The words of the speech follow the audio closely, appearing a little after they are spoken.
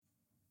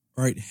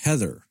All right,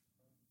 Heather.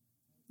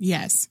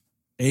 Yes.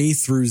 A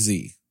through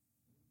Z.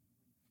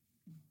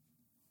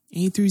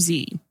 A through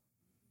Z.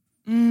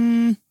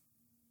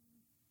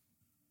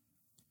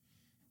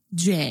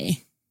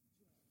 J.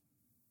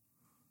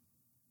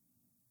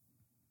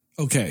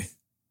 Okay.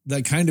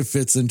 That kind of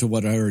fits into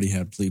what I already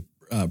had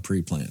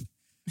pre-planned.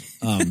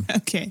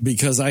 Okay.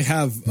 Because I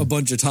have a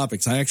bunch of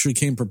topics. I actually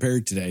came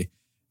prepared today.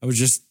 I was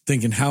just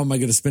thinking, how am I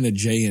going to spin a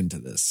J into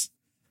this?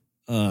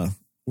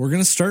 We're going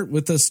to start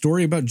with a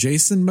story about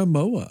Jason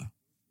Momoa.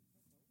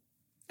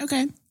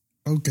 Okay.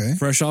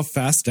 Fresh off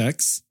Fast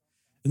X.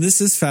 And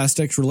this is Fast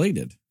X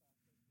related.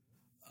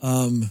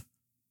 Vin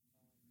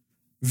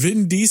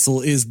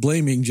Diesel is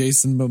blaming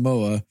Jason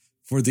Momoa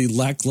for the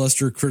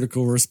lackluster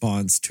critical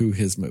response to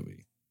his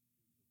movie.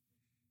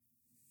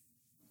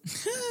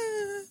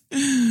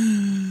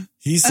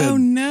 He said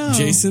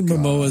Jason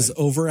Momoa's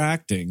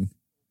overacting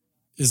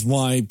is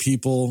why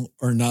people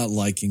are not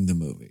liking the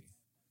movie.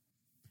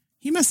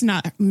 He must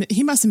have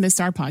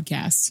missed our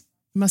podcast.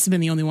 Must have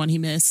been the only one he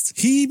missed.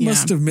 He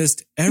must have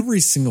missed every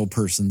single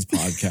person's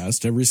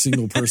podcast, every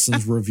single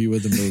person's review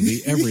of the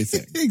movie,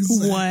 everything.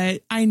 Exactly.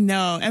 What? I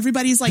know.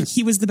 Everybody's like,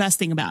 he was the best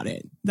thing about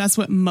it. That's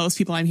what most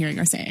people I'm hearing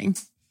are saying.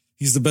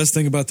 He's the best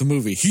thing about the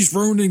movie. He's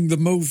ruining the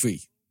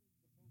movie.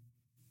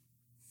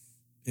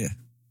 Yeah.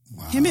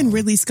 Wow. Him and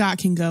Ridley Scott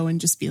can go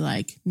and just be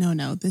like,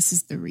 no, this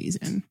is the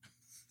reason.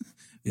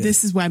 Yeah.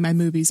 This is why my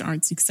movies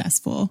aren't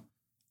successful.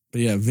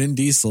 But yeah, Vin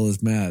Diesel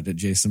is mad at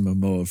Jason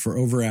Momoa for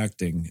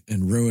overacting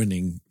and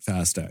ruining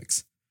Fast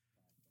X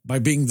by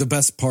being the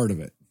best part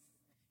of it.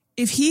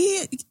 If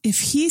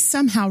he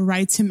somehow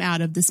writes him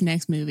out of this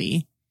next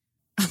movie,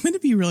 I'm going to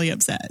be really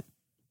upset.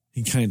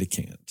 He kind of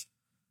can't.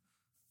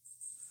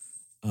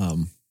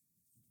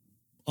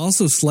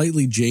 Also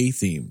slightly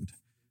J-themed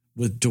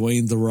with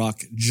Dwayne "The Rock"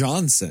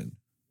 Johnson.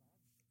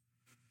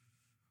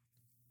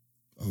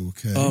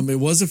 Okay. It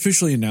was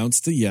officially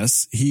announced that,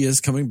 yes, he is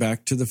coming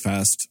back to the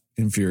Fast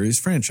and Furious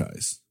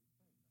franchise.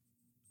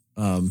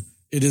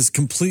 It is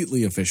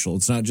completely official.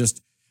 It's not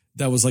just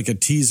that was like a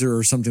teaser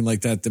or something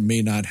like that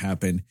may not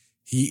happen.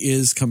 He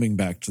is coming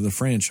back to the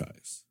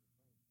franchise.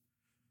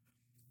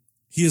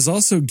 He is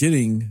also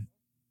getting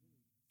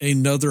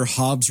another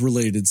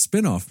Hobbs-related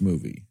spin-off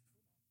movie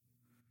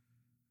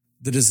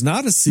that is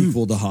not a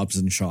sequel to Hobbs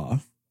and Shaw.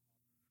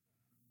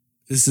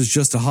 This is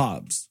just a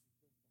Hobbs.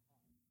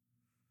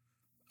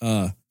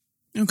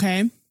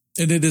 Okay.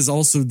 And it is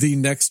also the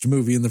next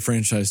movie in the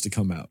franchise to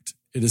come out.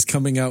 It is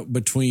coming out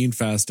between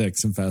Fast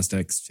X and Fast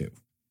X 2.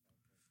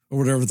 Or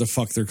whatever the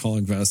fuck they're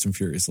calling Fast and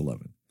Furious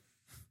 11.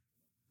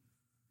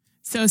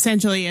 So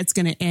essentially it's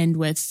going to end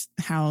with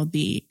how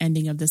the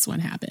ending of this one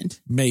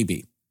happened.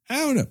 Maybe. I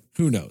don't know.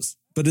 Who knows?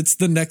 But it's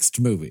the next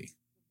movie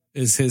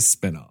is his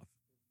spinoff.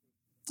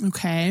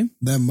 Okay.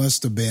 That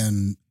must have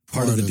been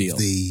part of the deal.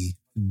 The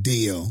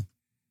deal.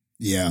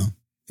 Yeah.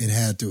 It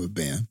had to have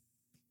been.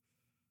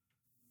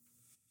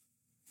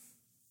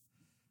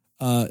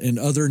 In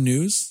other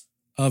news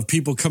of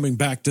people coming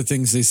back to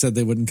things they said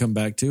they wouldn't come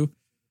back to.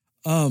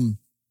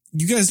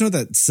 You guys know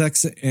that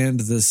Sex and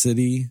the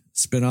City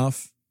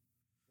spinoff?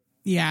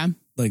 Yeah.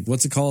 Like,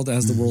 what's it called?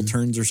 As the World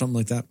Turns or something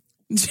like that?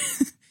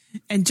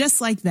 And just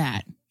like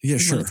that. Yeah,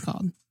 sure. What it's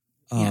called.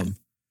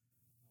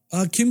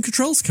 Kim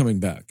Cattrall's coming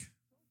back.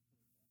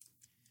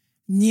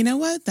 You know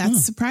what?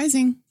 That's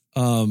surprising.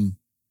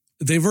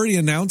 They've already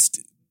announced,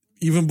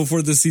 even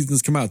before the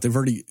season's come out, they've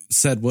already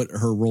said what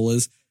her role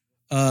is.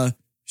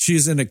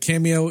 She's in a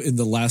cameo in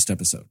the last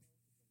episode.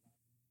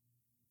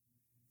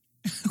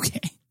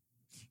 Okay.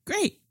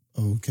 Great.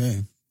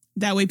 Okay.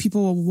 That way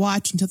people will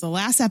watch until the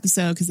last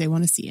episode because they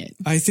want to see it.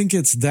 I think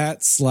it's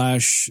that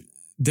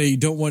 / they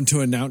don't want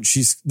to announce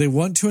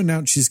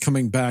she's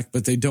coming back,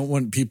 but they don't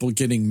want people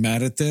getting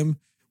mad at them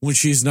when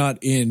she's not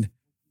in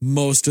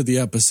most of the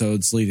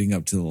episodes leading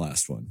up to the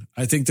last one.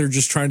 I think they're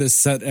just trying to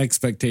set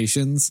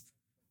expectations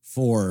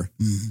for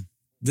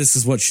this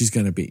is what she's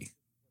going to be.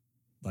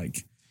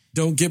 Like,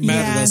 don't get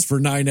mad at us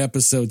for 9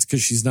 episodes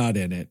because she's not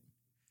in it.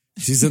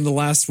 She's in the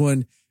last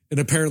one,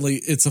 and apparently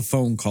it's a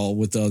phone call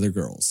with the other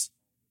girls.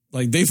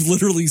 Like, they've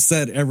literally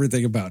said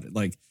everything about it.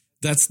 Like,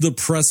 that's the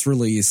press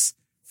release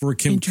for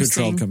Kim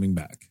Cattrall coming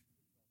back.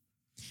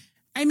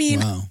 I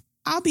mean,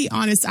 I'll be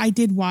honest. I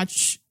did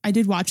watch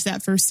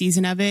that first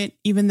season of it,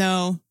 even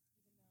though,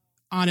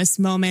 honest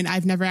moment,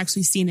 I've never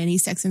actually seen any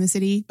Sex in the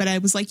City. But I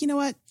was like, you know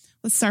what?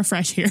 Let's start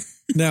fresh here.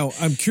 Now,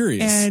 I'm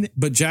curious,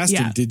 but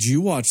Jastin, did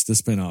you watch the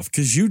spinoff?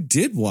 Because you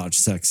did watch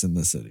Sex in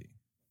the City.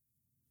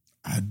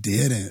 I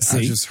didn't. See?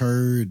 I just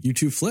heard you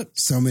two flipped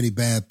so many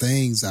bad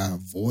things. I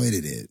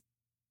avoided it.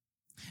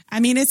 I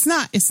mean, it's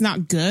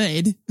not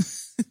good.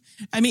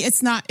 I mean,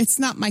 it's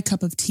not my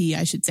cup of tea,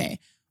 I should say.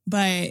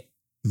 But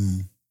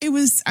it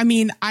was, I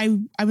mean, I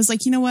was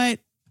like, you know what?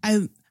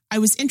 I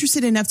was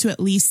interested enough to at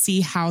least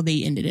see how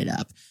they ended it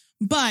up.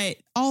 But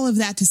all of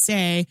that to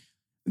say,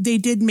 they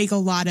did make a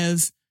lot of,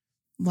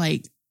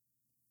 like,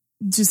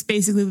 just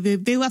basically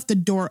they left the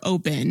door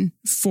open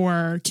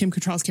for Kim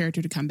Cattrall's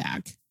character to come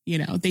back. You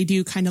know, they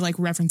do kind of like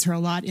reference her a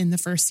lot in the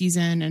first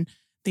season and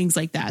things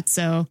like that.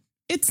 So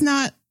it's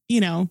not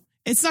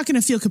it's not going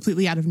to feel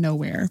completely out of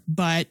nowhere,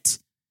 but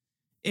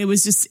it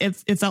was just,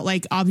 it felt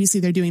like obviously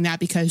they're doing that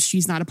because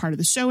she's not a part of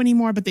the show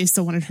anymore, but they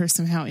still wanted her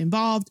somehow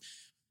involved.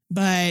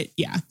 But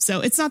yeah, so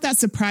it's not that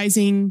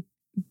surprising,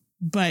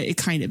 but it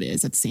kind of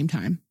is at the same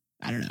time.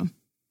 I don't know.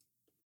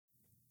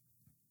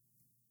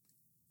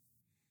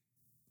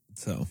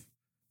 So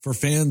for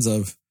fans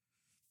of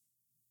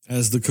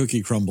As the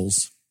Cookie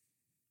Crumbles,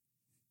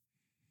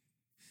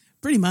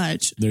 pretty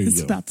much,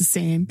 it's about the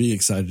same. Be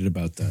excited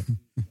about that.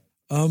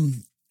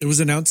 It was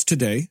announced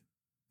today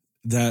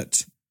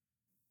that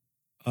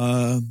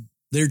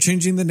they're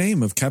changing the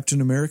name of Captain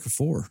America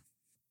 4.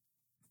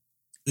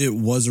 It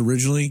was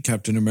originally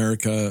Captain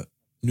America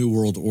New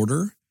World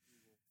Order,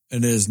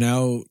 and it has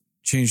now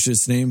changed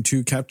its name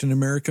to Captain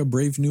America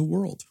Brave New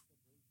World.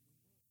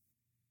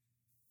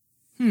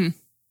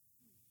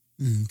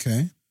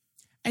 Okay.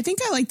 I think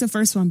I like the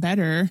first one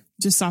better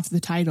just off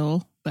the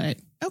title, but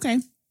okay.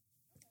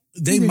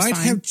 They might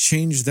have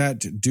changed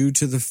that due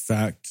to the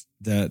fact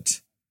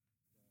that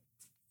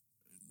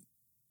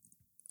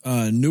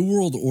New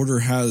World Order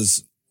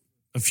has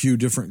a few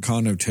different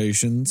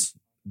connotations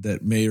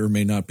that may or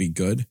may not be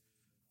good.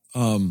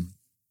 I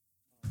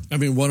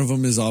mean, one of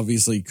them is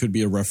obviously could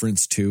be a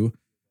reference to,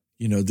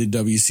 the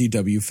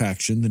WCW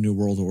faction, the New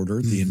World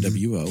Order, the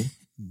NWO.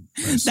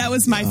 That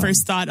was my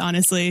first thought,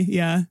 honestly.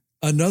 Yeah.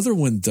 Another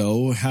one,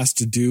 though, has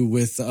to do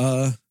with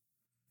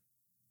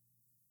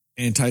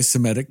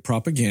anti-Semitic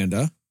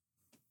propaganda,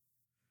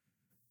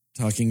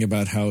 talking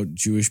about how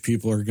Jewish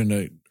people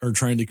are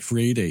trying to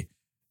create a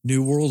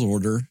new world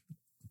order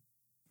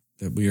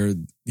that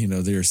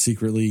they are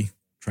secretly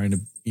trying to,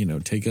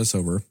 take us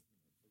over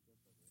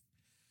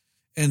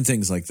and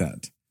things like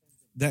that.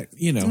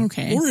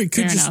 Okay, or it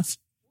could fair enough.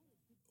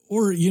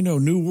 Or,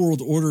 New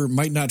World Order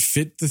might not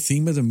fit the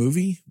theme of the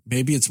movie.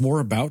 Maybe it's more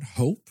about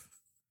hope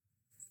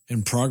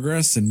and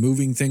progress and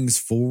moving things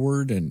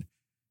forward and,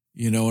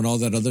 and all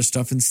that other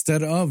stuff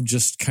instead of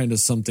just kind of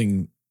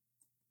something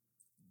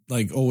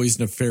like always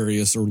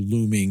nefarious or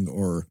looming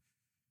or,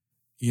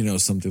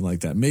 something like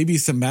that. Maybe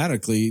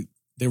thematically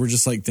they were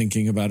just like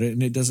thinking about it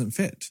and it doesn't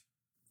fit.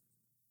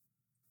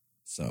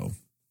 So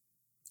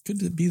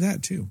could it be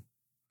that too?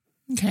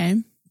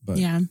 Okay. But,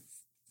 yeah.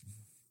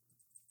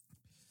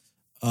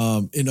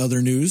 In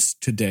other news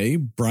today,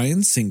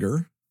 Bryan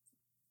Singer,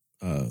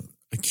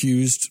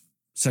 accused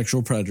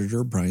sexual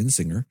predator Bryan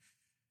Singer,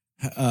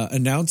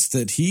 announced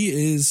that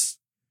he is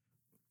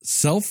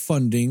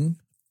self-funding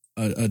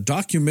a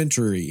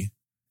documentary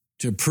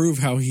to prove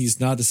how he's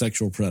not a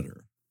sexual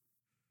predator.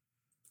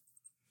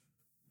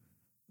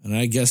 And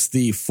I guess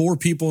the 4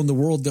 people in the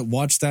world that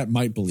watch that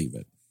might believe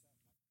it.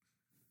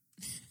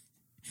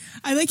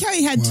 I like how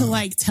he had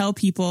to tell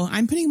people,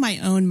 I'm putting my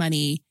own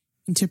money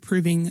into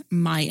proving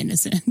my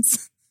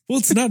innocence. Well,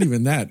 it's not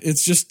even that.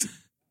 It's just,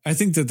 I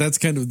think that's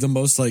kind of the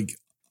most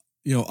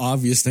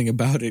obvious thing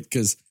about it,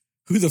 because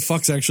who the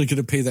fuck's actually going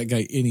to pay that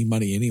guy any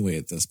money anyway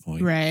at this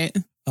point? Right.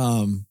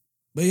 But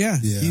yeah.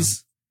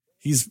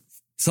 He's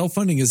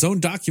self-funding his own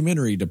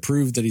documentary to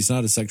prove that he's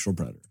not a sexual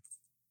predator.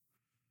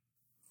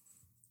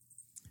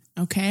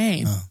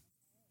 Okay.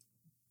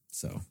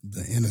 So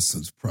the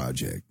Innocence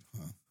Project.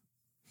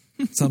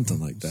 Something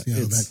like that. See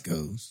how that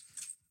goes.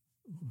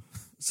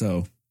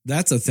 So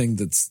that's a thing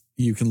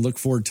you can look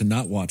forward to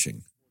not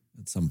watching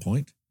at some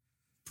point.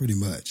 Pretty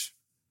much.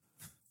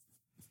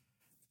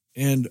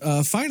 And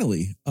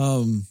finally,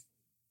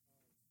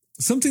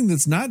 something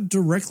that's not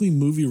directly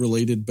movie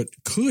related, but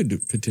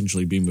could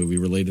potentially be movie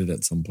related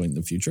at some point in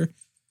the future.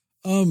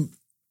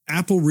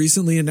 Apple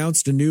recently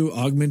announced a new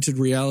augmented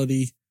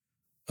reality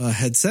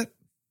headset.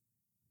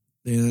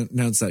 They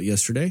announced that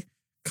yesterday.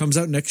 Comes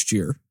out next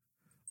year.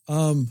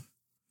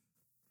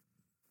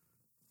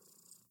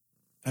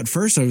 At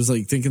first, I was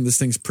thinking this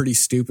thing's pretty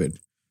stupid,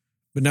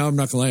 but now I'm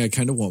not gonna lie, I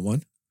kind of want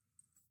one.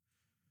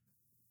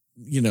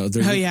 They're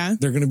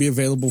going to be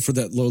available for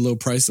that low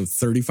price of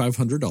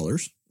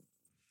 $3,500.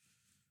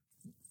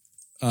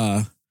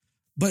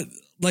 But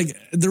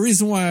the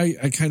reason why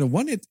I kind of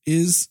want it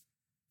is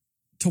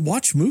to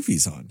watch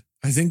movies on.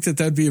 I think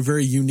that'd be a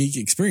very unique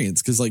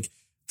experience because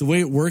the way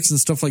it works and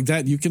stuff like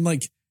that, you can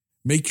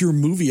make your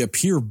movie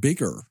appear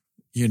bigger,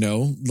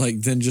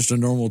 than just a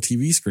normal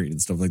TV screen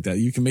and stuff like that.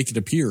 You can make it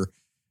appear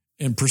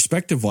and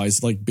perspective wise,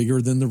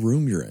 bigger than the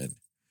room you're in.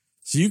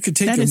 So you could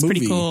take a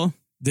movie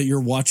that you're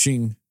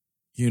watching,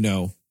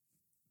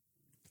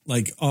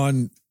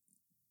 on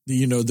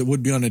that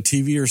would be on a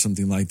TV or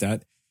something like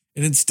that,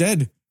 and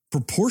instead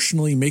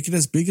proportionally make it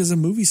as big as a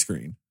movie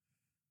screen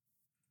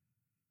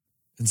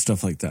and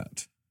stuff like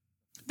that.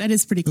 That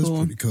is pretty cool.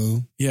 That's pretty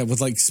cool. Yeah,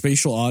 with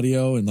spatial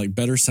audio and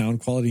better sound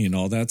quality and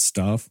all that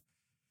stuff.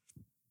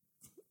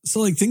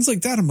 So things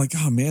like that, I'm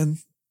oh man,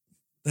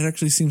 that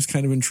actually seems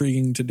kind of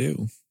intriguing to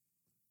do.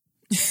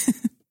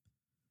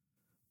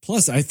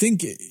 Plus, I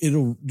think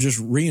it'll just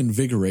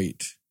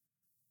reinvigorate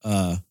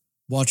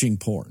watching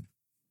porn.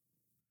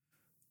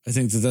 I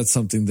think that's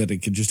something that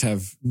it could just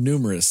have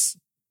numerous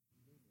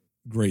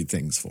great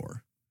things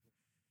for.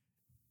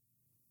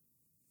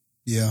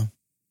 Yeah.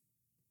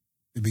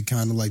 It'd be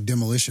kind of like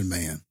Demolition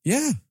Man.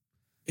 Yeah,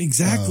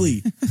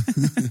 exactly.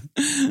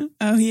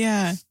 Oh,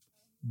 yeah.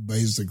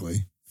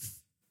 Basically.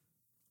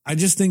 I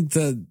just think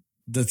the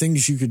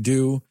things you could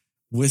do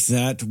with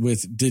that,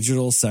 with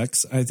digital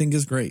sex, I think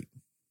is great.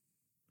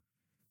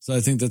 So I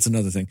think that's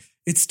another thing.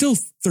 It's still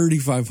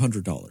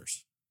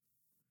 $3,500.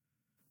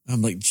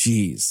 I'm like,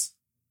 geez,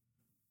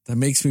 that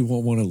makes me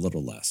want one a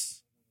little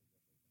less.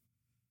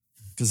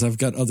 Because I've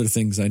got other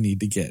things I need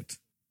to get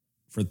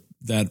for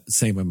that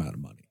same amount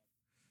of money.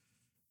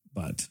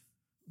 But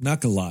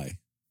not gonna lie,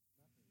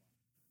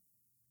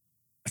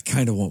 I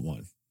kind of want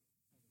one.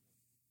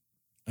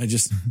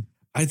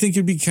 I think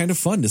it'd be kind of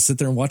fun to sit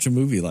there and watch a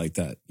movie like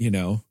that, you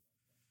know,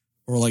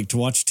 or like to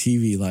watch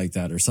TV like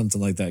that or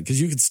something like that.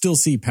 Because you could still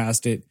see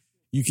past it.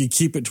 You could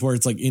keep it to where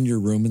it's like in your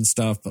room and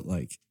stuff, but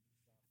like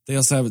they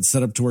also have it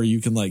set up to where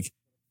you can like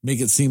make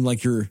it seem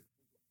like you're,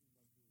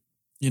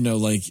 you know,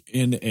 like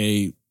in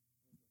a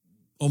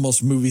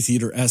almost movie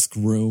theater-esque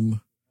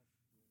room.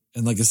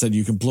 And like I said,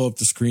 you can blow up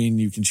the screen,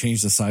 you can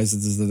change the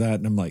sizes of that.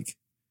 And I'm like,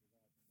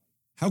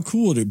 how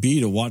cool would it be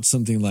to watch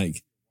something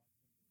like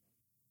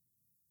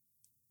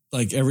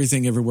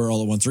Everything Everywhere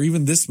All at Once, or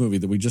even this movie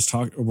that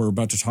we're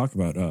about to talk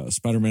about,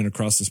 Spider-Man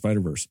Across the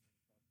Spider-Verse,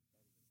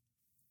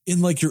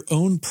 in like your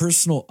own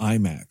personal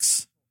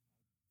IMAX.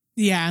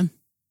 Yeah.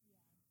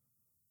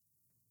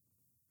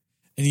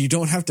 And you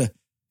don't have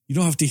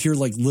to hear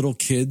like little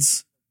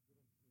kids.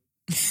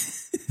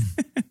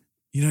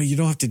 You know, you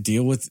don't have to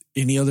deal with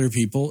any other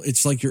people.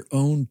 It's like your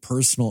own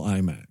personal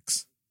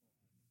IMAX.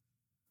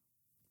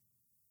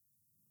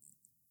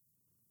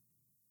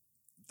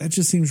 That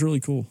just seems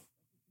really cool.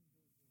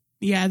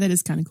 Yeah, that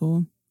is kind of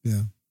cool.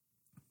 Yeah.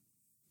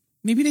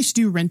 Maybe they should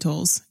do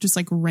rentals, just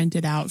like rent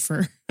it out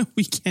for a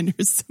weekend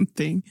or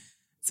something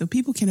so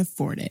people can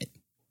afford it.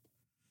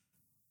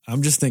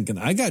 I'm just thinking,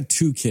 I got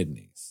 2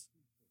 kidneys.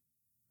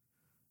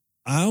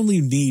 I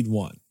only need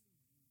one.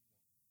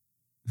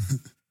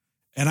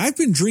 And I've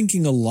been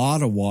drinking a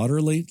lot of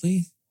water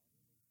lately.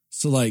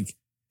 So like,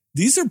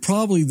 these are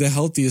probably the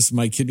healthiest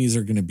my kidneys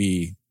are going to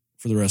be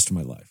for the rest of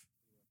my life.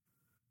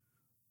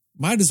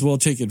 Might as well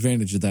take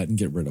advantage of that and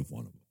get rid of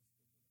one of them.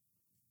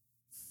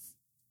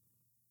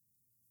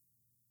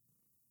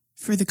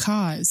 For the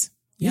cause.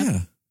 Yep. Yeah.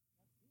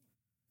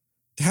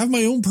 To have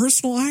my own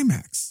personal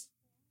IMAX.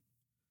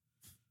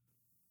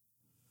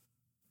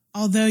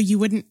 Although you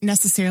wouldn't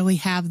necessarily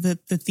have the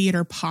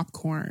theater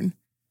popcorn.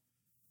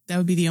 That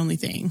would be the only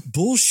thing.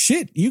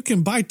 Bullshit. You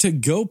can buy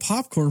to-go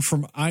popcorn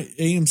from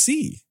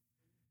AMC.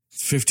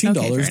 It's $15.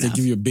 Okay, they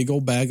give you a big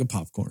old bag of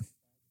popcorn.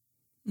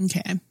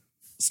 Okay.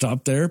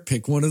 Stop there,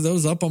 pick one of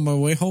those up on my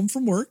way home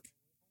from work,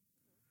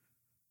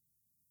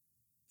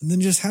 and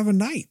then just have a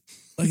night.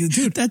 Like,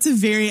 dude, that's a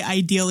very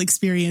ideal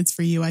experience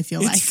for you, I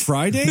feel like. It's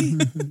Friday.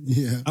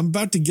 Yeah. I'm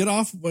about to get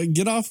off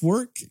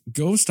work,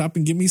 go stop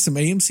and get me some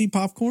AMC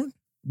popcorn,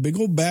 big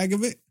old bag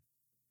of it,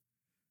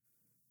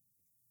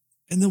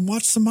 and then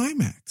watch some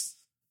IMAX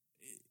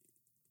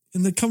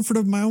in the comfort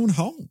of my own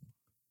home.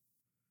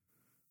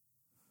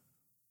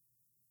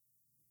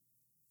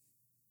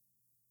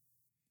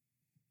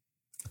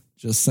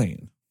 Just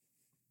saying.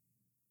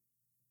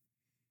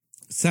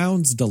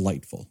 Sounds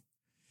delightful.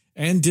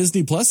 And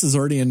Disney Plus has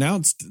already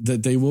announced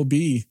that they will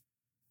be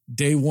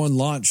day one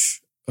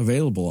launch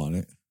available on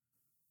it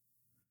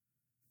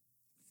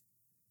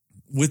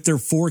with their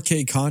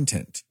 4K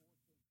content.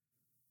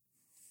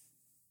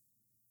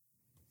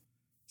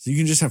 So you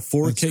can just have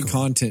 4K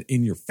content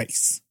in your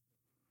face.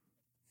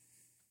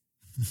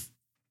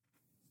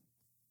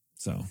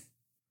 So,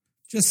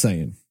 just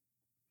saying.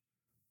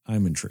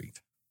 I'm intrigued.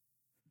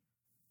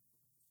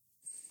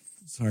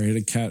 Sorry, I had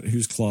a cat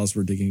whose claws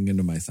were digging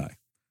into my thigh.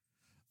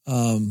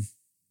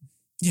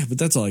 Yeah, but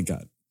that's all I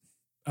got.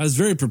 I was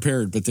very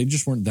prepared, but they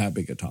just weren't that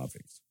big of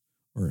topics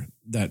or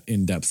that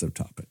in-depth of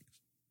topics.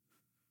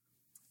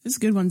 It's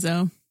good ones,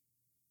 though.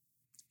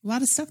 A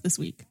lot of stuff this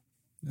week.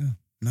 Yeah,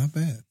 not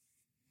bad.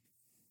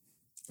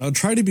 I'll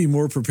try to be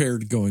more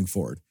prepared going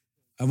forward.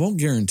 I won't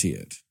guarantee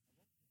it,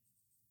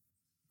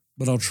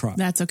 but I'll try.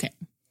 That's okay.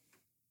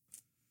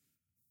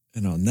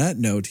 And on that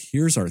note,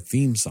 here's our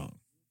theme song.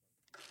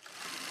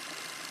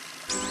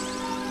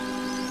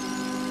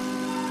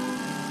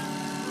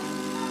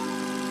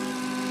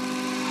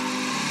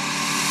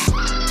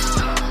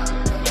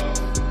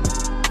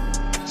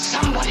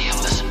 Somebody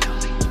will listen to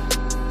me.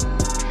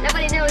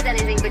 Nobody knows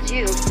anything but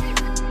you.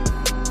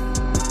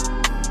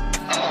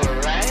 All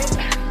right.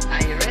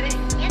 Are you ready?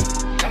 Yep.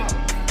 Come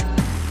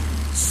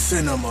on.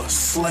 Cinema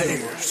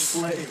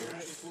Slayers.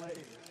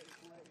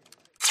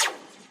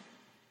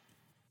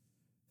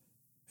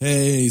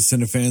 Hey,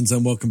 CineFans,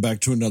 and welcome back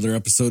to another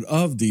episode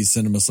of the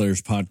Cinema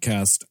Slayers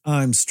podcast.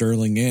 I'm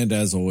Sterling, and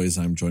as always,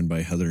 I'm joined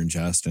by Heather and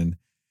Jastin.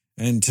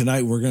 And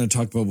tonight we're going to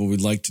talk about what we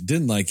liked,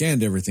 didn't like,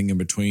 and everything in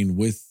between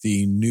with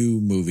the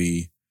new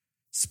movie,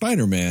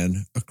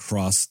 Spider-Man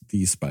Across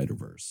the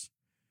Spider-Verse.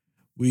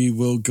 We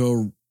will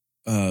go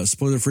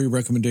spoiler-free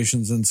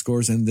recommendations and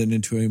scores, and then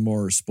into a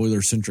more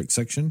spoiler-centric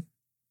section.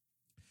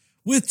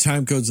 with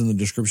time codes in the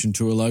description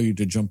to allow you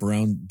to jump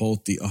around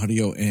both the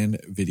audio and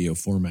video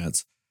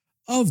formats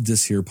of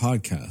this here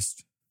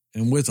podcast.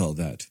 And with all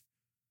that,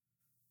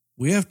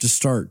 we have to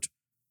start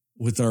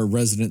with our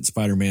resident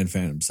Spider-Man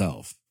fan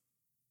himself.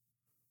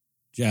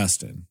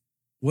 Jastin,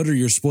 what are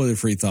your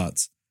spoiler-free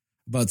thoughts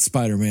about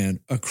Spider-Man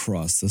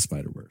Across the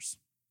Spider-Verse?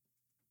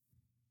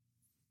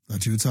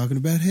 Thought you were talking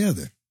about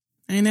Heather.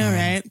 I know,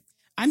 right?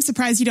 I'm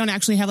surprised you don't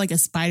actually have like a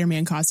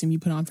Spider-Man costume you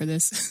put on for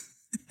this.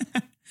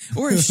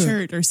 Or a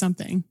shirt or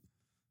something.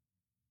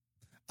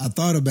 I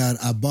bought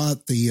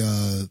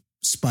the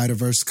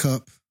Spider-Verse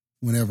cup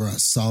whenever I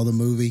saw the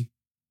movie.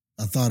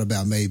 I thought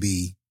about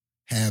maybe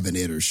having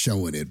it or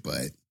showing it,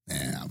 but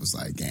I was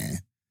like,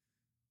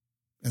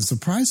 And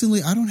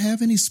surprisingly, I don't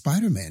have any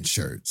Spider-Man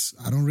shirts.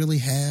 I don't really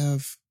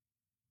have.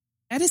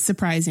 That is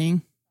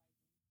surprising.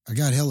 I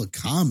got hella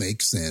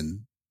comics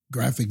and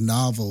graphic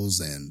novels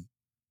and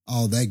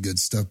all that good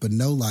stuff, but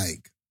no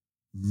like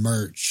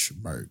merch.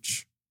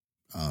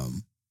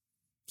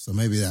 So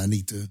maybe I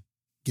need to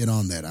get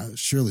on that.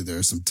 Surely there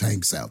are some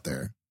tanks out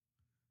there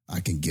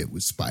I can get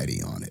with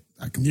Spidey on it.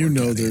 I can.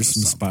 There's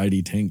some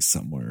Spidey tanks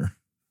somewhere.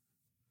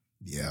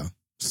 Yeah,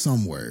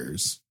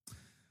 somewheres.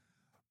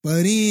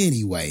 But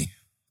anyway,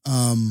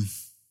 I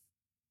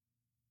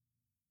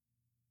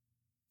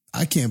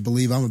can't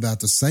believe I'm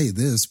about to say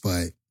this,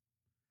 but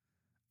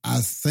I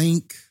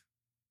think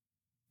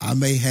I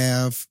may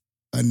have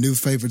a new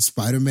favorite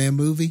Spider-Man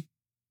movie.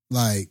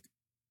 Like,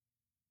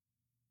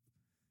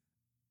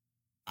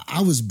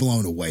 I was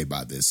blown away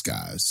by this,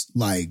 guys.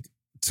 Like,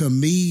 to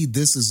me,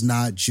 this is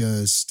not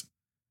just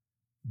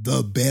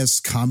the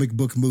best comic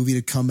book movie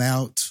to come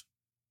out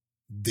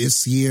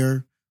this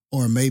year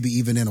or maybe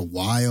even in a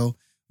while.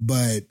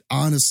 But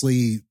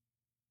honestly,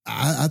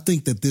 I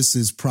think that this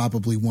is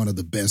probably one of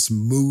the best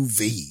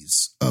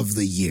movies of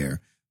the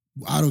year.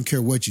 I don't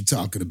care what you're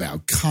talking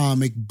about.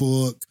 Comic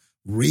book,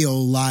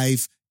 real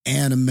life,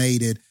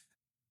 animated.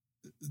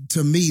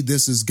 To me,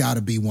 this has got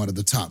to be one of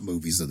the top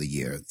movies of the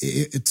year.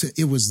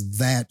 It was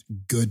that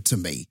good to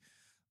me.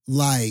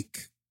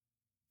 Like,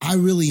 I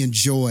really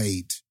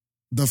enjoyed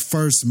the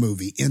first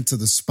movie, Into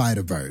the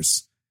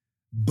Spider-Verse.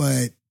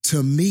 But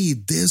to me,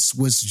 this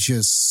was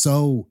just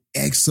so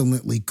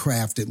excellently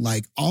crafted.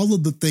 Like, all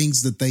of the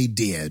things that they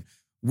did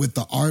with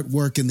the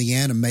artwork and the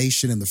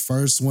animation in the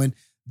first one,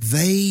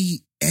 they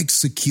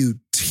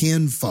execute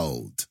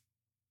tenfold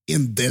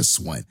in this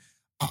one.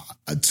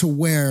 To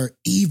where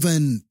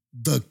even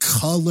the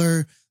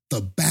color,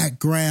 the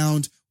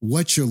background,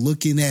 what you're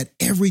looking at,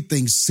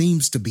 everything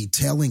seems to be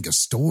telling a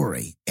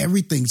story.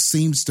 Everything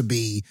seems to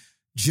be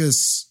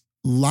just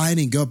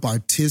lining up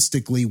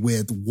artistically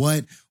with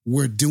what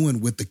we're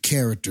doing with the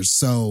characters.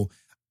 So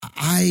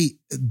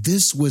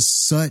this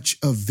was such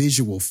a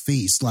visual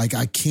feast. Like,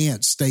 I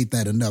can't state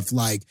that enough.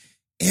 Like,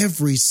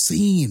 every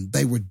scene,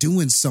 they were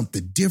doing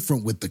something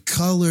different with the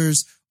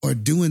colors or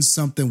doing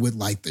something with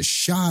like the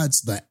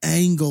shots, the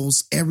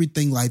angles,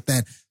 everything like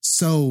that.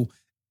 So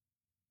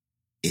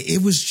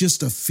it was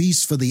just a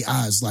feast for the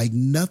eyes. Like,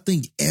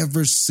 nothing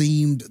ever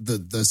seemed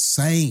the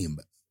same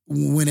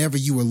whenever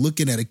you were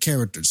looking at a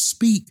character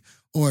speak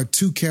or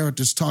two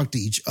characters talk to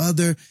each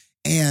other.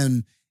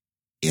 And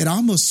it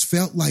almost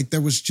felt like there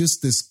was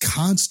just this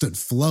constant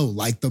flow.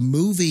 Like, the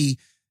movie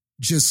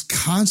just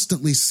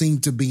constantly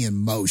seemed to be in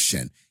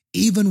motion.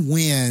 Even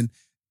when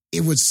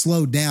it would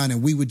slow down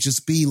and we would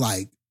just be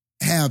like,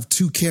 have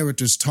two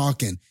characters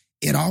talking,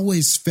 it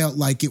always felt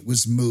like it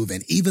was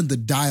moving. Even the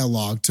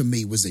dialogue to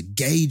me was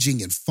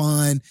engaging and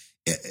fun.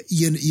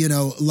 You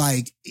know,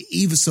 like,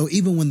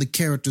 even when the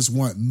characters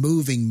weren't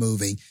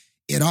moving,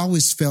 it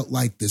always felt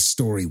like this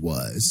story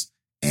was.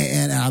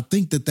 And I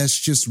think that that's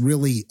just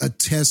really a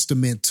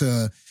testament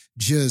to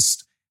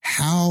just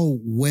how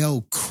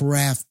well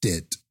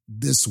crafted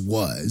this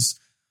was.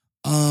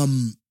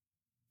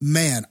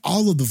 Man,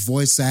 all of the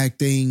voice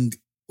acting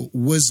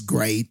was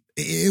great.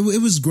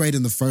 It was great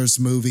in the first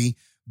movie,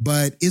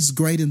 but it's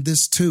great in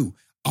this too.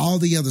 All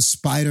the other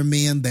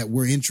Spider-Man that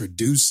we're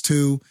introduced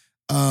to,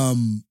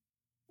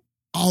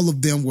 all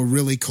of them were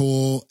really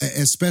cool,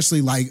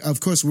 especially like, of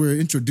course, we're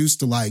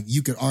introduced to, like,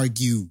 you could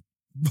argue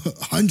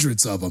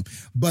hundreds of them,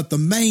 but the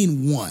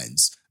main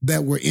ones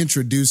that we're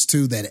introduced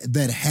to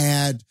that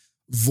had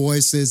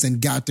voices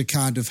and got to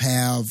kind of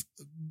have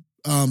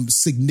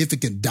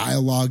significant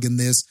dialogue in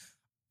this,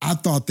 I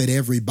thought that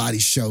everybody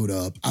showed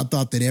up. I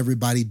thought that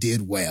everybody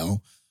did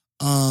well.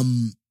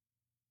 I'm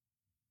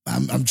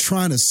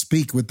trying to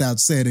speak without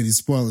saying any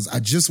spoilers.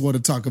 I just want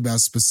to talk about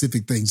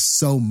specific things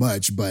so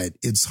much, but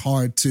it's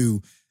hard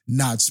to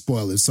not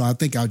spoil it. So I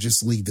think I'll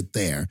just leave it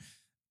there.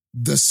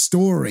 The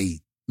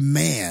story,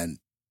 man,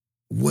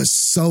 was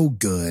so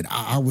good.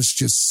 I was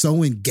just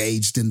so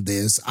engaged in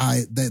this.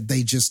 That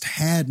they just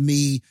had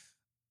me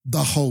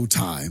the whole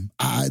time.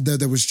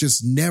 There was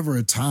just never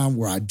a time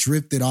where I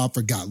drifted off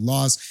or got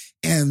lost.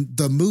 And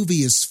the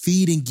movie is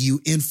feeding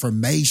you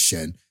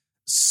information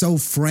so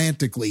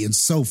frantically and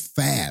so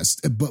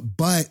fast,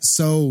 but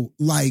so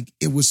like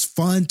it was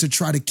fun to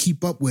try to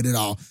keep up with it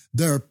all.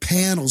 There are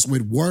panels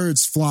with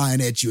words flying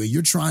at you and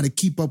you're trying to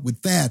keep up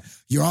with that.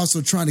 You're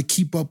also trying to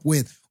keep up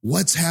with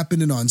what's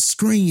happening on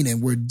screen,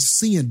 and we're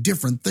seeing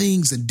different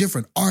things and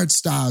different art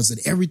styles, and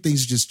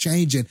everything's just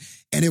changing.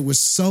 And it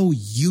was so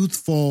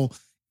youthful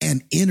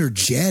and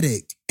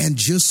energetic and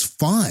just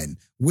fun,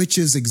 which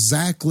is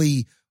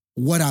exactly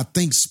what I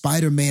think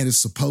Spider-Man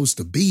is supposed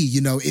to be. You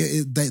know,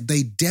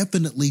 they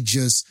definitely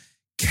just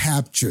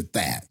captured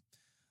that.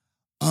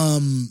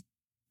 And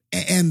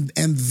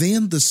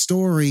then the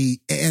story,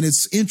 and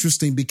it's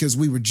interesting because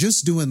we were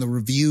just doing the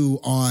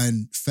review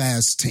on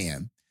Fast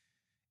 10,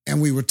 and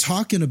we were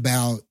talking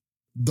about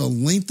the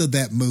length of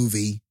that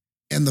movie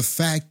and the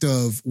fact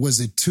of, was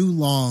it too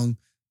long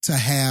to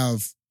have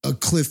a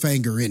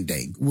cliffhanger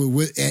ending?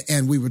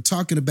 And we were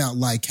talking about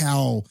like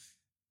how,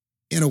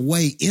 in a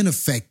way,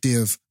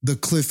 ineffective the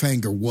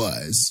cliffhanger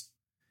was.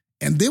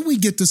 And then we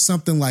get to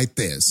something like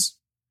this,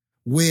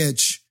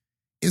 which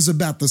is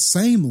about the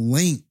same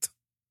length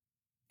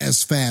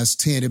as Fast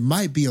 10. It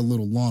might be a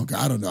little longer.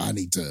 I don't know. I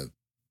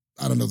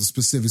don't know the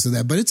specifics of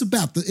that, but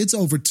it's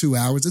over 2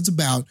 hours. It's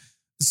about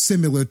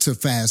similar to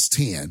Fast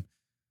 10.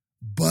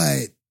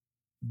 But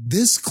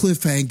this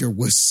cliffhanger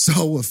was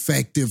so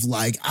effective.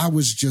 Like, I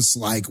was just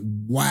like,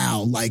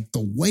 wow, like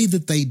the way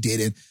that they did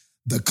it,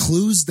 the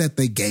clues that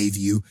they gave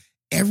you,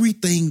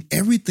 everything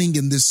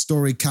in this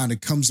story kind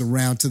of comes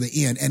around to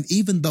the end. And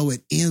even though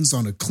it ends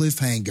on a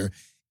cliffhanger,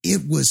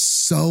 it was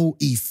so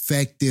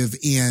effective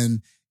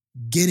in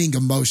getting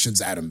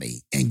emotions out of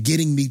me and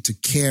getting me to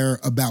care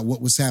about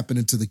what was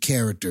happening to the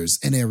characters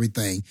and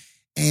everything.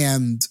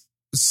 And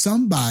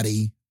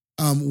somebody,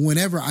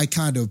 whenever I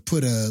kind of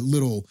put a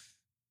little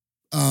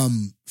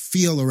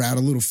feeler out,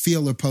 a little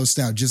feeler post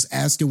out, just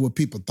asking what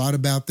people thought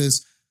about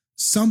this,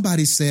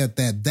 somebody said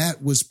that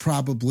was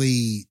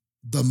probably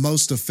the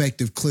most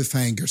effective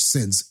cliffhanger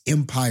since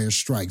Empire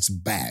Strikes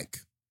Back.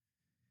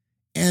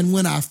 And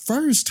when I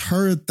first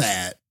heard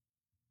that,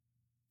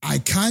 I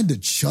kind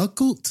of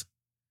chuckled.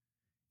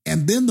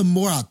 And then the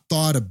more I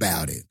thought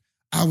about it,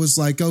 I was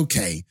like,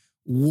 okay,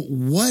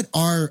 what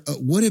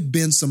have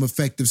been some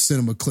effective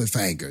cinema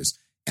cliffhangers?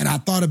 And I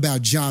thought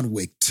about John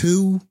Wick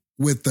 2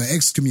 with the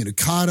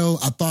Excommunicado.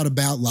 I thought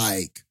about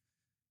like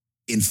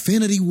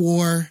Infinity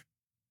War,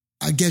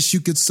 I guess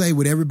you could say,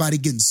 with everybody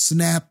getting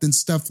snapped and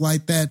stuff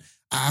like that.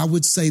 I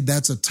would say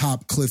that's a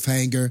top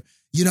cliffhanger.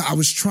 You know, I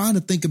was trying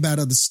to think about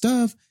other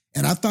stuff,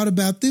 and I thought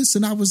about this,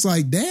 and I was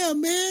like, damn,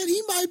 man,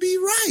 he might be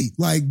right.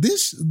 Like,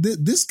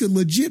 this could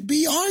legit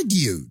be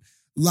argued.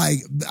 Like,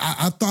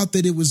 I thought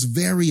that it was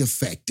very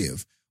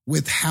effective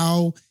with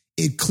how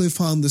it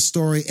cliffhung the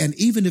story. And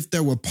even if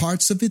there were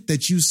parts of it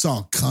that you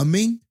saw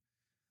coming,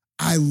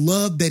 I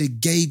love that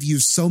it gave you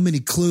so many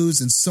clues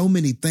and so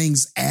many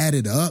things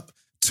added up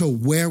to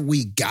where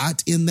we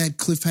got in that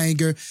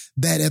cliffhanger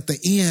that at the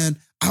end,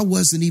 I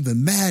wasn't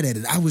even mad at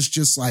it. I was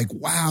just like,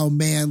 wow,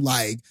 man,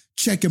 like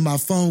checking my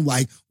phone,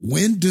 like,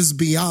 when does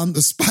Beyond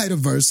the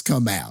Spider-Verse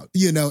come out?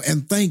 You know,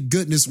 and thank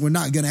goodness we're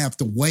not going to have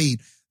to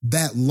wait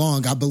that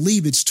long. I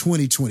believe it's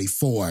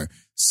 2024.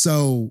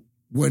 So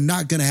we're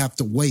not going to have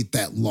to wait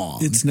that long.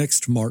 It's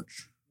next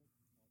March.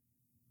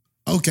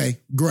 Okay,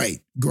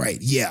 great.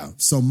 Yeah.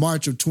 So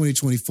March of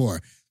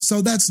 2024.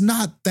 So that's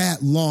not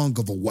that long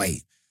of a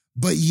wait.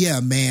 But yeah,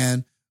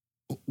 man,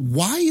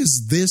 why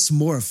is this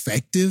more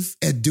effective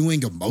at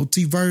doing a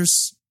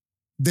multiverse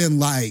than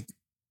like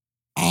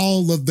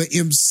all of the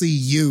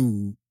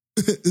MCU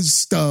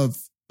stuff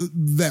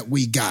that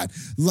we got,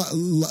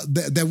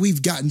 that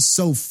we've gotten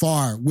so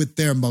far with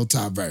their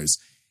multiverse?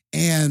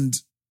 And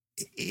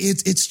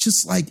it's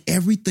just like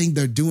everything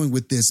they're doing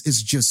with this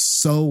is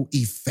just so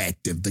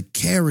effective. The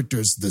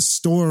characters, the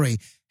story,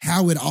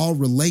 how it all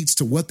relates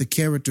to what the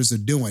characters are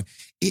doing.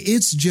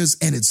 It's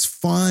just, and it's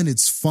fun,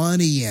 it's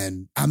funny,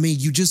 and I mean,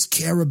 you just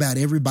care about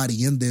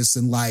everybody in this.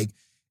 And like,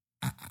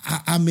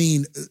 I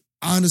mean,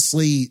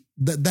 honestly,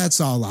 that's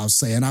all I'll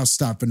say. And I'll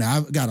stop for now.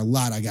 I've got a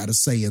lot I got to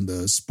say in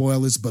the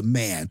spoilers, but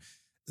man,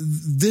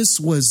 this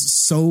was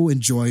so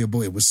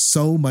enjoyable. It was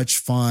so much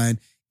fun.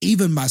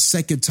 Even my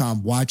second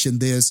time watching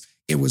this,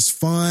 it was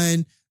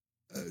fun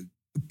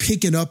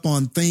picking up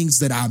on things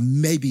that I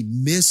maybe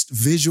missed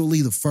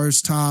visually the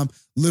first time,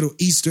 little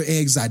Easter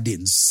eggs I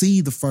didn't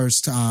see the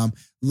first time.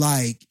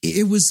 Like,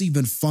 it was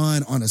even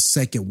fun on a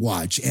second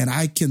watch. And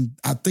I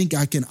think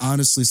I can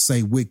honestly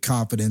say with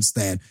confidence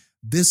that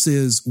this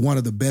is one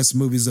of the best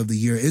movies of the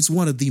year. It's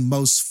one of the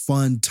most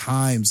fun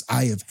times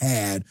I have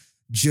had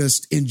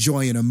just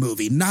enjoying a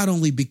movie, not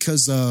only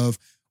because of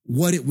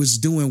what it was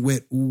doing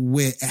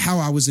with how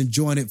I was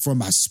enjoying it for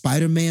my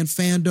Spider-Man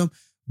fandom,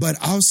 but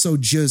also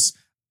just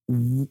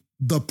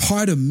the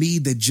part of me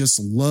that just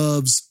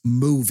loves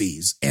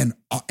movies and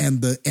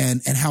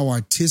how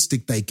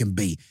artistic they can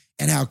be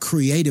and how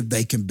creative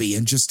they can be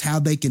and just how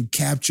they can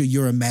capture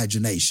your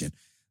imagination.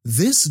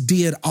 This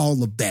did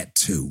all of that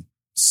too.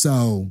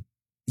 So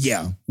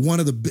yeah,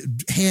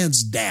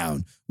 hands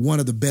down, one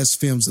of the best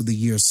films of the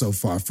year so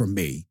far for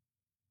me.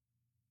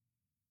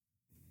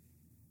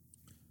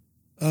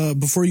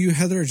 Before you,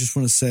 Heather, I just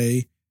want to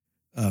say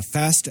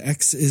Fast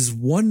X is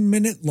 1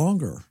 minute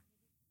longer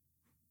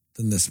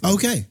than this movie.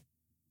 Okay.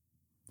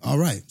 All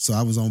right. So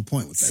I was on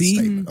point with that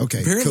statement.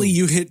 Okay. Apparently cool.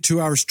 you hit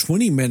 2 hours,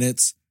 20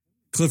 minutes.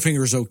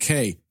 Cliffhanger's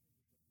okay.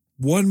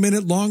 1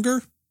 minute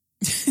longer?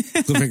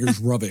 Cliffhanger's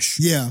rubbish.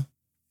 Yeah.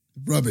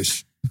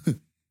 Rubbish.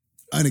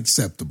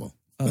 Unacceptable.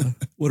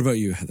 What about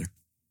you, Heather?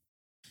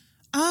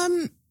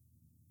 I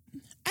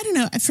don't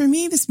know. For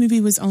me, this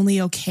movie was only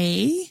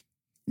okay.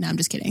 No, I'm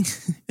just kidding.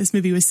 This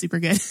movie was super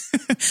good.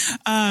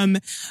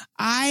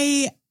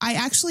 I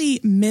actually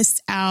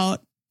missed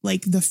out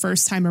like the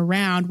first time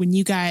around when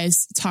you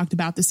guys talked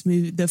about this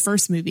movie, the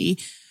first movie.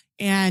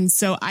 And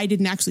so I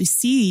didn't actually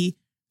see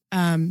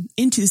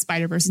Into the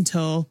Spider-Verse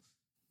until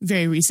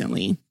very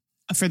recently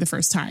for the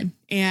first time.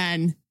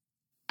 And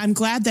I'm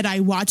glad that I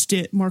watched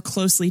it more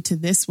closely to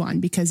this one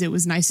because it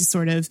was nice to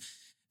sort of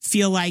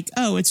feel like,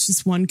 oh, it's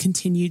just one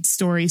continued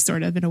story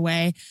sort of in a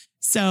way.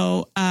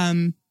 So,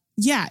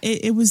 yeah,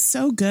 it was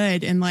so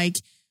good. And like,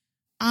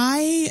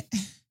 and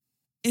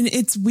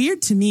it's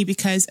weird to me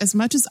because as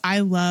much as I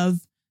love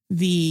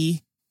the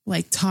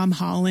like Tom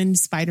Holland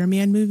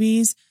Spider-Man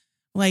movies,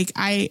 like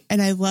I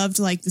loved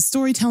like the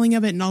storytelling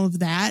of it and all of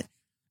that.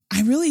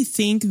 I really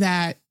think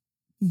that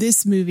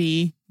this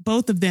movie,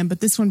 both of them, but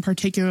this one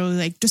particularly,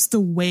 like just the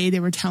way they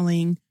were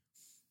telling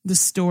the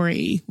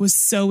story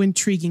was so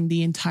intriguing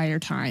the entire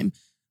time.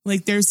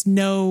 Like there's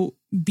no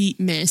beat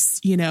miss,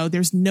 you know,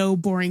 there's no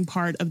boring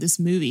part of this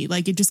movie.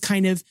 Like it just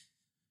kind of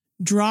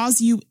draws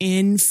you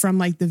in from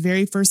like the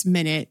very first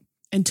minute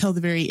until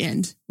the very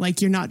end.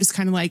 Like you're not just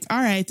kind of like, all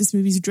right, this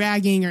movie's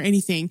dragging or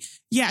anything.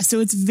 Yeah. So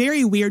it's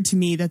very weird to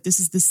me that this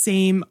is the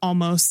same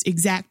almost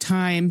exact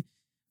time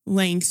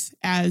length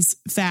as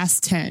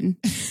Fast 10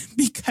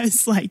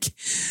 because like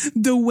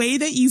the way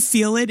that you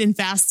feel it in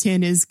Fast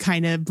 10 is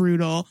kind of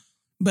brutal.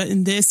 But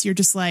in this, you're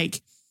just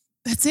like,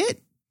 that's it.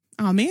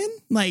 Oh man,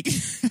 like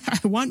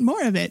I want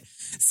more of it.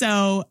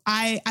 So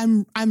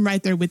I'm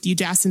right there with you,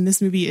 Jastin.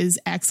 This movie is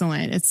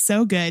excellent. It's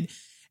so good.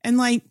 And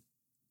like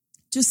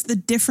just the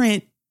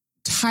different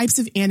types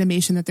of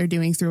animation that they're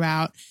doing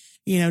throughout,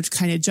 you know, just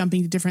kind of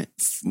jumping to different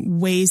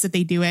ways that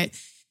they do it.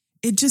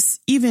 It just,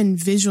 even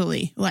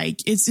visually,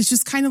 like it's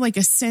just kind of like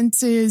a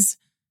senses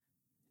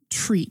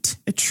treat,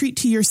 a treat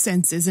to your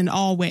senses in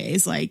all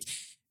ways, like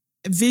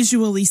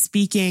visually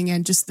speaking,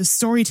 and just the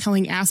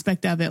storytelling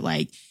aspect of it.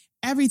 Like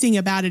everything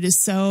about it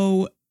is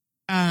so,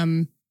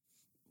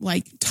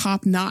 like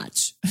top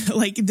notch.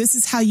 Like this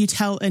is how you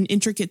tell an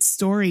intricate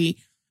story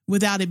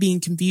without it being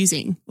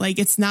confusing. Like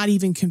it's not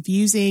even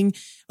confusing.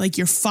 Like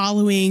you're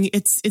following,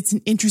 it's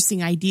an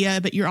interesting idea,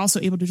 but you're also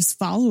able to just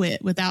follow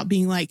it without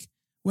being like,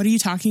 what are you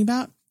talking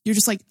about? You're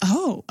just like,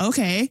 oh,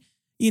 okay.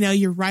 You know,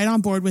 you're right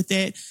on board with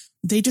it.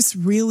 They just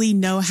really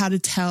know how to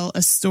tell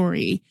a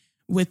story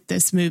with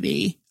this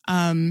movie.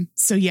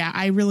 So yeah,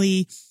 I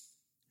really,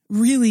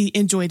 really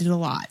enjoyed it a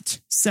lot.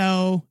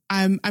 So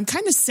I'm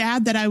kind of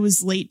sad that I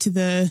was late to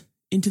the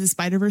Into the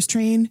Spider-Verse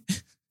train.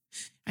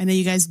 I know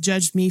you guys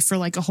judged me for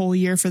like a whole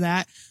year for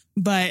that,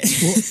 but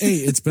well, A,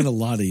 it's been a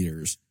lot of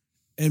years,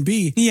 and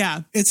B,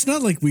 yeah, it's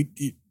not like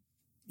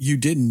you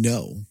didn't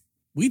know.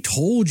 We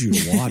told you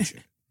to watch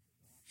it.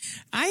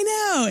 I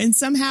know. And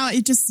somehow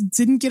it just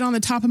didn't get on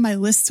the top of my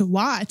list to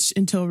watch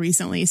until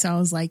recently. So I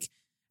was like,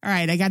 all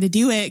right, I got to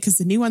do it because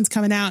the new one's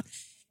coming out.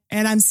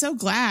 And I'm so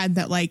glad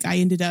that like I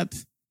ended up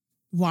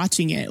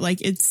watching it. Like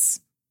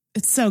it's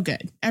so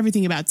good.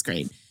 Everything about it's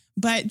great.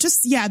 But just,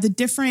 yeah, the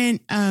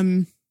different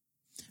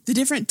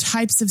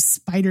types of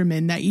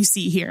Spider-Man that you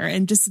see here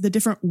and just the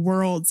different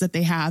worlds that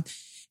they have.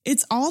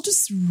 It's all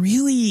just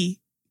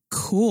really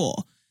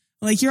cool.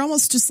 Like you're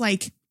almost just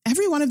like,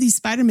 every one of these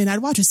Spider-Man,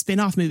 I'd watch a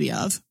spin-off movie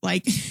of.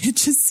 Like, it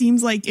just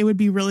seems like it would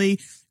be really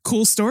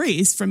cool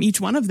stories from each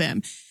one of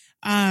them.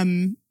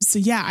 So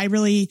yeah,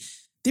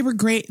 they were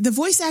great. The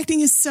voice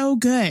acting is so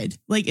good.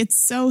 Like,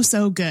 it's so,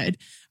 so good.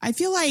 I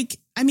feel like,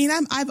 I mean,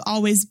 I've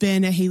always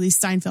been a Haley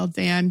Steinfeld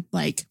fan.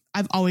 Like,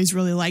 I've always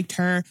really liked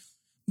her.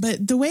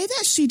 But the way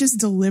that she just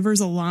delivers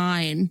a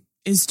line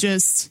is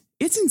just,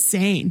 it's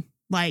insane.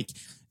 Like,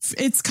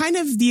 it's kind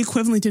of the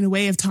equivalent in a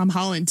way of Tom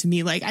Holland to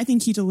me. Like, I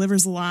think he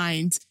delivers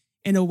lines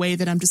in a way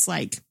that I'm just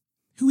like,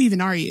 who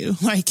even are you?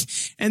 Like,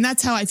 and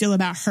that's how I feel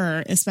about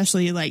her,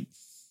 especially like,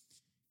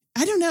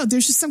 I don't know.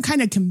 There's just some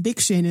kind of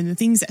conviction in the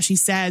things that she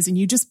says, and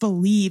you just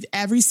believe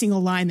every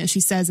single line that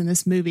she says in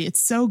this movie.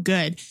 It's so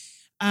good.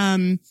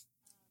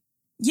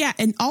 Yeah.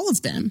 And all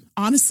of them,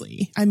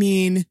 honestly, I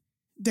mean,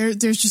 there's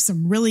just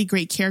some really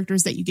great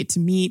characters that you get to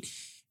meet.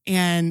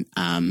 And,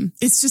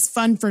 it's just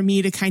fun for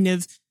me to kind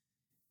of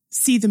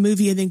see the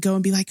movie and then go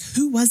and be like,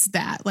 who was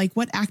that? Like,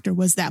 what actor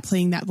was that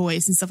playing that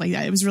voice and stuff like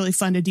that? It was really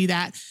fun to do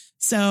that.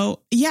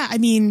 So yeah, I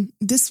mean,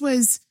 this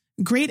was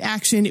great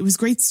action. It was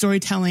great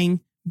storytelling,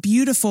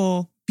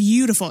 beautiful,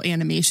 beautiful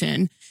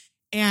animation.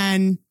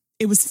 And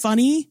it was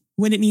funny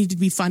when it needed to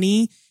be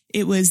funny.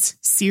 It was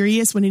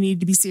serious when it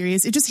needed to be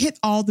serious. It just hit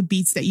all the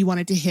beats that you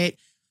wanted to hit.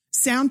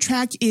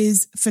 Soundtrack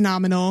is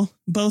phenomenal.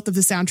 Both of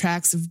the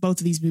soundtracks of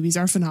both of these movies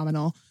are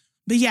phenomenal.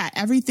 But yeah,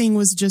 everything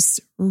was just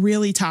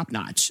really top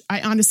notch.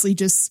 I honestly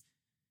just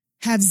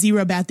have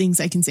zero bad things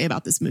I can say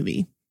about this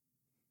movie.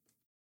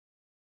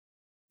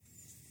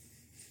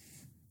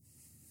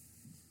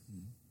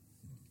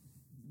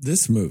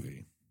 This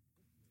movie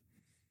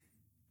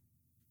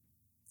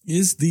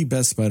is the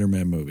best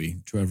Spider-Man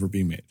movie to ever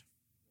be made.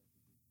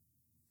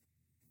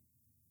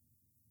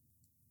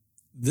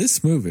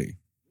 This movie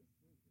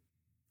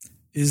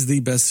is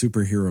the best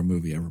superhero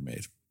movie ever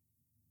made.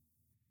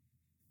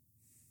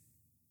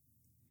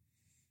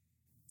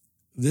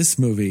 This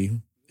movie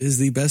is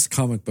the best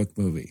comic book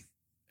movie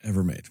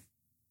ever made.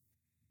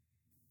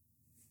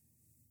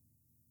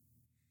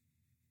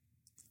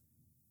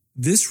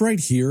 This right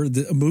here,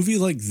 a movie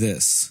like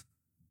this,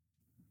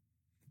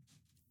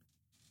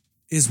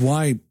 is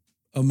why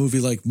a movie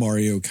like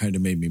Mario kind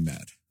of made me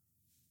mad.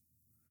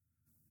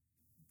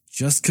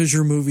 Just because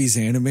your movie's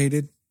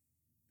animated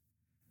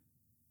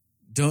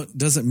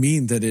doesn't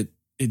mean that it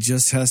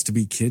just has to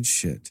be kid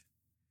shit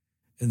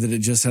and that it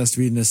just has to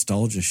be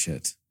nostalgia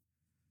shit.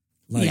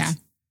 Like, yeah.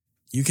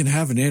 You can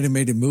have an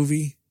animated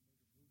movie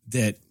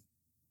that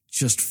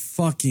just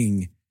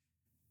fucking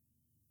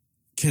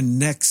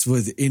connects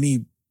with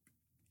any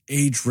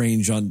age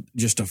range on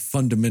just a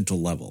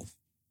fundamental level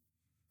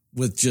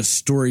with just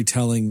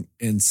storytelling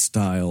and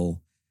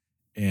style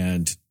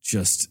and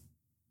just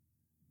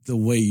the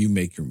way you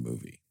make your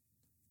movie.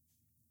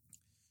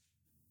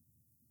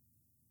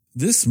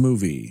 This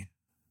movie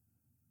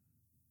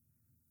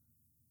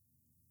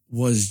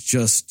was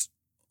just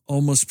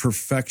almost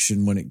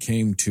perfection when it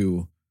came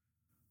to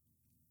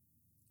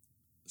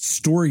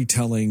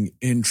storytelling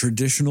in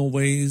traditional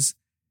ways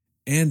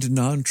and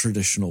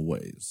non-traditional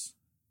ways.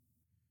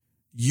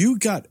 You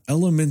got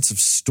elements of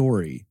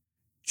story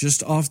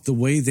just off the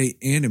way they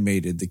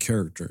animated the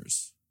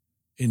characters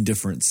in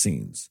different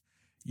scenes.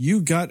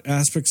 You got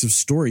aspects of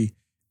story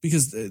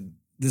because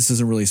this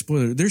isn't really a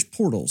spoiler. There's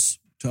portals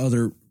to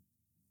other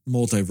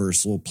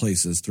multiversal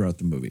places throughout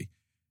the movie.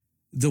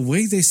 The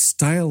way they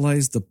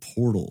stylized the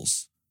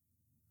portals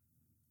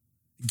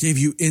gave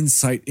you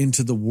insight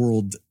into the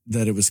world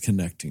that it was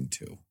connecting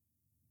to,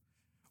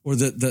 or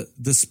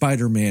the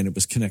Spider-Man it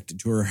was connected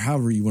to, or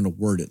however you want to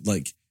word it.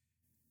 Like,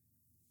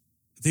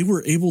 they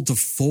were able to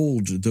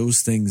fold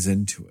those things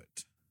into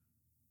it.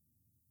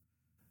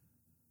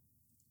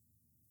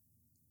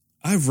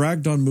 I've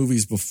ragged on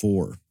movies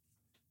before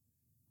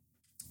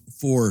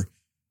for,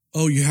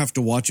 oh, you have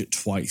to watch it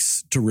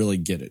twice to really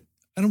get it.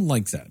 I don't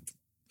like that.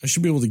 I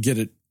should be able to get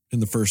it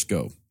in the first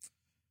go.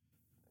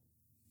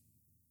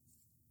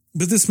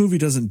 But this movie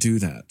doesn't do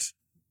that.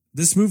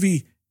 This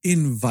movie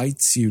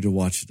invites you to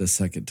watch it a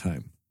second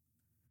time,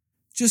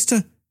 just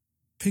to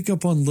pick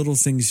up on little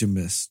things you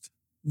missed,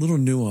 little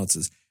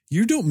nuances.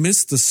 You don't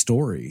miss the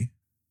story,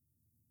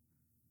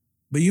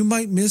 but you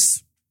might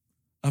miss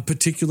a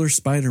particular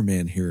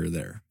Spider-Man here or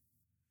there.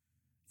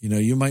 You know,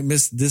 you might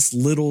miss this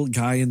little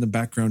guy in the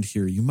background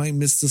here. You might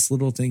miss this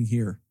little thing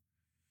here.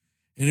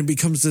 And it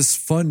becomes this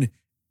fun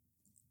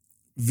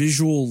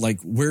visual,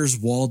 like, Where's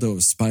Waldo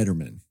of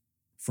Spider-Man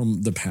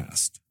from the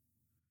past,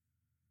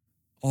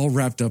 all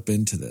wrapped up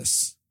into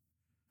this.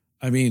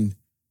 I mean,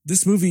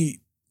 this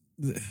movie,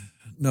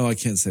 no, I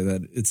can't say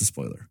that. It's a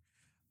spoiler.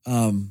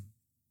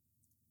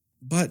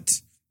 But,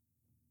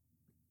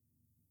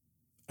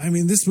 I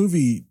mean, this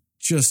movie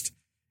just,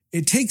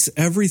 it takes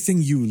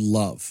everything you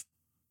love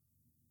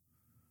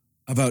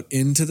about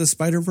Into the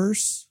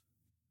Spider-Verse,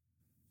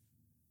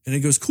 and it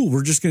goes, cool,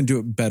 we're just going to do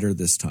it better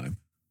this time.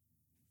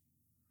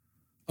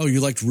 Oh, you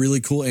liked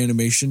really cool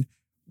animation?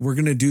 We're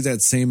going to do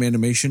that same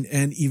animation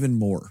and even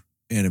more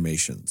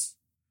animations.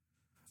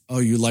 Oh,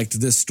 you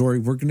liked this story?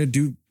 We're going to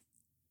do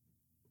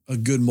a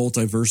good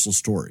multiversal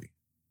story.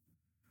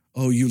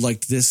 Oh, you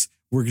liked this?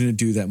 We're going to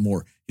do that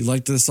more. You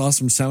liked this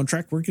awesome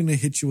soundtrack? We're going to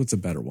hit you with a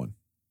better one.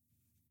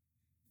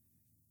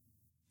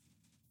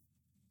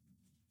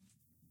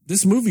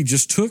 This movie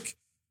just took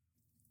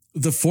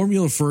the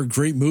formula for a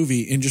great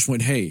movie and just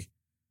went, hey,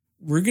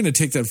 we're going to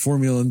take that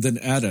formula and then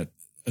add a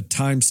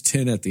times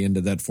 10 at the end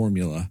of that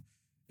formula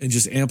and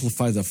just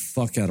amplify the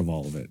fuck out of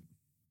all of it.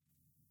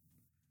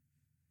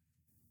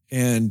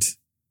 And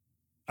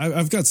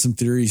I've got some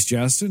theories,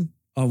 Jastin,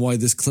 on why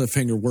this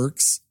cliffhanger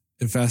works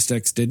and Fast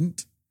X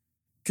didn't.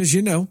 Because,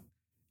 you know,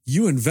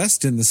 you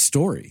invest in the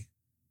story.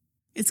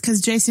 It's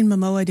because Jason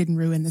Momoa didn't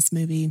ruin this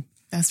movie.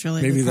 That's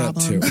really maybe the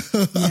problem.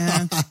 That too.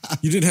 Yeah.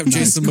 You didn't have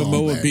Jason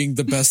Momoa back. being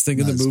the best thing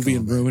in the movie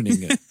and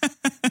ruining it.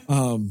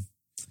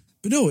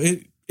 But no,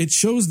 it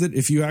shows that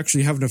if you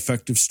actually have an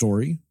effective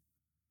story,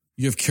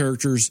 you have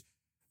characters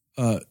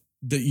that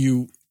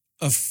you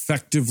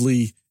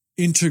effectively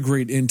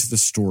integrate into the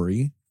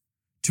story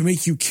to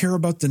make you care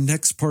about the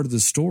next part of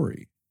the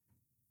story.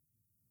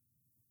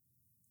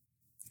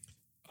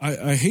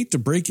 I hate to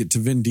break it to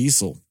Vin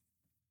Diesel.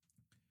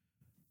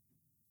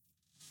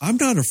 I'm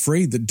not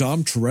afraid that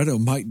Dom Toretto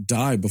might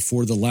die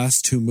before the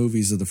last two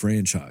movies of the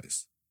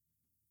franchise.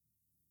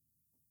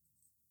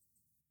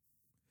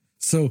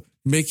 So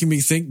making me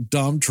think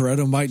Dom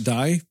Toretto might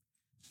die,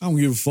 I don't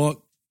give a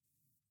fuck.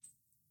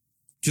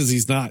 Because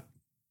he's not.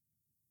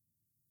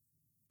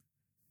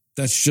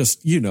 That's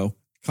just,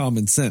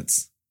 common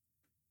sense.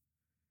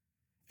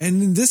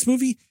 And in this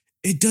movie,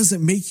 it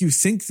doesn't make you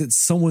think that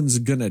someone's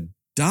going to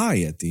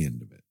die at the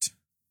end of it.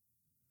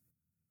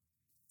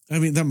 I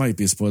mean, that might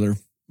be a spoiler.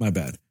 My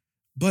bad.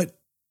 But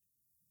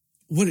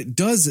what it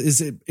does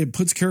is it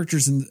puts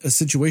characters in a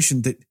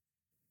situation that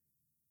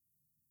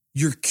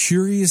you're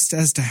curious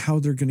as to how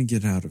they're going to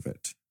get out of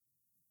it.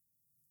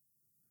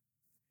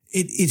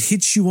 It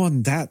hits you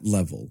on that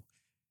level.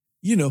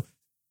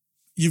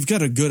 You've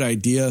got a good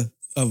idea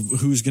of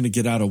who's going to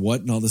get out of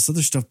what and all this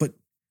other stuff, but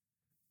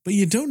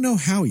you don't know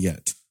how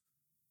yet.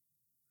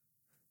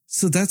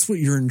 So that's what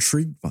you're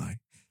intrigued by.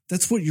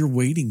 That's what you're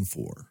waiting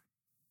for.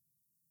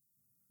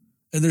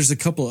 And there's a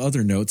couple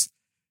other notes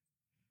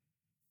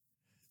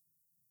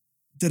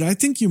that I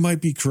think you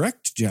might be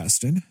correct,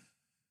 Jastin,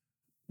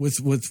 with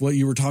what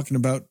you were talking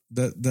about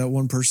that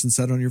one person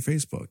said on your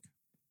Facebook.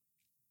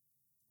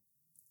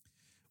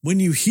 When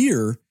you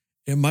hear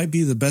it might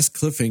be the best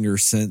cliffhanger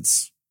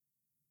since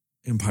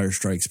Empire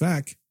Strikes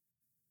Back,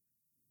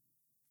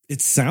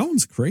 it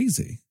sounds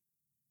crazy.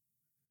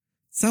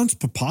 It sounds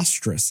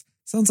preposterous.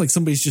 It sounds like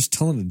somebody's just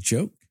telling a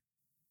joke.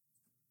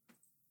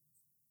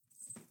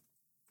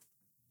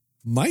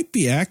 Might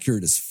be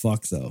accurate as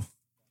fuck, though.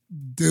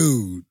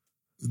 Dude,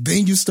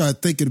 then you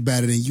start thinking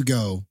about it and you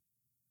go,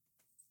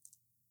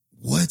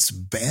 what's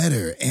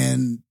better?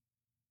 And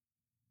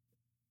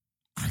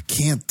I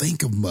can't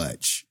think of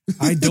much.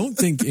 I don't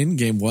think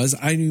Endgame was.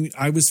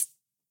 I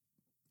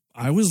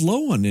was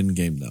low on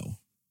Endgame, though.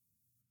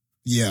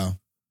 Yeah.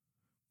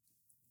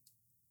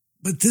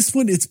 But this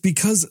one, it's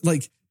because,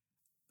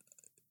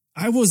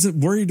 I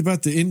wasn't worried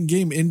about the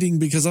Endgame ending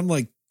because I'm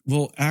like,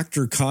 well,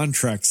 actor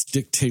contracts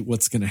dictate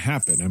what's going to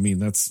happen. I mean,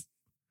 this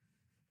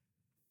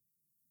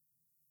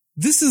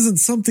isn't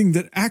something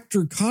that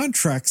actor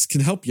contracts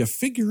can help you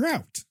figure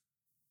out.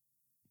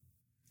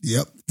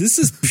 Yep. This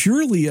is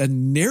purely a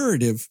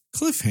narrative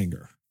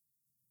cliffhanger.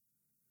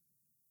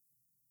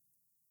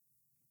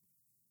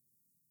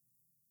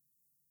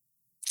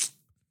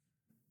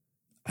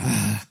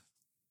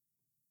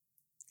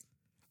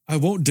 I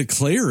won't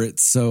declare it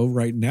so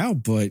right now,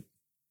 but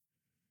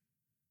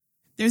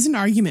there's an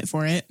argument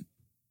for it.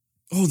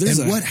 Oh,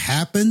 what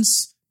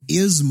happens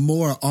is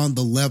more on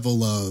the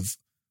level of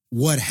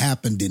what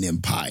happened in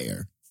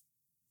Empire.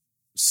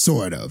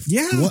 Sort of.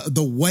 Yeah.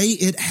 The way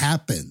it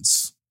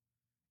happens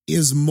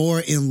is more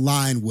in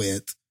line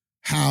with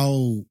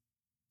how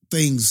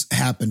things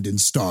happened in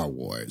Star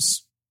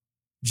Wars.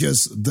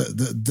 Just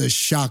the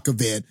shock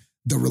of it,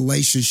 the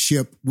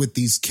relationship with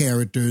these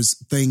characters,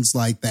 things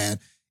like that.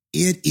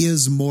 It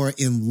is more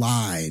in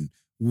line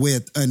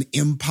with an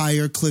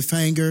Empire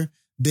cliffhanger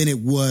than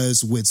it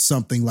was with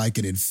something like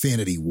an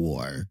Infinity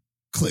War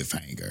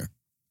cliffhanger.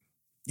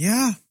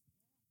 Yeah.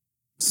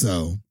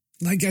 So,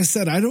 like I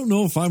said, I don't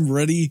know if I'm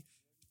ready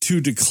to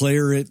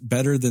declare it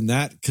better than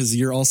that because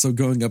you're also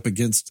going up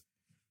against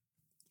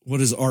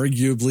what is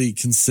arguably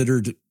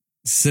considered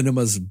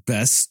cinema's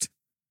best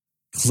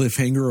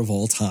cliffhanger of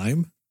all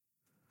time.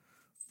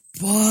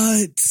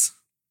 But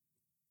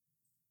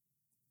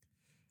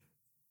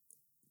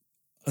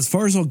as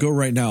far as I'll go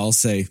right now, I'll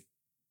say,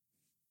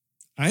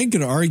 I ain't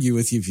going to argue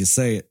with you if you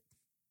say it.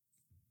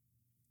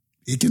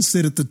 It can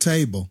sit at the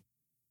table.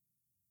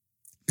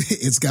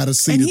 It's got a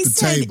seat at the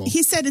table.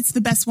 He said it's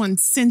the best one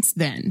since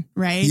then,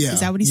 right? Yeah. Is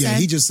that what he said? Yeah,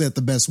 he just said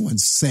the best one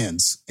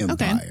since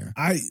Empire.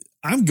 Okay.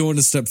 I'm going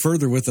a step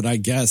further with it, I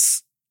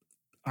guess.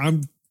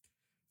 I'm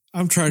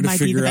trying to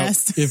figure out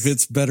if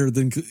it's better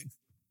than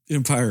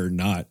Empire or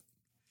not.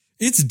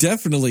 It's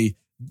definitely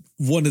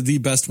one of the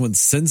best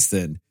ones since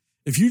then.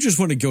 If you just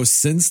want to go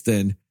since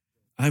then,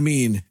 I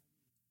mean,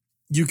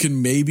 you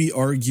can maybe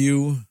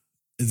argue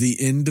the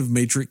end of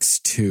Matrix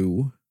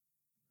 2.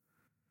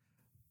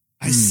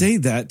 I say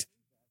that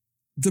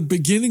the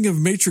beginning of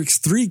Matrix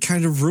 3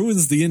 kind of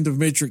ruins the end of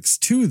Matrix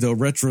 2, though,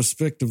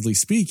 retrospectively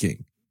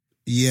speaking.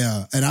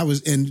 Yeah.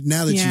 And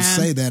now that you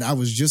say that, I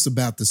was just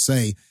about to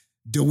say,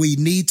 do we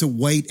need to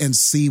wait and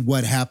see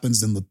what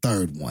happens in the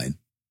third one?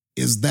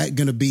 Is that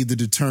going to be the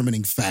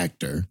determining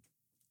factor?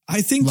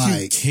 I think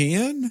you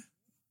can.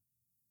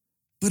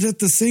 But at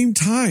the same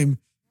time,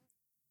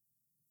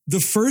 the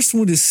first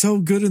one is so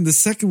good and the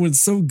second one's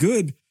so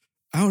good.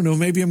 I don't know.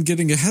 Maybe I'm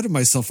getting ahead of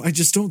myself. I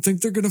just don't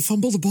think they're going to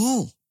fumble the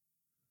ball.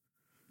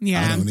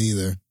 Yeah. I don't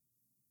either.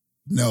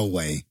 No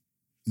way.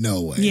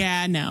 No way.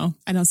 Yeah, no.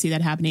 I don't see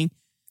that happening.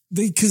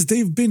 Because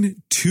they've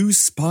been too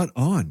spot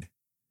on.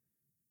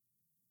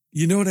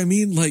 You know what I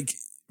mean? Like,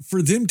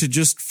 for them to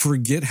just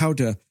forget how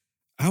to,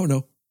 I don't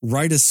know,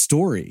 write a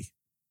story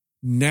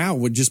now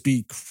would just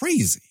be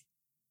crazy.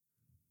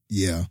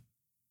 Yeah.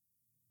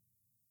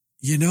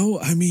 You know,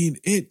 I mean,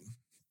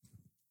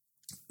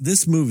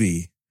 this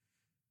movie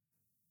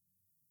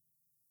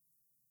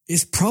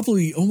is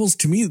probably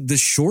almost, to me, the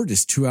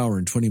shortest 2 hour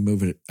and 20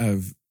 movie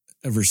I've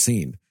ever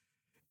seen.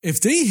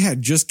 If they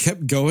had just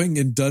kept going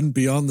and done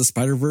Beyond the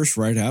Spider-Verse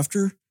right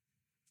after,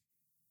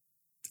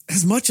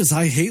 as much as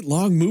I hate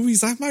long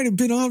movies, I might have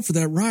been on for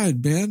that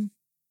ride, man.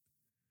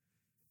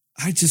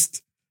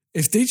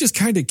 If they just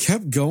kind of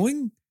kept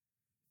going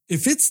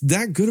if it's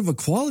that good of a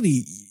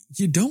quality,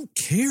 you don't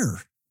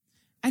care.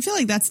 I feel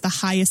like that's the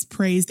highest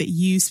praise that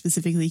you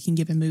specifically can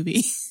give a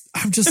movie.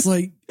 I'm just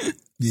like,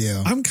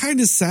 Yeah. I'm kind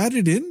of sad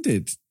it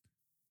ended.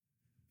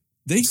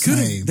 They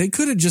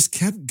could have just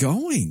kept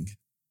going.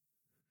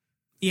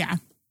 Yeah.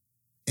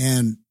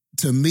 And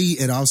to me,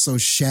 it also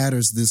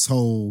shatters this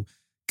whole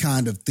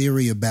kind of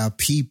theory about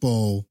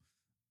people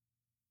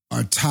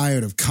are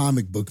tired of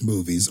comic book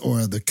movies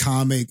or the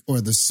comic or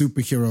the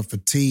superhero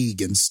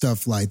fatigue and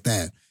stuff like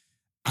that.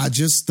 I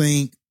just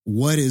think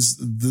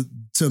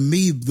to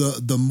me,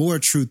 the more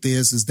truth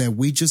is that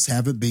we just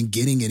haven't been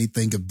getting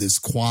anything of this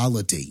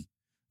quality.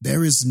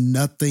 There is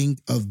nothing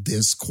of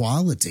this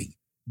quality.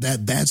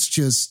 That's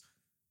just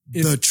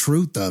the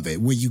truth of it.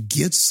 When you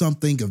get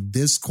something of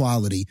this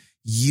quality,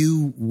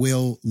 you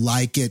will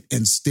like it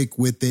and stick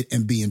with it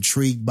and be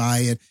intrigued by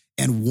it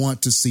and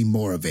want to see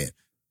more of it.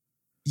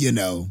 You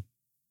know,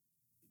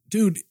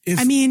 dude.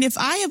 If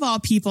I of all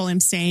people am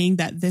saying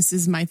that this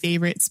is my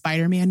favorite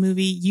Spider-Man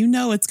movie, you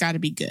know it's got to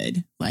be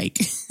good. Like,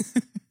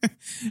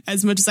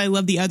 as much as I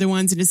love the other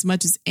ones and as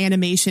much as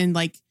animation,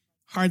 like,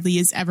 hardly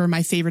is ever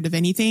my favorite of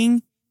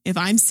anything. If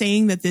I'm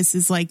saying that this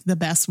is like the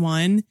best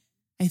one,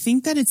 I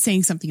think that it's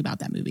saying something about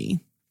that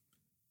movie.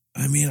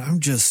 I mean,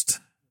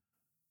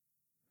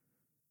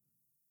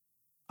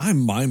 I'm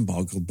mind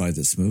boggled by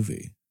this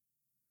movie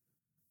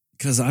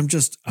because I'm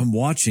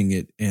watching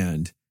it,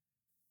 and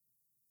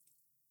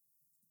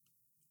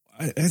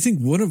I think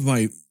one of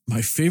my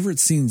favorite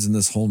scenes in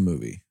this whole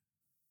movie,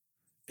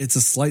 it's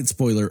a slight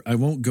spoiler. I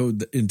won't go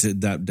into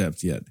that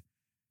depth yet,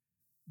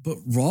 but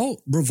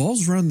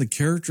revolves around the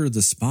character of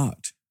the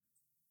Spot.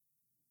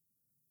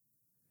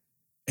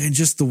 And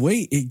just the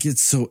way it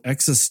gets so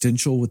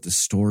existential with the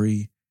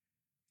story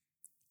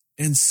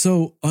and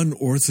so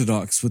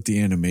unorthodox with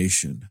the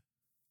animation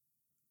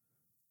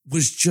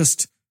was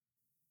just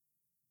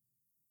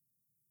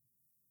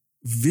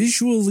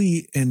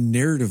visually and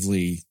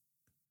narratively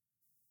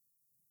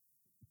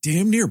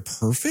damn near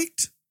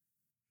perfect.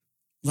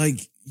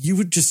 Like you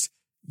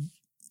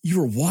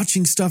were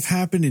watching stuff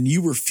happen and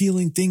you were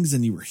feeling things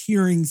and you were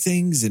hearing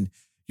things and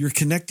you're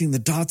connecting the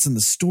dots in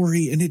the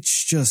story. And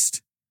it's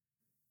just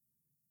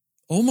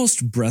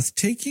almost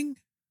breathtaking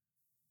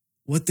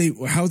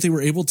how they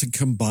were able to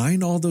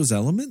combine all those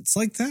elements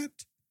like that.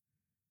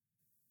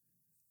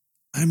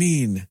 I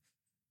mean,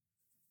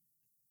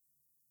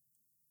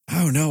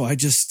 I don't know. I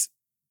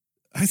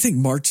think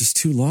March is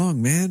too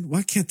long, man.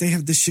 Why can't they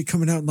have this shit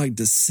coming out in like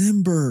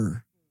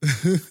December?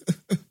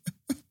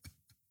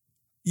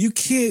 You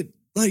can't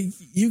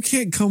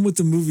come with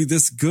a movie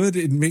this good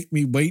and make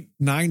me wait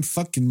 9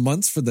 fucking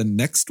months for the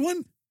next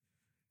one.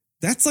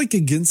 That's like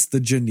against the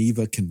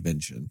Geneva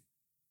Convention.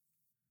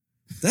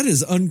 That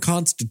is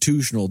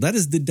unconstitutional. That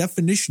is the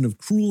definition of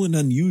cruel and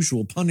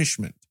unusual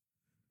punishment.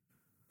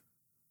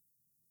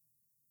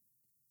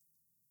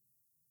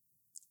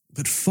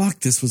 But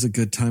fuck, this was a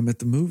good time at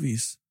the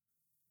movies.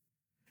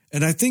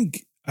 And I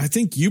think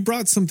you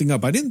brought something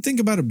up. I didn't think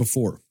about it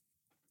before,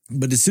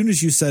 but as soon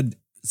as you said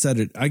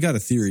it, I got a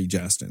theory,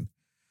 Jastin.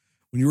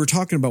 When you were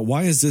talking about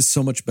why is this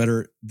so much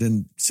better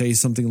than, say,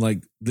 something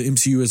like the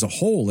MCU as a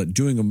whole at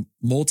doing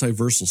a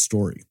multiversal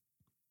story.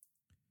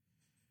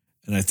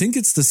 And I think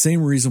it's the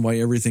same reason why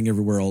Everything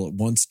Everywhere All at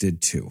Once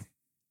did too.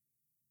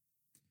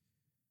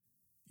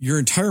 Your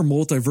entire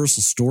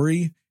multiversal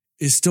story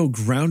is still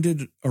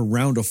grounded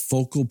around a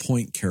focal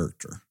point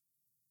character.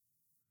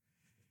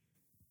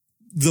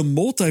 The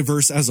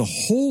multiverse as a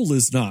whole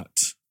is not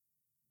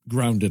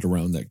grounded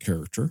around that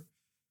character,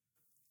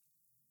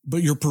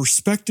 but your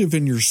perspective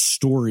and your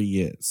story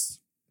is.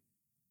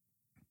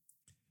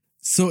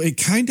 So it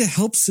kind of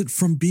helps it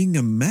from being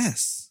a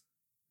mess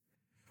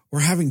or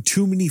having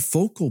too many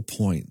focal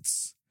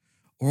points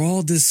or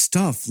all this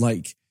stuff.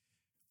 Like,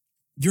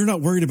 you're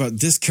not worried about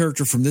this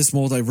character from this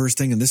multiverse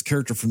thing and this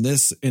character from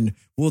this, and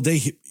will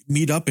they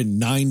meet up in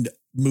 9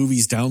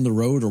 movies down the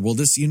road, or will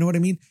this, you know what I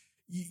mean?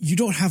 You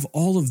don't have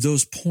all of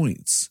those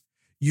points.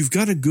 You've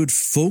got a good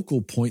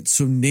focal point.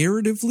 So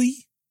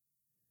narratively,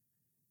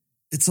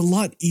 it's a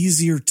lot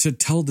easier to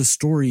tell the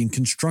story and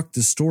construct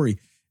the story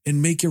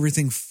and make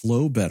everything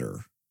flow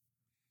better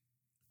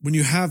when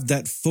you have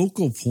that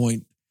focal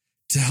point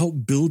to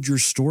help build your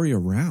story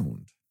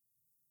around.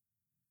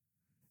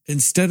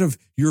 Instead of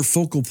your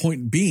focal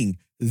point being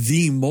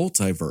the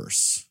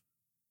multiverse,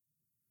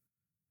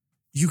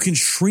 you can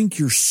shrink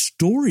your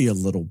story a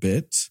little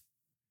bit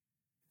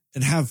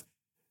and have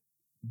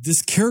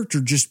this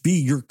character just be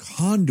your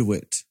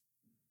conduit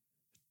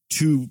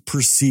to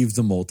perceive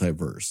the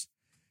multiverse.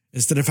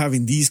 Instead of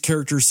having these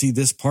characters see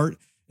this part,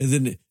 and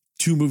then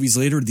 2 movies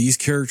later, these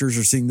characters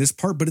are seeing this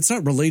part, but it's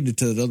not related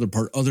to the other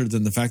part other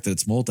than the fact that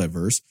it's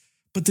multiverse.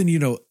 But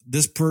then,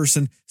 this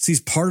person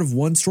sees part of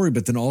one story,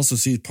 but then also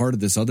sees part of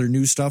this other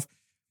new stuff.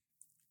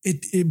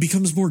 It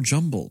becomes more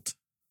jumbled.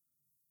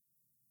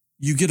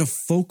 You get a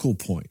focal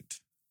point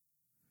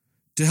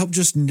to help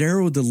just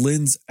narrow the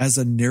lens as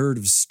a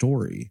narrative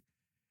story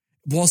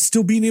while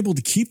still being able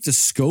to keep the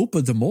scope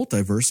of the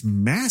multiverse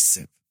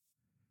massive.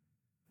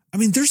 I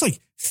mean, there's like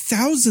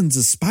thousands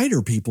of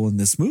spider people in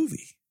this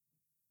movie.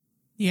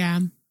 Yeah.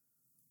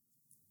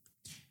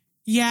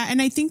 Yeah.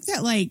 And I think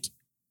that like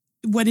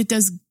what it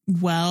does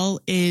well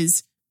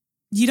is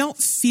you don't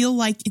feel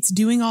like it's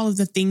doing all of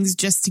the things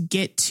just to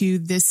get to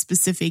this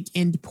specific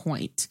end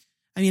point.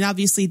 I mean,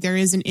 obviously there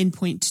is an end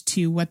point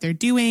to what they're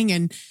doing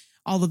and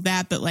all of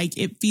that, but like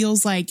it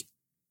feels like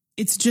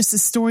it's just a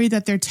story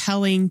that they're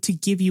telling to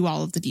give you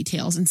all of the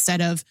details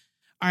instead of,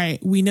 all right,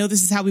 we know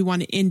this is how we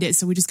want to end it,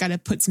 so we just got to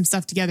put some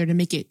stuff together to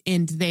make it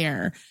end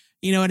there.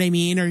 You know what I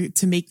mean? Or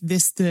to make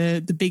this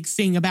the big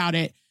thing about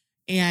it.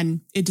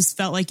 And it just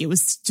felt like it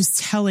was just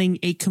telling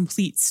a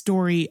complete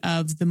story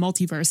of the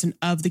multiverse and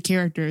of the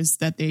characters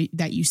that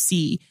you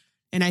see.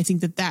 And I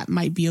think that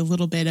might be a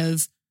little bit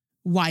of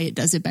why it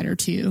does it better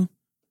too.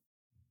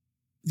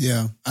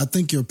 Yeah, I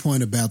think your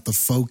point about the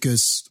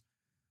focus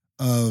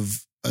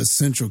of a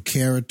central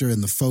character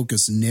and the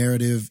focus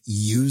narrative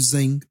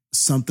using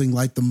something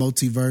like the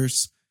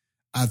multiverse,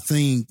 I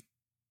think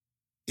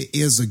it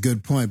is a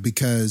good point,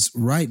 because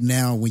right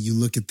now when you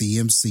look at the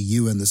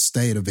MCU and the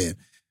state of it,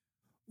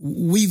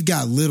 we've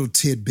got little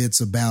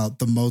tidbits about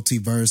the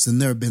multiverse,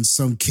 and there have been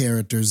some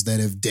characters that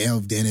have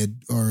delved in it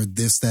or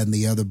this, that, and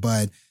the other,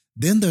 but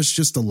then there's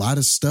just a lot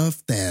of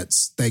stuff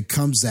that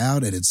comes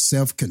out and it's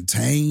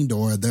self-contained,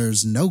 or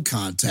there's no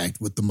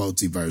contact with the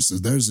multiverse.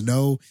 There's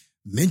no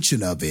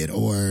mention of it,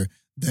 or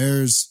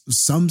there's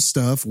some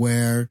stuff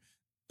where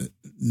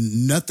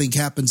nothing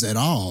happens at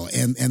all.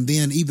 And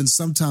then even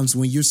sometimes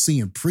when you're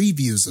seeing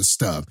previews of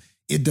stuff,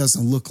 it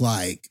doesn't look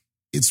like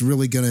it's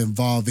really going to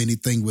involve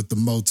anything with the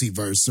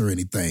multiverse or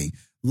anything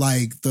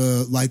like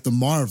the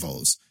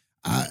Marvels.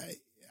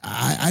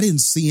 I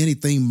didn't see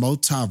anything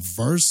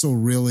multiversal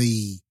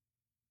really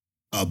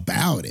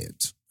about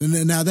it.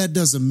 And now that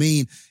doesn't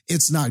mean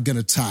it's not going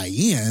to tie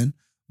in,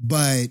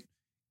 but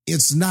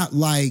it's not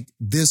like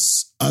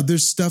this other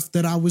stuff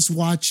that I was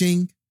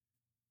watching,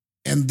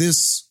 and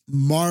this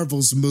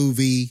Marvel's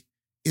movie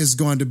is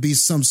going to be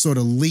some sort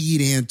of lead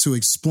in to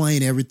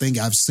explain everything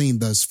I've seen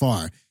thus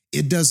far.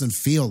 It doesn't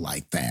feel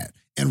like that.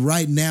 And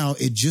right now,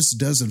 it just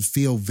doesn't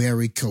feel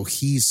very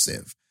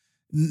cohesive.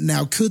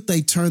 Now, could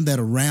they turn that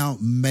around?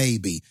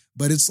 Maybe.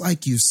 But it's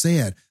like you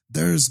said,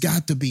 there's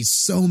got to be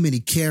so many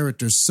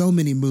characters, so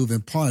many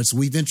moving parts.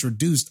 We've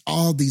introduced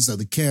all these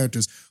other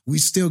characters. We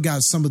still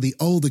got some of the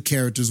older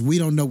characters. We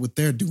don't know what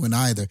they're doing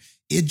either.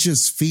 It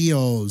just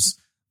feels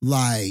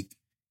like,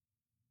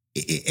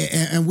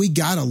 and we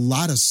got a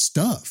lot of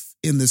stuff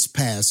in this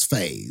past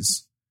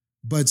phase,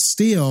 but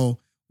still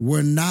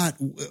we're not,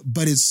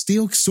 but it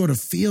still sort of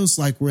feels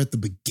like we're at the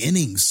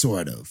beginning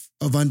sort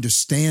of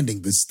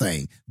understanding this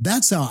thing.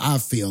 That's how I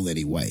feel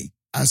anyway.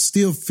 I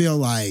still feel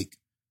like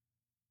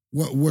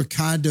we're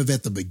kind of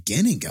at the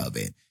beginning of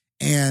it.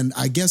 And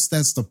I guess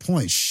that's the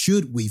point.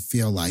 Should we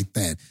feel like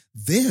that?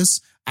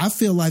 I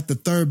feel like the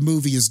third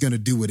movie is going to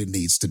do what it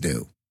needs to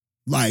do.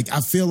 Like,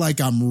 I feel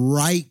like I'm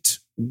right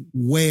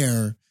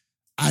where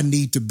I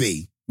need to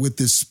be with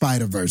this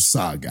Spider-Verse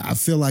saga. I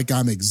feel like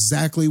I'm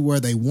exactly where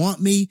they want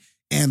me.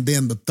 And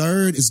then the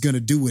third is going to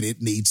do what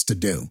it needs to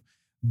do.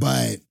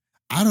 But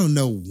I don't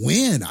know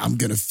when I'm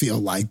going to feel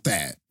like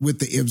that with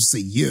the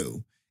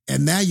MCU.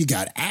 And now you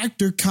got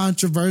actor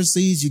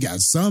controversies. You got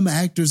some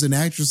actors and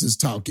actresses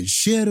talking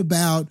shit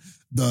about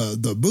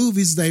the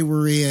movies they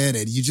were in.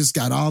 And you just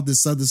got all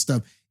this other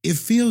stuff. It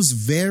feels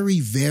very,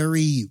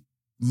 very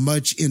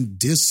much in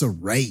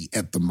disarray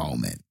at the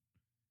moment.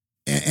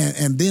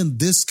 And then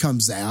this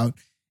comes out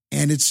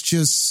and it's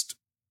just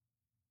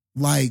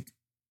like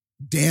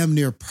damn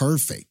near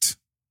perfect.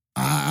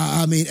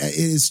 I mean,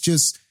 it's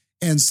just,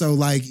 and so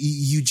like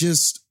you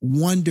just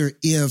wonder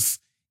if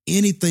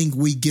anything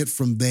we get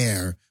from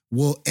there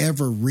will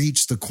ever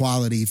reach the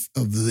quality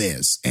of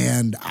this.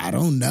 And I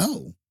don't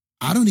know.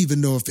 I don't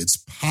even know if it's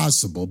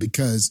possible,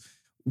 because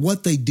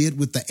what they did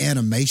with the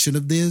animation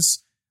of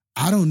this,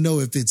 I don't know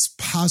if it's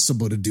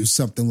possible to do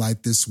something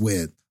like this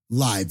with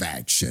live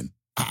action.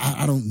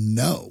 I don't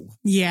know.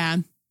 Yeah.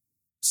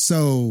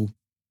 So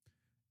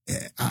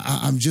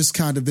I'm just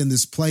kind of in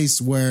this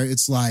place where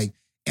it's like,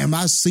 am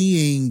I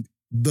seeing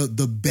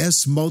the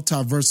best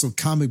multiversal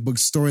comic book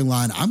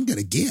storyline I'm going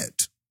to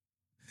get?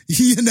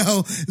 You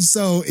know,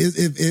 so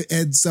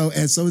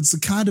so it's a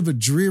kind of a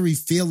dreary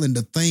feeling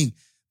to think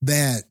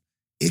that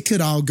it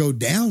could all go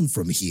down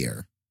from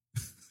here.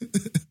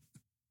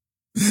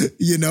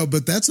 You know,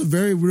 but that's a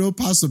very real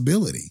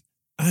possibility.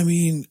 I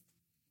mean,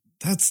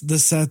 that's the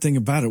sad thing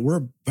about it.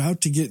 We're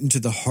about to get into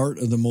the heart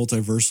of the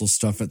multiversal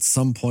stuff at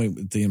some point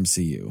with the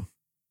MCU.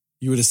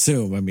 You would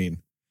assume. I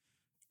mean,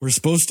 we're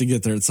supposed to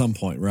get there at some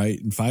point, right?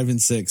 In 5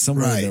 and 6,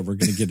 somewhere in there, we're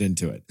going to get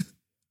into it.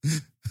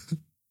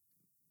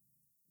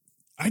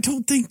 I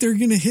don't think they're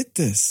going to hit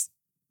this.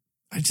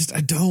 I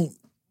don't.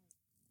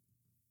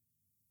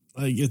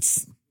 Like,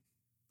 it's.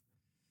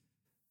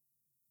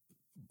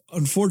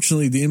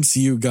 Unfortunately, the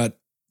MCU got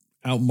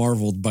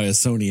out-marveled by a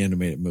Sony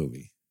animated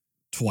movie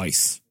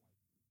twice.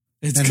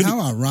 How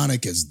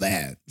ironic is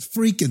that?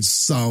 Freaking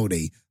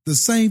Sony. The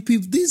same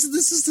people. This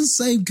is the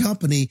same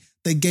company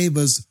that gave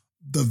us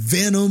the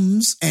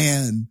Venoms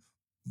and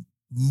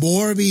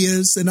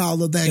Morbius and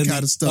all of that and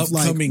kind of stuff.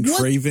 Upcoming Like,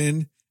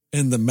 Craven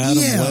and the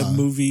Madam Yeah. Web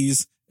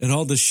movies and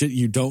all the shit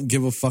you don't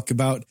give a fuck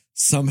about.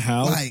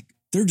 Somehow, like,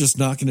 they're just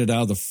knocking it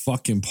out of the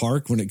fucking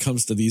park when it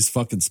comes to these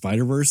fucking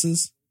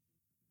Spider-Verses.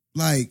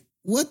 like,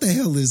 what the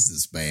hell is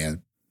this,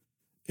 man?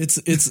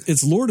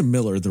 It's Lord and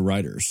Miller, the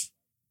writers.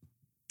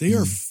 They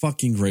are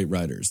fucking great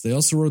writers. They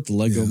also wrote the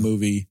Lego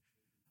movie.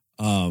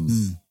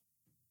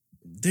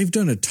 They've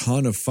done a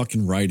ton of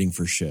fucking writing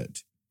for shit.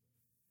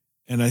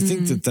 And I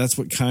think that that's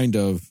what kind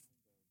of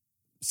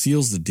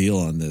seals the deal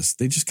on this.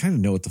 They just kind of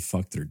know what the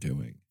fuck they're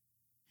doing.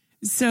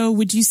 So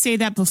would you say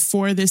that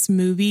before this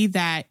movie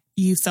that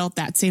you felt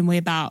that same way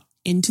about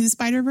Into the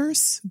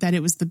Spider-Verse, that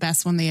it was the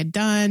best one they had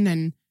done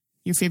and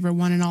your favorite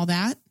one and all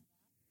that?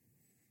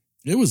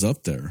 It was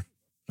up there.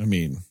 I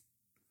mean,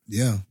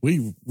 Yeah.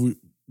 we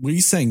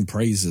sang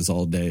praises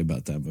all day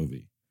about that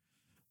movie.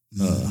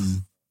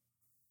 And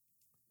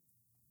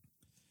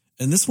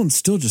this one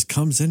still just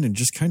comes in and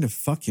just kind of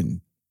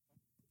fucking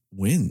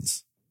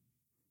wins.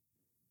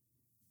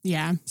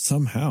 Yeah.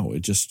 Somehow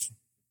it just.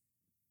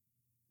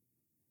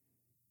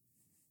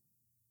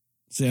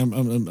 See,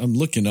 I'm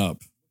looking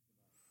up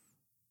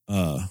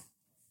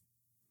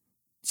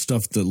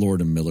stuff that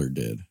Lord and Miller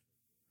did.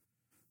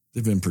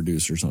 They've been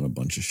producers on a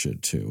bunch of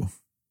shit too.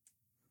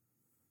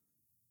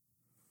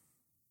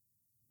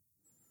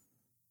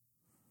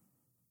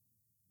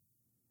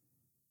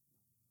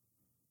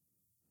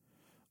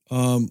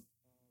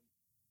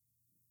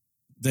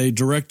 They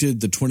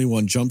directed the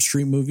 21 Jump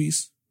Street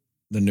movies,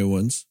 the new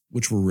ones,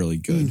 which were really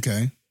good.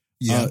 Okay.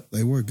 Yeah,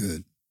 they were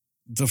good.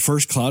 The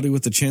first Cloudy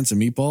with a Chance of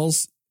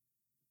Meatballs,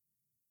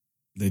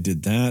 they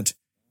did that.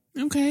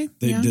 Okay.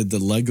 They did the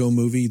Lego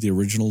movie, the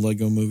original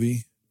Lego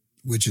movie.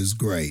 Which is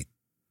great.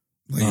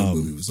 Lego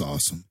movie was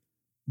awesome.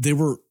 They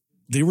were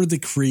the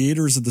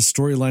creators of the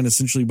storyline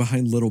essentially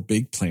behind Little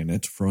Big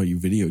Planet for all you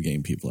video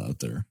game people out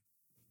there.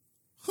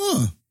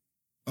 Huh.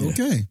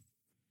 Okay.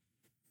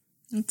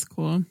 That's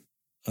cool.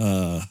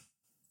 Yeah,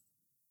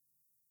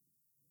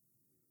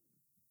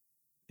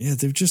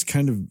 they've just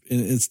kind of,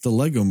 it's the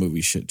Lego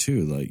movie shit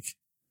too. Like,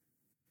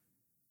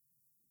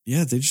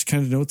 yeah, they just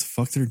kind of know what the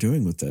fuck they're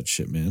doing with that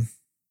shit, man.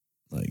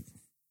 Like,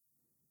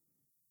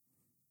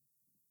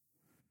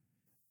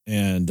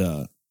 and,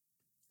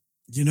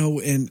 you know,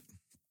 and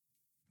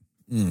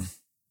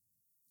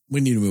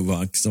we need to move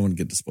on because I want to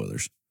get to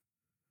spoilers.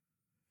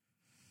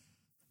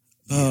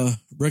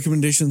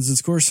 Recommendations and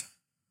scores?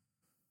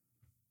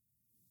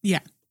 Yeah.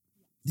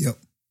 Yep.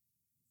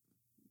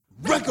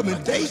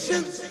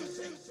 Recommendations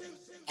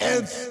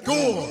and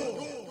score.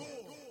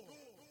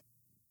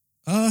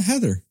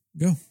 Heather,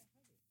 go.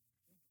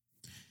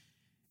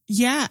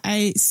 Yeah,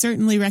 I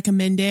certainly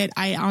recommend it.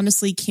 I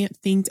honestly can't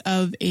think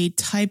of a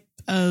type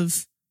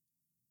of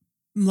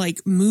like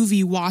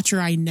movie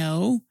watcher I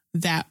know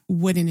that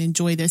wouldn't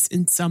enjoy this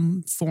in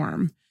some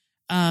form.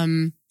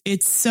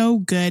 It's so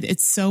good.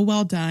 It's so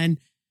well done.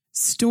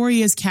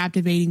 Story is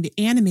captivating. The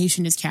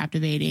animation is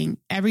captivating.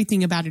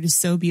 Everything about it is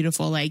so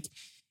beautiful. Like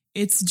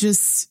it's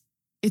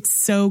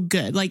so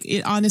good. Like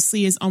it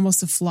honestly is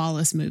almost a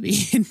flawless movie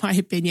in my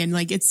opinion.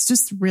 Like it's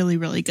just really,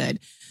 really good.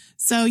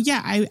 So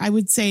yeah, I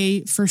would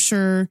say for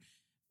sure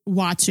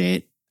watch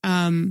it.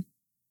 And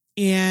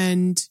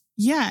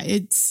yeah,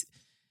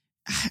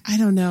 I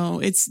don't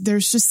know.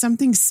 There's just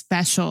something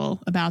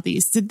special about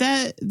these. Did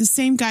the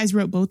same guys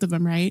wrote both of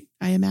them, right?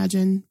 I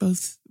imagine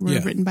both were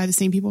written by the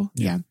same people.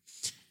 Yeah.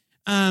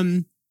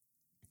 But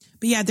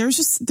yeah, there's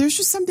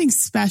just something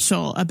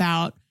special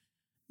about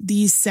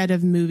these set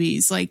of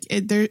movies. Like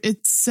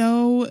it's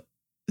so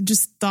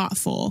just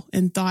thoughtful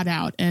and thought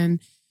out,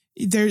 and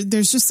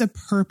there's just a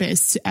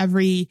purpose to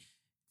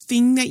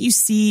everything that you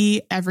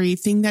see,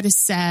 everything that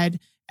is said,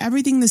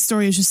 everything in the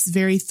story is just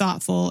very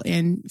thoughtful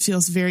and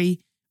feels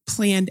very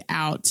planned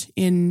out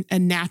in a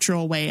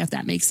natural way, if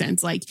that makes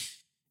sense. Like,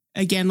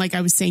 again, like I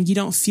was saying, you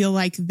don't feel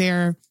like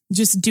they're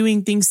just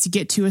doing things to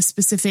get to a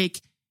specific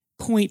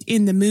point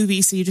in the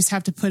movie. So you just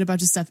have to put a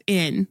bunch of stuff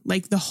in.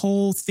 Like the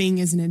whole thing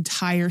is an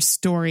entire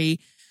story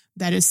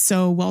that is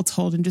so well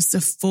told and just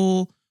a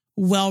full,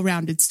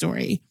 well-rounded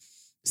story.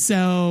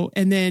 So,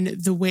 and then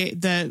the way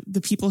the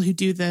people who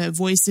do the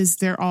voices,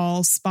 they're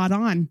all spot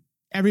on.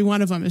 Every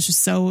one of them is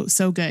just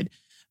so good.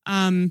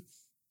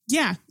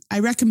 Yeah, I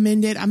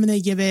recommend it. I'm going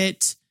to give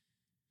it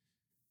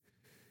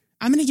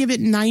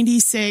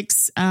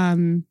 96.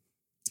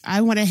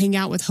 I want to hang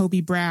out with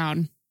Hobie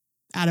Brown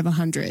out of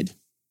 100.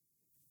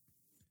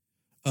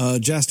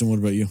 Jastin, what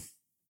about you?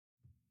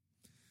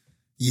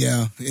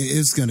 Yeah,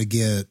 it's going to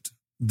get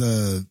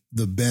the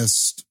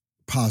best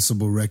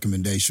possible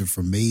recommendation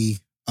from me.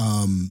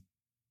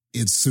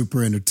 It's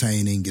super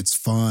entertaining. It's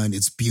fun.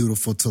 It's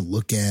beautiful to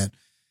look at.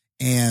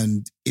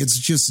 And it's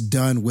just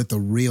done with a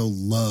real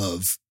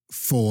love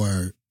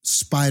for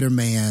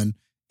Spider-Man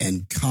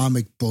and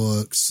comic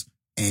books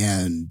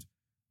and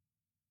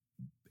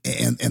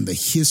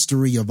the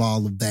history of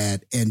all of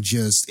that. And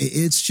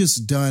it's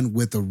just done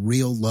with a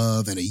real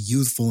love and a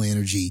youthful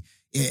energy.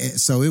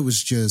 So it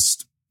was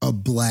just a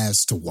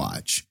blast to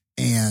watch.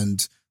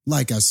 And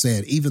like I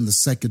said, even the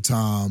second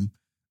time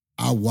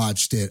I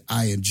watched it,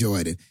 I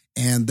enjoyed it.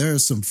 And there are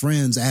some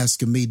friends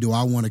asking me, do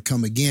I want to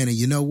come again? And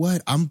you know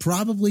what? I'm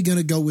probably going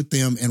to go with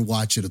them and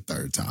watch it a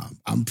third time.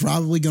 I'm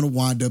probably going to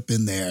wind up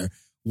in there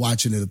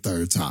watching it a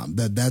third time.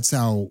 That's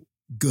how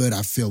good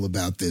I feel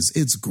about this.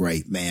 It's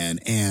great, man.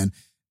 And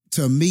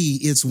to me,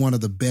 it's one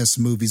of the best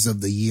movies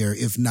of the year,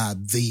 if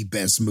not the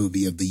best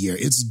movie of the year.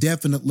 It's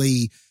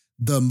definitely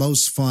the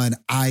most fun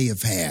I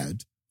have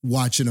had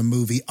watching a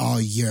movie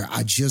all year.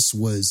 I just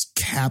was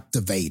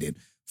captivated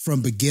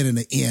from beginning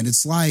to end.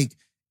 It's like,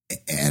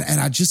 and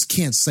I just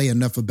can't say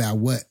enough about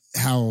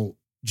how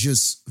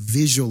just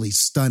visually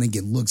stunning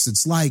it looks.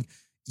 It's like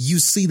you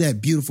see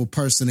that beautiful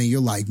person and you're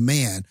like,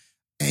 man,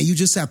 and you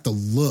just have to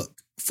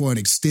look for an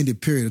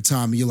extended period of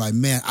time. And you're like,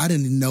 man, I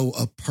didn't know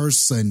a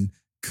person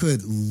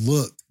could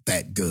look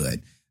that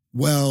good.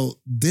 Well,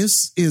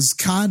 this is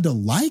kind of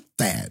like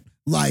that.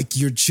 Like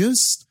your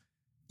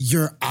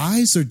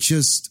eyes are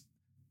just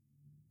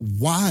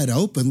wide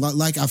open.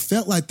 Like I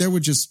felt like there were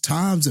just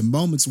times and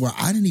moments where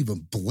I didn't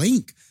even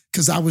blink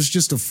because I was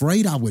just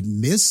afraid I would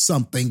miss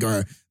something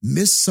or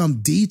miss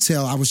some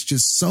detail. I was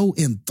just so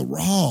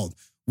enthralled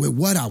with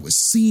what I was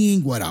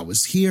seeing, what I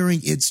was hearing.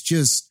 It's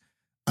just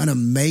an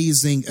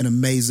amazing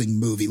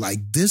movie.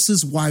 Like, this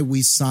is why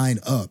we sign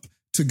up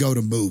to go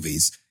to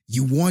movies.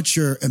 You want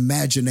your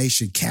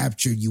imagination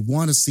captured. You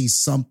want to see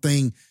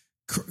something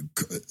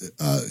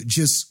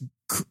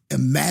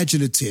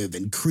imaginative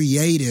and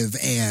creative,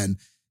 and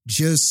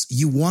just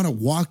you want to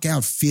walk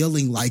out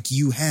feeling like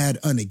you had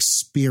an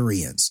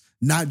experience,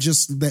 not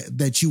just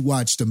that you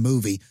watched a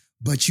movie,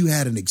 but you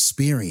had an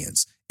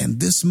experience. And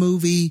this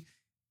movie,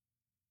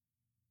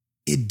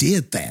 it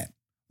did that.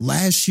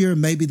 Last year,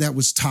 maybe that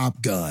was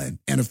Top Gun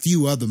and a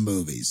few other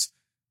movies.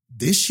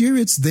 This year,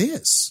 it's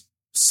this.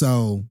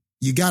 So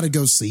you got to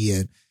go see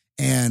it.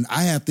 And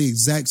I have the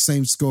exact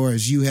same score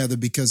as you, Heather,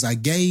 because I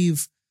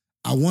gave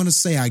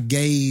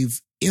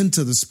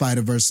Into the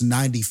Spider-Verse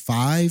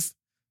 95.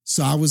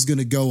 So I was going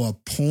to go a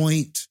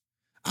point.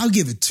 I'll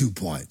give it 2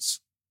 points.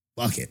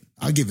 Fuck it.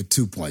 I'll give it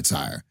 2 points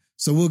higher.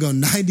 So we'll go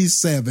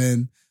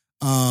 97.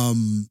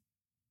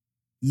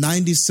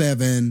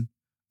 97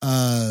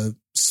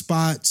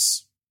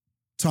 spots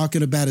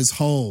talking about his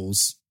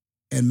holes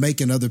and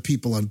making other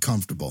people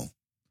uncomfortable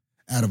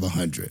out of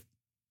 100.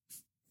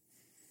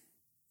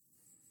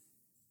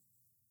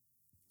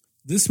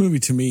 This movie,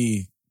 to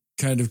me,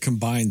 kind of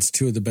combines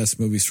two of the best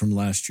movies from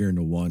last year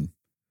into one,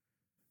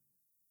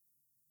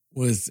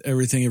 with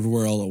Everything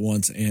Everywhere All at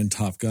Once and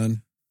Top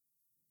Gun.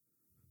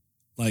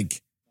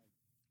 Like,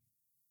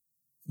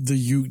 the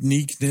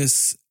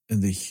uniqueness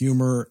and the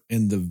humor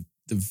and the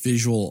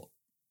visual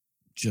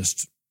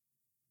just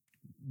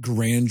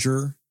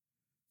grandeur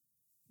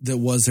that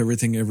was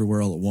Everything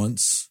Everywhere All at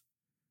Once,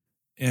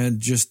 and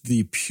just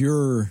the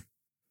pure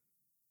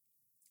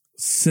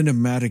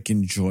cinematic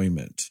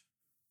enjoyment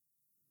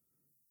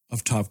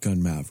of Top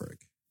Gun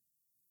Maverick.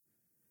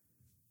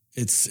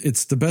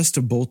 It's the best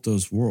of both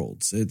those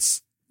worlds.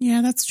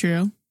 Yeah, that's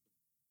true.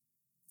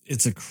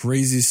 It's a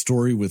crazy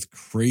story with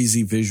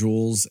crazy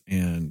visuals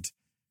and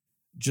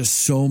just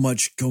so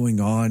much going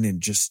on, and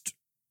just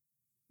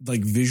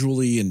like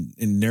visually and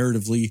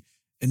narratively,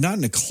 and not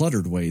in a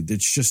cluttered way.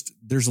 That's just,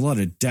 there's a lot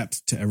of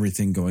depth to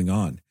everything going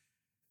on.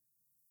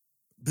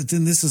 But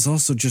then this is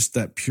also just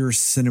that pure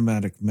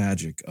cinematic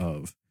magic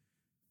of,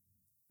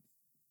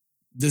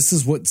 this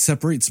is what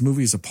separates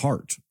movies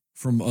apart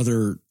from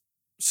other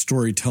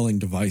storytelling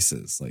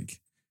devices. Like,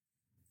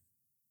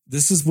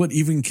 this is what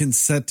even can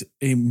set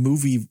a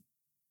movie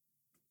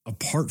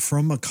apart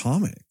from a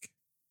comic.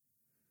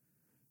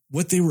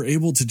 What they were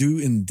able to do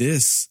in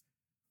this,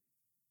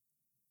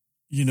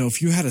 you know, if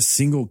you had a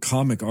single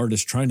comic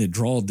artist trying to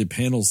draw the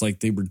panels like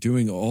they were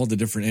doing all the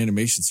different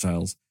animation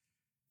styles,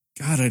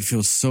 God, I'd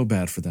feel so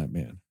bad for that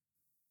man.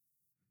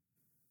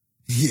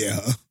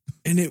 Yeah.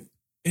 And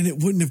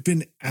it wouldn't have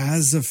been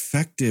as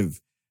effective.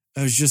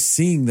 I was just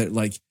seeing that,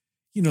 like,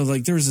 you know,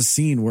 like there was a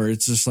scene where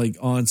it's just like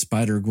on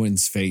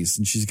Spider-Gwen's face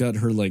and she's got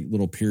her like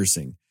little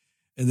piercing.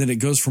 And then it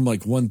goes from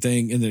like one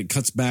thing and then it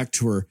cuts back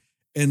to her.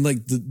 And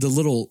like the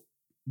little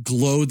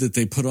glow that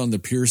they put on the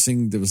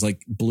piercing that was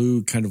like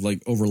blue, kind of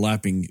like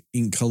overlapping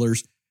ink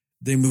colors,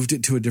 they moved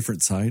it to a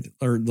different side,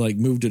 or like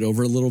moved it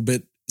over a little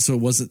bit so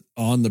it wasn't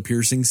on the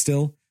piercing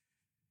still.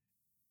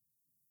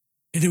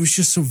 And it was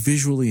just so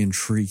visually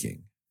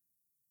intriguing.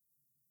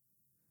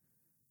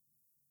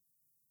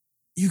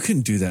 You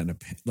couldn't do that in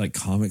like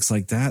comics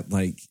like that.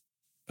 Like,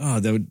 oh,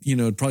 that would, you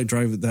know, it'd probably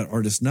drive that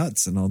artist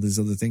nuts and all these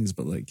other things.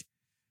 But like,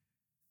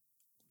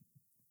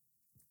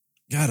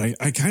 God,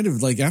 I kind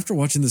of like, after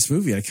watching this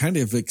movie, I kind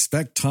of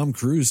expect Tom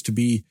Cruise to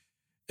be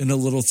in a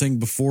little thing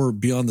before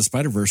Beyond the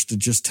Spider-Verse to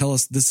just tell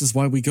us this is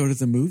why we go to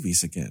the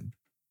movies again.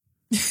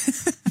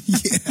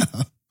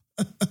 Yeah.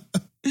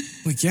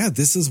 Like, yeah,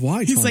 this is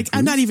why. He's Tom like, Cruise.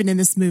 I'm not even in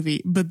this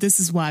movie, but this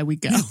is why we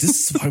go. Yeah,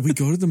 this is why we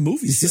go to the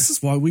movies. This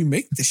is why we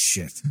make this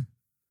shit.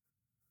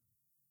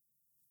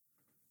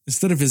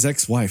 Instead of his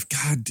ex-wife,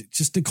 God,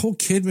 just Nicole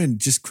Kidman,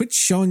 just quit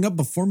showing up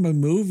before my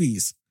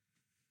movies.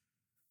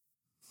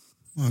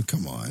 Oh,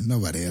 come on.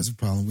 Nobody has a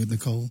problem with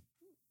Nicole.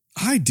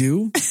 I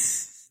do.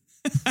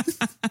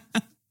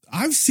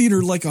 I've seen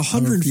her like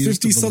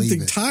 150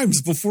 something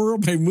times before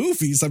my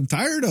movies. I'm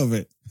tired of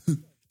it.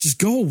 Just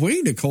go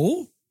away,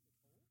 Nicole.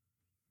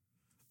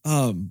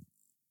 But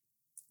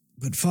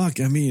fuck,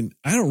 I mean,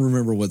 I don't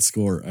remember what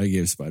score I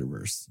gave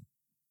Spider-Verse.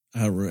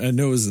 I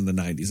know it was in the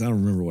 90s. I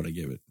don't remember what I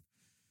gave it.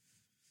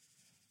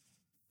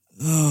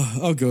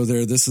 I'll go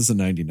there. This is a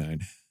 99.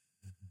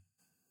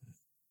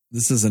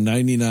 This is a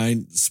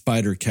 99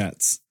 spider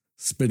cats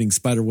spitting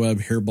spiderweb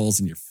hairballs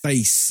in your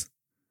face.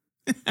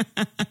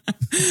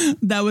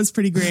 That was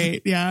pretty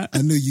great. Yeah.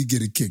 I knew you'd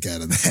get a kick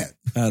out of that.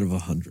 Out of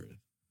 100.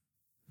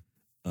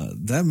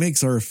 That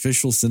makes our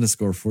official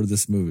Cinescore for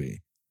this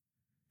movie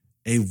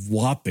a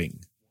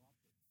whopping,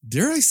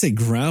 dare I say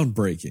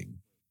groundbreaking,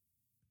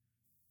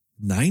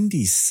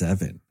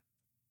 97.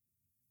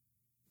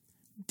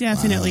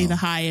 Definitely the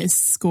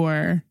highest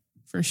score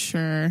for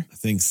sure. I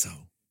think so.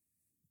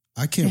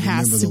 I can't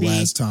remember the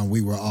last time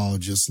we were all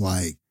just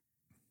like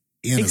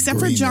in except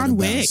for John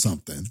Wick.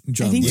 Something.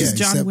 I think it's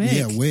John Wick.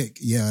 Yeah, Wick.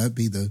 Yeah, that'd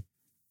be the.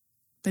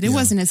 But it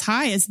wasn't as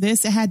high as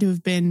this. It had to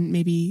have been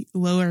maybe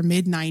lower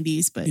mid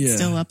 90s, but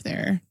still up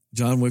there.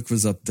 John Wick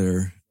was up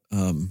there.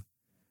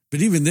 But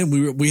even then,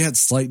 we had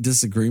slight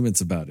disagreements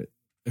about it.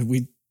 And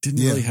we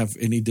didn't really have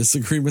any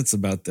disagreements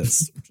about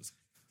this.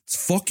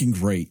 It's fucking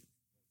great.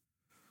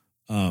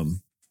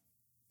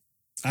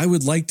 I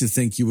would like to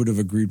think you would have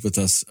agreed with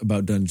us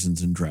about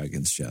Dungeons and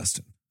Dragons,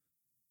 Jastin.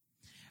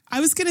 I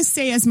was going to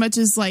say as much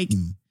as like,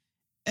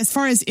 as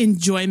far as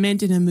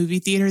enjoyment in a movie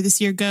theater this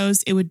year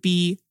goes, it would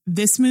be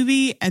this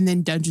movie and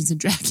then Dungeons and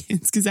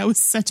Dragons because that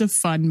was such a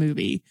fun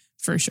movie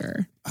for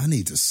sure. I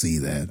need to see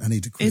that. I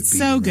need to quit it's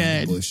so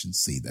good. The bush and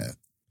see that.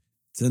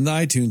 It's in the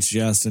iTunes,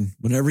 Jastin.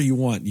 Whenever you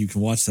want, you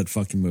can watch that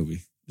fucking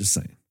movie. Just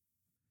saying.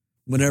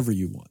 Whenever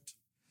you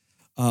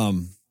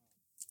want.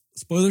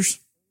 Spoilers?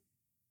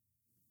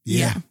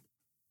 Yeah.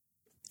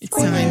 It's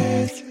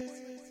time.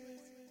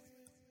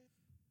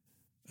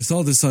 I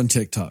saw this on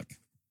TikTok.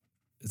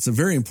 It's a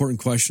very important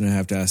question I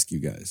have to ask you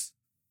guys.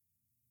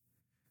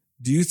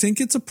 Do you think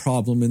it's a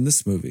problem in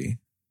this movie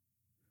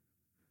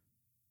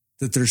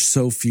that there's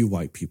so few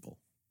white people?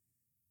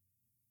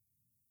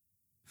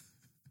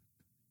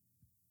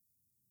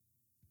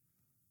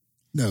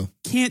 No.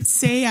 Can't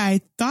say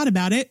I thought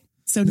about it,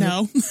 so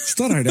no. Just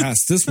thought I'd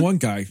ask. This one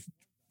guy,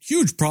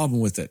 huge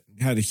problem with it.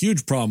 Had a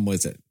huge problem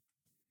with it.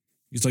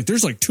 He's like,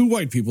 there's like 2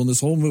 white people in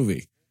this whole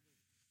movie.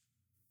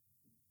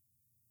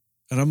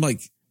 And I'm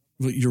like,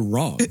 well, you're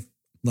wrong.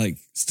 Like,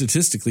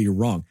 statistically, you're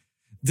wrong.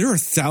 There are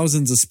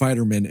thousands of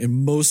Spider-Men,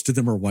 and most of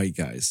them are white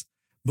guys.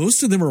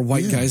 Most of them are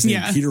white guys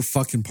named Peter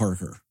fucking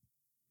Parker.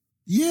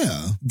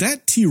 Yeah.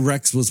 That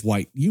T-Rex was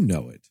white. You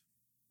know it.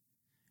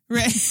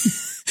 Right.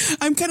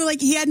 I'm kind of like,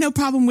 he had no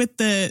problem with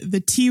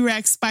the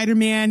T-Rex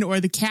Spider-Man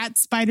or the cat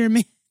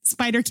Spider-Man,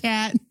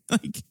 Spider-Cat.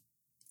 Like,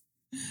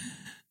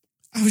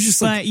 I was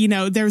just like, but, you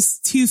know, there's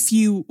too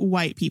few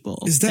white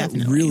people. Is that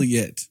really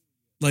it?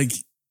 Like,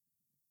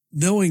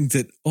 knowing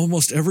that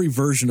almost every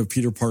version of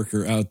Peter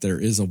Parker out there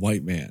is a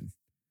white man.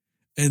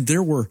 And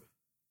there were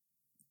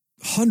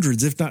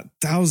hundreds, if not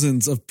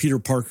thousands, of Peter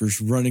Parkers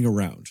running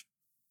around.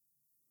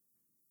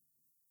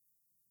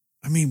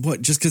 I mean,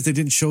 what? Just because they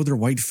didn't show their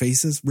white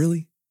faces?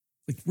 Really?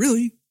 Like,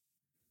 really?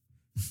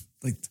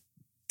 Like,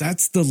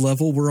 that's the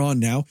level we're on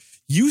now?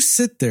 You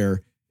sit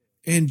there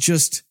and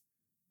just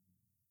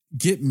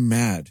get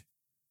mad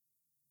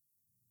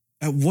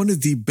at one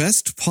of the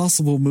best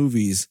possible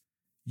movies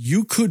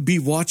you could be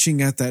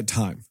watching at that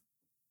time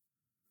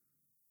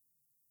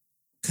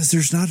because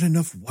there's not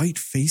enough white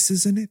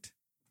faces in it.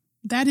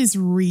 That is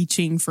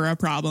reaching for a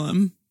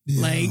problem.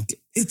 Yeah. Like,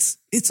 it's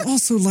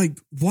also like,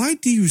 why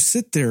do you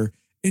sit there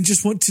and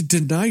just want to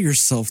deny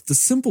yourself the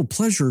simple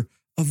pleasure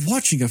of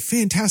watching a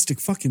fantastic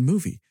fucking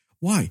movie?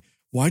 Why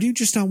do you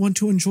just not want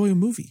to enjoy a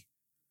movie?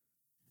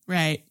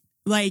 Right.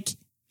 Like,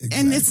 Exactly.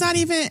 and it's not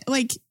even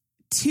like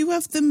 2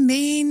 of the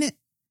main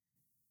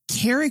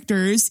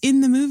characters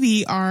in the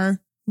movie are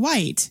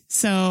white.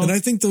 So, and I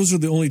think those are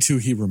the only 2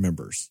 he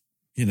remembers,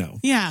 you know?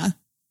 Yeah.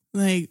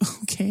 Like,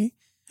 okay.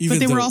 Even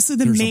but they were though also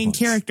the there's a main bunch.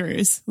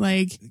 characters,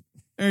 like,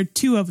 or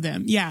 2 of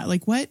them. Yeah.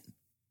 Like, what?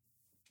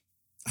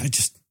 I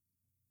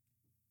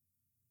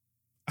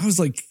was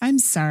like, I'm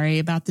sorry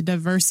about the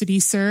diversity,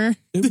 sir.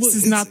 This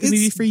is not the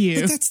movie for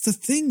you. But that's the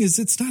thing is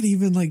it's not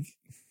even like,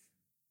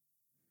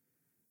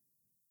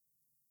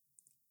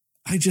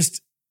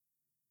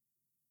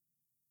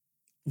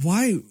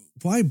 why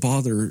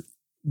bother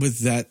with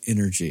that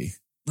energy?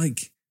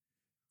 Like,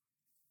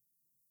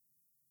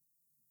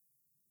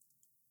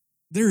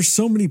 there are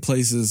so many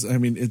places. I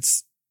mean,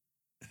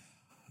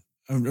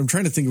 I'm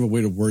trying to think of a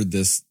way to word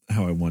this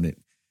how I want it.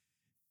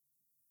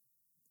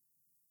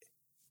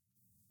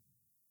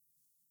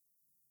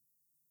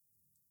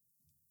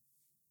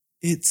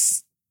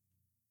 It's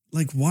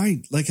like,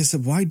 why, like I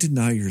said, why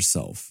deny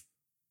yourself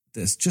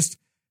this? Just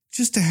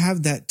to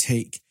have that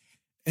take.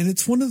 And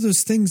it's one of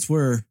those things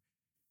where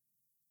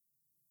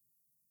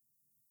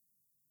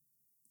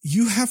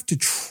you have to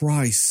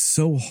try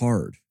so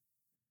hard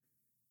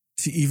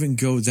to even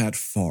go that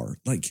far.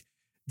 Like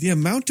the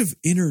amount of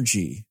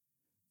energy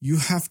you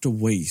have to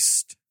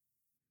waste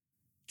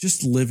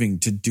just living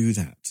to do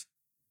that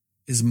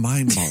is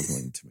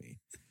mind-boggling to me.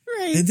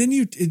 Right. And then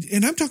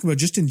and I'm talking about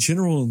just in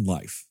general in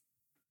life,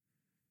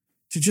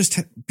 to just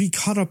be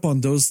caught up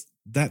on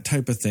that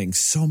type of thing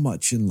so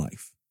much in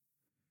life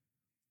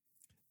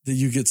that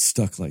you get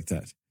stuck like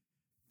that.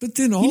 But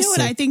then also, you know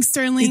what I think,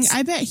 Sterling?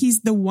 I bet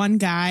he's the one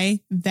guy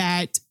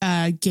that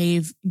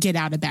gave Get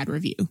Out a bad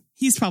review.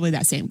 He's probably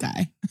that same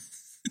guy.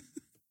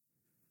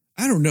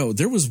 I don't know.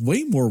 There was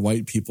way more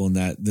white people in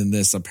that than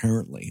this,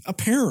 apparently.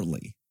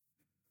 Apparently.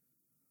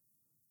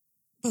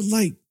 But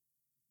like,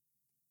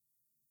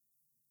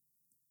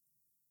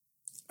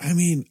 I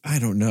mean, I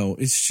don't know.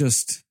 It's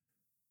just,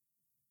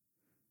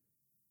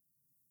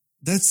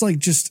 that's like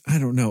just, I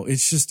don't know.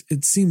 It's just,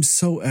 it seems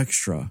so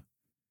extra.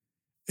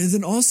 And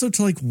then also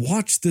to like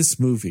watch this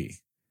movie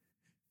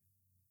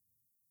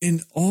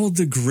and all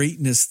the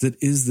greatness that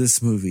is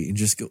this movie and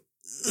just go,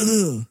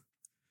 ugh,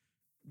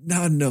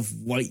 not enough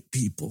white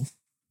people.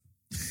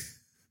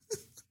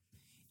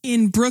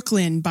 In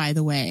Brooklyn, by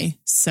the way.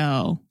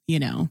 So, you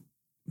know.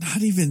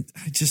 Not even,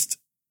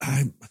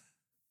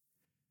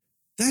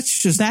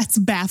 that's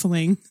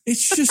baffling.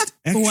 It's just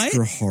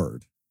extra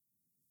hard.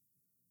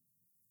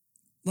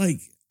 Like,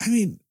 I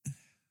mean,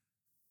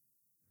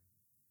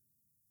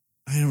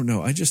 I don't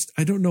know. I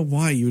don't know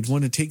why you would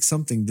want to take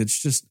something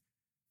that's just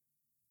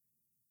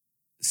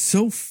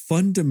so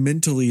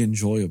fundamentally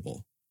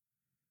enjoyable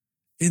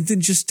and then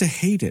just to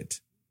hate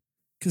it.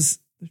 Because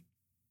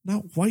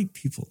not white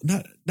people,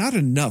 not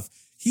enough.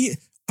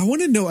 I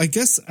want to know, I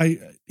guess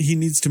he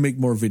needs to make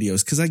more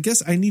videos because I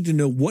guess I need to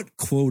know what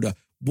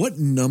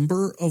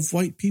number of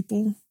white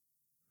people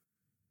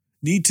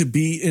need to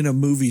be in a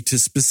movie to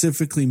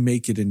specifically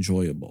make it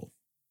enjoyable.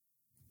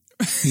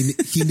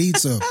 He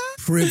needs a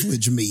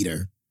privilege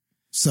meter.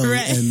 So,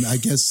 right. And I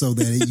guess so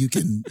that you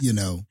can,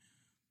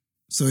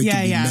 so it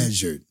can be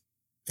measured.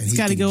 And it's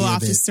got to go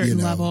off a certain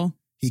level.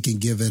 He can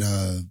give it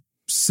a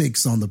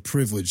 6 on the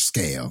privilege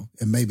scale.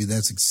 And maybe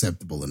that's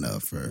acceptable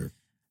enough for.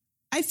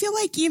 I feel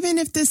like even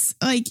if this,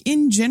 like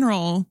in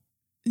general,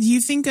 do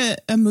you think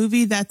a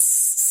movie that's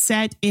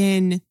set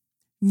in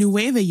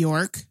Nueva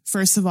York,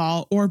 first of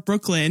all, or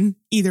Brooklyn,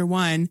 either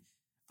one,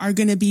 are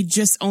going to be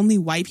just only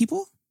white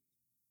people?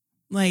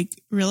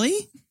 Like,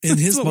 really? In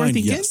his mind,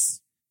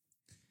 yes.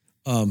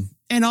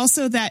 And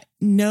also that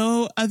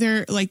no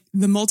other, like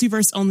the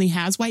multiverse only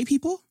has white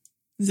people?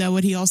 Is that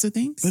what he also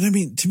thinks? But I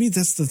mean, to me,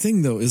 that's the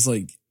thing though, is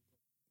like,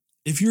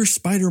 if your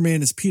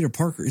Spider-Man is Peter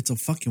Parker, it's a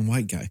fucking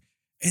white guy.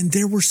 And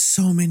there were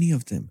so many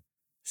of them.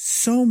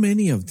 So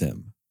many of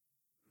them.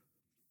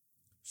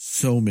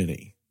 So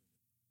many.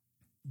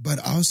 But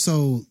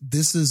also,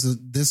 this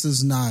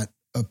is not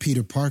a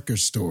Peter Parker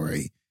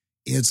story.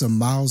 It's a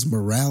Miles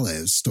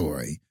Morales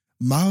story.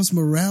 Miles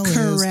Morales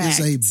is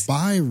a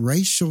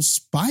biracial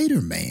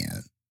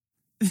Spider-Man.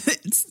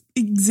 It's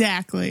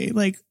exactly.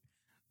 Like,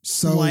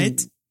 so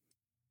what?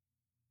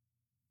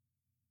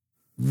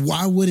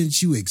 Why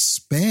wouldn't you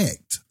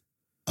expect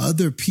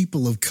other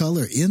people of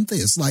color in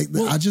this? Like,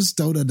 well, I just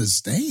don't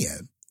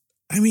understand.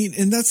 I mean,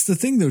 and that's the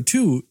thing, though,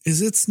 too,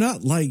 is it's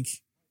not like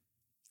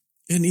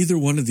in either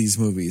one of these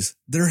movies,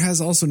 there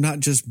has also not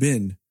just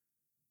been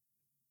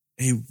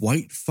a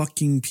white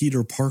fucking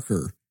Peter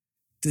Parker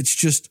that's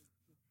just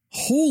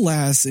whole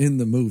ass in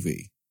the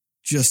movie.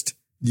 Just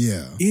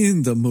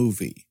in the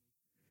movie.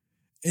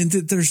 And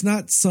that there's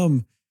not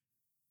some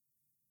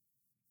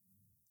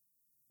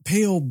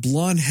pale,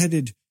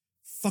 blonde-headed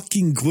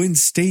fucking Gwen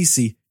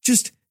Stacy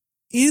just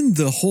in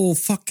the whole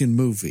fucking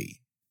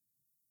movie.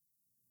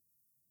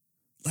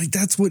 Like,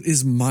 that's what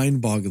is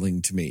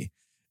mind-boggling to me,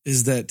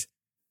 is that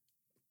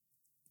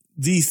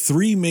the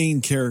 3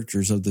 main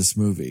characters of this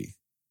movie,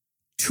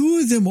 2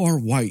 of them are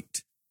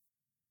white.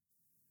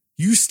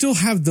 You still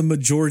have the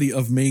majority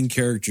of main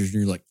characters, and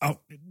you're like, oh,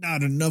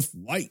 not enough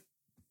white.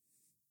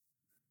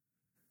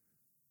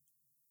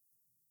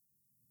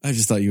 I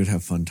just thought you would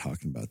have fun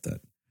talking about that.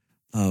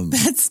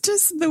 That's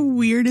just the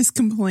weirdest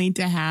complaint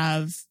to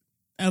have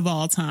of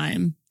all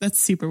time.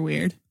 That's super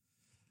weird.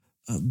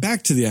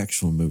 Back to the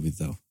actual movie,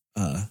 though.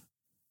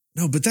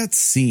 No, but that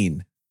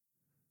scene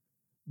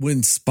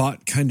when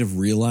Spot kind of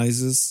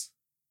realizes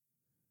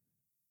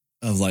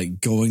of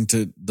like going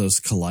to those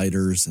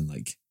colliders and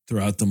like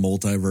throughout the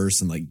multiverse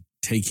and like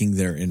taking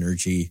their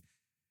energy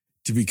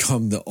to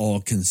become the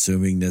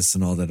all-consumingness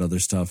and all that other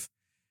stuff.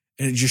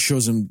 And it just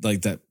shows him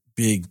like that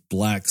big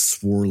black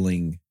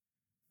swirling,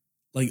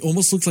 like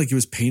almost looked like it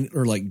was painted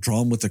or like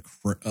drawn with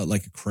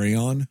like a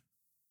crayon.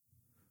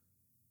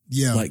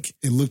 Yeah, like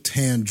it looked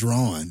hand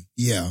drawn.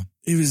 Yeah,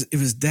 it was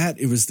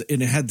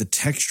and it had the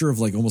texture of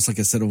like almost like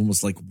I said,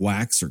 almost like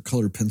wax or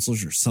colored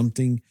pencils or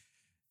something,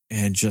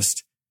 and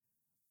just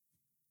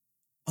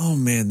oh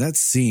man, that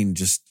scene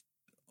just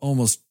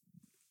almost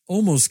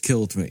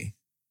killed me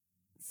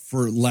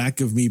for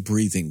lack of me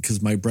breathing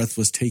because my breath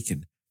was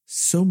taken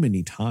so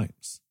many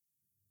times.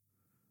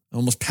 I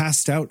almost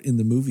passed out in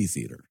the movie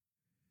theater.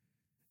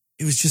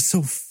 It was just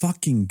so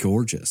fucking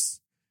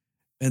gorgeous.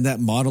 and that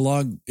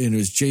monologue, and it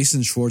was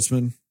Jason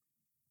Schwartzman.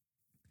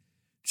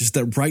 Just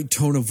that right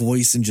tone of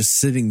voice and just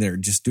sitting there,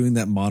 just doing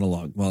that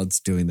monologue while it's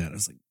doing that. I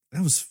was like,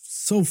 that was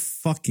so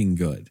fucking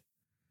good.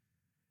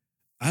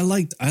 I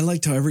liked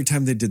how every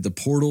time they did the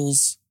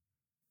portals,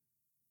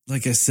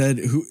 like I said,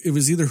 it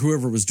was either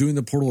whoever was doing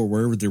the portal or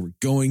wherever they were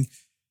going.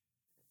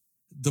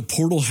 The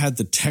portal had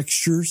the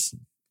textures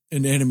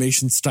and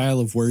animation style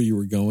of where you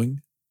were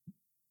going.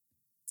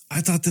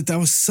 I thought that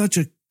was such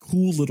a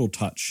cool little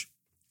touch.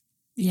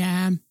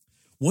 Yeah.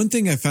 One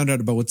thing I found out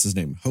about, what's his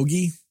name?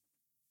 Hobie.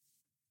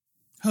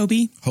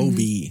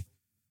 Mm-hmm.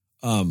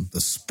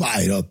 The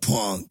Spider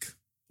Punk.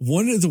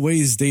 One of the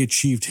ways they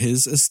achieved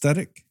his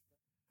aesthetic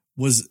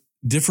was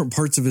different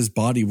parts of his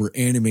body were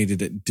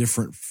animated at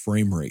different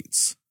frame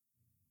rates.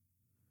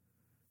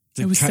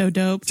 It was so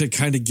dope. To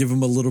kind of give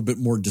him a little bit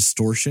more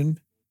distortion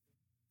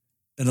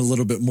and a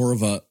little bit more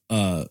of a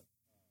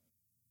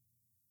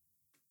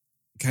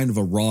kind of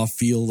a raw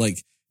feel,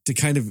 like to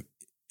kind of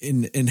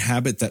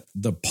inhabit that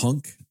the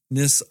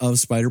punkness of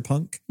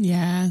Spider-Punk.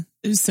 Yeah,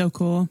 it was so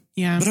cool.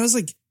 Yeah. But I was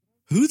like,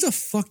 who the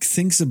fuck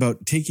thinks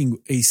about taking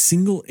a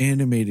single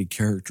animated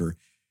character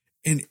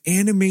and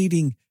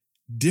animating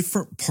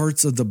different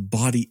parts of the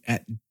body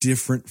at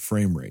different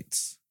frame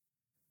rates?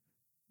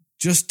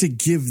 Just to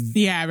give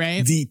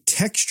the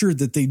texture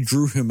that they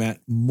drew him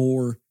at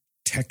more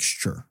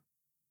texture.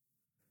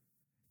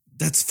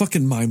 That's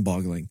fucking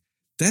mind-boggling.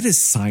 That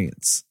is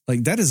science.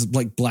 Like, that is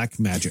like black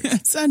magic.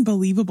 It's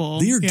unbelievable.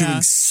 They are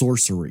doing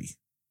sorcery.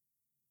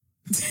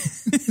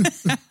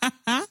 It's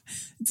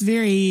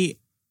very,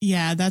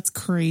 that's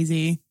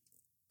crazy.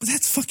 But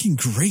that's fucking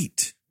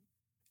great.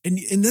 And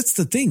that's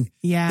the thing.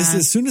 Yeah.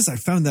 As soon as I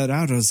found that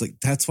out, I was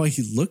like, that's why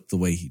he looked the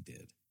way he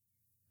did.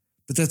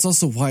 But that's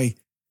also why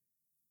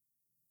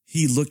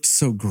he looked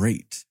so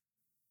great.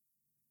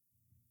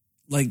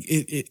 Like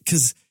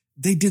because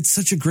they did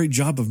such a great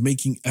job of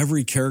making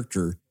every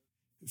character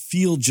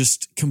feel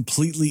just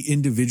completely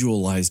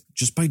individualized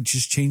just by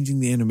just changing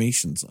the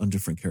animations on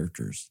different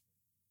characters.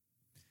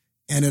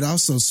 And it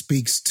also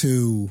speaks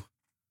to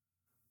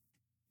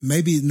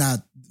maybe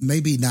not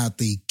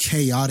the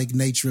chaotic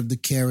nature of the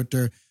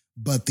character,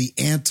 but the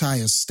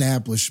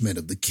anti-establishment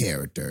of the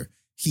character.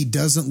 He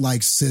doesn't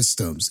like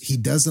systems. He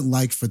doesn't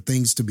like for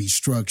things to be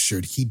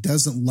structured. He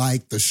doesn't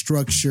like the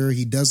structure.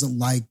 He doesn't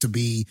like to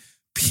be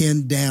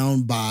pinned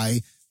down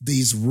by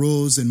these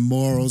rules and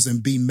morals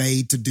and be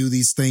made to do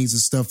these things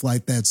and stuff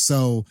like that.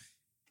 So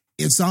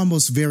it's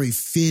almost very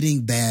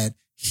fitting that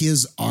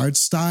his art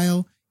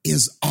style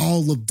is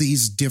all of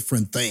these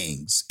different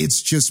things.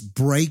 It's just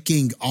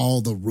breaking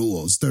all the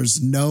rules. There's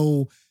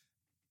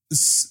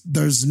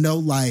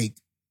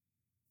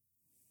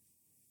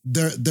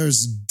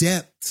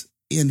depth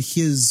in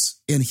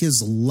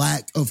his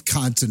lack of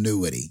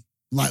continuity,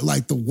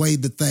 like the way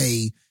that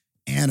they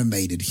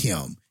animated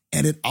him.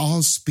 And it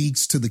all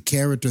speaks to the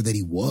character that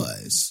he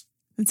was.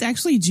 It's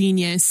actually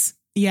genius.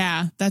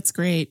 Yeah, that's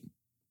great.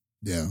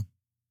 Yeah.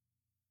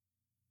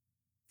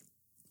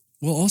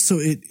 Well, also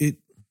it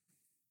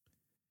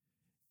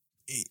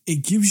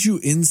gives you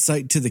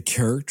insight to the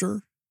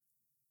character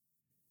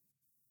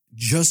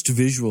just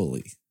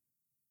visually.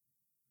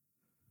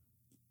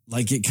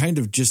 Like, it kind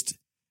of just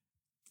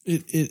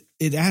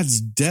it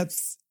adds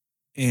depth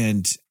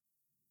and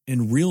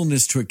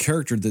realness to a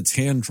character that's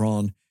hand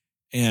drawn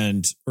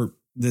or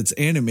that's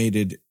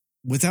animated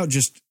without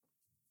just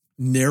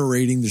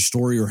narrating the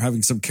story or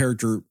having some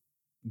character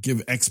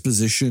give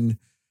exposition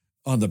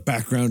on the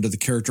background of the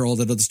character, all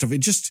that other stuff.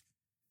 It just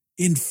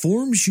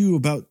informs you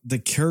about the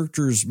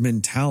character's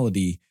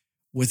mentality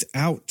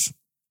without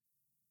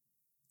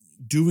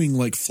doing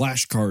like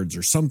flashcards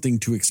or something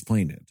to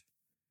explain it.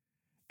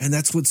 And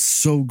that's what's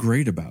so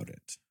great about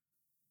it.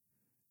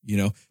 You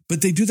know,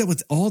 but they do that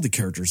with all the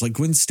characters, like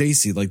Gwen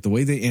Stacy, like the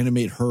way they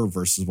animate her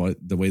versus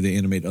the way they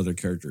animate other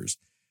characters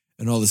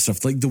and all this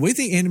stuff. Like the way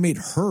they animate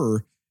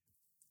her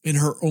in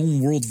her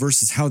own world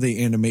versus how they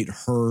animate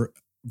her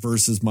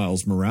versus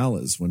Miles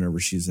Morales whenever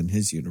she's in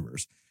his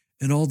universe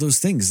and all those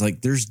things.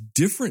 Like, there's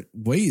different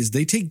ways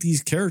they take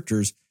these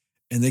characters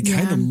and they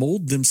kind of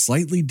mold them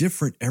slightly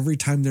different every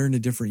time they're in a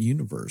different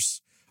universe,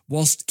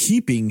 whilst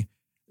keeping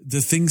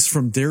the things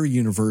from their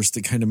universe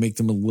that kind of make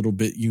them a little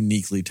bit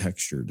uniquely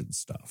textured and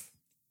stuff.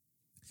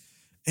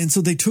 And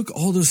so they took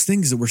all those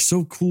things that were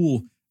so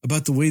cool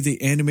about the way they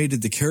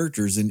animated the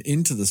characters and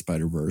Into the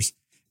Spider-Verse,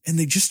 and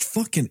they just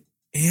fucking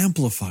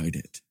amplified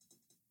it.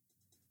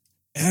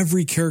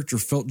 Every character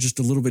felt just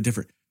a little bit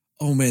different.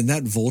 Oh man,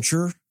 that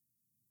vulture,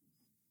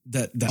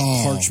 that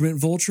parchment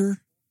vulture.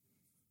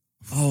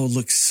 Oh, it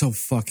looks so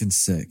fucking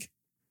sick.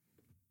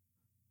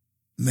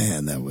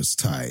 Man, that was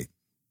tight.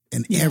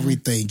 And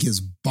everything,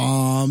 his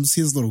bombs,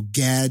 his little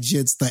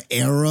gadgets, the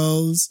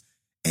arrows,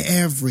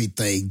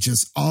 everything,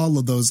 just all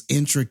of those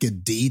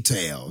intricate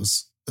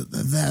details.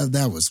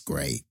 That was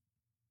great.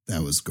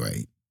 That was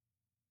great.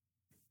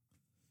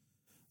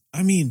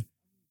 I mean,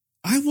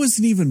 I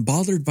wasn't even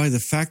bothered by the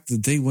fact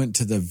that they went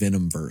to the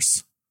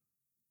Venomverse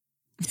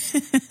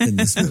in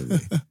this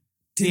movie.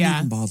 Didn't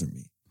even bother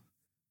me.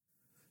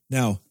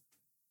 Now,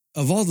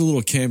 of all the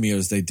little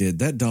cameos they did,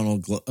 that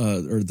Donald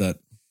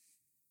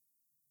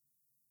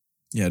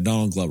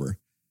Glover,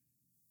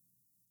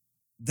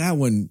 that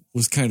one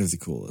was kind of the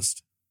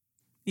coolest.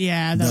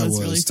 Yeah, that was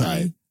really tight.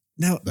 funny.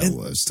 Now, That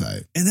was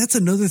tight. And that's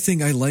another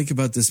thing I like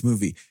about this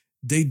movie.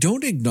 They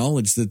don't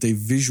acknowledge that they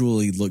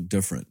visually look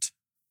different.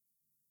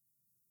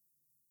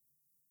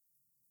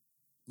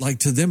 Like,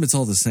 to them, it's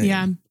all the same.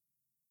 Yeah.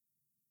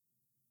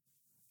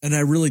 And I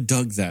really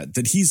dug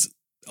that he's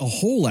a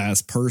whole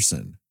ass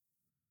person.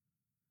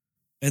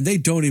 And they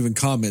don't even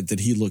comment that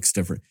he looks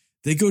different.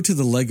 They go to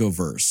the Lego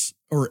verse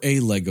or a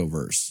Lego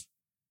verse.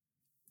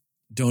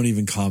 Don't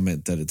even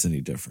comment that it's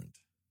any different.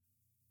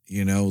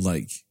 You know,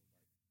 like,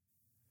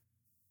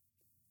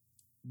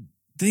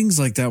 things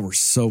like that were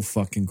so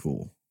fucking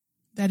cool.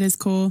 That is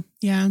cool.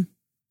 Yeah.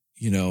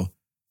 You know,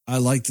 I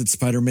like that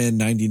Spider-Man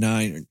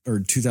 99 or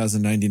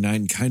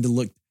 2099 kind of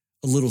looked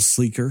a little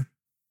sleeker,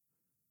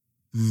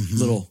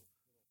 little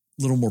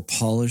more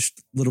polished,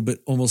 a little bit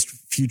almost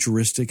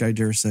futuristic, I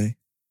dare say.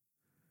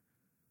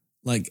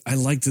 Like, I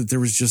liked that there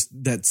was just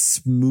that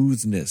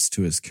smoothness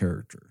to his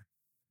character.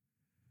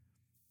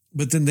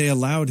 But then they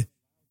allowed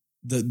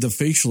the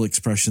facial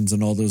expressions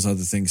and all those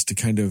other things to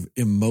kind of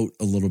emote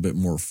a little bit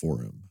more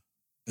for him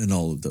and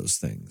all of those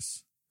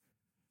things.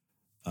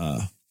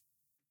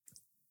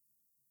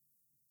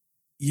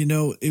 You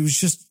know, it was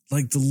just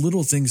like the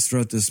little things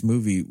throughout this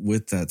movie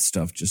with that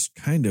stuff just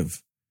kind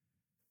of,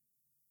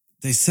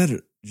 they set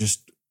it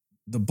just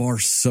the bar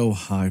so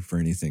high for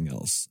anything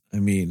else. I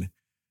mean,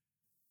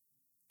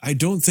 I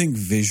don't think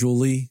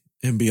visually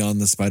and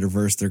Beyond the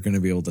Spider-Verse, they're going to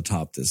be able to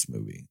top this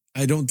movie.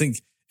 I don't think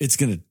it's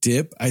going to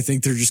dip. I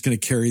think they're just going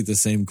to carry the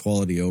same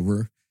quality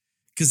over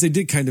because they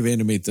did kind of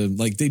animate them.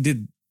 Like, they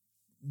did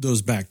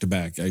those back to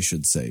back, I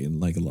should say, in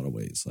like a lot of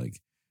ways.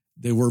 Like,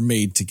 they were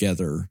made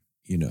together,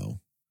 you know.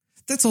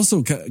 That's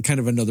also kind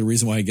of another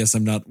reason why I guess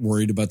I'm not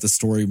worried about the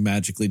story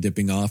magically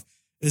dipping off,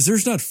 is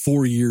there's not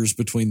 4 years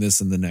between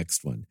this and the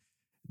next one.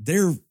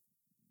 They're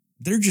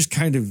just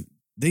kind of,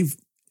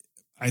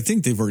 I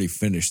think they've already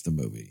finished the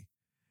movie.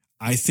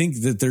 I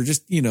think that they're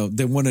just, you know,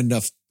 they want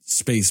enough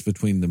space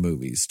between the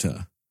movies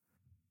to,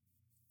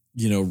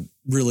 you know,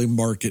 really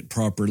market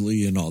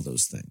properly and all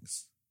those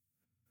things.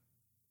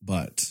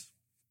 But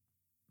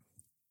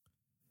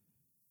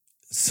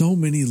so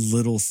many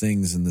little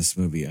things in this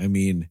movie. I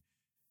mean,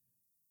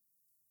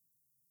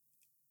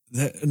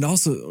 that, and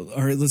also,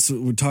 all right,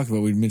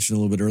 we mentioned a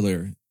little bit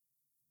earlier,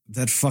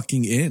 that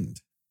fucking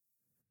end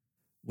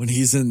when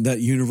he's in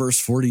that universe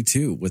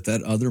 42 with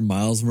that other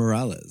Miles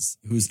Morales,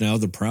 who's now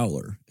the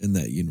Prowler in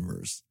that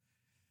universe.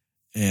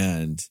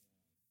 And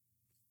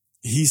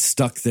he's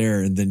stuck there.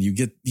 And then you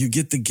get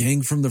the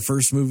gang from the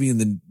first movie and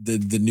then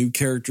the new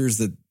characters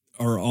that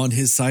are on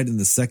his side in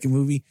the second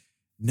movie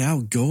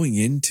now going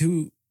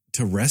into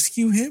to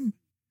rescue him.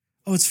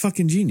 Oh, it's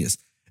fucking genius.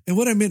 And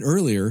what I meant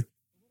earlier,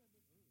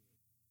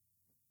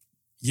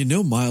 you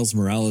know, Miles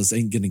Morales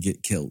ain't going to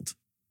get killed.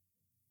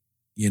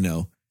 You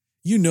know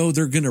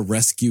they're going to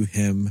rescue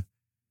him.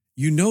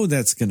 You know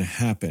that's going to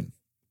happen.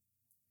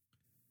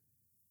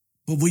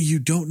 But what you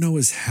don't know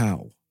is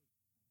how.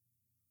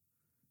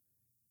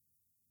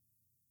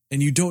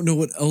 And you don't know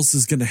what else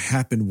is going to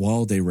happen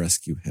while they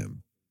rescue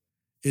him.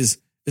 Is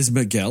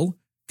Miguel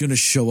going to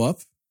show up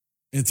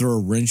and throw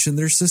a wrench in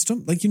their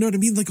system? Like, you know what I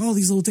mean? Like, all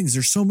these little things.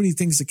 There's so many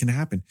things that can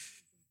happen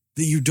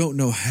that you don't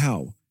know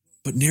how.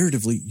 But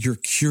narratively, you're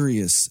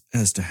curious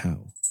as to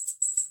how.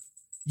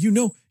 You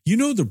know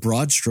the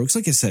broad strokes.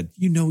 Like I said,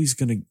 you know he's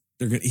gonna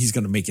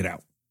make it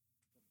out.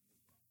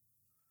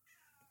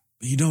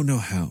 But you don't know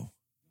how.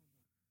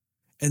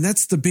 And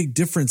that's the big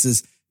difference,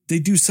 is they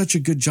do such a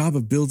good job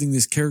of building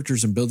these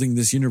characters and building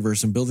this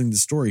universe and building the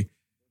story.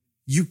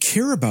 You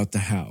care about the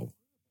how.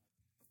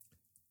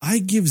 I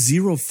give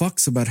zero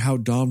fucks about how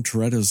Dom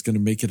Toretto is going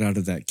to make it out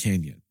of that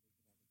canyon.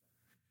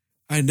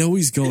 I know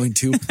he's going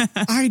to.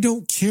 I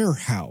don't care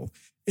how.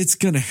 It's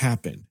going to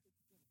happen.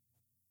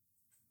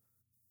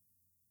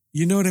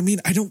 You know what I mean?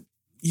 It's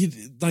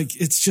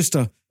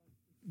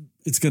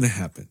going to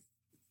happen.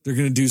 They're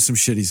going to do some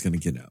shit. He's going to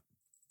get out.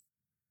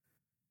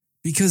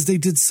 Because they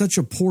did such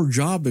a poor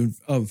job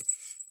of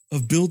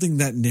building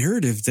that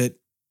narrative that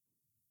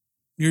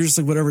you're just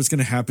like, whatever's going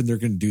to happen, they're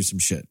going to do some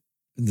shit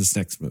in this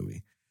next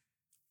movie.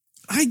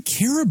 I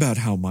care about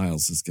how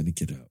Miles is going to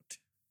get out.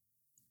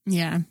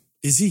 Yeah.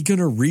 Is he going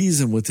to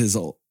reason with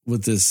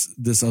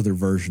this other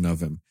version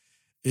of him?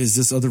 Is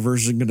this other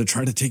version going to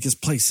try to take his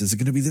place? Is it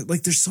going to be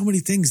like, there's so many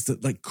things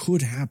that like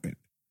could happen.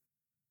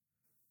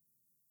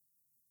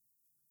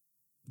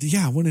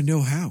 Yeah, I want to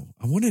know how.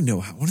 I want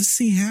to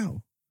see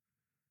how.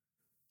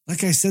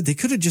 Like I said, they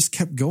could have just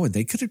kept going.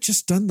 They could have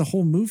just done the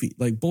whole movie,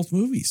 like both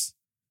movies.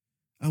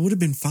 I would have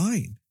been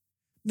fine.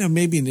 Now,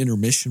 maybe an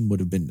intermission would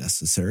have been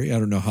necessary. I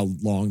don't know how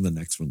long the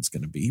next one's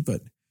going to be,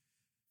 but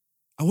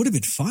I would have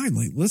been fine.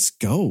 Like, let's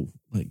go.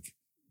 Like,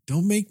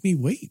 don't make me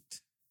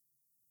wait.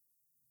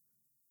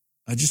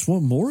 I just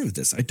want more of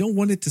this. I don't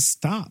want it to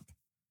stop.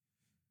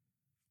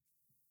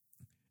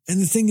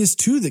 And the thing is,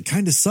 too, that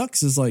kind of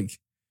sucks is like,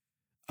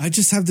 I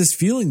just have this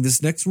feeling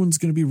this next one's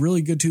going to be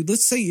really good too.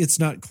 Let's say it's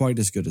not quite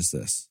as good as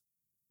this.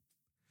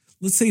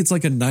 Let's say it's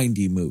like a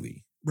 90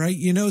 movie, right?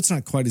 You know, it's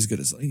not quite as good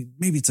as,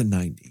 maybe it's a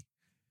 90.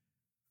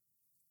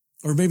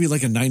 Or maybe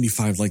like a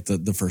 95 like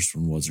the first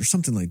one was, or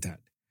something like that.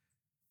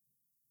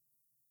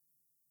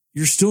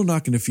 You're still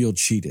not going to feel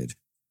cheated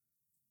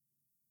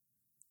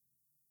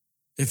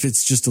if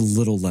it's just a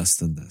little less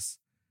than this.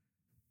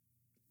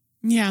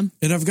 Yeah.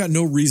 And I've got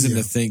no reason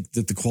to think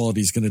that the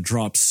quality is going to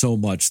drop so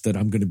much that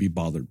I'm going to be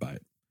bothered by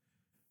it.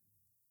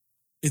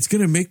 It's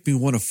going to make me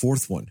want a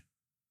fourth one.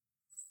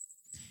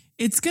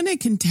 It's going to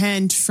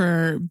contend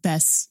for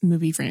best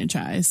movie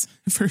franchise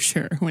for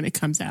sure when it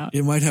comes out.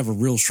 It might have a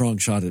real strong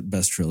shot at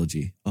best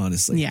trilogy,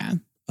 honestly. Yeah.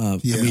 I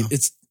mean,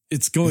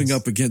 it's going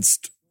up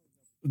against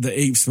the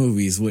Apes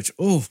movies, which,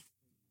 God,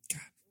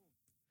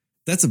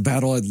 that's a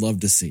battle I'd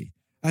love to see.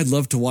 I'd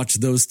love to watch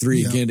those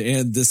three again.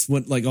 And this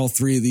one, like all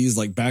three of these,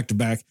 like back to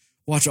back,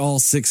 watch all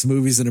 6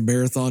 movies in a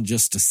marathon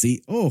just to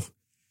see.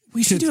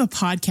 We should do a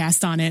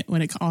podcast on it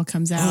when it all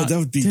comes out. Oh, that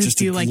would be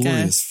just a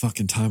glorious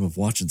fucking time of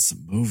watching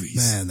some movies.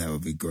 Man, that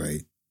would be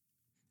great.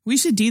 We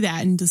should do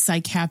that and just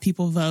like have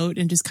people vote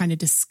and just kind of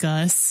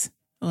discuss.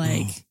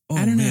 Like,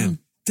 I don't know.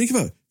 Think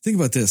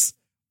about this.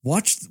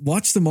 Watch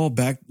them all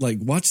back, like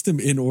watch them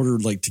in order,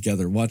 like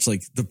together. Watch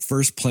like the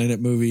first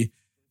Planet movie,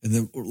 and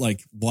then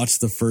like watch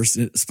the first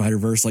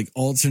Spider-Verse, like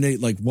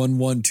alternate like 1,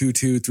 1, 2,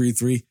 2, 3,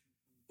 3.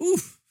 Ooh.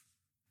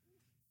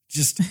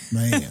 Just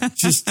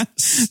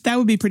that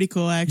would be pretty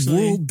cool, actually.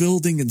 World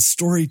building and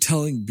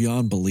storytelling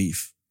beyond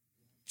belief.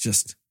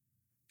 Just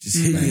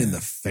hit me in the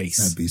face.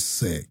 That'd be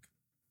sick.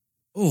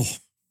 Oh,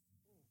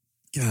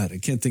 God, I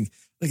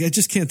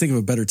just can't think of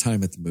a better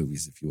time at the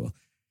movies, if you will.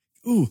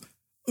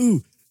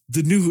 Ooh,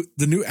 the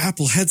new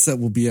Apple headset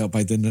will be out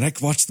by then, and I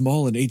can watch them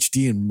all in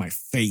HD in my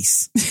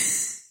face.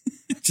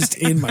 Just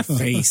in my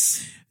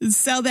face.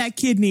 Sell that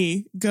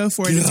kidney. Go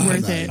for it. It's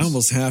worth it. I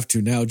almost have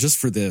to now just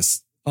for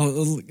this. I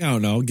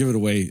don't know. I'll give it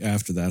away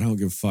after that. I don't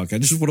give a fuck. I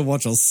just want to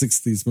watch all 6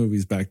 of these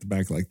movies back to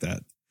back like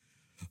that.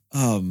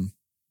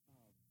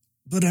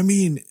 But I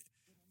mean,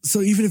 so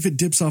even if it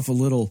dips off a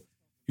little,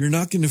 you're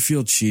not going to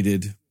feel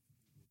cheated,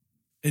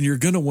 and you're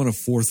going to want a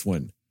fourth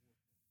one.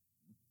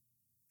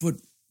 But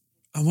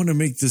I want to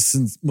make this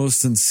most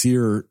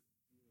sincere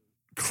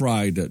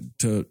cry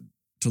to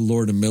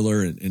Lord and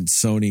Miller and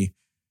Sony.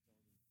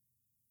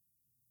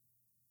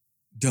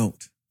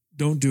 Don't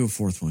do a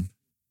fourth one.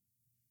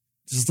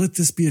 Just let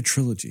this be a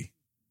trilogy.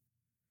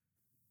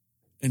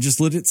 And just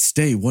let it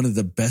stay one of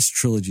the best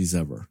trilogies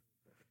ever.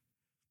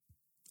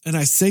 And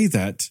I say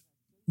that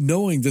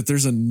knowing that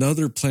there's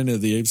another Planet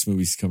of the Apes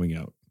movies coming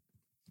out.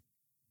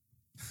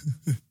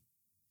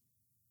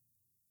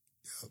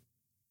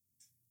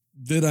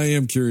 That I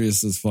am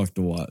curious as fuck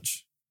to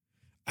watch.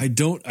 I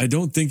don't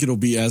think it'll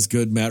be as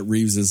good. Matt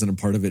Reeves isn't a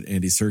part of it.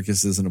 Andy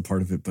Serkis isn't a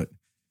part of it. But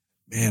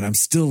man, I'm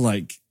still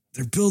like,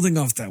 they're building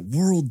off that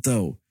world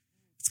though.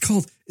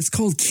 It's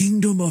called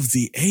Kingdom of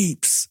the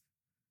Apes.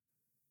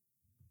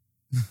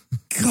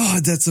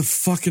 God, that's a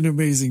fucking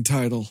amazing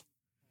title.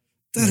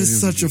 That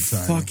is such a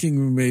fucking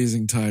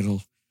amazing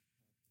title.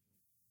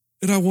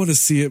 And I want to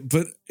see it,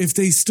 but if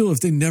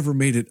they never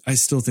made it, I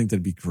still think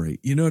that'd be great.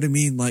 You know what I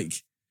mean? Like,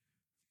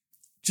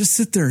 just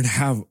sit there and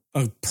have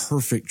a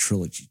perfect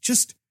trilogy.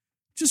 Just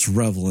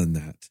revel in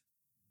that.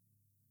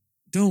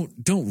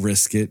 Don't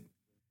risk it.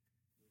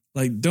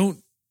 Like,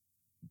 don't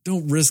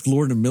risk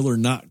Lord and Miller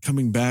not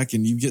coming back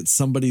and you get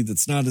somebody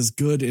that's not as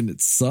good and it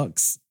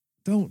sucks.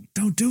 Don't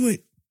do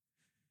it.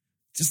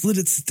 Just let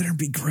it sit there and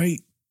be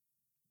great.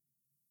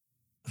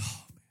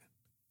 Oh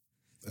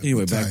man.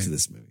 Anyway, back to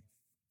this movie.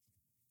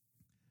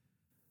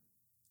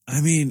 I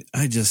mean,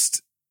 I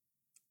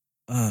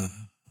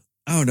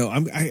don't know.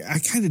 I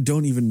kind of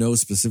don't even know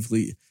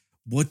specifically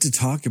what to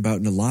talk about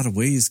in a lot of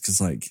ways because,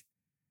 like,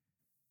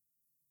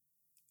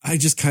 I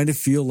just kind of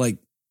feel like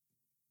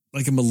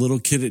I'm a little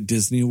kid at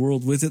Disney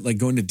World with it, like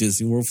going to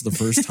Disney World for the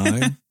first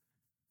time.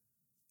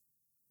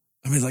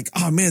 I mean, like,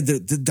 oh man,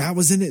 that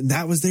was in it and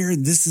that was there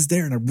and this is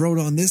there and I wrote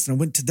on this and I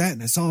went to that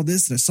and I saw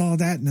this and I saw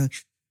that and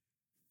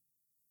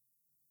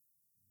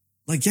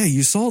like, yeah,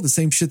 you saw the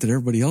same shit that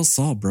everybody else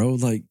saw, bro.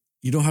 Like,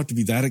 you don't have to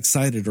be that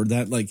excited or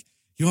that, like,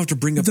 you don't have to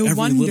bring up every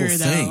little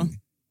thing. Though.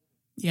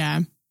 Yeah.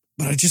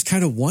 But I just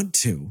kind of want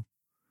to.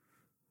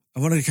 I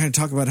wanted to kind of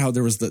talk about how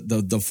there was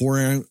the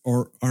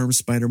four-arm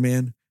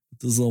Spider-Man with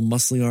those little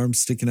muscly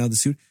arms sticking out of the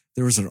suit.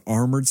 There was an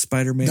armored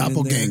Spider-Man.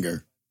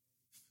 Doppelganger.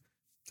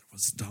 There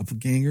was a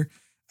doppelganger.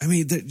 I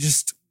mean, that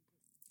just,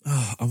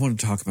 I want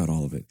to talk about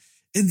all of it.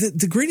 And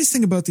the greatest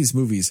thing about these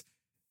movies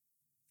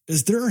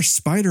is there are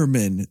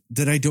Spider-Men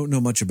that I don't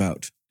know much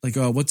about. Like,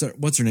 what's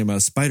her name?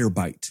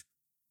 Spider-Bite.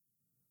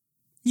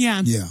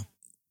 Yeah. Yeah.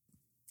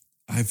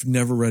 I've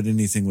never read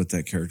anything with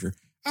that character.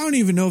 I don't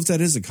even know if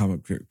that is a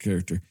comic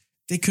character.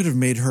 They could have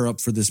made her up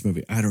for this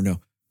movie. I don't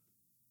know.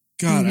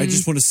 God, I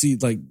just want to see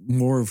like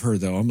more of her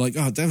though. I'm like,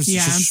 oh, that was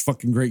just a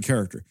fucking great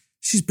character.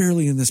 She's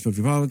barely in this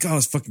movie. But I'm like, oh,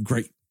 it's fucking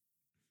great.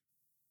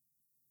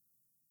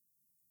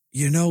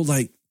 You know,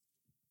 like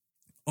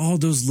all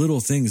those little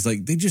things.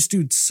 Like they just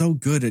do so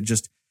good at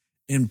just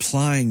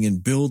implying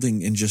and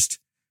building and just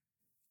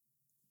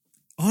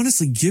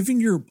honestly giving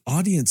your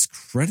audience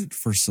credit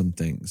for some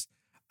things.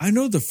 I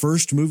know the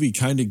first movie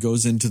kind of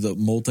goes into the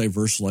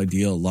multiversal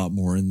idea a lot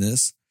more in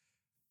this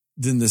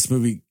than this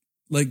movie,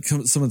 like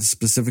some of the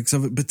specifics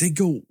of it, but they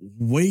go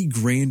way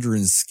grander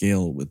in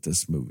scale with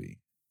this movie.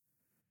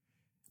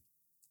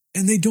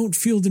 And they don't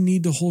feel the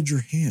need to hold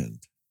your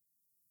hand.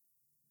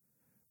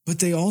 But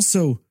they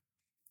also,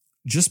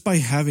 just by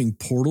having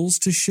portals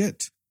to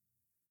shit,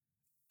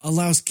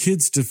 allows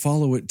kids to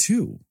follow it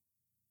too.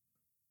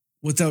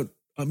 Without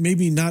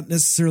maybe not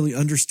necessarily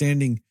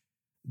understanding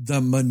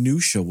the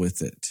minutia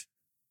with it.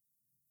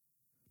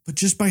 But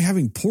just by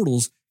having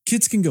portals,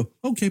 kids can go,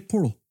 okay,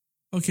 portal.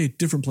 Okay,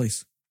 different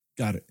place.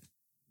 Got it.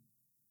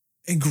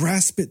 And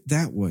grasp it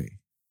that way.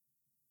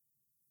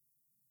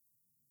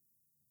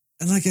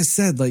 And like I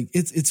said, like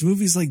it's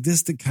movies like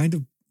this that kind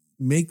of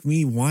make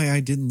me why I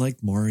didn't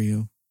like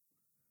Mario.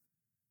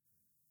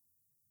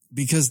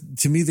 Because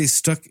to me, they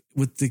stuck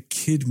with the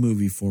kid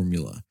movie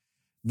formula,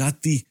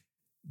 not the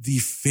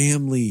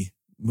family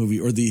movie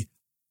or the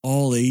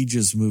all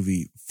ages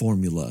movie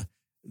formula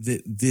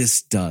that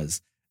this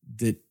does,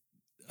 that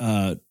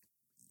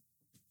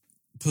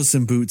Puss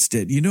in Boots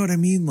did. You know what I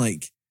mean?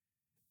 Like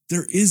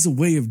there is a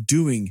way of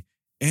doing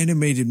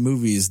animated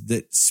movies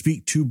that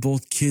speak to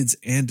both kids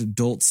and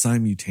adults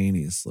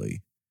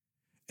simultaneously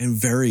and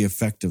very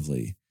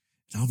effectively.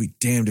 And I'll be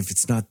damned if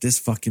it's not this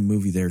fucking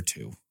movie there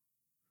too.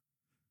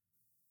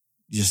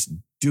 Just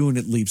doing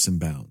it leaps and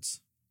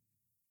bounds.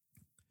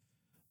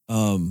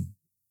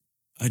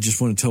 I just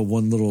want to tell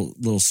one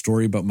little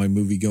story about my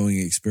movie going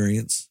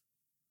experience.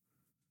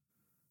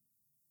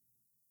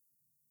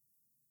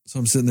 So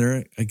I'm sitting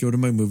there. I go to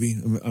my movie.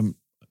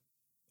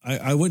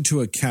 I went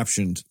to a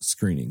captioned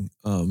screening.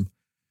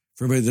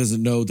 For everybody that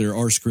doesn't know, there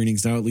are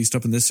screenings now, at least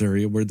up in this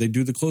area, where they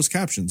do the closed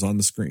captions on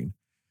the screen.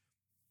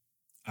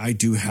 I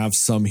do have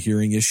some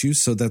hearing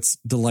issues, so that's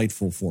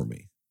delightful for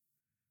me.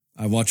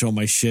 I watch all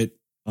my shit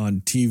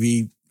on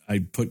TV. I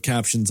put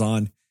captions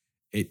on.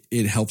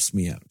 It helps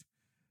me out.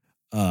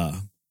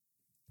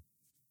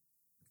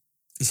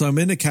 So I'm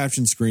in a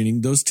caption screening.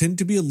 Those tend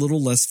to be a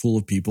little less full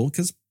of people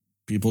because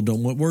people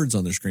don't want words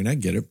on their screen. I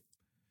get it.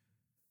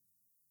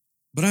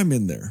 But I'm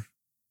in there.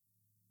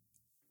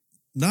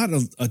 Not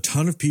a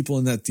ton of people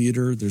in that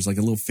theater. There's like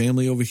a little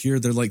family over here.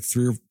 They're like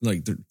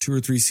they're 2 or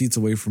 3 seats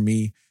away from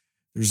me.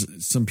 There's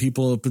some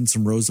people up in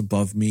some rows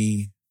above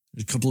me.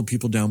 There's a couple of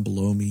people down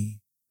below me.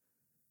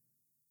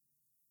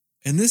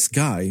 And this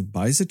guy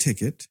buys a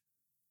ticket.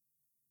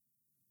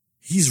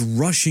 He's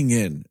rushing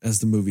in as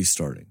the movie's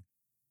starting.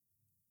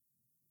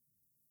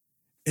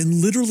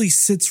 And literally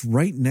sits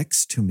right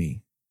next to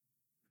me.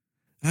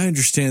 I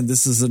understand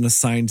this is an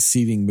assigned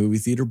seating movie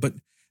theater, but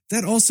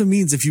that also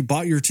means if you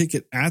bought your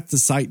ticket at the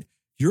site,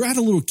 you're at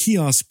a little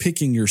kiosk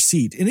picking your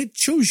seat, and it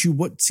shows you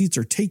what seats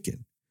are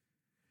taken.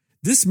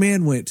 This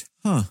man went,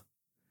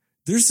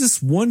 there's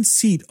this one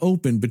seat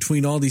open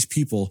between all these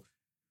people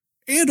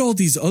and all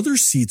these other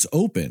seats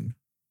open.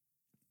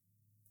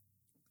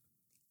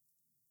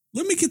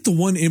 Let me get the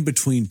one in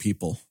between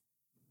people.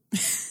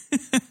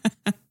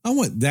 I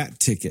want that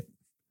ticket.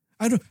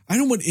 I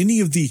don't want any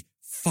of the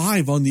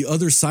 5 on the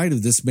other side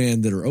of this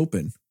man that are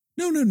open.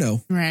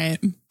 No. Right.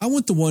 I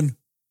want the one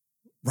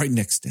right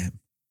next to him.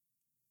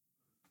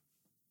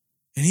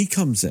 And he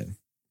comes in.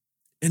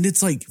 And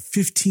it's like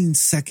 15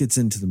 seconds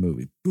into the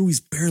movie. Movie's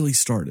barely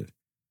started.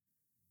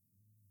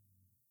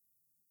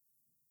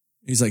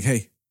 He's like,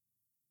 hey,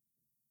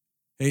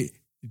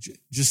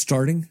 just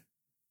starting?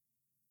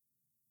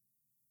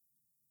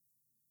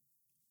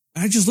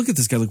 And I just look at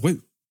this guy like, wait,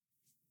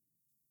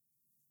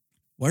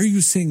 why are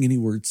you saying any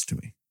words to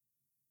me?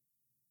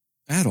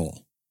 At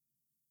all.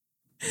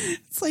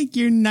 It's like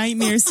your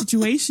nightmare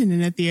situation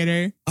in a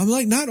theater. I'm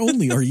like, not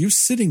only are you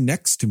sitting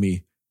next to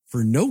me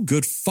for no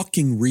good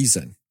fucking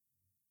reason,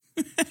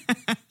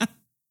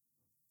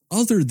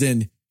 other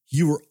than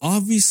you were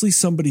obviously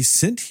somebody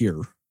sent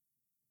here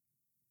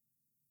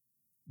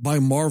by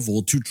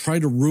Marvel to try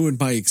to ruin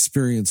my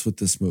experience with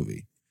this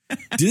movie.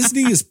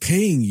 Disney is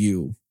paying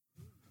you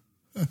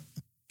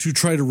to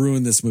try to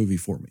ruin this movie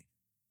for me.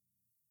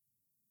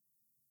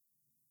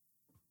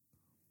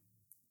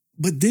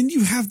 But then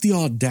you have the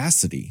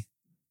audacity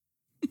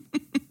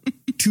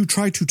to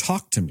try to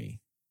talk to me.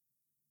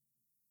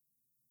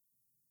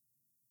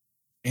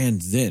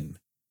 And then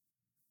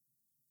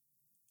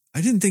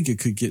I didn't think it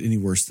could get any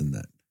worse than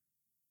that.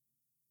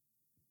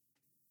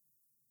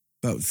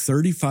 About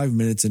 35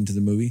 minutes into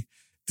the movie,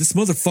 this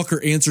motherfucker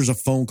answers a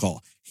phone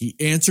call. He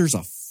answers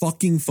a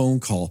fucking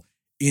phone call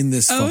in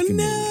this fucking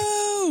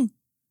movie.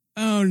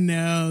 Oh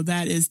no,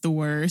 that is the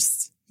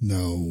worst.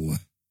 No.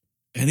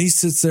 And he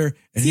sits there. And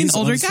is he he's an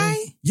older honestly, guy?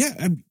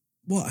 Yeah.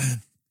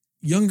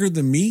 Younger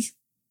than me,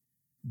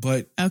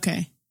 but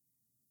okay.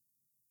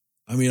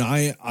 I mean,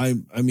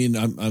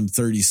 I'm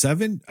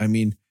 37. I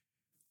mean,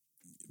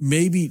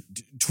 maybe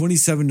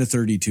 27 to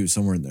 32,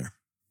 somewhere in there.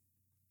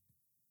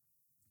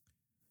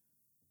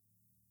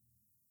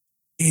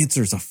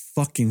 answers a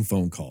fucking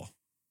phone call.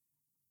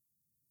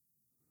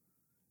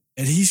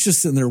 And he's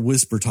just sitting there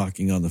whisper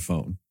talking on the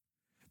phone.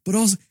 But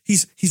also,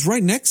 he's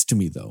right next to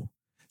me, though.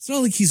 It's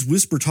not like he's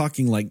whisper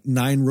talking like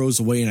 9 rows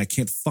away and I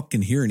can't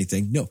fucking hear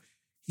anything. No,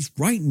 he's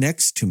right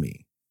next to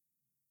me.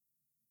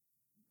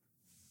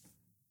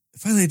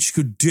 Finally, I just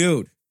go,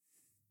 dude.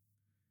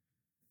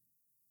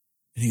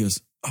 And he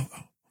goes, oh,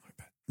 my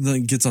bad. And then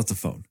he gets off the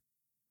phone.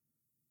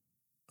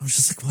 I was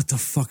just like, what the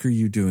fuck are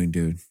you doing,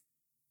 dude?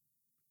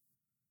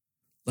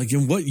 Like,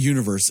 in what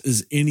universe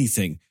is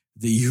anything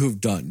that you have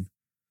done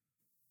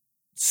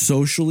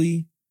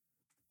socially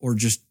or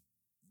just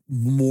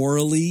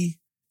morally,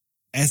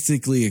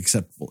 ethically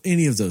acceptable?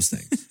 Any of those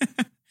things.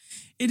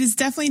 It is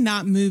definitely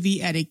not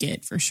movie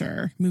etiquette for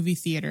sure. Movie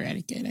theater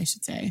etiquette, I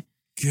should say.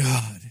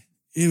 God,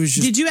 it was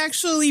just. Did you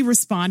actually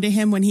respond to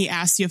him when he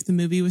asked you if the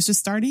movie was just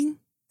starting?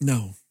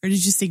 No. Or did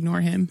you just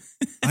ignore him?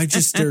 I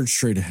just stared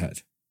straight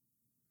ahead.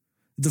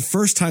 The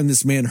first time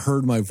this man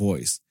heard my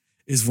voice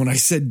is when I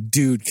said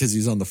dude because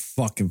he's on the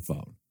fucking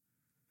phone.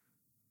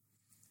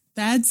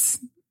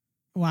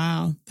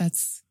 Wow.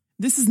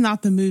 This is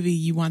not the movie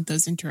you want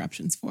those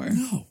interruptions for.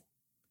 No.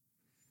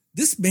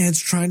 This man's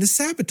trying to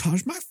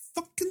sabotage my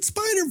fucking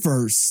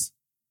Spider-Verse.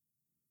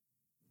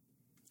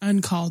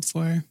 Uncalled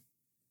for.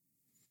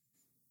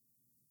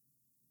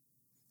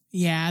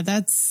 Yeah,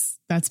 that's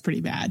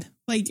pretty bad.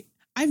 Like,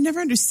 I've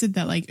never understood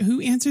that. Like,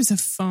 who answers a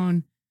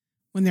phone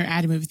when they're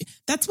at a movie?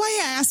 That's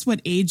why I asked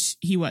what age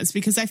he was,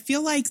 because I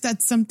feel like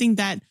that's something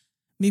that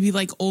maybe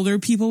like older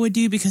people would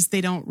do because they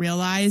don't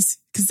realize,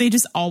 because they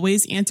just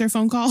always answer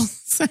phone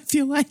calls. I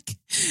feel like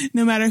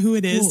no matter who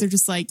it is, they're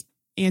just like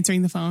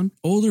answering the phone.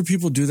 Older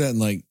people do that. And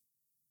like,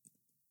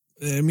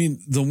 I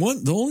mean, the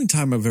only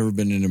time I've ever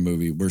been in a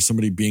movie where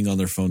somebody being on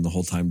their phone the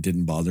whole time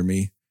didn't bother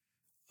me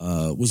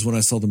was when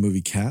I saw the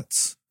movie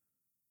Cats.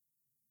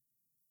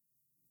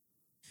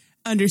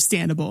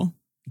 Understandable.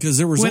 Because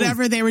there was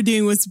whatever they were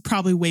doing was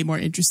probably way more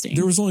interesting.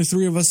 There was only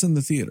 3 of us in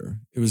the theater.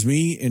 It was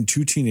me and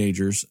 2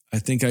 teenagers. I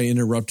think I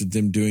interrupted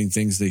them doing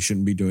things they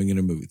shouldn't be doing in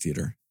a movie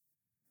theater.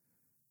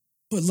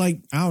 But like,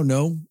 I don't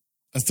know,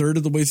 a third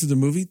of the way through the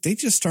movie, they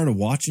just started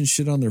watching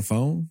shit on their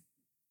phone.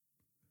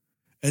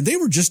 And they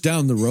were just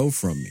down the row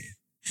from me.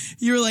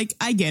 You were like,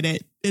 I get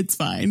it. It's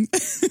fine.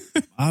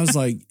 I was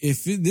like,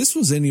 if this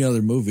was any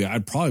other movie,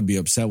 I'd probably be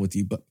upset with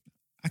you, but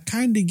I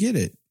kind of get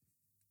it.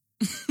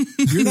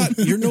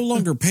 You're no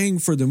longer paying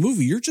for the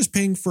movie. You're just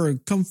paying for a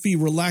comfy,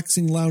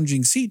 relaxing,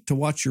 lounging seat to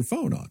watch your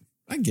phone on.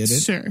 I get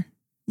it. Sure.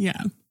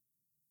 Yeah.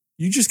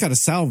 You just got to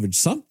salvage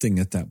something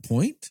at that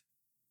point.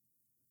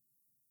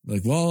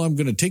 Like, well, I'm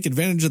going to take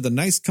advantage of the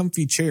nice,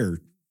 comfy chair.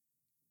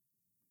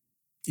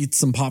 Eat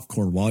some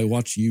popcorn while I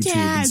watch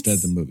YouTube instead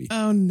of the movie.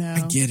 Oh, no.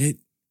 I get it.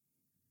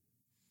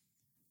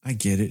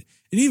 And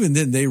even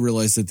then, they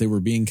realized that they were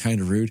being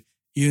kind of rude,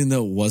 even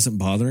though it wasn't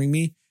bothering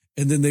me.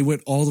 And then they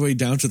went all the way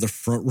down to the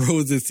front row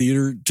of the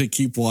theater to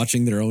keep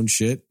watching their own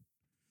shit.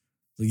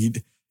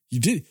 Like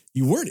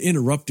you weren't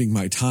interrupting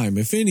my time.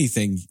 If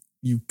anything,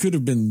 you could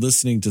have been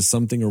listening to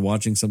something or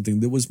watching something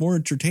that was more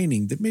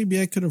entertaining that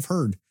maybe I could have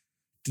heard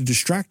to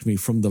distract me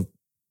from the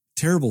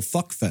terrible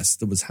fuckfest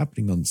that was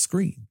happening on the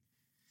screen.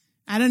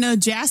 I don't know.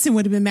 Jastin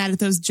would have been mad at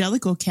those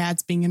Jellicle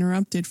cats being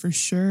interrupted for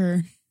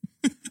sure.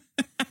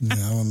 No,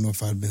 I don't know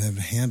if I'd been able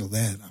to handle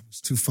that. I was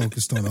too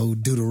focused on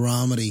old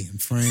Deuteronomy and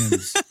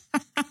Friends.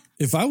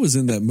 If I was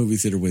in that movie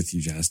theater with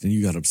you, Jastin,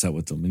 you got upset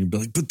with them and you'd be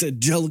like, but the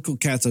Jellicle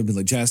cats, I'd be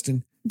like,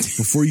 Jastin,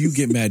 before you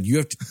get mad, you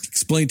have to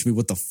explain to me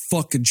what the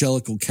fuck a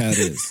Jellicle cat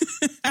is.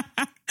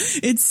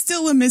 It's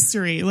still a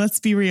mystery. Let's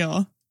be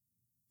real.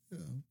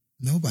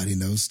 Nobody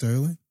knows,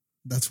 Sterling.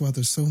 That's why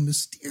they're so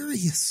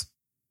mysterious.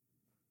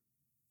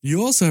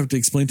 You also have to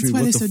explain to me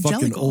what the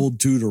fucking old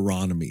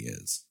Deuteronomy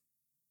is.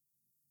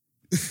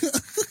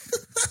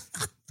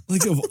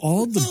 Like, of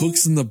all the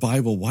books in the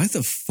Bible, why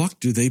the fuck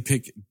do they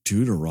pick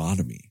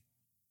Deuteronomy?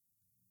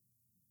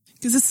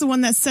 Because it's the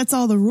one that sets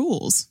all the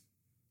rules.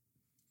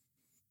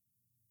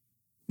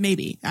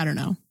 Maybe. I don't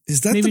know.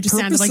 Is that maybe the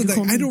purpose like of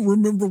that? I don't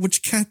remember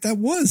which cat that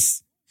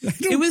was.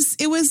 It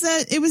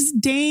was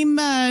Dame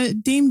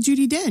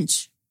Judi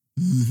Dench.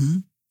 Mm-hmm.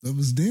 That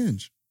was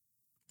Dench.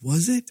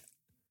 Was it?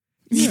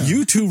 Yeah.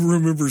 You two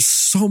remember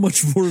so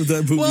much more of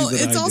that movie well, than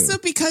I do. it's also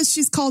because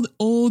she's called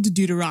Old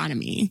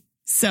Deuteronomy.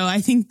 So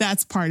I think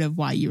that's part of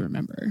why you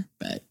remember.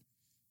 But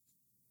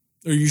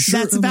are you sure?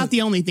 That's about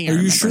the only thing I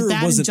remember. Are you sure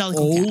that it wasn't Jellicle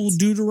Old cats.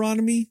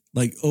 Deuteronomy?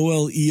 Like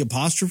OLE'?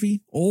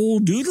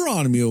 Old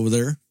Deuteronomy over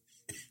there.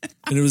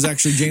 And it was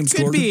actually James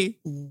Could Gordon? be.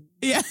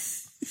 Yeah.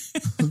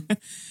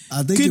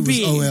 I think Could it was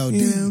be. OLD.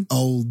 Yeah.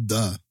 Old.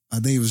 I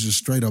think it was just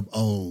straight up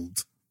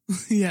old.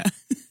 Yeah.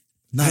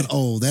 Not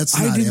old. That's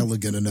not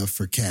elegant enough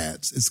for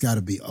cats. It's got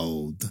to be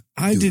old.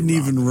 I didn't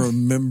even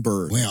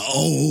remember. Well,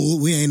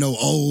 old. We ain't no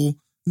old.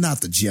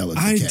 Not the Jellicle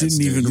cats. I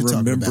didn't even You're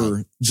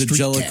remember the street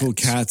Jellicle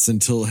cats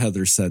until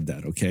Heather said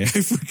that. Okay. I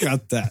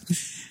forgot that.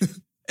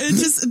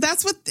 Isn't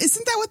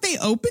that what they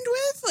opened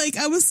with? Like,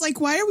 I was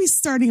like, why are we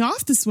starting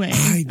off this way?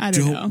 I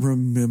don't know.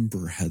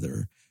 Remember,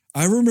 Heather.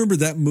 I remember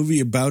that movie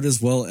about as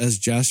well as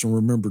Jastin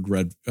remembered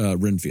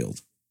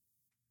Renfield.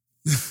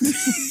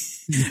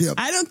 Yep.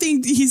 I don't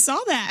think he saw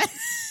that.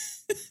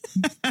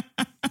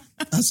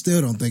 I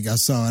still don't think I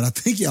saw it. I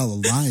think y'all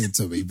are lying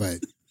to me, but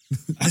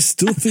I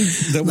still think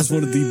that was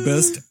one of the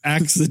best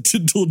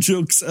accidental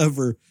jokes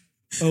ever.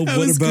 Oh, That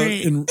what was about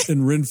great.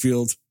 in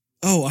Renfield?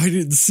 Oh, I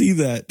didn't see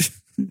that.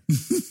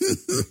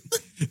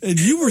 And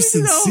you were did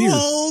a sincere.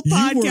 whole You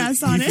weren't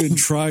podcast on even it.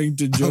 trying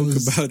to joke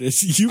about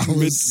it. You I meant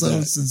was so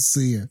that.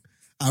 sincere.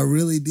 I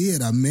really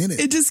did. I meant it.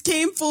 It just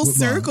came full With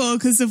my- circle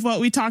because of what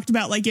we talked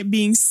about, like it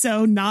being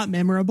so not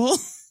memorable.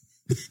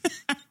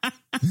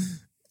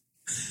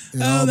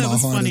 In Oh, all that my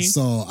was heart funny. and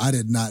soul, I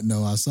did not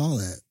know I saw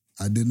that.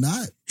 I did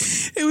not.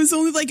 It was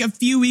only like a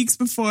few weeks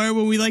before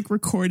when we like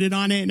recorded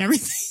on it and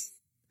everything.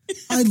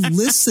 I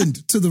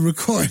listened to the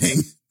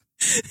recording.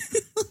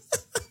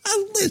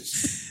 I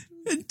listened.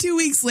 And 2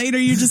 weeks later,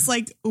 you're just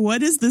like,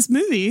 what is this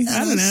movie?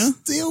 I don't know.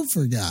 Still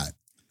forgot.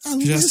 I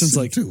Justin's listened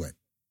like- to it.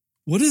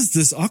 What is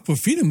this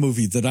Aquafina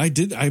movie that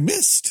I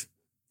missed?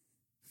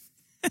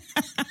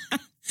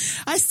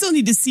 I still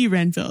need to see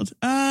Renfield.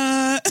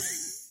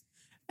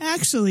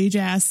 Actually,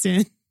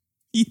 Jastin,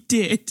 you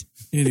did.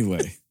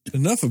 Anyway,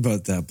 enough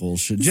about that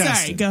bullshit. Justin,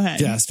 Sorry, go ahead.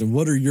 Justin,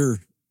 what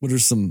are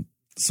some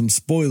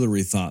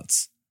spoilery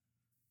thoughts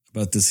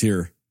about this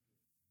here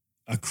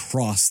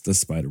Across the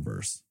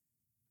Spider-Verse?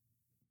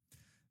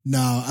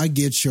 No, I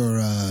get your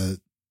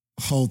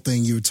whole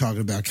thing you were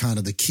talking about, kind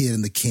of the kid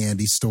in the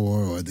candy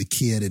store or the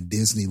kid at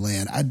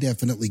Disneyland. I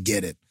definitely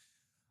get it.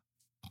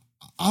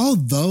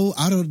 Although,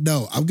 I don't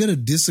know, I'm going to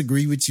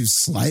disagree with you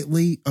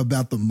slightly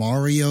about the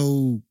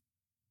Mario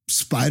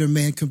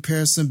Spider-Man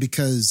comparison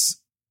because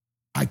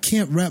I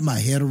can't wrap my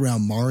head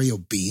around Mario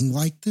being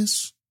like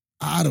this.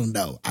 I don't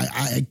know.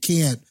 I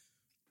can't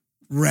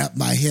wrap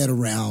my head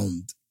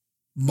around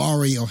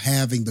Mario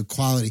having the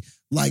quality.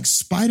 Like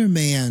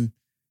Spider-Man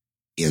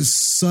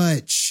is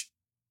such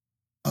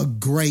a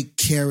great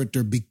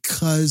character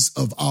because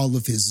of all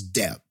of his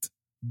depth.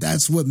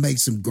 That's what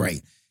makes him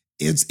great.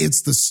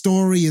 It's the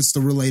story, it's the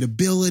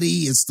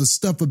relatability, it's the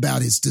stuff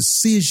about his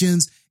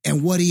decisions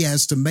and what he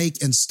has to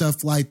make and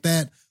stuff like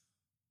that.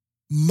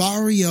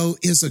 Mario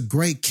is a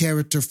great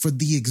character for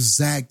the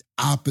exact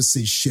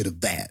opposite shit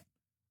of that.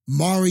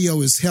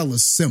 Mario is hella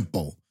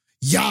simple.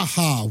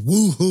 Yaha,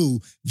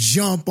 woohoo,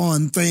 jump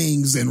on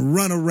things and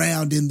run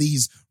around in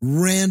these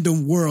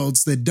random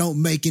worlds that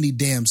don't make any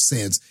damn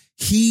sense.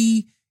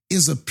 He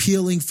is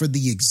appealing for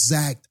the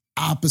exact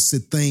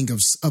opposite thing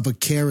of a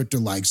character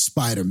like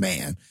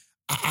Spider-Man.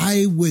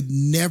 I would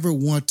never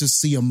want to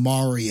see a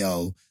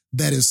Mario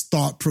that is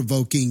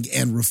thought-provoking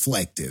and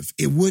reflective.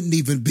 It wouldn't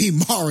even be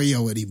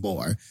Mario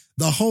anymore.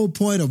 The whole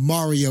point of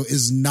Mario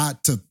is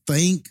not to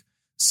think.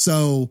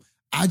 So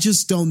I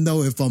just don't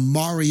know if a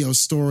Mario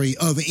story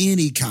of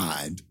any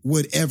kind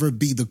would ever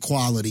be the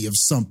quality of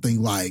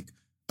something like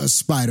a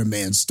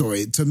Spider-Man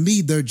story. To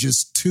me, they're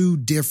just two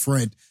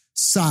different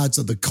sides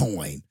of the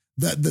coin.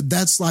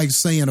 That's like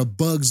saying a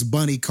Bugs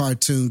Bunny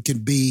cartoon can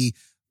be,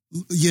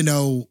 you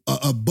know,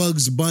 a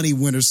Bugs Bunny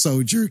Winter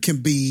Soldier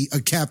can be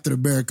a Captain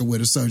America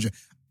Winter Soldier.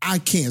 I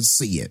can't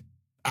see it.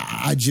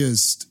 I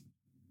just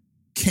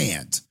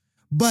can't.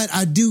 But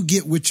I do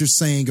get what you're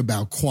saying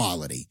about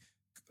quality.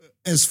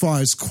 As far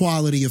as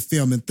quality of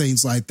film and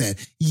things like that.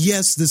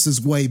 Yes, this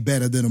is way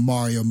better than a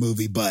Mario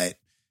movie, but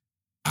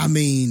I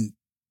mean,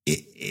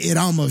 it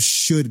almost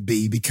should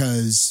be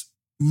because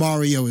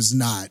Mario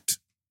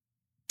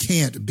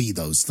can't be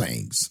those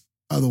things.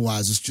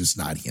 Otherwise, it's just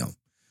not him.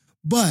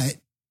 But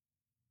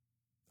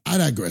I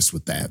digress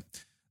with that.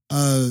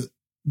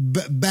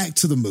 Back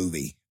to the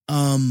movie.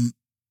 I'll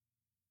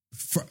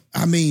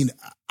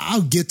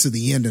get to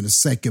the end in a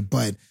second,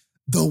 but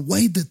the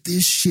way that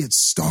this shit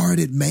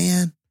started,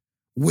 man,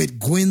 with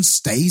Gwen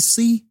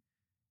Stacy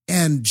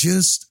and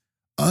just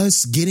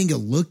us getting a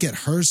look at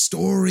her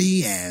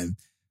story and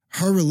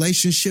her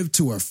relationship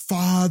to her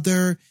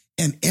father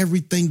and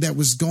everything that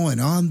was going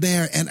on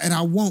there. And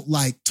I won't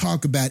like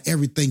talk about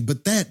everything,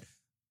 but that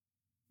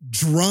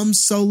drum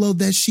solo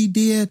that she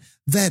did,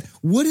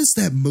 what is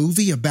that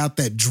movie about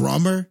that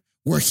drummer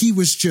where he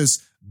was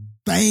just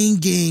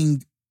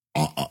banging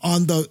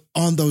on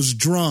those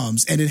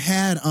drums and it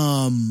had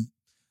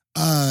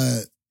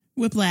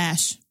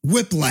Whiplash.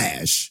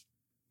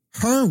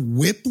 Her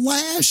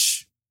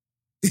whiplash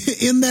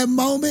in that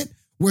moment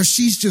where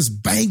she's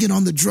just banging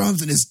on the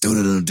drums and it's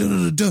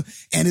do-do-do-do-do-do,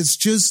 and it's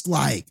just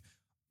like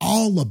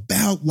all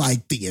about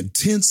like the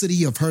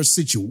intensity of her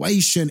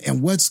situation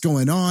and what's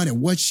going on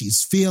and what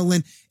she's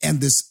feeling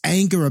and this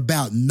anger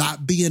about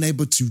not being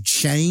able to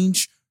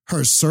change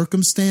her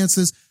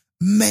circumstances.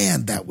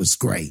 Man, that was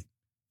great.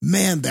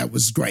 Man, that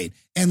was great.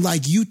 And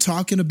like you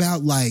talking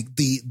about like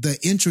the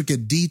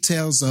intricate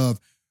details of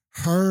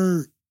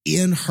her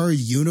in her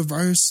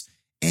universe,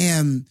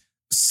 and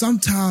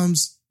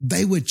sometimes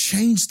they would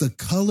change the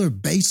color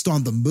based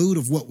on the mood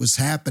of what was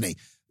happening.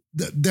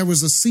 There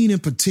was a scene in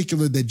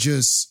particular that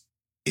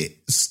it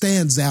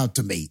stands out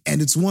to me,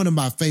 and it's one of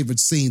my favorite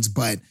scenes,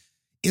 but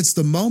it's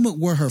the moment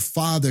where her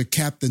father,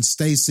 Captain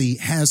Stacy,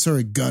 has her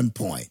at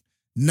gunpoint,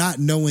 not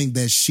knowing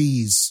that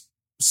she's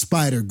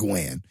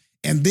Spider-Gwen.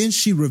 And then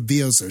she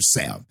reveals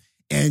herself.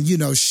 And,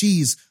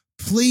 she's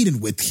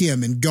pleading with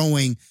him and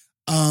going,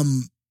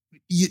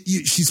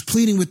 she's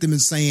pleading with him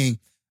and saying,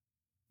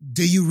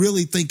 do you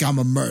really think I'm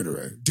a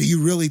murderer? Do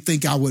you really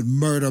think I would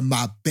murder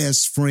my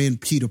best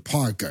friend, Peter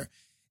Parker?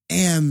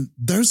 And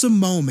there's a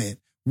moment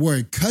where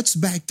it cuts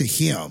back to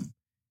him.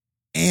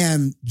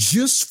 And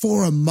just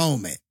for a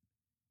moment,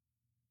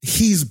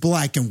 he's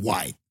black and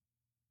white.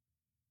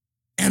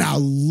 And I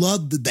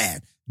loved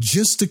that,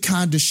 just to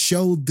kind of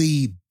show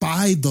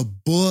by the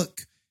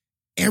book,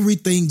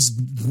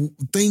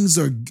 things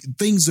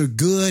are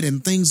good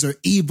and things are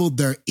evil.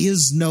 There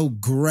is no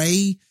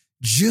gray,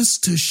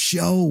 just to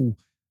show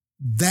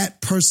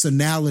that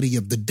personality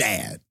of the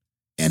dad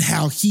and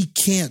how he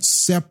can't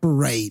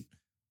separate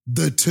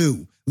the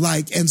two.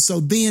 And so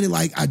then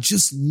I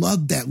just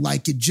love that.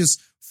 It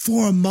just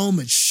for a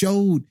moment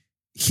showed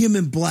him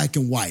in black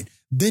and white.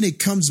 Then it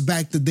comes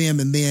back to them,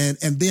 and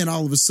then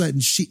all of a sudden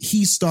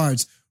he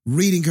starts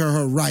reading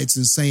her rights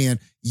and saying,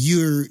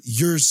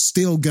 you're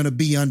still gonna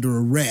be under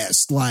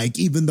arrest,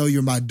 even though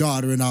you're my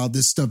daughter and all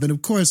this stuff. And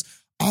of course,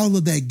 all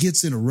of that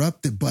gets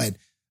interrupted, but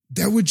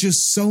there were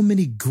just so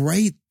many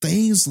great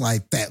things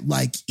like that.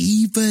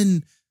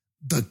 Even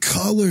the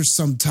color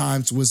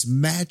sometimes was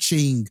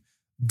matching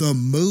the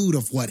mood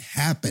of what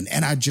happened.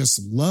 And I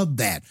just love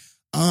that.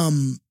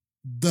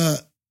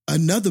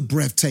 Another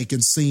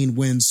breathtaking scene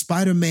when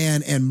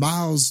Spider-Gwen and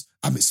Miles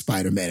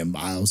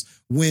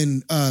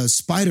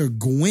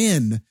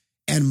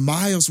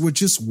were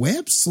just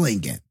web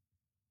slinging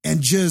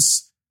and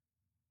just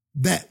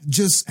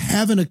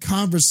having a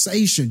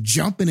conversation,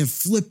 jumping and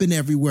flipping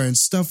everywhere and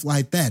stuff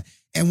like that.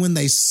 And when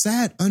they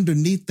sat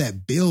underneath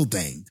that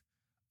building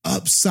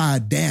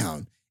upside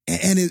down,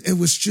 and it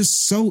was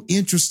just so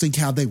interesting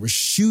how they were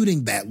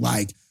shooting that.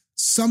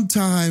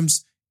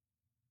 Sometimes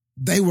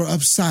they were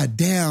upside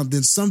down,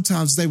 then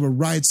sometimes they were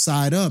right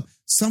side up.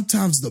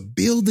 Sometimes the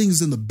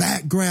buildings in the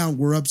background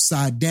were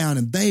upside down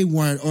and they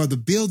weren't, or the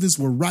buildings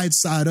were right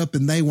side up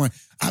and they weren't.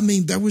 I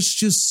mean, there was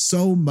just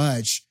so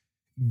much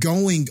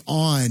going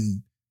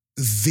on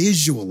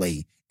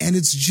visually, and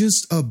it's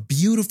just a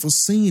beautiful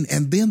scene.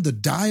 And then the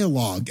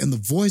dialogue and the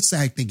voice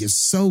acting is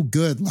so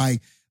good. I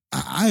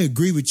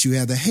agree with you,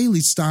 Heather.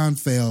 Haley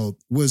Steinfeld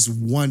was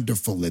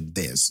wonderful in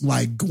this.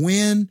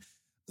 Gwen,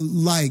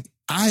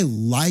 I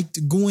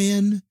liked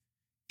Gwen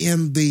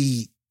in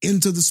the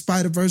Into the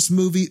Spider-Verse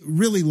movie,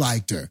 really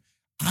liked her.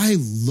 I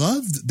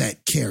loved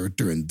that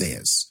character in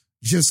this.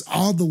 Just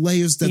all the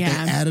layers that they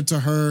added to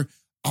her,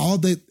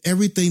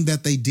 everything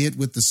that they did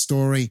with the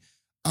story.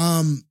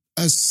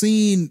 A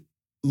scene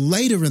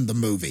later in the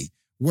movie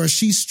where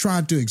she's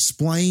trying to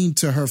explain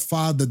to her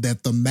father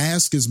that the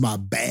mask is my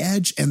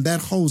badge, and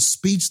that whole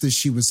speech that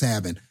she was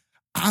having.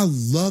 I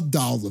loved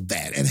all of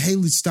that. And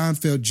Haley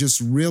Steinfeld just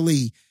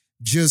really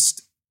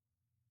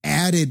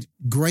added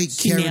great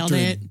character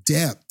and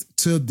depth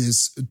to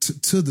this,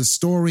 to the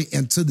story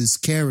and to this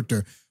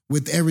character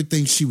with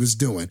everything she was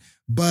doing.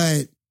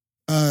 But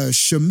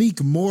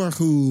Shamik Moore,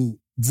 who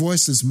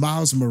voices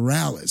Miles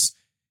Morales,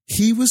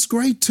 he was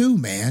great too,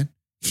 man.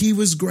 He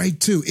was great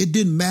too. It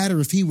didn't matter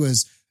if he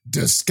was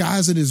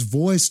disguising his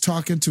voice,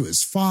 talking to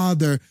his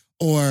father,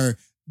 or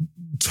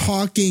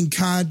talking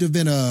kind of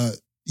in a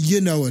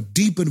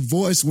deepened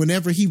voice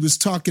whenever he was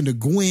talking to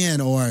Gwen,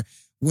 or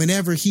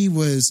whenever he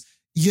was,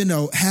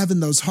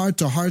 having those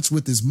heart-to-hearts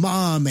with his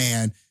mom,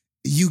 and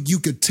you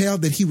could tell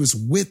that he was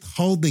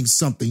withholding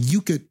something.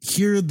 You could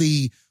hear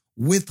the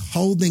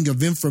withholding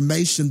of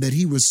information that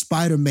he was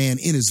Spider-Man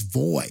in his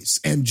voice,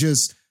 and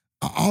just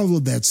all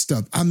of that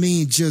stuff. I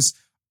mean, just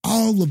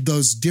all of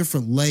those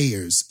different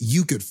layers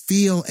you could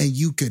feel and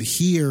you could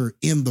hear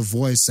in the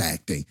voice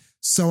acting.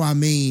 So, I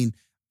mean,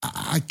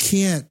 I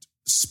can't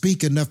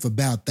speak enough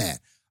about that.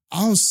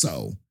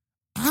 Also,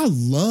 I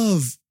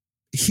love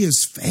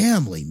his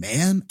family,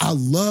 man. I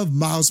love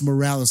Miles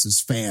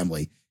Morales'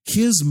 family.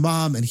 His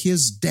mom and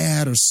his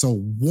dad are so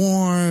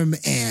warm,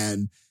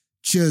 and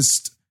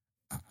just,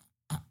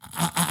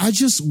 I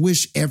just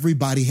wish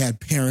everybody had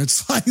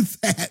parents like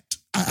that.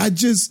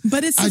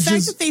 But it's the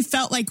fact that they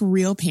felt like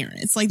real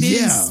parents. They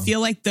didn't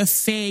feel like the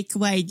fake,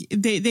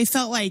 they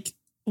felt like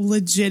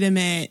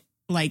legitimate,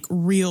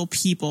 real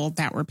people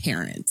that were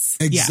parents.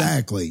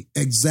 Exactly.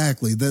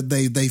 That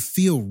they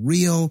feel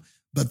real,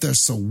 but they're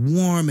so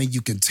warm, and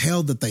you can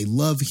tell that they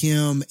love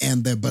him,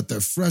 but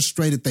they're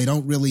frustrated. They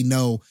don't really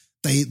know.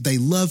 They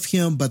love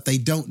him, but they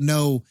don't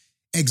know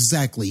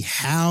exactly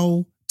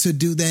how to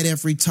do that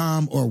every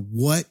time or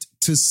what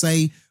to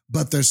say,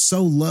 but they're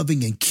so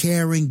loving and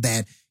caring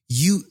that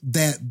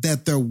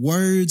that their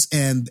words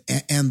and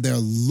their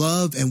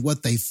love and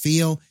what they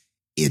feel,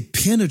 it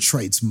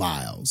penetrates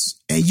Miles,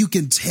 and you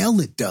can tell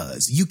it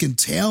does. You can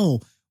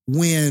tell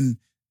when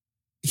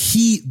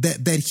he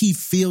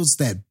feels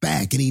that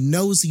back, and he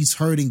knows he's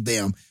hurting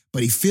them,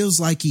 but he feels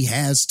like he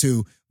has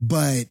to.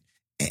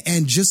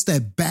 And just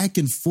that back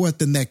and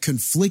forth and that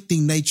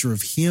conflicting nature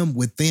of him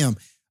with them,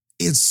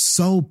 it's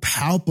so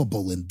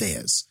palpable in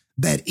this,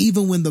 that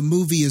even when the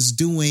movie is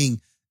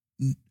doing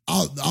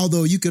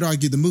although you could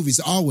argue the movie's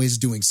always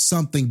doing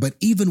something, but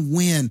even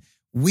when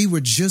we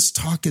were just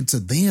talking to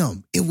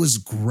them, it was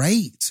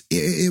great.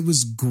 It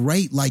was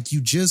great. Like,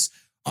 you just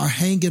are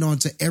hanging on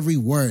to every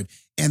word.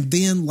 And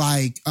then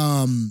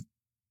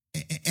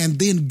and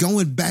then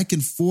going back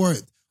and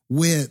forth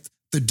with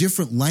the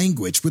different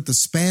language, with the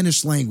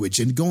Spanish language,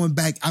 and going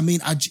back. I mean,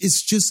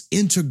 it's just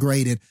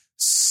integrated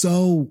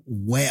so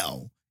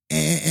well.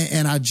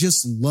 And I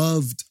just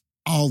loved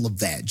all of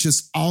that.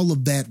 Just all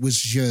of that was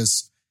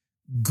just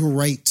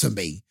great to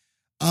me.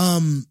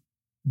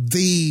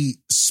 The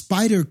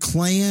Spider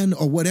Clan,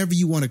 or whatever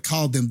you want to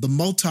call them, the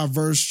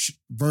multiverse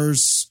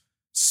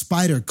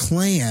Spider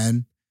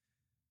Clan.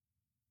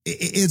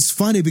 It's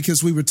funny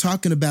because we were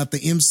talking about the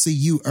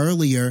MCU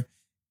earlier.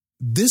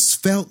 This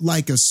felt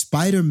like a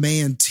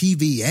Spider-Man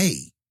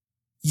TVA.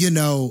 You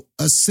know,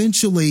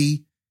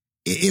 essentially,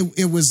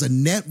 it was a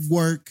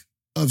network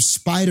of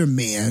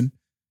Spider-Man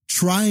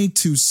trying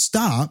to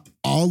stop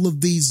all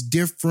of these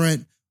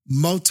different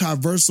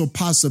multiversal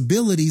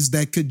possibilities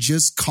that could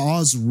just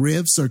cause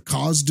rifts or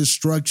cause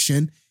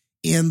destruction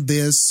in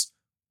this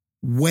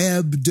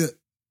webbed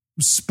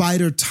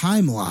spider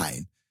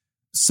timeline.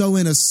 So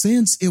in a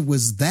sense, it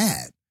was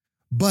that.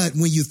 But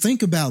when you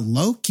think about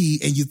Loki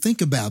and you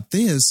think about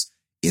this,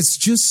 it's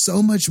just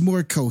so much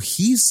more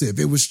cohesive.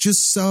 It was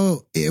just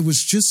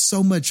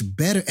so much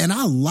better. And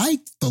I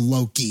liked the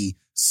Loki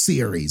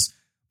series,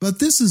 but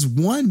this is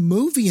one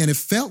movie and it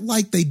felt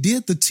like they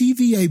did the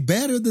TVA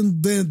better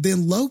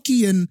than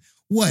Loki in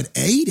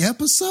 8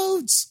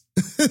 episodes?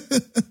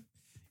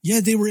 Yeah,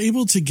 they were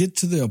able to get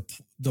to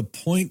the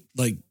point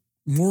like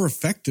more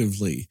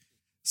effectively,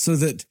 so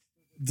that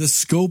the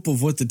scope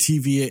of what the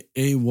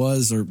TVA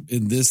was, or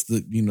in this,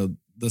 the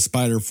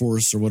Spider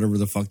Force or whatever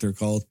the fuck they're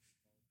called,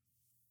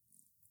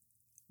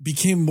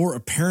 became more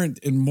apparent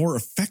and more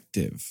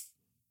effective.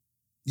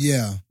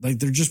 Yeah. Like,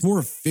 they're just more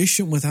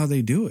efficient with how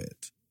they do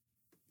it.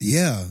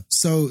 Yeah.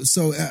 So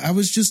I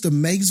was just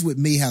amazed with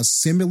me how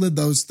similar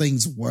those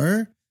things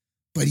were,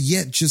 but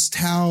yet just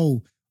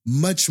how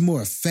much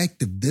more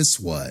effective this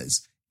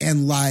was.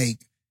 And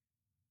like,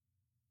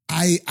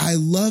 I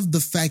love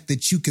the fact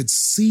that you could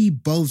see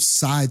both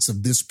sides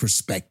of this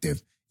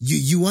perspective.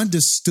 You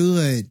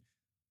understood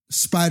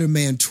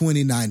Spider-Man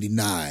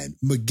 2099,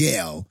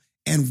 Miguel,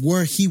 and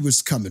where he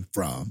was coming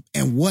from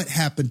and what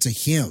happened to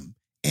him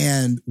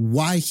and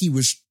why he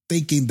was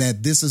thinking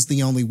that this is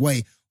the only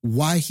way,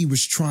 why he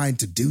was trying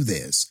to do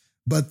this.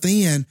 But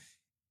then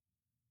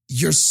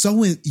you're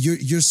so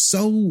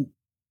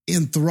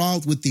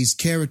enthralled with these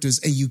characters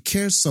and you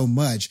care so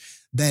much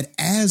that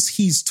as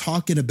he's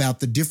talking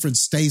about the different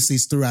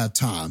Stacys throughout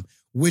time,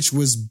 which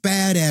was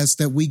badass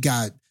that we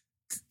got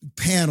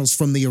panels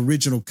from the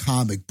original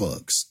comic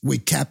books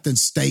with Captain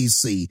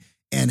Stacy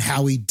and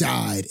how he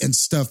died and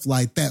stuff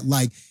like that.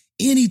 Like,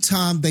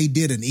 anytime they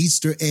did an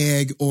Easter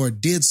egg or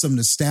did some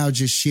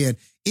nostalgia shit,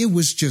 it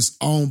was just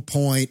on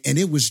point and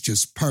it was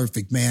just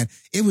perfect, man.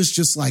 It was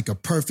just like a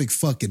perfect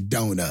fucking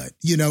donut.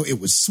 You know, it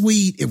was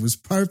sweet. It was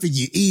perfect.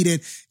 You eat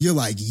it. You're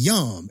like,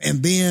 yum.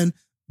 And then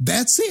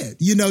that's it.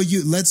 You know,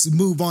 let's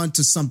move on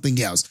to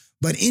something else.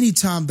 But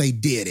anytime they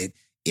did it,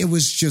 it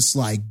was just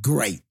like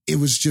great. It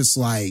was just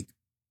like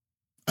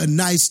a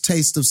nice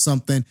taste of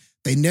something.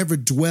 They never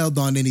dwelled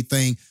on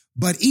anything.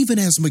 But even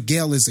as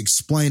Miguel is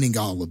explaining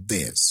all of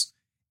this,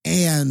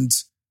 and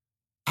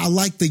I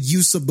like the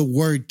use of the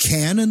word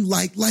canon,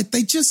 like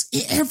they just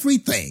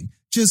everything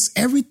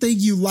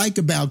you like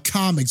about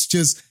comics,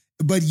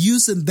 but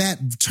using that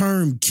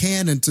term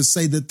canon to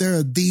say that there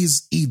are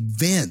these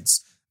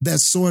events that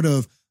sort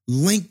of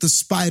link the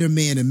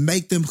Spider-Man and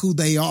make them who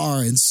they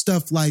are and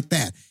stuff like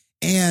that.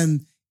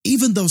 And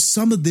even though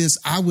some of this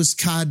I was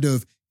kind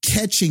of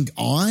catching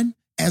on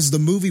as the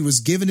movie was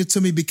giving it to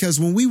me, because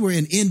when we were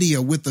in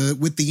India with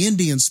the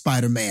Indian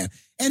Spider-Man,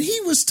 and he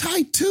was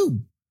tight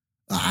too.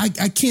 I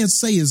can't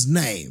say his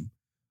name,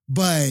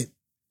 but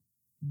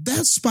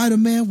that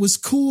Spider-Man was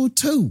cool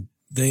too.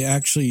 They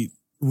actually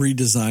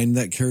redesigned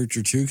that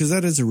character too, because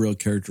that is a real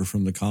character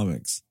from the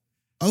comics.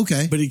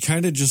 Okay. But he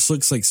kind of just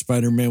looks like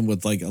Spider-Man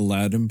with like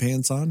Aladdin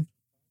pants on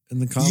in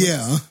the comics.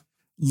 Yeah.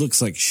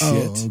 Looks like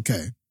shit.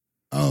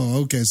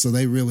 Oh, okay. So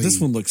they really...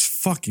 This one looks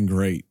fucking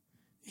great.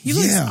 He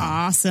looks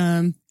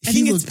awesome. I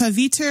think it's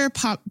Paviter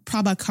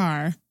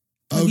Prabhakar.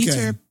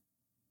 Paviter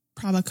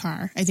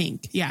Prabhakar, I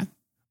think. Yeah.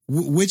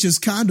 Which is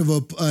kind of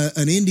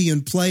an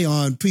Indian play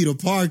on Peter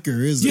Parker,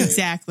 isn't it?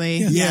 Exactly.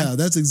 Yeah,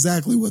 that's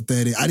exactly what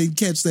that is. I didn't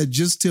catch that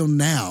just till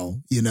now.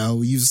 You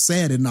know, you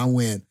said it and I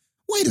went,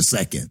 wait a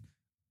second.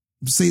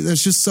 See,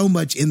 there's just so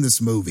much in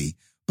this movie.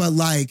 But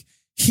like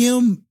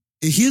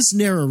his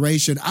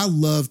narration, I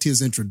loved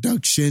his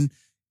introduction.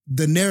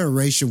 The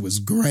narration was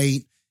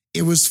great.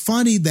 It was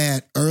funny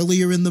that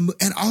earlier in the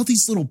and all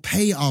these little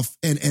payoff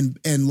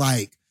and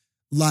like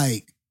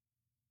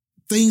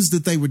things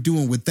that they were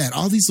doing with that,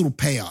 all these little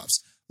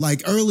payoffs.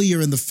 Like earlier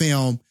in the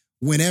film,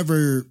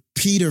 whenever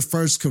Peter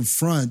first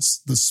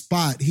confronts the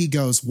Spot, he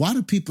goes, "Why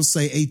do people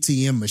say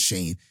ATM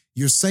machine?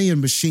 You're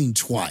saying machine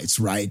twice,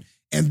 right?"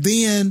 And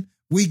then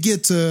we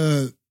get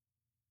to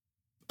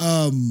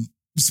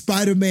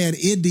Spider-Man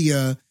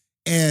India,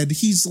 and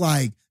he's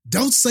like,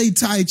 don't say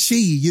Tai Chi,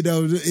 you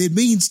know, it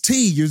means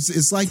tea.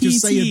 It's like you're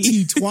saying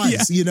tea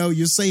twice, you know,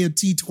 you're saying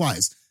tea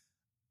twice.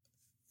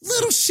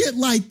 Little shit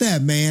like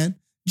that, man.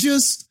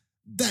 Just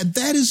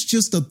that is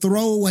just a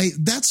throwaway.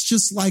 That's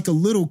just like a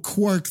little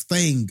quirk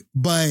thing.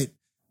 But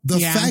the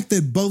fact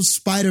that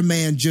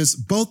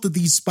both of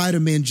these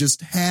Spider-Men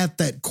just had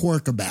that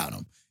quirk about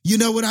them. You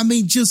know what I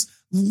mean? Just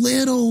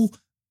little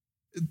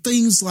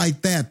things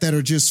like that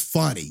are just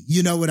funny.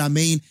 You know what I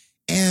mean?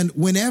 And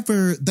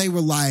whenever they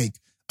were like,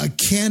 a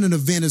canon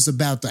event is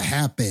about to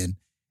happen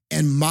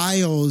and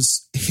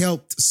Miles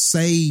helped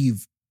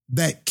save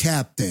that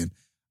captain,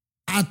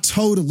 I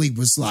totally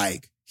was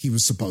like, he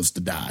was supposed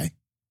to die.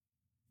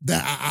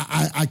 That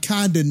I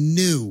kind of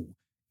knew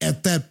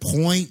at that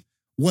point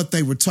what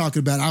they were talking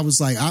about. I was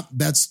like,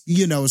 that's,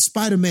 you know, a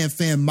Spider-Man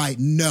fan might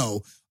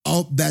know,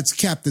 oh, that's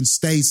Captain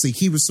Stacy.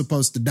 He was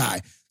supposed to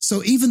die.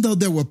 So even though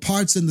there were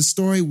parts in the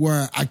story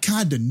where I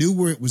kind of knew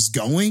where it was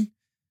going,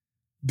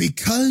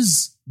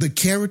 because the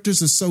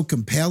characters are so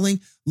compelling,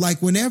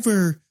 like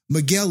whenever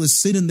Miguel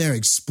is sitting there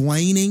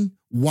explaining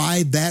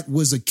why that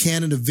was a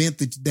canon event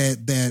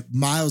that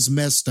Miles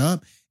messed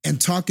up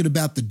and talking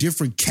about the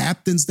different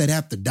captains that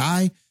have to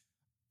die,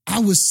 I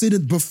was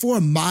sitting, before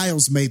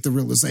Miles made the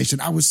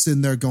realization, I was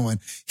sitting there going,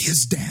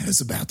 his dad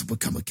is about to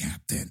become a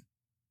captain.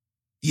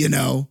 You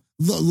know,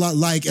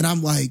 like, and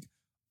I'm like,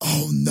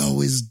 oh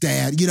no, his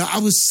dad. You know, I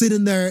was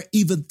sitting there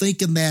even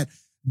thinking that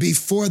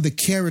before the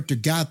character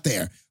got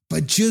there.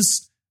 But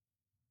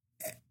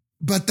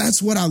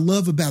that's what I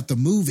love about the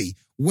movie.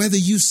 Whether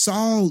you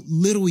saw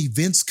little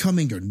events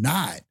coming or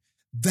not,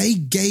 they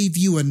gave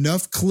you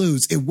enough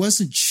clues. It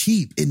wasn't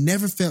cheap. It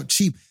never felt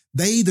cheap.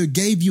 They either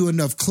gave you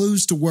enough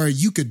clues to where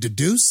you could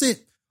deduce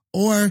it,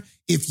 or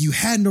if you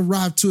hadn't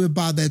arrived to it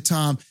by that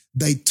time,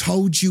 they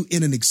told you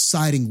in an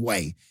exciting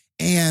way.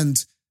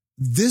 And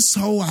this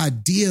whole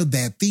idea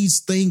that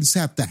these things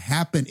have to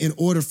happen in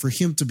order for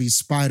him to be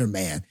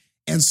Spider-Man,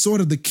 and sort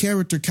of the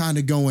character kind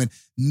of going,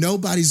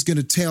 nobody's going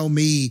to tell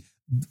me.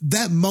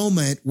 That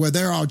moment where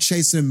they're all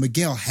chasing him,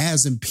 Miguel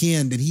has him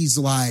pinned and he's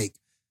like,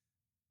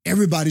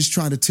 everybody's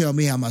trying to tell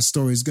me how my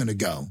story is going to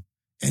go.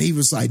 And he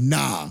was like,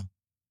 nah,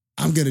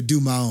 I'm going to do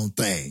my own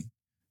thing.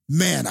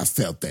 Man, I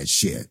felt that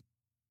shit.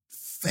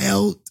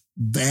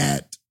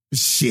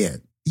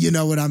 You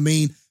know what I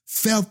mean?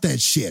 Felt that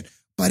shit.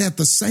 But at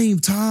the same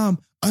time,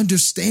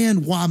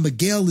 understand why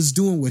Miguel is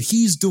doing what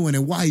he's doing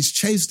and why he's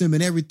chasing him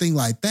and everything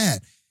like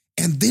that.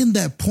 And then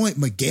that point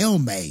Miguel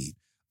made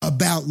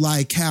about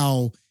like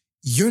how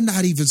you're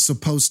not even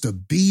supposed to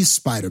be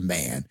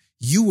Spider-Man.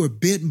 You were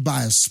bitten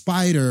by a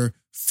spider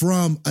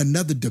from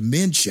another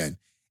dimension.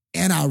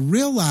 And I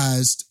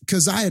realized,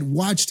 because I had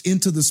watched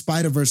Into the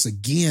Spider-Verse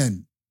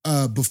again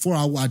before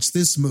I watched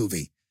this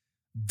movie,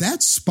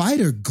 that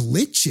spider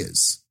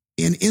glitches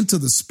in Into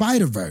the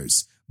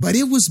Spider-Verse. But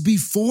it was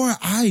before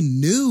I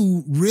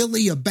knew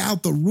really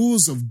about the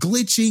rules of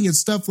glitching and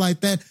stuff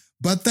like that.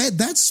 But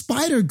that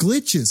spider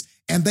glitches,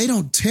 and they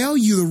don't tell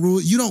you the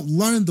rule. You don't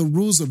learn the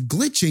rules of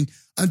glitching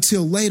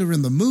until later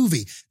in the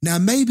movie. Now,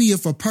 maybe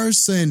if a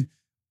person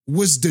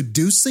was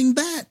deducing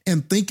that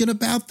and thinking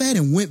about that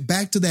and went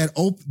back to that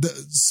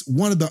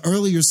one of the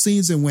earlier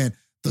scenes and went,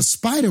 the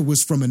spider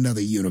was from another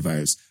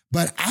universe.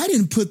 But I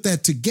didn't put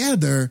that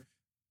together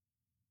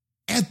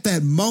at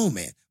that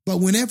moment. But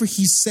whenever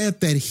he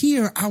said that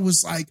here, I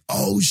was like,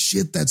 oh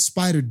shit, that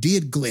spider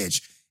did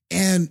glitch.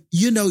 And,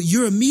 you know,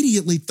 you're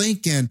immediately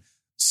thinking,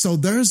 so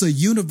there's a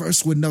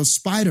universe with no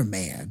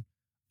Spider-Man.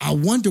 I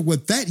wonder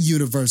what that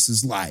universe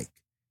is like.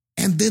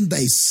 And then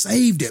they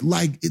saved it.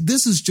 Like,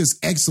 this is just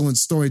excellent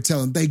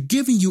storytelling. They're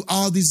giving you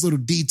all these little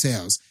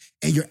details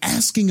and you're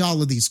asking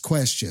all of these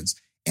questions.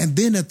 And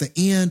then at the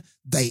end,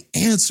 they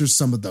answer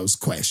some of those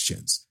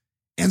questions.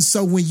 And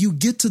so when you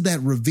get to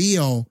that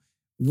reveal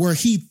where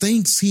he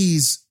thinks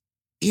he's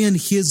in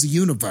his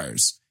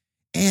universe,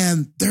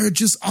 and there are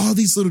just all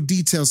these little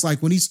details,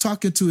 like when he's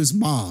talking to his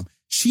mom,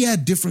 she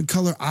had different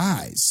color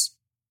eyes.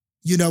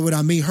 You know what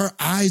I mean? Her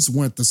eyes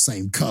weren't the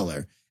same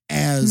color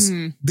as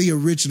the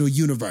original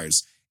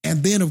universe.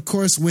 And then, of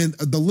course, when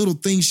the little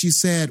thing she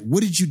said,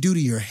 what did you do to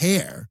your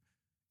hair?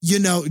 You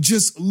know,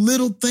 just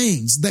little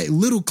things,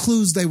 little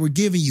clues they were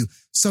giving you.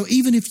 So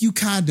even if you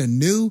kind of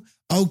knew,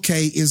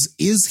 okay,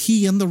 is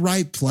he in the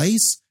right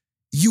place?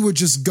 You were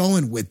just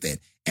going with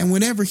it. And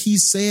whenever he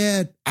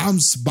said, I'm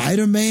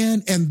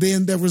Spider-Man, and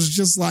then there was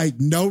just like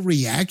no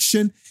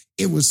reaction,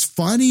 it was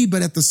funny.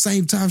 But at the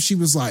same time, she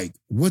was like,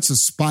 what's a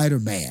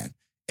Spider-Man?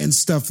 And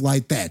stuff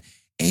like that.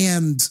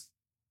 And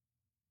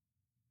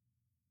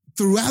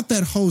throughout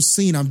that whole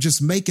scene, I'm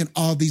just making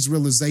all these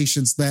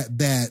realizations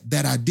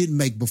that I didn't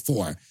make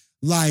before.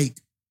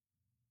 Like,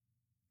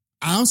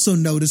 I also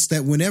noticed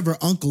that whenever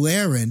Uncle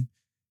Aaron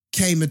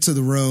came into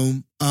the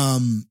room,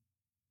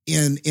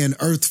 in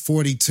Earth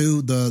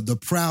 42, the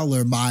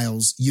Prowler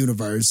Miles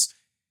universe,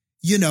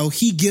 you know,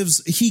 he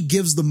gives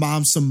the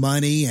mom some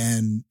money,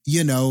 and,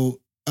 you know,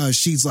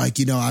 she's like,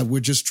 you know,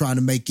 we're just trying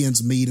to make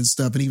ends meet and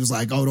stuff. And he was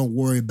like, oh, don't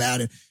worry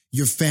about it.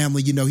 your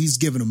family, he's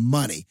giving them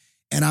money.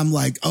 And I'm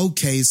like,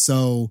 okay,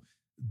 so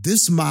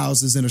this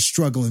Miles is in a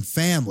struggling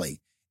family.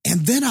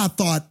 And then I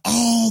thought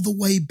all the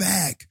way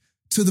back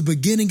to the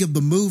beginning of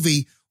the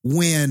movie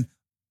when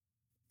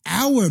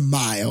our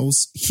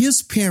Miles,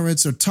 his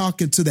parents are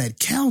talking to that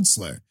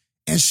counselor.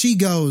 And she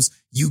goes,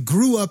 you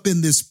grew up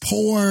in this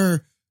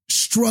poor,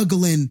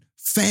 struggling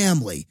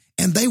family.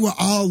 And they were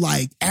all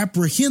like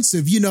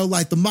apprehensive,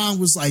 like the mom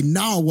was like,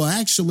 no, well,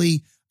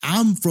 actually,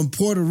 I'm from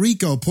Puerto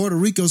Rico. Puerto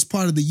Rico's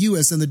part of the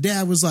U.S. And the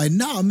dad was like,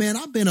 no, man,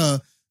 I've been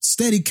a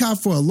steady cop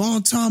for a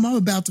long time. I'm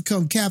about to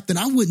come captain.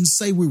 I wouldn't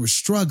say we were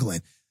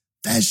struggling.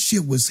 That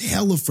shit was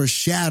hella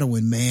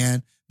foreshadowing,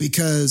 man,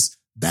 because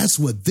that's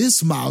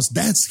this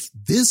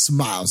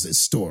Miles'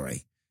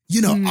 story.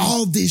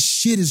 All this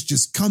shit is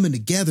just coming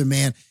together,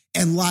 man.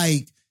 And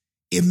like,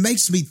 it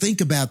makes me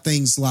think about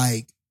things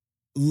like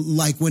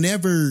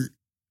whenever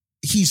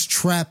he's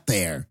trapped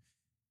there,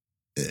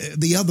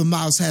 the other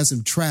Miles has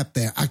him trapped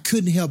there. I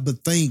couldn't help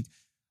but think,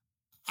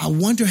 I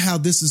wonder how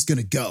this is going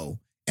to go.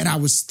 And I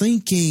was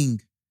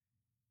thinking,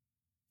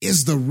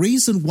 is the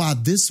reason why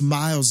this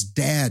Miles'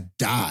 dad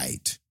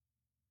died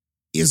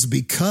is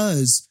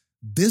because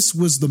this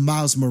was the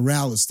Miles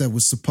Morales that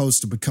was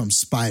supposed to become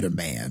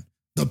Spider-Man,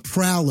 the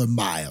Prowler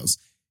Miles.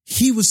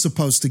 He was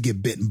supposed to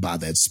get bitten by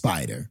that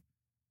spider.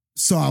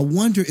 So I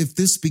wonder if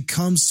this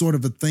becomes sort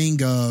of a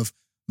thing of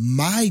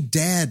my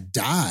dad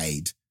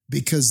died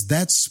because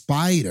that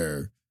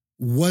spider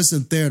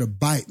wasn't there to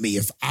bite me.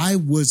 If I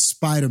was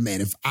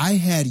Spider-Man, if I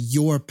had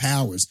your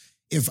powers,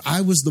 if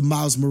I was the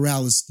Miles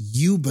Morales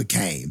you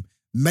became,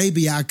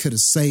 maybe I could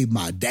have saved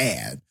my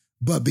dad.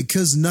 But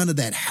because none of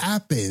that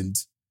happened,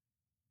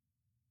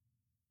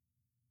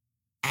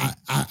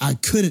 I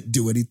couldn't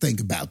do anything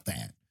about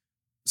that.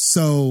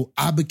 So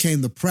I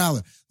became the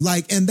Prowler.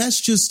 And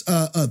that's just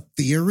a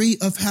theory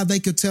of how they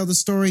could tell the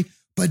story.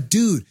 But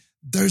dude,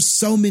 there's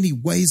so many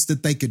ways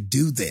that they could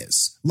do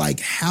this, like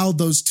how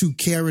those two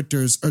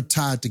characters are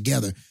tied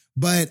together.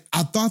 But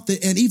I thought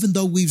that, and even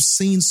though we've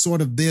seen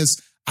sort of this,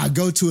 I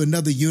go to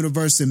another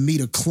universe and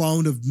meet a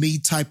clone of me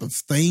type of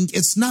thing,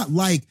 it's not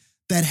like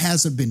that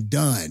hasn't been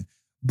done.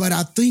 But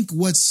I think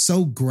what's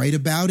so great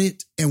about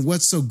it and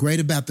what's so great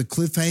about the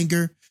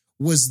cliffhanger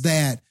was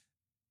that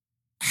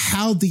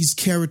how these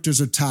characters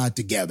are tied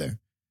together,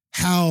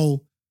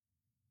 how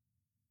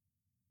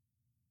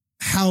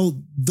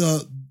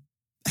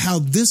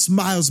this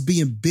Miles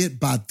being bit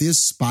by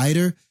this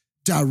spider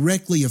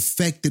directly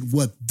affected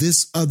what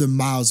this other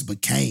Miles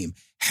became,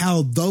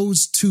 how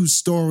those two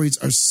stories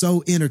are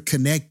so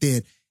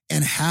interconnected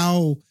and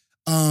how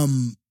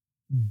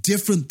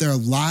different their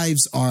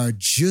lives are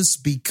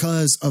just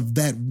because of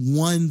that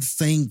one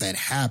thing that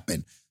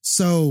happened.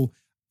 So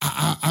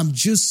I'm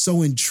just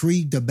so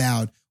intrigued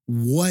about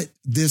what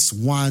this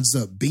winds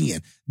up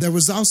being. There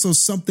was also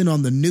something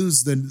on the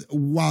news that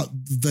while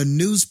the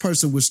news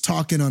person was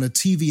talking on a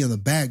TV in the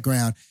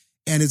background,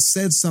 and it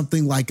said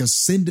something like a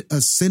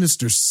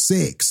Sinister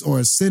Six or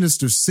a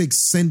Sinister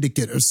Six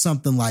Syndicate or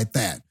something like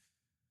that.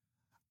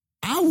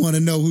 I want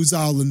to know who's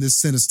all in this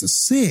Sinister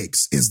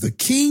Six. Is the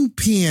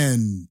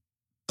Kingpin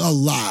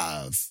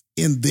alive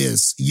in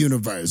this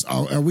universe?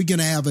 Are we going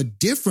to have a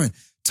different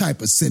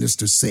type of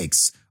Sinister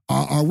Six?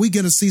 Are we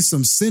going to see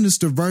some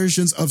sinister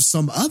versions of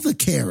some other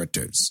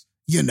characters?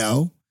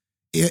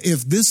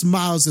 If this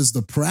Miles is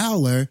the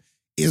Prowler,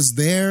 is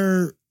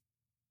there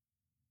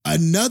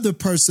another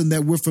person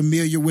that we're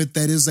familiar with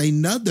that is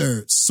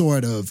another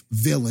sort of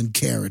villain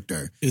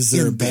character? Is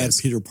there a bad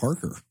Peter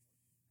Parker?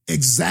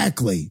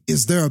 Exactly.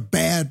 Is there a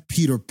bad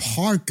Peter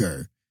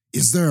Parker?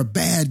 Is there a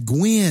bad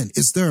Gwen?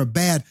 Is there a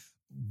bad...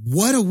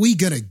 What are we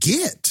going to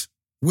get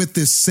with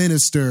this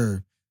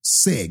Sinister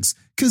Six?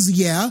 Because,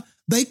 yeah,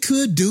 they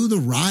could do the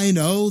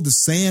Rhino, the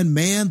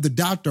Sandman, the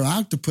Dr.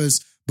 Octopus,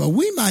 but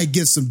we might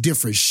get some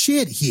different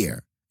shit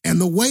here. And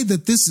the way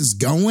that this is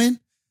going,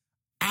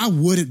 I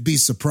wouldn't be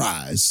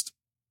surprised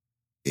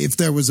if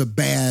there was a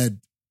bad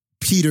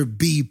Peter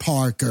B.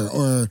 Parker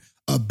or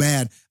a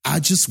bad... I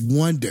just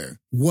wonder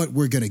what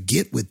we're going to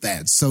get with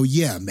that. So,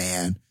 yeah,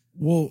 man.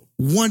 Well,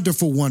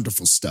 wonderful,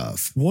 wonderful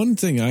stuff. One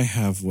thing I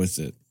have with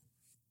it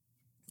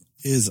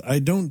is I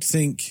don't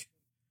think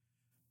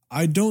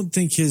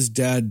his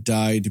dad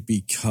died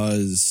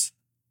because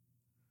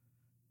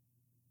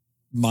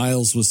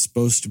Miles was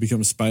supposed to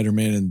become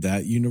Spider-Man in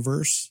that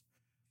universe.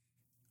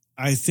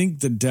 I think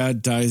the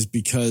dad dies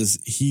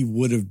because he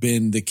would have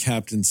been the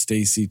Captain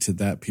Stacy to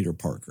that Peter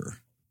Parker.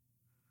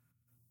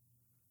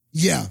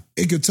 Yeah,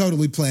 it could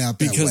totally play out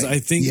that because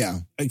way.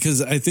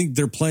 Because I think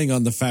they're playing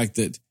on the fact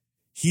that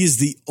he is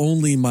the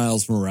only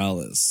Miles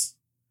Morales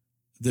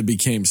that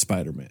became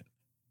Spider-Man,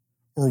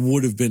 or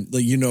would have been,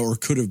 or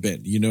could have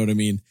been. You know what I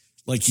mean?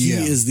 Like he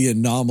is the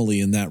anomaly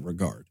in that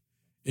regard.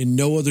 In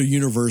no other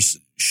universe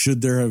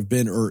should there have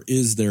been, or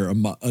is there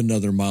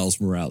another Miles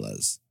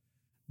Morales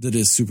that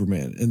is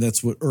Superman, and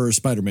that's what, or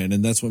Spider-Man,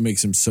 and that's what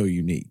makes him so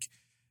unique.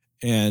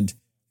 And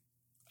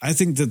I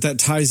think that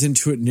ties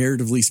into it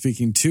narratively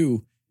speaking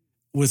too.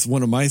 With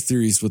one of my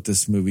theories with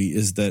this movie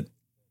is that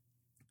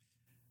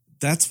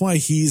that's why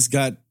he's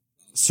got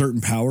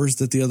certain powers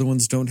that the other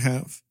ones don't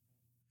have.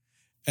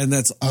 And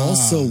that's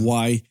also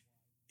why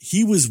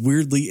he was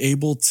weirdly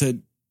able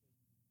to,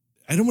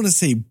 I don't want to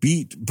say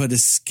beat, but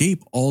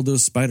escape all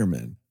those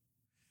Spider-Men,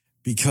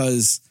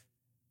 because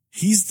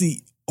he's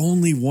the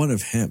only one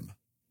of him.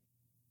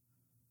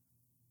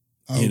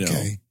 Okay. You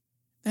know?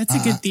 That's a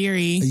good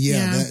theory.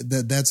 Yeah.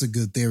 That's a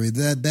good theory.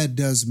 That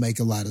does make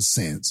a lot of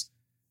sense,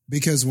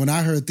 because when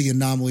I heard the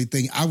anomaly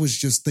thing, I was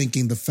just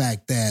thinking the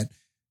fact that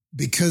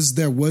because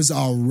there was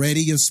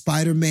already a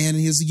Spider-Man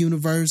in his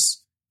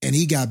universe and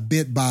he got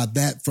bit by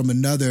that from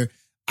another,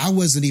 I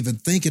wasn't even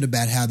thinking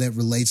about how that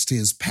relates to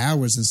his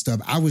powers and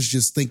stuff. I was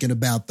just thinking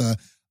about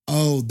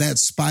that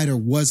spider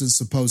wasn't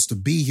supposed to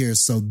be here.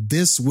 So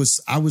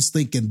I was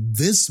thinking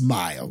this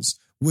Miles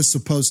was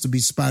supposed to be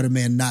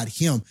Spider-Man, not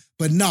him.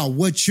 But no,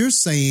 what you're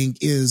saying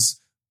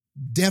is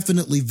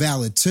definitely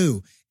valid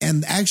too.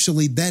 And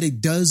actually that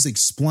it does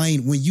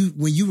explain when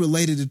you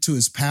related it to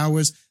his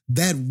powers,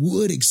 that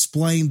would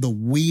explain the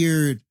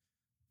weird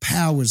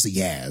powers he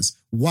has,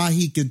 why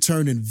he can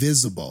turn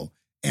invisible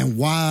and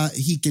why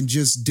he can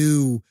just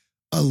do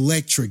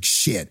electric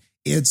shit.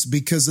 It's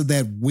because of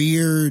that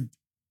weird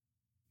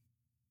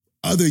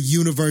other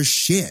universe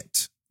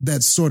shit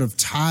that's sort of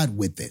tied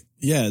with it.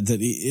 Yeah,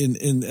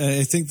 and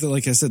I think that,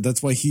 like I said,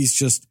 that's why he's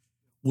just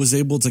was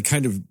able to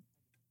kind of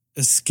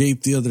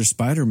escape the other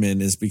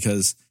Spider-Man, is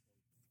because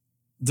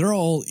they're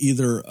all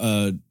either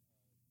a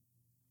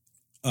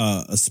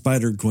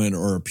Spider-Gwen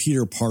or a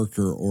Peter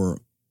Parker or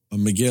a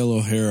Miguel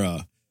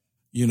O'Hara.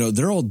 You know,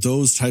 they're all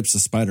those types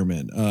of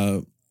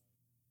Spider-Man.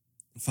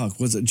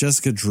 Was it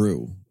Jessica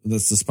Drew?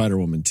 That's the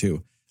Spider-Woman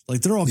too.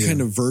 Like, they're all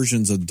kind of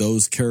versions of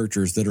those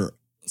characters that are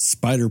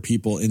spider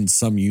people in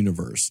some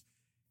universe.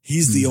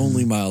 He's the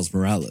only Miles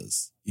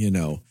Morales, you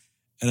know?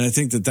 And I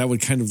think that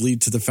would kind of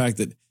lead to the fact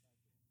that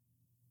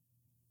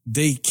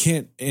they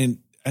can't, and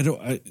kind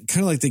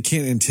of like they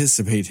can't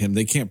anticipate him.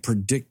 They can't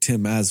predict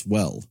him as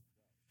well,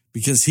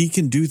 because he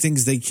can do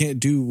things they can't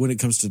do when it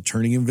comes to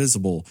turning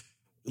invisible.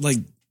 Like,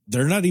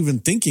 they're not even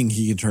thinking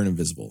he can turn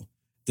invisible.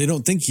 They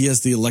don't think he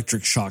has the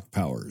electric shock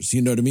powers.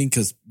 You know what I mean?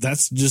 Because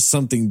that's just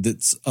something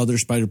that other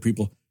spider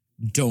people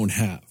don't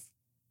have.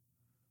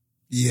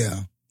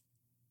 Yeah.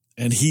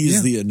 And he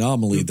is the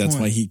anomaly. Good that's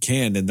point. Why he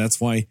can. And that's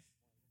why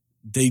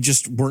they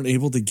just weren't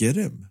able to get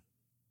him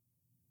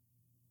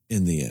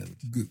in the end.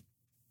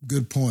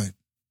 Good point.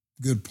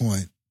 Good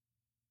point.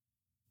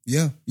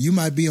 Yeah, you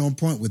might be on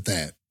point with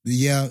that.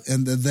 Yeah,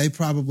 and they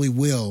probably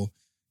will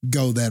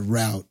go that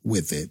route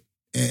with it.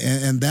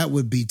 And that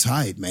would be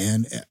tight,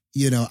 man.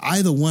 You know,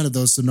 either one of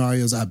those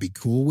scenarios I'd be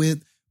cool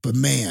with, but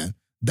man,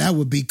 that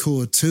would be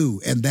cool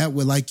too. And that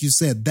would, like you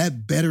said,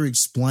 that better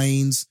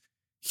explains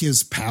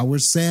his power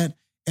set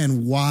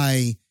and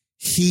why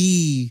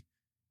he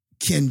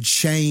can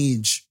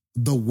change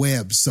the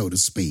web, so to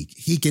speak.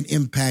 He can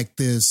impact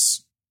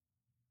this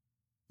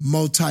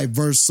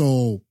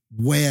multiversal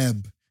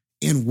web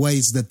in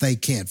ways that they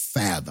can't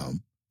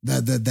fathom.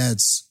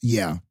 That's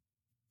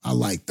I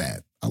like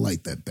that. I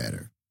like that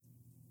better.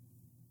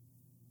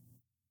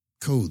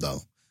 Cool though.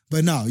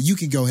 But no, you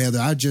can go, Heather.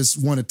 I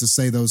just wanted to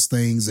say those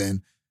things,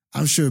 and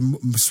I'm sure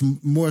some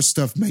more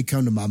stuff may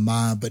come to my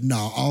mind, but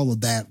no, all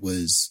of that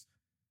was,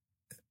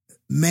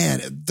 man,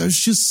 there's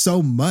just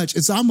so much.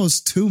 It's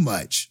almost too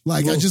much.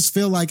 Like, I just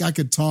feel like I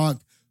could talk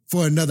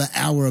for another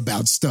hour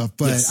about stuff,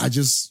 but I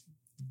just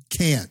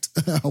can't.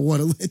 I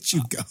want to let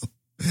you go.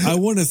 I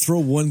want to throw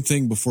one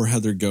thing before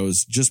Heather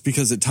goes, just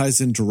because it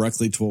ties in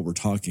directly to what we're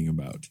talking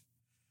about,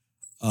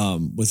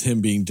 with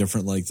him being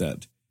different like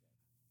that.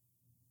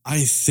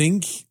 I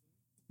think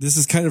this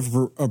is kind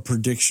of a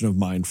prediction of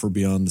mine for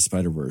Beyond the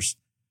Spider-Verse.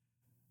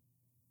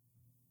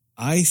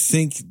 I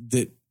think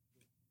that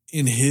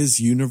in his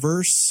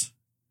universe,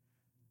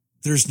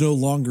 there's no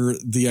longer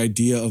the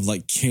idea of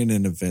like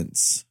canon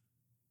events,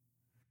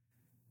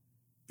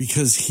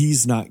 because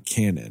he's not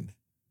canon.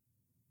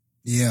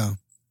 Yeah.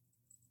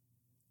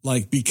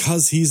 Like,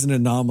 because he's an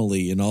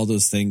anomaly and all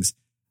those things,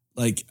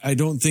 like, I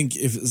don't think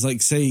if it's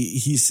like, say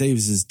he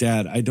saves his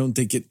dad, I don't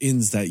think it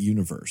ends that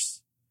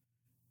universe,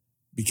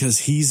 because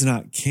he's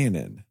not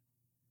canon.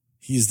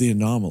 He's the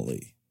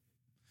anomaly.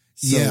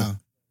 So yeah.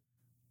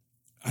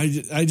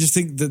 I just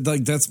think that,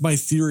 like, that's my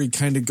theory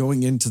kind of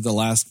going into the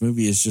last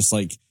movie, is just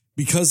like,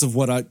 because of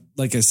what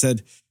like I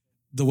said,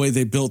 the way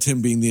they built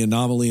him being the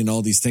anomaly and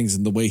all these things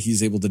and the way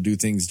he's able to do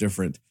things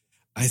different.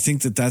 I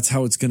think that that's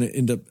how it's going to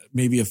end up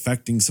maybe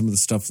affecting some of the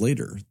stuff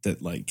later,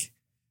 that like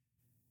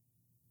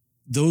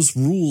those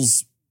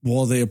rules,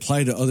 while they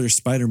apply to other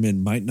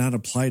Spider-Men, might not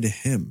apply to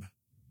him.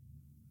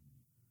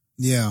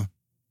 Yeah.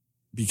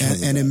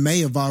 And it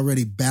may have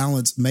already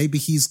balanced. Maybe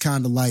he's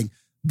kind of like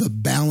the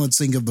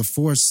balancing of the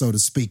force, so to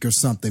speak, or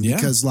something,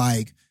 because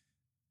like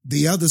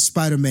the other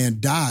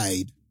Spider-Man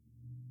died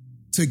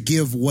to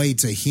give way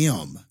to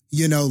him,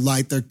 you know,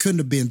 like there couldn't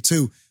have been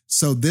two.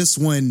 So this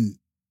one,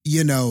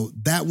 you know,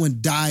 that one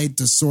died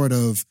to sort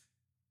of,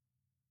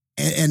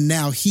 and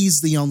now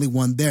he's the only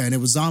one there. And it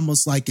was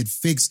almost like it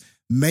fixed,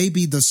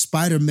 maybe the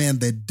Spider-Man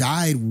that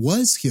died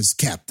was his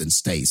Captain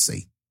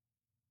Stacy.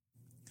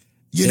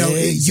 You know,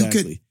 you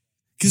could,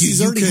 because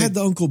he's already had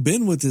the Uncle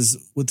Ben with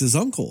his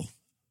uncle.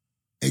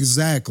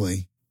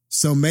 Exactly.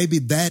 So maybe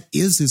that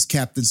is his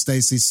Captain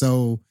Stacy.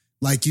 So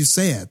like you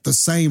said, the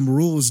same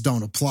rules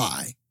don't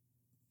apply.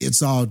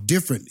 It's all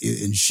different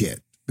in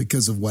shit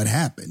because of what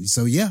happened.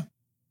 So yeah,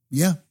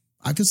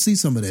 I could see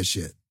some of that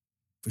shit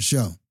for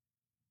sure.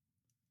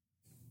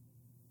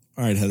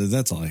 All right, Heather,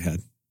 that's all I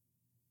had.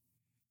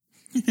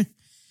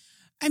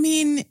 I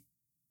mean,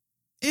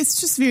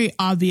 it's just very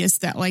obvious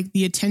that like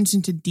the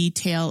attention to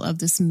detail of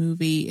this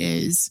movie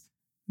is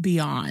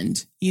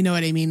beyond, you know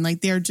what I mean?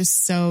 Like they're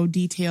just so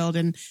detailed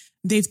and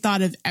they've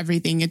thought of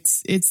everything.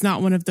 It's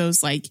not one of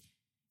those like,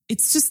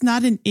 it's just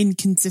not an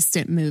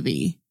inconsistent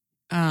movie.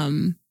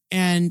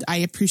 And I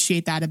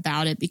appreciate that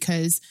about it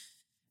because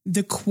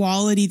the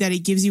quality that it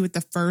gives you with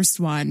the first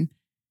one,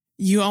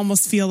 you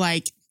almost feel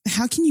like,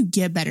 how can you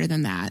get better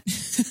than that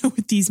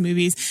with these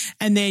movies?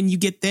 And then you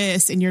get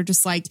this and you're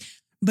just like,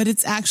 but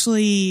it's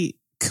actually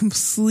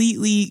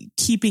completely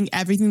keeping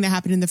everything that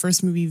happened in the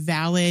first movie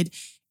valid.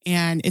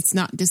 And it's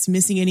not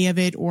dismissing any of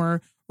it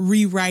or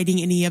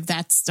rewriting any of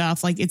that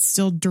stuff. Like it's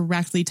still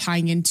directly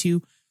tying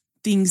into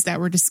things that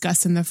were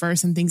discussed in the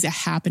first and things that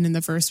happened in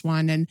the first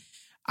one. And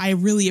I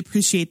really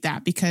appreciate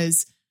that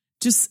because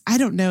just, I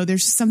don't know,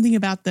 there's something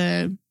about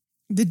the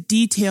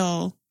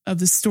detail of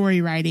the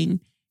story writing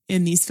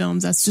in these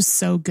films that's just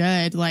so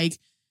good. Like,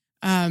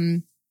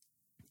 and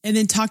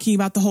then talking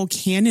about the whole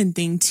canon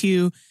thing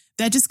too,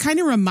 that just kind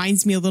of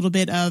reminds me a little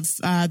bit of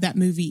that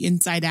movie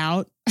Inside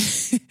Out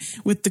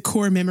with the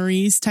core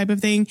memories type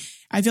of thing.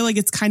 I feel like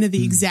it's kind of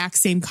the exact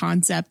same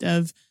concept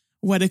of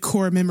what a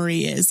core memory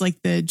is,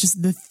 like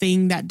the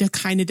thing that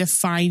kind of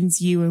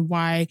defines you and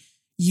why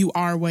you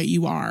are what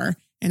you are.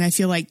 And I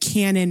feel like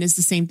canon is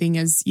the same thing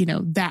as, you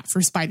know, that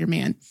for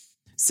Spider-Man.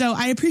 So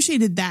I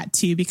appreciated that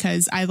too,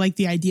 because I like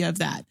the idea of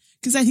that,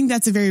 because I think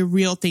that's a very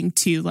real thing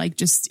too, like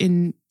just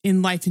in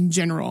life in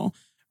general,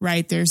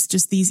 right? There's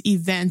just these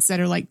events that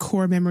are like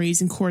core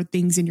memories and core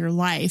things in your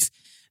life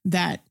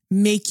that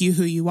make you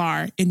who you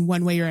are in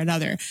one way or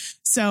another.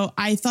 So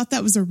I thought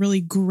that was a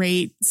really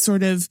great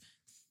sort of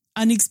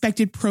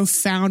unexpected,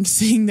 profound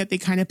thing that they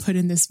kind of put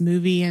in this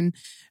movie. And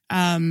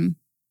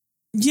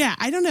yeah,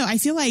 I don't know. I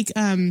feel like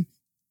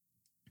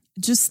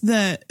just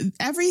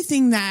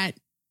everything that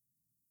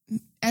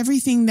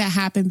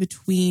happened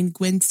between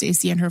Gwen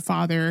Stacy and her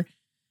father,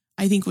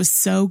 I think was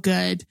so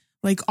good.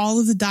 Like all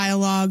of the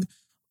dialogue,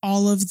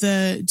 all of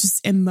the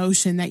just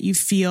emotion that you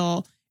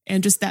feel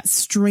and just that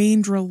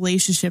strained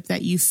relationship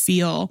that you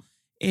feel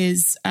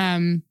is,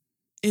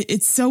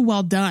 it's so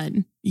well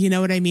done. You know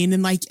what I mean?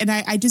 And like, and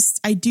I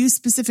do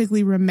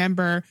specifically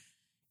remember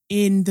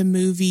in the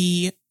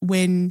movie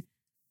when,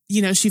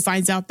 you know, she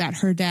finds out that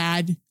her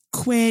dad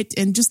quit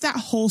and just that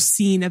whole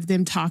scene of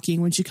them talking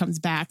when she comes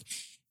back.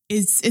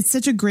 It's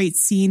such a great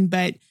scene,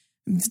 but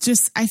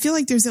just, I feel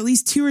like there's at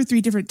least 2 or 3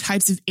 different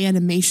types of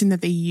animation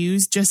that they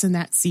use just in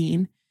that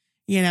scene.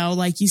 You know,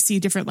 like you see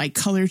different like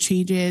color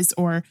changes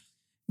or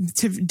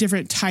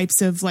different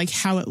types of like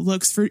how it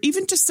looks for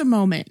even just a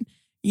moment,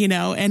 you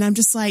know, and I'm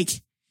just like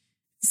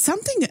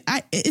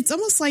it's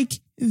almost like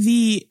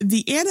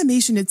the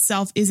animation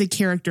itself is a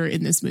character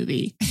in this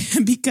movie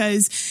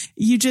because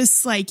you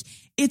just like,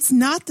 it's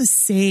not the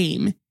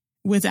same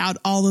without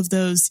all of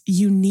those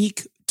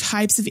unique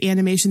types of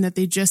animation that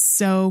they just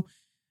so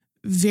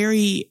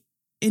very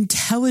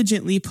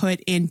intelligently put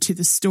into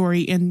the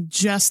story in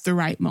just the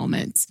right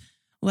moments.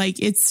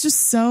 Like, it's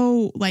just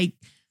so like,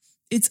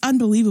 it's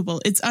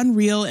unbelievable. It's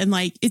unreal. And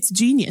like, it's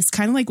genius.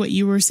 Kind of like what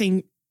you were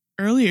saying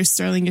earlier,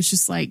 Sterling. It's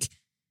just like,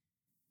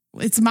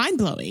 it's mind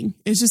blowing.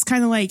 It's just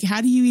kind of like, how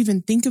do you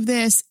even think of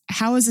this?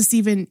 How is this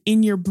even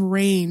in your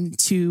brain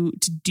to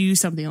do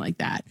something like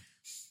that?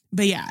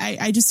 But yeah,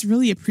 I just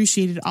really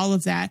appreciated all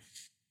of that.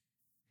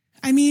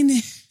 I mean,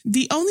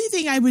 the only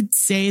thing I would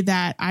say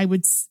that I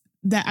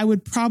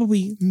would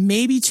probably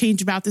maybe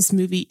change about this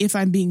movie, if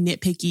I'm being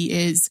nitpicky,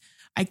 is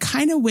I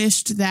kind of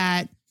wished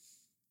that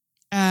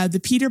the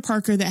Peter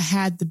Parker that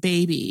had the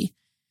baby,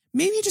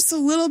 maybe just a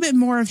little bit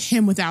more of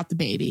him without the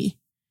baby.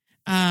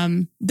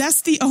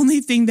 That's the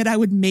only thing that I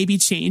would maybe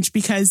change,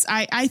 because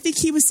I think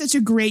he was such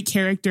a great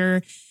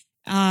character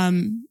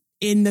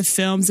in the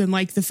films, and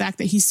like the fact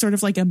that he's sort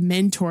of like a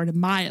mentor to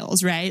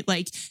Miles, right?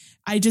 Like,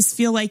 I just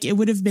feel like it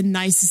would have been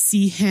nice to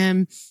see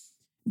him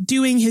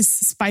doing his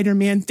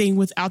Spider-Man thing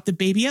without the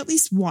baby at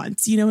least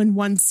once, you know, in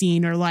one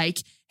scene, or like,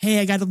 hey,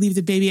 I got to leave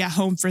the baby at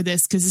home for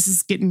this because this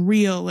is getting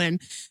real,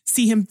 and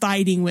see him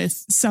fighting with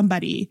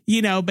somebody,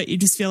 you know, but you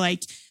just feel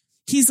like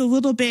he's a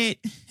little bit,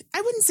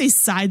 I wouldn't say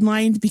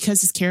sidelined,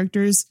 because his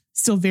character is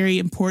still very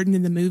important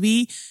in the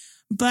movie,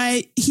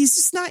 but he's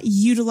just not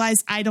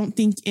utilized, I don't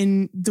think,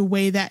 in the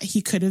way that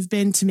he could have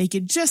been to make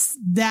it just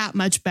that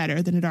much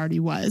better than it already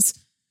was.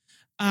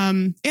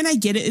 And I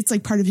get it. It's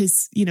like part of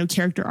his, you know,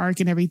 character arc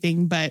and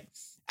everything, but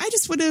I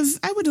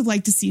would have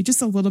liked to see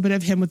just a little bit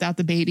of him without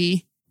the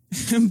baby.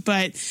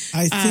 But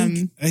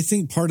I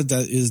think part of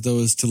that is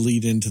to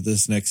lead into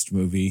this next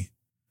movie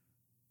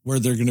where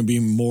they're going to be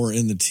more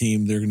in the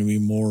team. They're going to be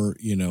more,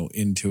 you know,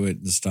 into it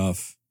and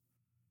stuff.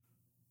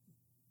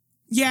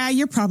 Yeah,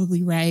 you're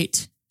probably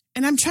right.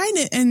 And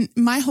and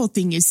my whole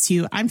thing is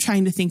too, I'm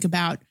trying to think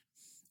about,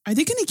 are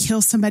they going to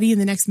kill somebody in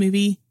the next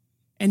movie?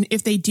 And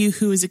if they do,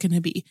 who is it going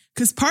to be?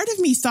 Because part of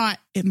me thought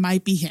it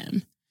might be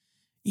him.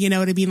 You know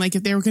what I mean? Like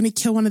if they were going to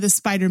kill one of the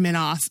Spider-Men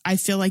off, I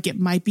feel like it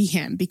might be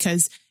him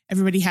because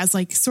everybody has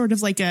like sort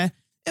of like a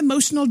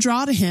emotional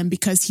draw to him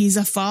because he's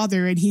a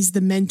father and he's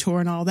the mentor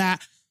and all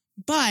that.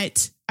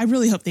 But I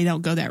really hope they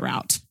don't go that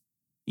route.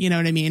 You know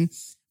what I mean?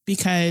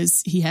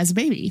 Because he has a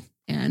baby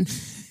and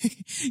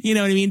you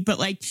know what I mean? But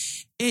like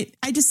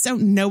I just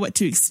don't know what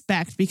to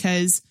expect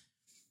because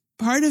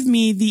part of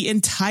me the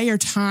entire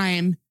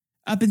time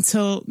up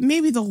until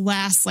maybe the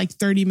last like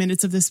 30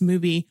 minutes of this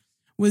movie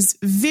was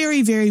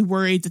very, very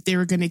worried that they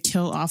were going to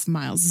kill off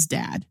Miles'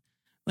 dad.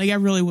 Like I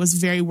really was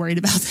very worried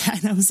about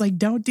that. And I was like,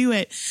 don't do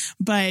it.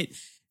 But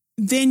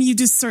then you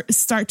just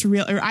start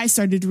to I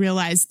started to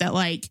realize that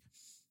like,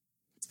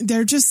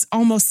 they're just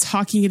almost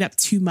talking it up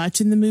too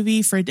much in the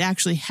movie for it to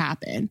actually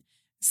happen.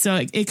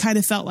 So it kind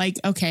of felt like,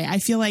 okay, I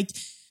feel like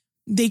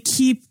they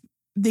keep,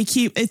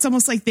 it's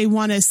almost like they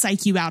want to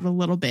psych you out a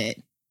little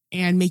bit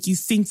and make you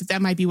think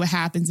that might be what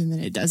happens. And then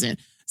it doesn't.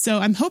 So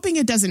I'm hoping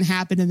it doesn't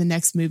happen in the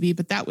next movie,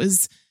 but that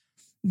was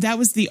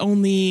the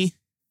only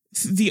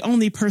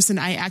person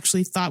I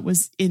actually thought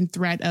was in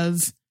threat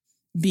of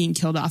being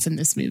killed off in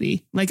this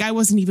movie. Like I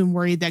wasn't even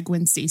worried that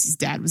Gwen Stacy's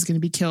dad was going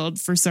to be killed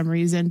for some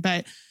reason,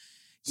 but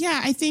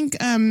yeah, I think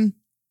I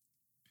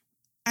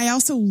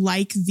also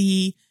like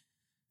the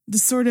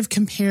sort of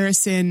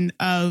comparison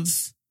of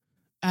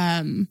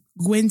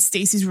Gwen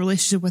Stacy's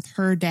relationship with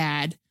her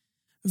dad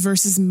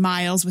versus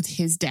Miles with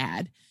his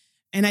dad.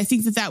 And I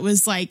think that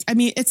was like, I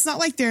mean, it's not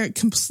like they're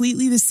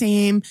completely the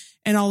same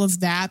and all of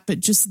that, but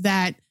just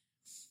that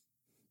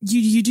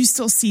you do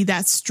still see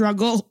that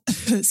struggle,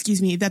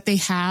 excuse me, that they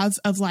have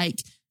of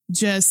like,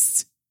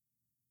 just,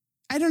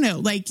 I don't know,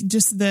 like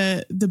just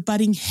the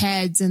butting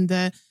heads and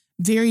the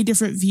very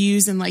different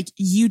views and like,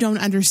 you don't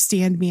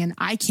understand me and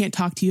I can't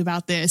talk to you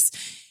about this.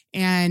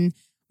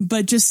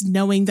 But just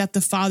knowing that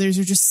the fathers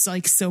are just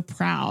like so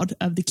proud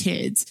of the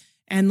kids.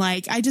 And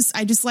like, I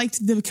just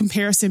liked the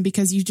comparison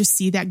because you just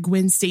see that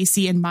Gwen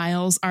Stacy and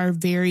Miles are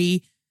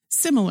very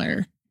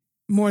similar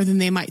more than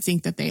they might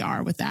think that they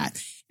are with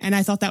that. And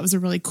I thought that was a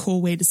really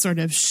cool way to sort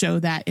of show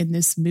that in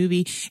this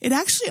movie. It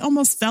actually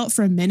almost felt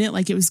for a minute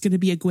like it was going to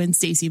be a Gwen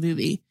Stacy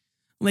movie.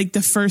 Like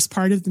the first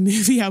part of the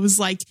movie, I was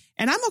like,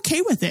 and I'm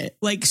okay with it.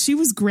 Like she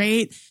was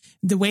great.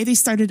 The way they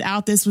started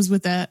out, this was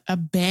with a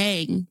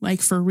bang,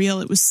 like for real.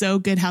 It was so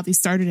good how they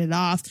started it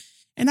off.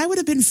 And I would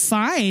have been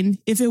fine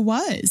if it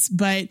was,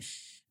 but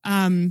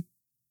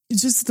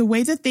just the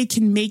way that they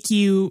can make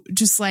you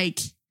just like,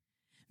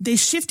 they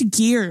shift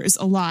gears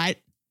a lot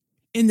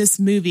in this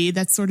movie.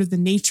 That's sort of the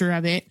nature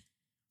of it,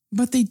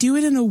 but they do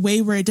it in a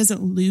way where it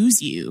doesn't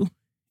lose you.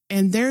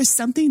 And there's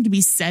something to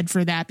be said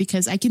for that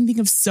because I can think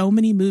of so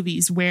many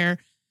movies where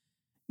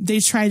they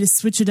try to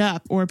switch it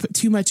up or put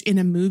too much in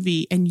a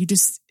movie and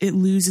it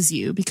loses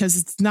you because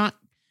it's not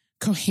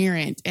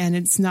coherent and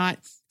it's not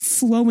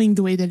flowing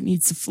the way that it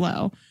needs to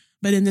flow.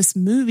 But in this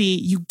movie,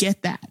 you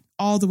get that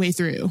all the way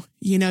through.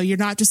 You know, you're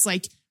not just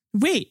like,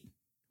 wait,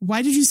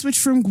 why did you switch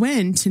from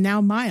Gwen to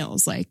now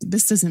Miles? Like,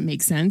 this doesn't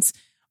make sense.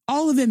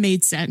 All of it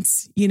made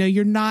sense. You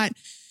know,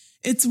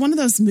 it's one of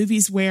those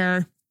movies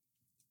where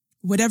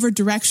whatever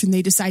direction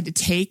they decide to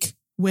take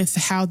with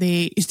how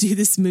they do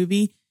this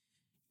movie,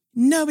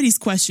 nobody's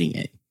questioning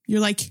it. You're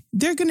like,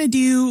 they're going to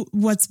do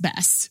what's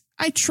best.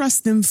 I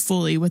trust them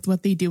fully with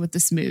what they do with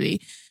this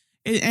movie.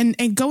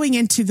 And going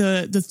into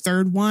the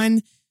third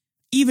one,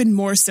 even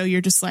more so,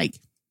 you're just like,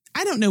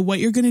 I don't know what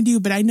you're going to do,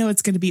 but I know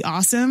it's going to be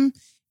awesome.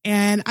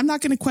 And I'm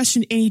not going to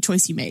question any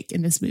choice you make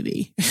in this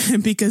movie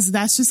because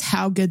that's just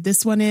how good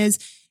this one is.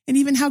 And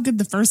even how good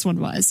the first one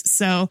was.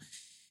 So,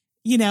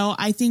 you know,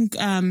 I think,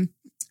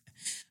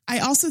 I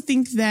also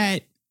think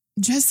that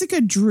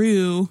Jessica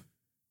Drew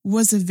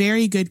was a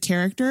very good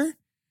character.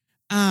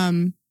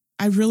 I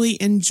really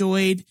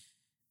enjoyed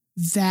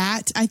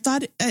that. I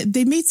thought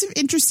they made some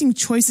interesting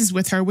choices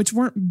with her, which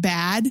weren't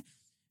bad,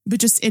 but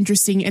just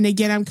interesting. And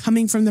again, I'm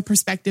coming from the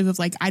perspective of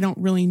like, I don't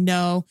really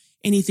know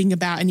anything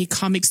about any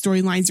comic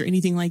storylines or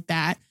anything like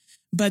that.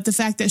 But the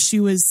fact that she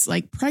was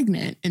like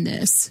pregnant in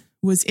this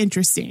was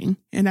interesting.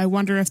 And I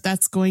wonder if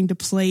that's going to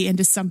play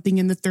into something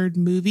in the third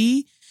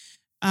movie.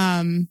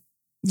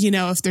 You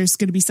know, if there's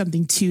going to be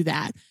something to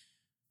that.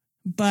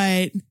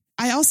 But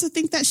I also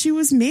think that she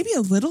was maybe a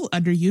little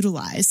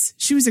underutilized.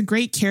 She was a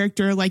great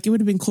character. Like it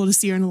would have been cool to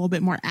see her in a little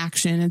bit more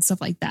action and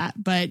stuff like that.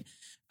 But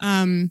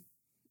I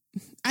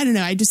don't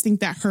know. I just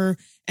think that her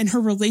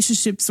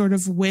relationship sort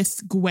of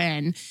with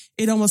Gwen,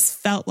 it almost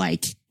felt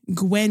like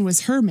Gwen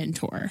was her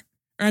mentor.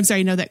 Or I'm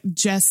sorry, no, that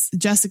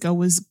Jessica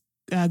was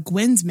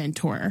Gwen's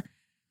mentor.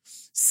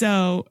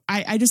 So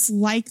I just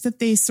like that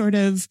they sort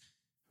of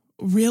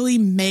really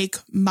make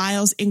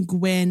Miles and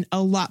Gwen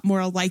a lot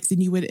more alike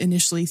than you would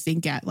initially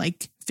think at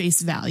like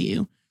face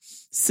value.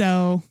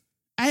 So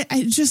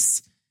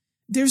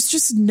there's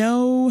just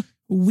no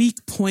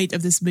weak point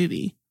of this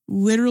movie.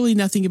 Literally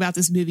nothing about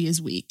this movie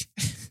is weak.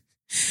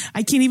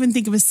 I can't even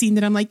think of a scene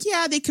that I'm like,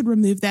 yeah, they could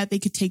remove that. They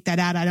could take that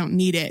out. I don't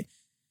need it.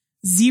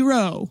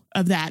 Zero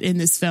of that in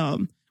this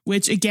film,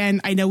 which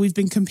again, I know we've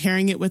been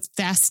comparing it with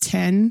Fast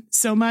 10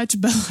 so much,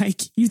 but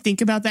like you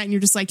think about that and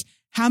you're just like,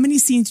 how many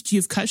scenes did you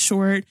have cut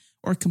short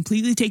or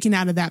completely taken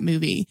out of that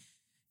movie?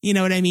 You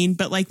know what I mean?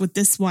 But like with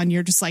this one,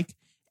 you're just like,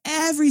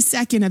 every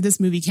second of this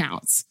movie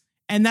counts.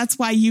 And that's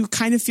why you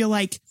kind of feel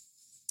like,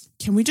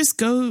 can we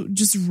just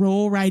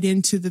roll right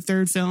into the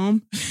third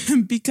film?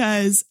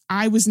 Because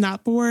I was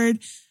not bored.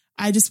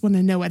 I just want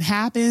to know what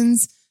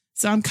happens.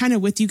 So I'm kind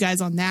of with you guys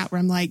on that, where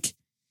I'm like,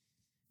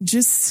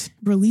 just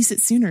release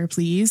it sooner,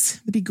 please.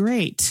 That'd be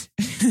great.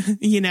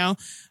 You know?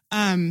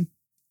 But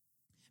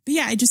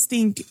yeah, I just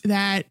think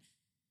that,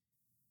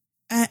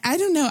 I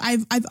don't know.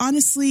 I've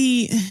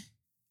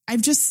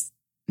just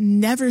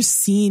never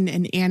seen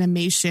an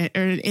animation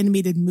or an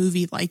animated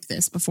movie like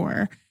this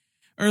before.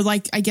 Or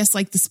like, I guess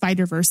like the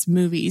Spider-Verse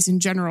movies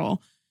in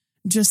general,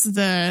 just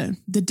the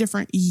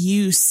different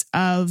use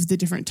of the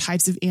different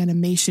types of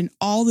animation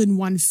all in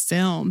one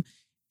film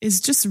is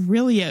just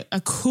really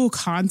a cool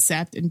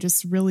concept and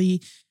just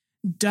really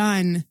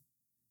done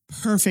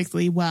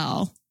perfectly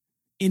well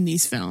in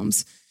these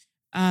films.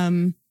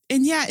 And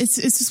yeah, it's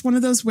just one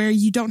of those where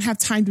you don't have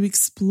time to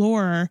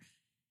explore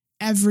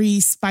every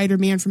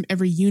Spider-Man from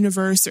every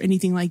universe or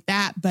anything like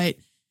that. But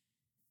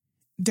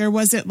there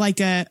wasn't like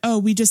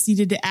we just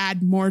needed to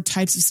add more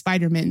types of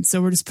Spider-Man,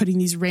 so we're just putting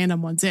these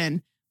random ones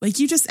in. Like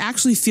you just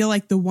actually feel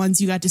like the ones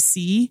you got to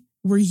see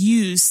were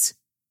used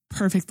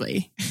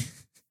perfectly.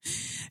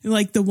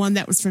 Like the one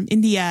that was from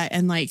India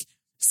and like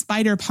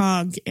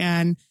Spider-Punk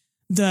and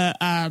the,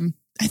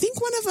 I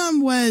think one of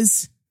them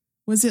was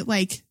it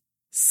like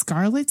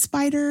Scarlet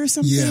Spider or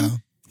something? Yeah.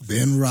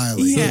 Ben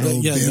Reilly. Yeah,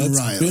 Ben that's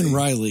Reilly. Ben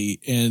Reilly.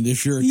 And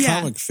if you're a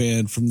comic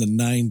fan from the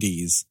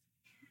 90s,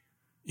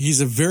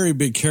 he's a very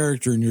big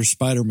character in your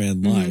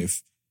Spider-Man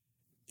life.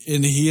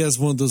 And he has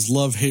one of those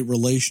love-hate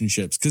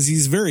relationships because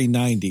he's very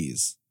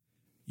 90s.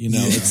 You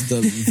know, it's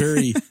the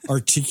very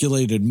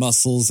articulated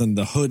muscles and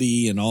the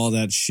hoodie and all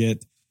that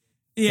shit.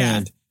 Yeah.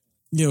 And,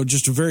 you know,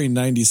 just a very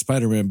 90s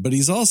Spider-Man. But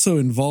he's also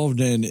involved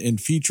in and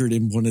featured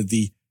in one of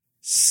the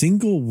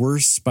single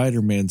worst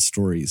Spider-Man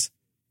stories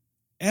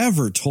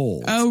ever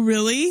told. Oh,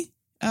 really?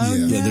 Oh,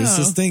 no. Yeah, there's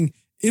this thing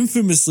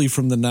infamously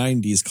from the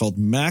 90s called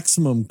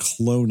Maximum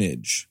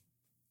Clonage.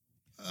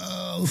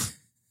 Oh.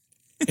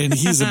 And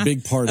he's a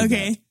big part of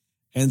that.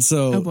 And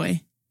so, oh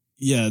boy.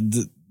 Yeah,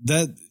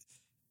 the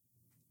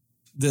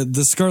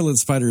Scarlet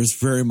Spider is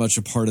very much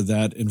a part of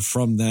that and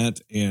from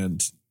that.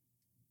 And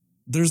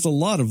there's a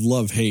lot of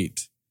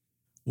love-hate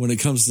when it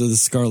comes to the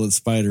Scarlet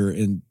Spider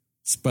and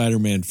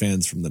Spider-Man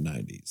fans from the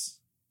 90s.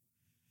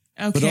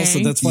 Okay. But also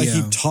that's why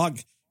he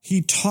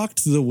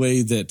talked the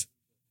way that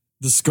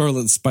the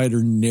Scarlet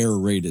Spider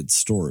narrated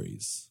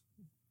stories.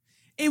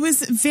 It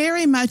was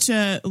very much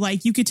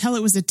you could tell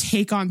it was a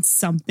take on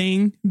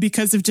something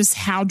because of just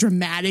how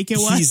dramatic it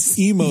was. He's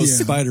emo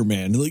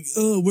Spider-Man. Like,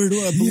 oh, where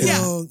do I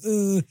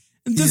belong?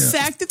 The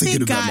fact that they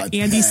got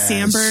Andy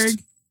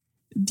Samberg.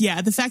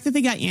 Yeah, the fact that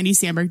they got Andy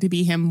Samberg to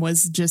be him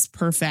was just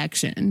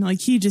perfection.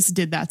 Like he just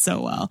did that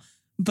so well.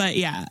 But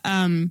yeah,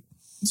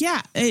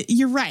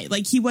 you're right.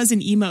 Like he was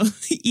an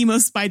emo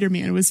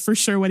Spider-Man was for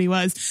sure what he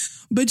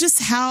was. But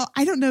just how,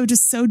 I don't know,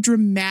 just so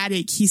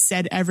dramatic he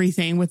said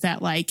everything with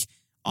that like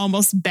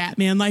almost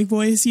Batman-like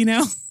voice, you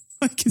know?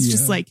 Like it's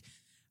just like,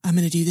 I'm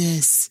going to do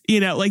this, you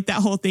know, like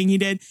that whole thing he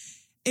did.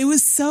 It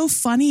was so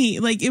funny.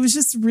 Like it was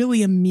just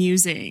really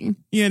amusing,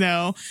 you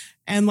know?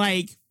 And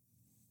like,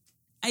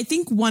 I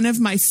think one of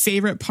my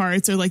favorite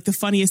parts or like the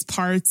funniest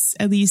parts,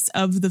 at least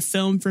of the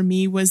film for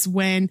me, was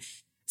when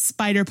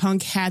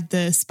Spider-Punk had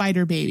the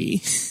spider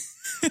baby.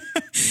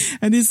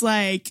 And it's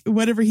like,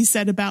 whatever he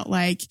said about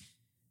like,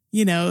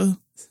 you know,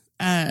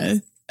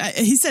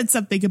 he said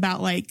something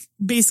about like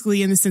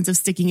basically in the sense of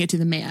sticking it to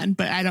the man,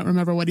 but I don't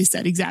remember what he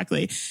said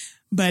exactly,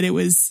 but it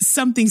was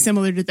something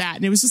similar to that.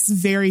 And it was just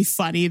very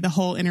funny, the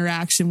whole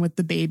interaction with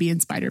the baby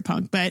and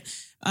Spider-Punk. But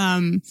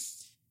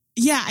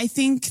yeah, I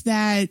think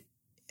that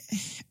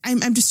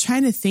I'm just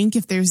trying to think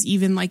if there's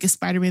even like a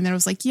Spider-Man that I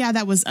was like, yeah,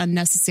 that was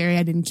unnecessary.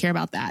 I didn't care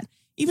about that.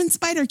 Even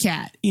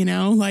Spider-Cat, you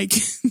know, like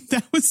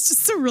that was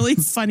just a really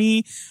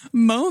funny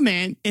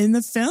moment in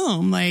the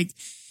film. Like,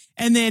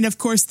 and then of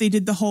course they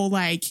did the whole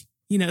like,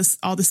 you know,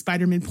 all the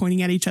Spider-Man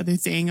pointing at each other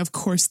thing. Of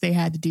course they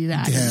had to do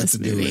that in this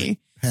movie.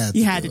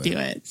 You had to do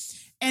it.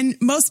 And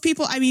most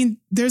people, I mean,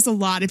 there's a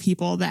lot of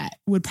people that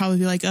would probably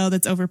be like, oh,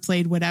 that's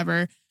overplayed,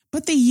 whatever.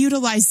 But they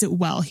utilized it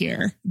well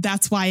here.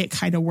 That's why it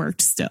kind of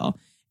worked still.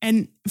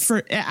 And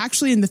for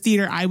actually in the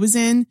theater I was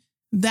in,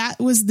 that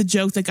was the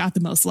joke that got the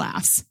most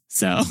laughs.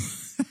 So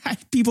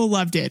people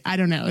loved it. I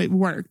don't know. It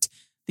worked.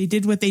 They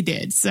did what they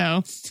did.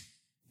 So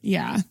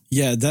yeah.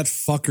 Yeah. That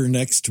fucker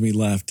next to me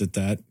laughed at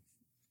that.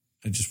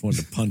 I just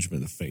wanted to punch him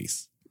in the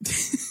face.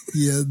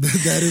 Yeah,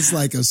 that is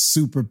like a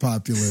super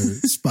popular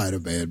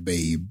Spider-Man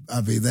meme.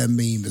 I mean, that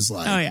meme is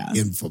like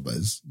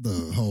infamous,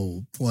 the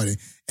whole pointing.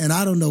 And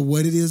I don't know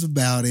what it is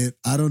about it.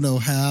 I don't know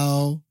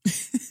how.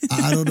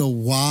 I don't know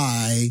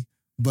why.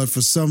 but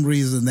for some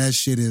reason that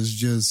shit is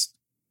just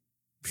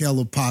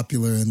hella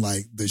popular and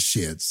like the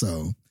shit.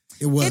 So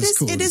it was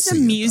cool. It is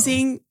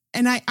amusing.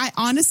 And I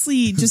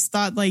honestly just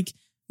thought like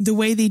the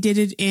way they did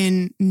it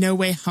in No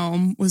Way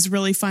Home was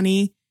really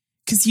funny.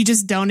 Cause you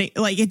just don't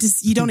like it.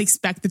 Just you don't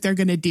expect that they're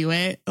going to do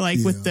it like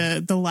with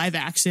the live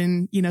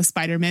action,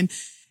 Spider-Man.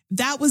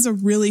 That was a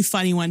really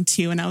funny one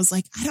too. And I was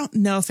like, I don't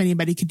know if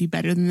anybody could do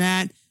better than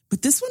that.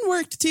 But this one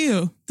worked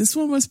too. This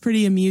one was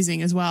pretty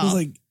amusing as well.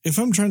 Like if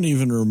I'm trying to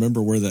even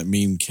remember where that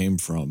meme came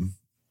from,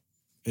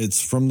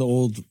 it's from the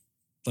old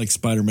like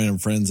Spider-Man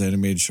and Friends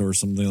animated show or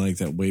something like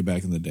that way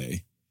back in the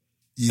day.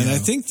 Yeah. And I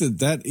think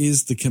that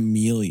is the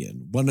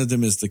chameleon. One of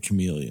them is the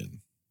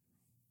chameleon.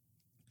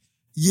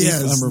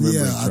 Yes, I'm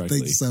remembering correctly. I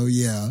think so,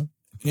 yeah.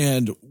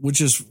 And which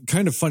is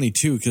kind of funny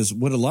too, because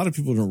what a lot of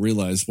people don't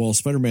realize, while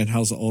Spider-Man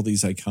has all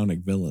these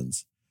iconic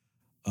villains,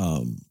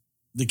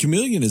 the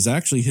chameleon is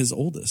actually his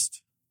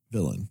oldest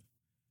villain.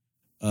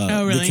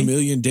 Oh, really? The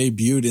chameleon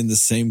debuted in the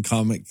same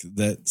comic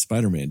that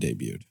Spider-Man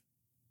debuted.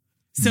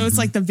 So it's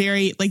like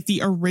the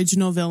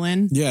original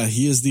villain. Yeah,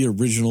 he is the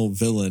original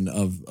villain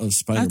of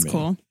Spider-Man. That's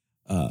cool.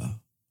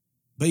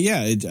 But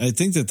yeah, I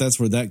think that's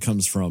where that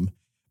comes from.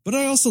 But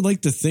I also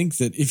like to think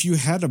that if you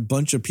had a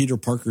bunch of Peter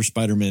Parker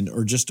Spider-Man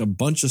or just a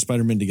bunch of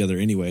Spider-Man together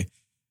anyway,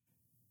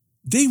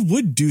 they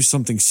would do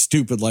something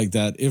stupid like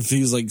that. If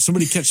he was like,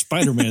 somebody catch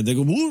Spider-Man, they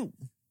go, woo.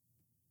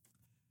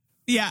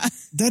 Yeah.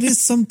 That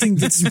is something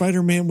that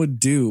Spider-Man would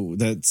do.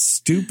 That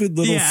stupid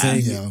little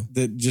thing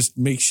that just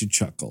makes you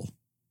chuckle.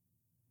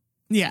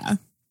 Yeah.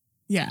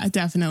 Yeah,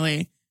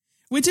 definitely.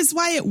 Which is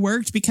why it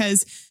worked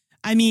because,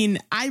 I mean,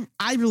 I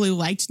really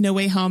liked No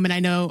Way Home. And I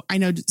know,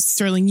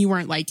 Sterling, you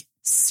weren't like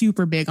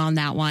super big on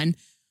that one.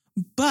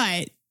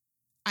 But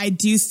I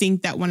do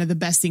think that one of the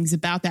best things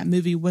about that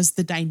movie was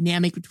the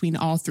dynamic between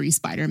all three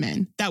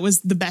Spider-Men. That was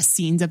the best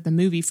scenes of the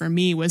movie for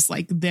me, was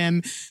like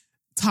them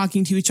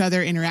talking to each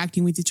other,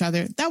 interacting with each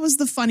other. That was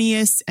the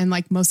funniest and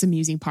like most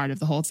amusing part of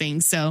the whole thing.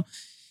 So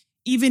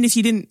even if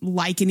you didn't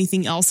like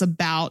anything else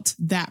about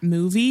that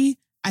movie,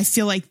 I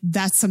feel like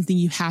that's something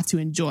you have to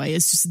enjoy.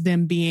 It's just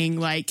them being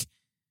like,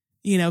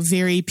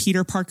 very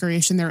Peter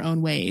Parker-ish in their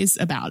own ways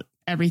about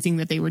everything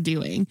that they were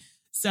doing.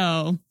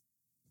 So,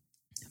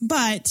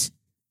 but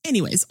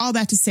anyways, all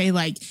that to say,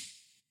 like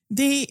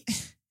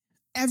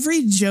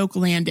every joke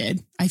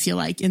landed, I feel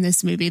like, in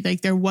this movie.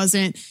 Like there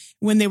wasn't,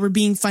 when they were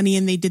being funny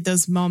and they did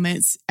those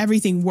moments,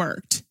 everything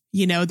worked.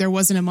 There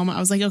wasn't a moment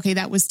I was like, okay,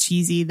 that was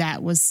cheesy,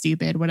 that was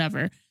stupid,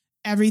 whatever.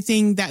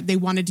 Everything that they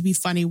wanted to be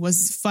funny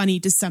was funny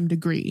to some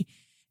degree.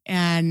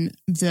 And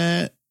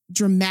the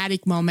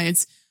dramatic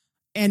moments,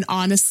 and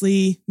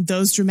honestly,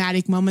 those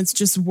dramatic moments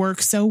just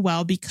work so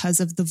well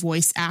because of the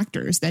voice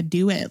actors that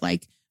do it.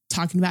 Like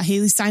talking about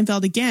Haley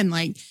Steinfeld again,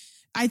 like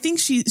I think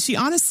she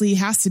honestly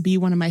has to be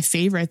one of my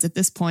favorites at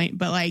this point,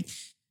 but like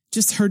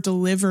just her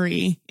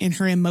delivery and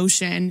her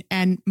emotion.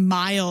 And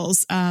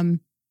Miles,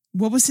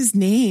 what was his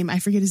name? I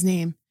forget his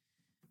name.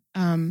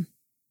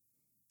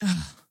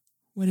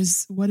 What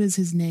is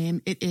his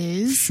name? It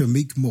is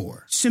Shameik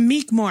Moore.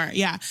 Shameik Moore.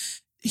 Yeah.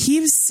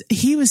 He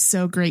was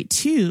so great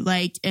too.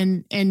 Like,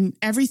 and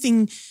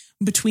everything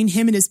between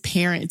him and his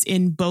parents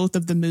in both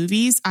of the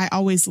movies, I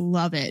always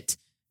love it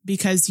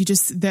because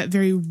the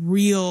very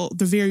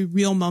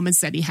real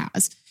moments that he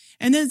has.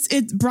 And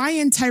it's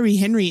Brian Tyree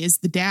Henry is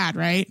the dad,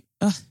 right?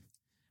 Ugh.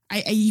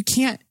 You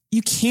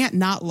can't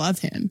not love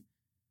him.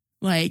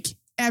 Like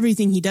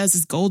everything he does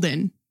is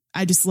golden.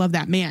 I just love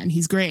that man.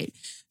 He's great.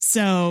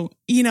 So,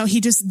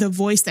 the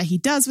voice that he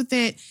does with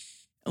it,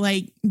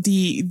 like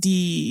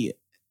the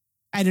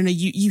I don't know,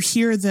 you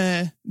hear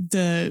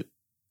the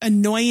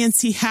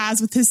annoyance he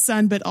has with his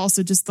son, but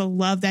also just the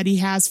love that he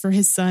has for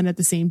his son at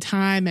the same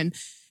time. And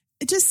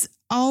it just,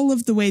 all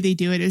of the way they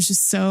do it is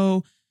just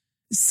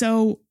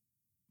so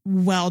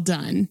well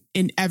done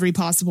in every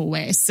possible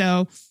way.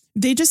 So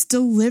they just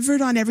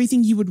delivered on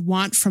everything you would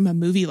want from a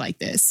movie like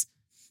this.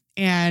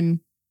 And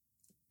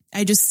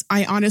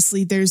I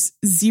honestly, there's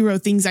zero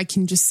things I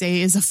can just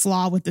say is a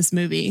flaw with this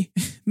movie.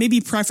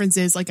 Maybe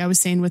preferences, like I was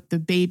saying with the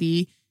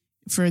baby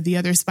for the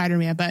other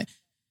Spider-Man. But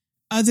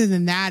other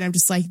than that, I'm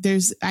just like,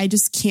 I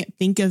just can't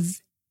think of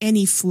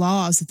any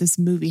flaws that this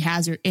movie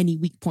has or any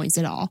weak points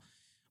at all,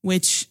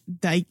 which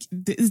like,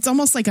 it's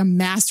almost like a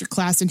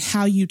masterclass in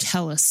how you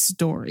tell a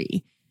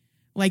story.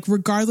 Like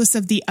regardless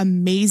of the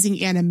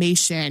amazing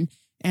animation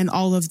and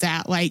all of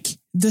that, like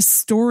the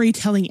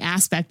storytelling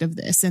aspect of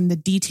this and the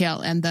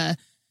detail and the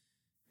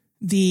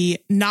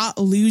not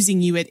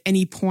losing you at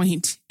any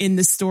point in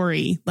the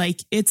story. Like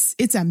it's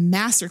a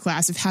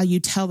masterclass of how you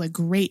tell a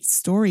great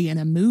story in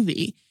a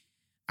movie.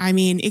 I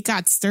mean, it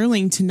got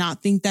Sterling to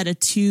not think that a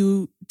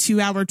 2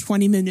 hour,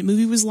 20-minute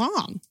movie was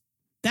long.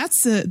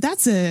 That's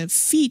a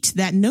feat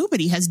that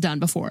nobody has done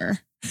before.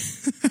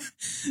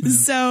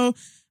 So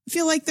I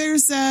feel like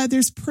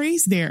there's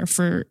praise there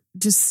for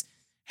just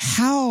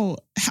how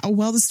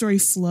well the story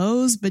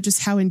flows, but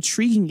just how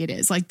intriguing it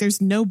is. Like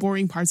there's no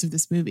boring parts of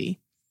this movie.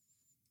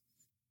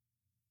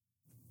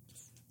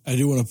 I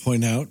do want to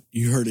point out,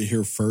 you heard it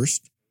here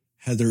first.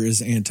 Heather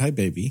is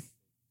anti-baby.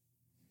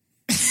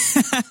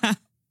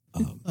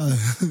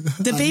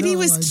 The baby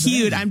was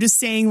cute. I'm just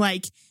saying,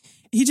 like,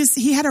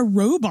 he had a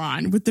robe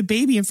on with the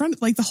baby in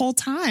front, like the whole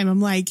time.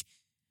 I'm like,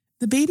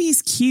 the baby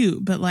is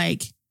cute, but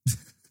like,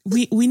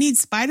 we need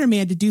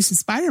Spider-Man to do some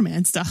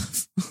Spider-Man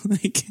stuff.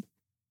 Like,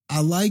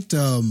 I liked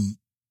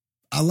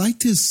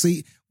his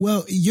scene.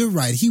 Well, you're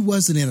right. He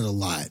wasn't in it a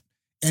lot.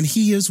 And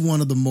he is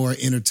one of the more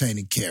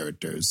entertaining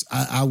characters.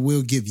 I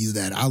will give you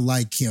that. I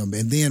like him.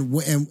 And then,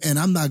 and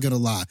I'm not going to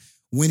lie,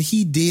 when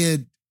he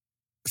did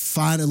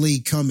finally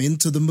come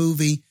into the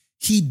movie,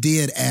 he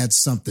did add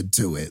something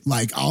to it.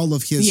 Like all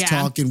of his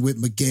talking with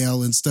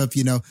Miguel and stuff,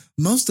 you know,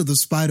 most of the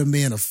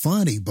Spider-Man are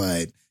funny,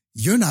 but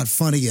you're not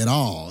funny at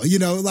all. You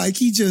know, like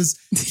he just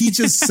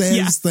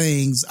says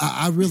things.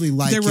 I really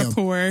like him.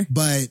 Rapport.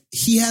 But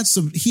he had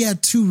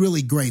two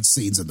really great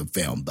scenes in the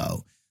film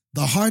though.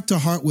 The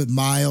heart-to-heart with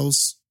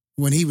Miles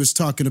when he was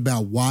talking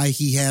about why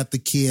he had the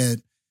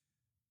kid.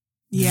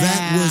 Yeah,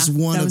 that was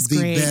one of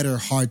the better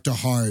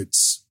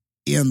heart-to-hearts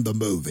in the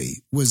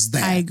movie, was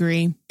that. I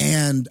agree.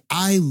 And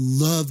I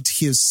loved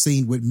his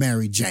scene with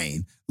Mary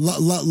Jane.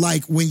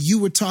 Like when you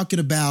were talking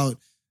about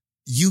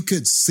you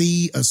could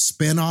see a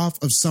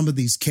spinoff of some of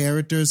these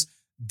characters,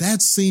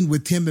 that scene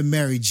with him and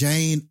Mary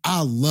Jane,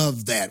 I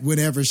love that.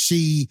 Whenever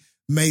she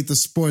made the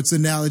sports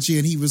analogy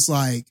and he was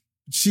like,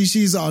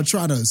 she's all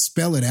trying to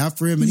spell it out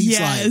for him. And he's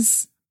like,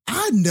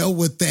 I know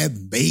what that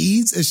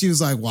means. And she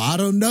was like, well, I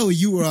don't know.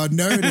 You were a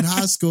nerd in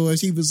high school. And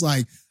she was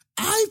like,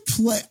 I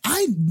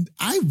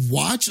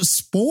watch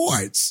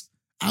sports.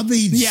 I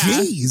mean,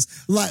 geez,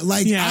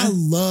 I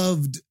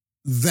loved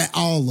that,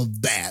 all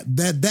of that.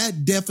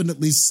 That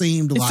definitely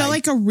seemed it felt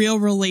like a real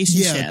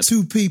relationship. Yeah,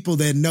 two people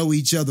that know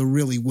each other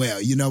really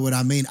well. You know what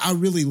I mean? I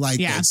really like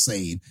that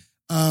scene.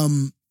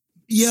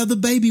 The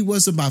baby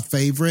wasn't my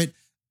favorite.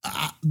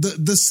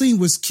 The scene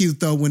was cute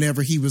though.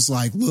 Whenever he was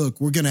like,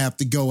 "Look, we're gonna have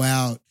to go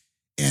out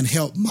and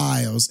help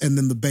Miles," and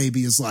then the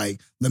baby is like,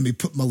 "Let me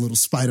put my little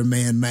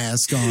Spider-Man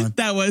mask on."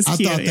 That was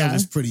cute. I thought that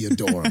was pretty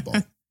adorable.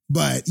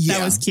 But yeah,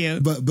 that was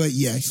cute. But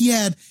yeah,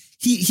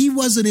 he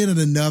wasn't in it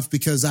enough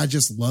because I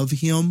just love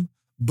him.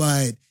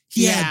 But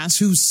he had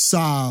two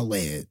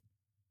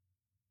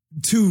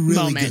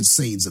really good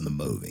scenes in the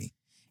movie.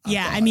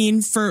 I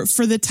mean, for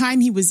the time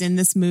he was in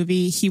this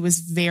movie, he was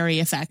very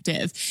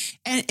effective.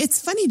 And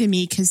it's funny to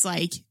me because,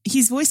 like,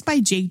 he's voiced by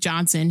Jake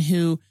Johnson,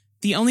 who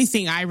the only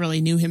thing I really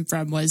knew him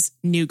from was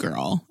New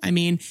Girl. I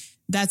mean,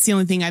 that's the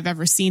only thing I've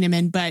ever seen him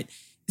in.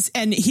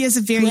 And he has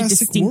a very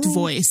distinct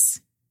voice.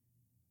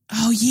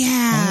 Oh,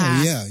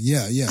 yeah. Oh,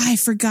 yeah. I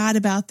forgot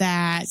about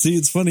that. See,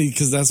 it's funny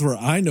because that's where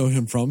I know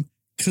him from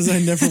because I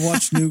never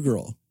watched New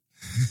Girl.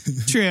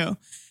 True.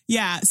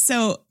 Yeah.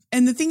 So,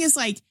 and the thing is,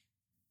 like,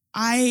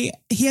 he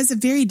has a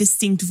very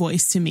distinct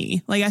voice to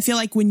me. Like, I feel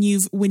like when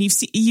you've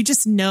seen, you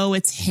just know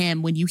it's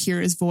him when you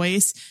hear his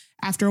voice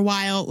after a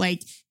while,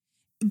 like,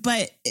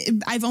 but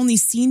I've only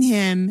seen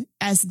him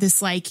as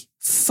this like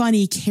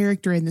funny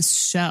character in this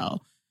show.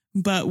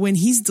 But when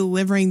he's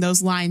delivering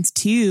those lines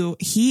too,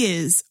 he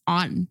is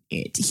on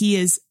it. He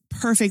is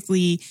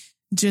perfectly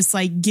just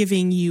like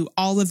giving you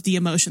all of the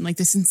emotion, like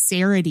the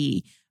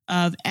sincerity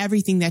of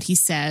everything that he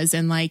says.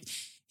 And like,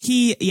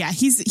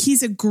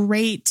 he's a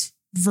great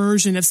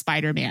version of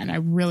Spider-Man. I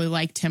really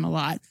liked him a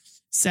lot.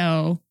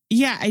 So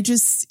yeah,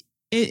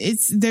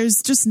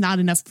 there's just not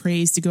enough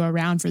praise to go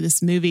around for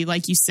this movie.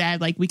 Like you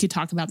said, like we could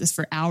talk about this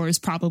for hours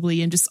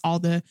probably, and just all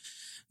the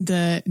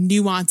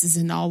nuances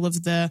and all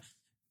of the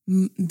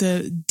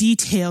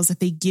details that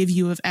they give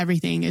you of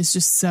everything is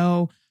just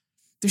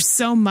there's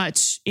so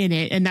much in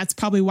it. And that's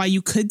probably why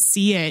you could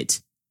see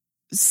it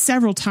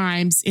several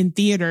times in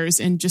theaters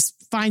and just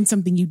find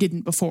something you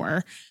didn't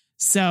before.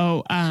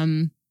 So,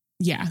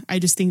 yeah, I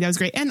just think that was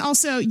great. And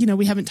also, you know,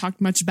 we haven't talked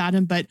much about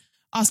him, but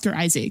Oscar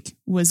Isaac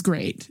was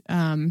great.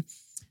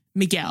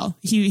 Miguel,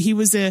 he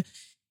was a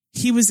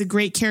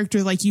great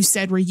character, like you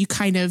said, where you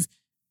kind of,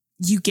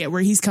 you get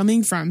where he's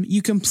coming from.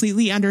 You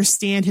completely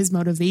understand his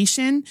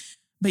motivation,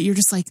 but you're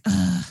just like,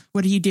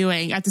 what are you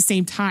doing at the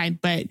same time?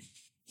 But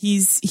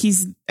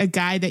he's a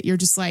guy that you're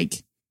just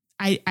like,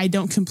 I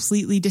don't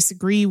completely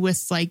disagree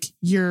with like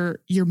your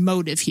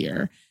motive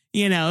here,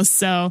 you know?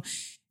 So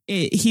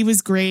he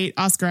was great.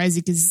 Oscar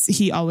Isaac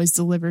he always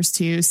delivers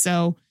too.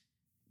 So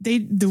their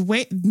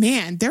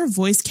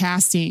voice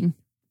casting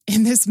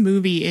in this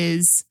movie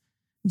is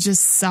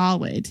just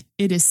solid.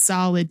 It is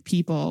solid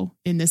people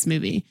in this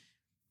movie.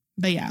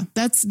 But yeah,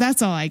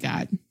 that's all I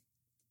got.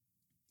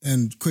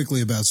 And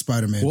quickly about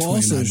Spider-Man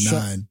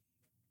 2099.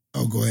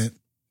 Go ahead.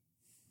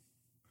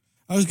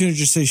 I was going to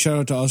just say shout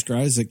out to Oscar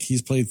Isaac.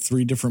 He's played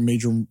 3 different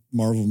major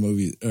Marvel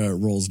movie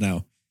roles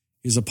now.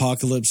 He's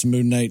Apocalypse,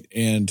 Moon Knight,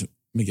 and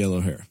Miguel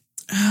O'Hara.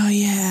 Oh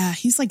yeah,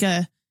 he's like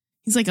a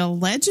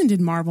legend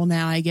in Marvel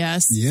now, I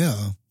guess.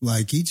 Yeah,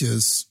 like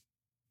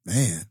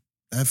man,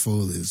 that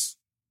fool is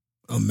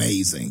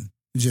amazing.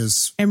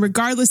 And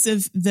regardless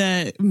of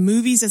the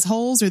movies as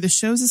wholes or the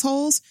shows as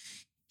wholes,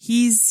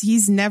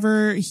 he's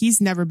never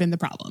been the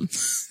problem.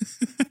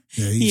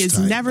 Yeah, he is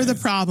tight, never man. The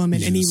problem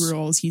in any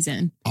roles he's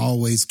in.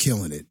 Always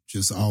killing it.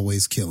 Just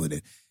always killing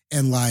it.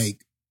 And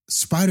like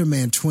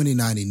Spider-Man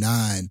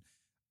 2099,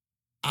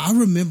 I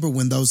remember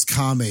when those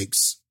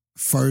comics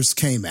first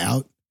came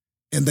out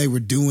and they were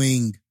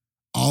doing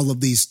all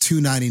of these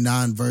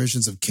 $2.99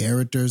 versions of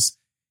characters.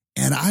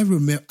 And I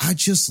remember, I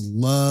just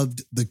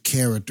loved the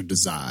character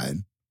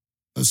design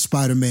of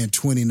Spider-Man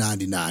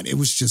 2099. It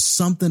was just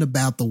something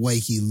about the way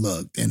he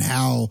looked and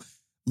how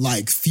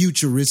like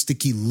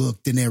futuristic he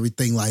looked and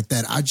everything like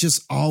that. I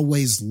just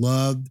always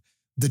loved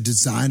the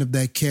design of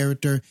that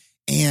character.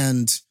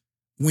 And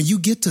when you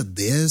get to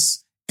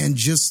this and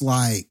just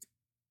like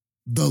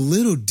the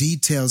little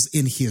details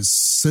in his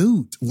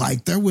suit,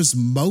 like there was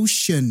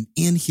motion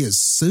in his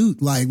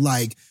suit, like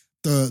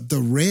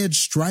the red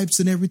stripes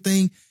and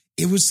everything.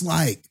 It was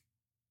like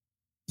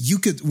you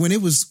could,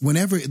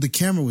 whenever the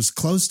camera was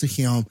close to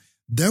him,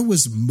 there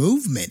was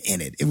movement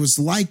in it. It was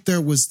like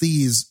there was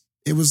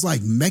it was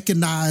like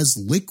mechanized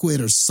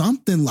liquid or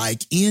something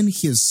like in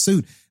his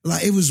suit.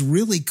 Like it was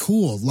really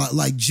cool.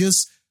 Like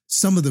just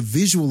some of the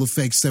visual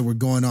effects that were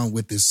going on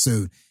with this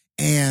suit.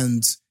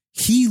 And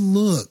he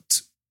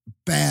looked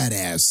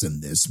badass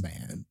in this,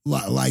 man.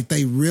 Like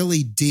they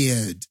really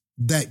did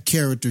that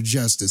character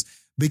justice.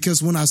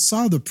 Because when I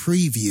saw the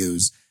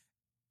previews,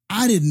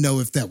 I didn't know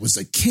if that was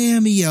a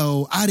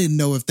cameo. I didn't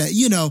know if that,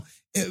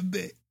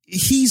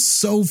 he's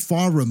so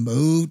far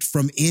removed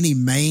from any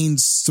main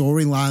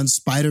storyline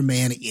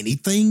Spider-Man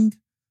anything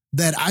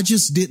that I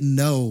just didn't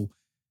know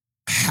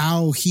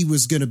how he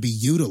was going to be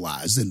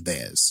utilized in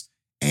this.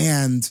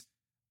 And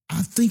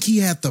I think he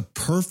had the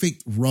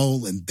perfect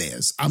role in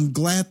this. I'm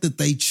glad that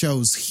they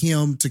chose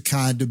him to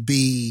kind of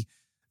be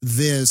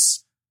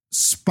this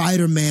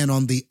Spider-Man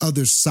on the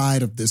other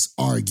side of this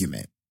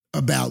argument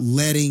about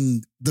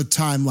letting the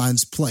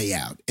timelines play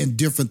out and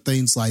different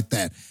things like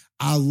that.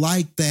 I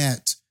like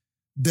that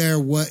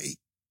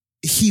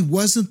he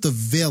wasn't the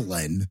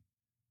villain,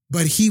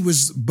 but he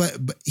was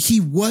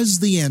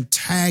the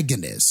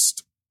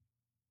antagonist,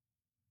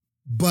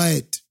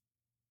 but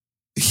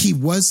he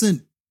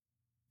wasn't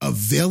a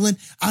villain.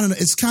 I don't know.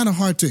 It's kind of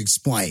hard to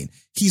explain.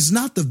 He's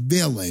not the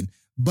villain,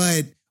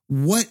 but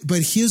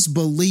his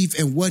belief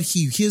and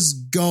his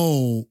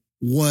goal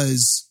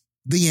was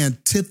the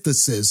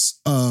antithesis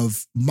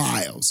of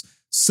Miles.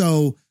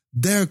 So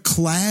their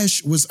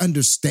clash was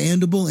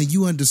understandable. And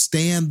you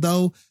understand,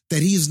 though,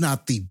 that he's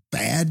not the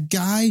bad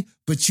guy,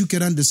 but you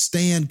could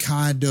understand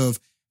kind of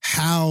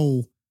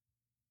how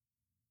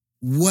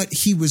what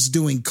he was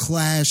doing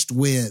clashed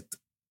with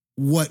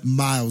what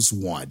Miles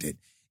wanted.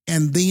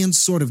 And then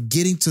sort of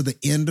getting to the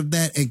end of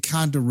that and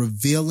kind of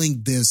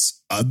revealing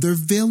this other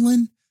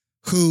villain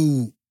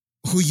who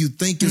you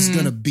think is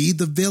going to be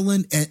the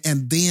villain.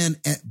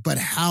 But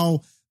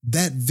how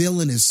that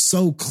villain is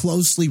so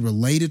closely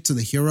related to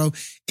the hero.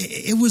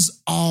 It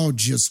was all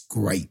just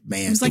great,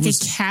 man. It was like a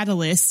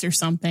catalyst or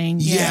something.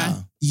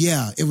 Yeah.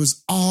 It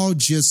was all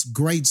just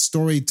great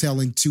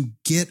storytelling to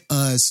get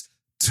us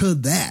to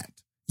that,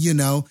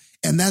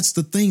 and that's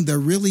the thing. There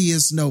really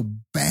is no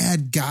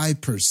bad guy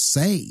per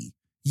se,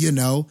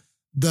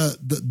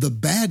 the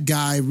bad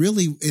guy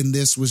really in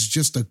this was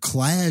just a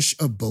clash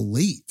of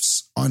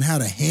beliefs on how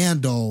to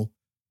handle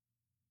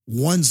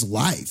one's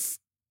life.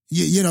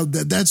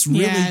 That's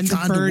really kind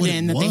of what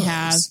it was. That they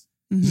have.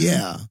 Mm-hmm.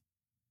 Yeah,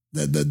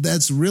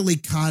 that's really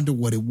kind of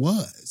what it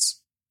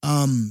was.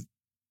 And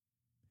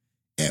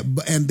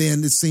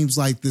then it seems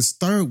like this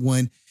third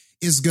one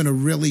is going to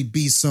really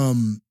be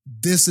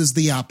this is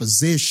the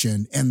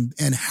opposition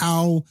and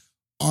how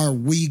are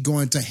we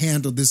going to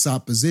handle this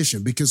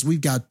opposition? Because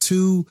we've got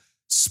two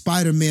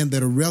Spider-Man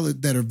that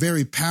are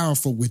very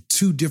powerful with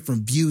two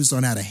different views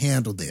on how to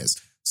handle this.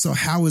 So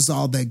how is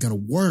all that going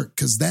to work?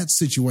 Because that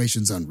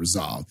situation's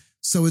unresolved.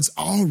 So it's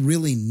all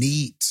really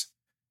neat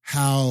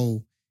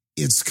how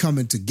it's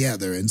coming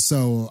together. And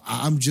so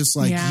I'm just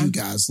like you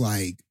guys,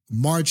 like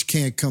March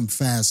can't come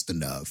fast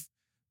enough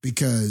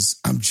because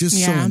I'm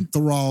just so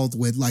enthralled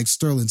with, like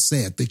Sterling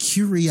said, the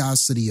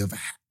curiosity of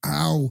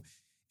how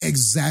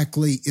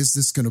exactly is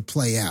this going to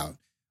play out?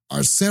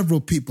 Are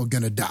several people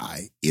going to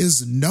die?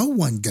 Is no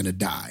one going to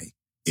die?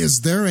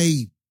 Is there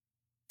a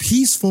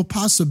peaceful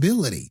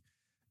possibility?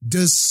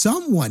 Does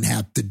someone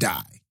have to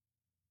die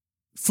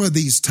for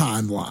these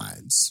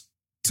timelines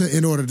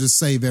in order to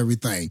save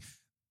everything?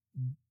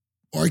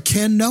 Or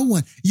can no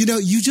one?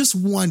 You just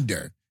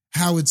wonder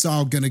how it's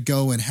all going to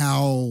go and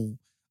how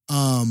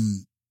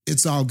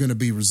it's all going to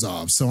be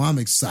resolved. So I'm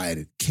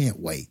excited. Can't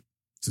wait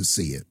to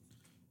see it.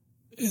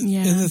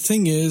 And the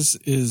thing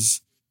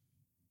is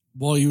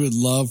while you would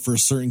love for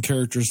certain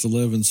characters to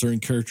live and certain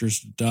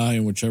characters to die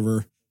and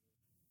whichever,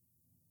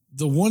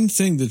 the one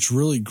thing that's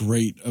really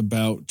great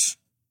about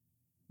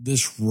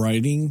this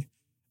writing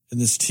and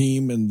this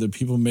team and the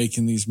people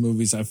making these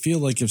movies, I feel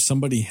like if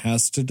somebody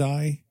has to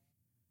die,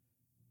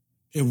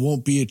 it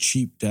won't be a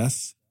cheap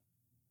death.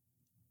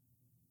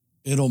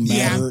 It'll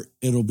matter.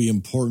 Yeah. It'll be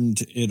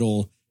important.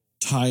 It'll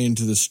tie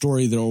into the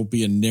story. There will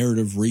be a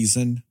narrative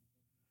reason.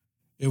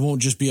 It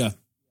won't just be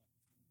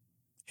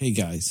hey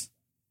guys.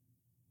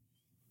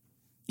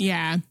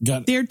 Yeah.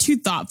 They're too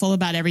thoughtful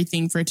about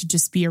everything for it to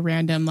just be a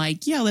random,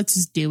 like, yeah, let's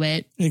just do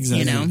it. Exactly.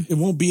 You know? It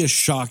won't be a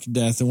shock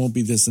death. It won't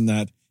be this and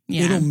that.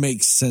 Yeah. It'll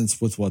make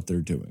sense with what they're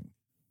doing.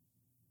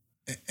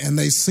 And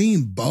they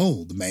seem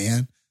bold,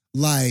 man.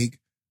 Like,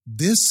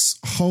 this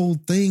whole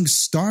thing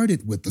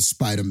started with the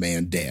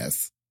Spider-Man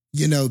death.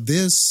 You know,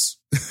 this,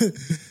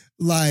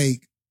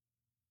 like,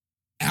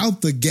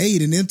 out the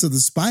gate and into the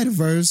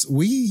Spider-Verse,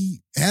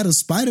 we had a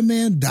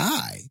Spider-Man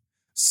die.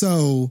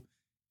 So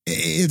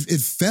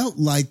it felt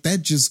like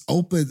that just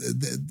opened.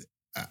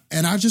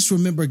 And I just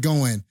remember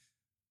going,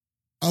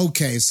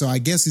 okay, so I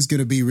guess he's going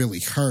to be really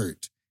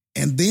hurt.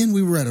 And then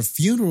we were at a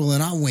funeral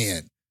and I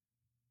went,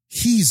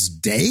 he's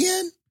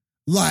dead?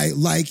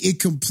 Like it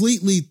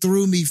completely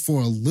threw me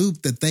for a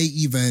loop that they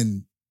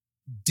even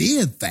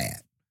did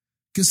that.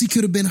 Because he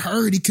could have been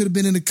hurt. He could have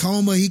been in a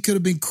coma. He could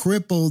have been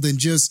crippled and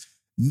just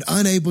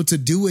unable to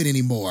do it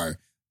anymore.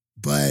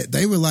 But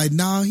they were like,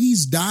 nah,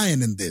 he's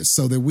dying in this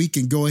so that we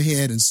can go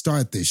ahead and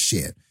start this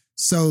shit.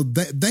 So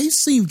they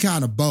seem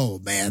kind of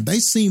bold, man. They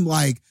seem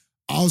like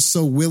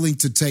also willing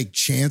to take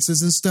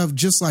chances and stuff.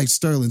 Just like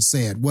Sterling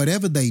said,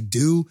 whatever they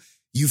do,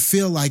 you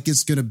feel like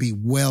it's going to be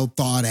well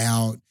thought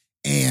out.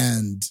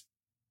 And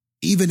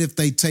even if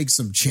they take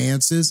some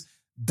chances,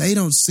 they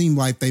don't seem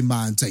like they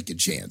mind taking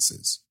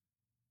chances,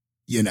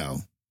 you know,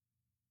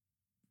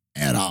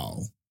 at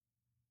all.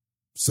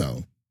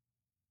 So,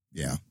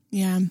 yeah.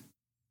 Yeah.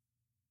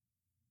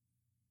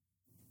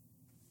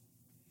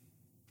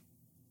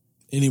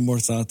 Any more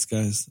thoughts,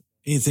 guys?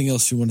 Anything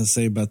else you want to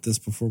say about this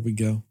before we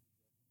go?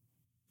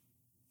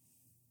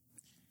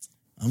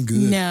 I'm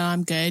good. No,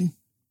 I'm good.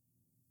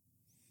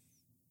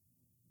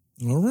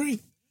 All right.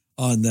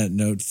 On that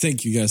note,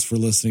 thank you guys for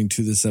listening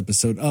to this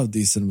episode of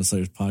the Cinema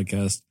Slayers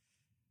podcast.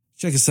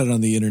 Check us out on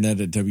the internet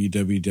at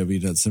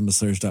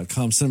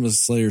www.cinemaslayers.com, Cinema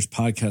Slayers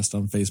podcast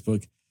on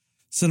Facebook,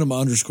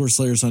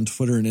 Cinema_Slayers on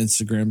Twitter and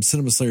Instagram,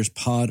 Cinema Slayers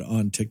pod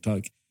on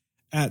TikTok,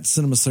 at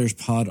Cinema Slayers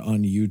pod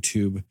on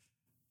YouTube.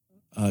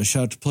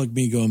 Shout out to Plug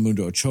Migo and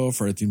Mundo Ochoa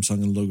for our theme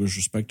song and logos,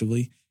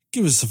 respectively.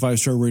 Give us a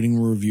 5-star rating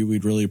and review.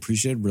 We'd really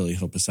appreciate it. Really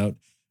help us out.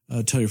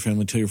 Tell your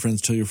family, tell your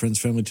friends, tell your friends'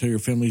 family, tell your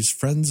family's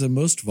friends, and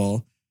most of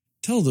all,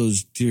 tell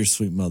those dear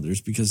sweet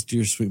mothers, because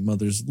dear sweet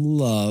mothers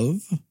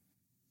love.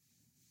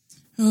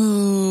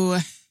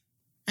 Oh,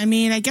 I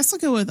mean, I guess I'll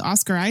go with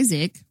Oscar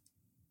Isaac.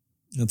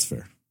 That's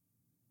fair.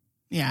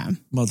 Yeah.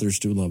 Mothers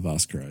do love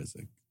Oscar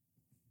Isaac.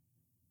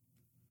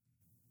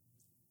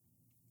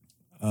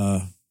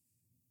 I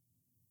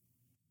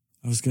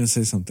was going to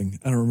say something.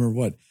 I don't remember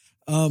what.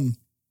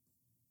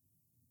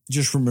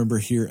 Just remember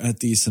here at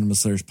the Cinema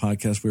Slayers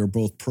podcast, we are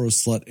both pro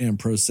Slut and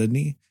pro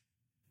Sydney.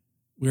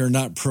 We are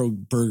not pro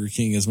Burger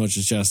King as much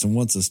as Jastin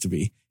wants us to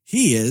be.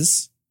 He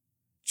is.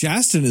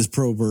 Jastin is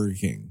pro Burger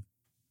King.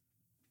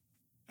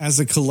 As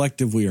a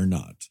collective, we are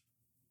not.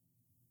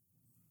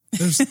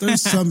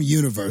 There's some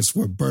universe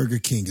where Burger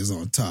King is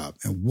on top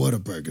and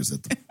Whataburger's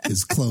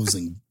is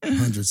closing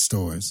 100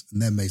 stores, and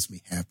that makes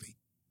me happy.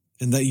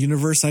 In that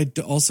universe, I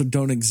also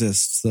don't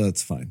exist, so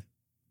that's fine.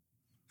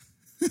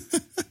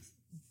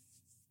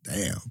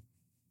 Damn.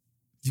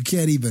 You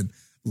can't even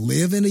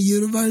live in a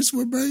universe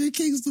where Burger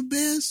King's the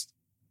best?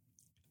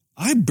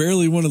 I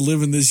barely want to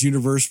live in this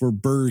universe where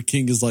Burger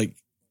King is like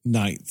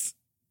 9th.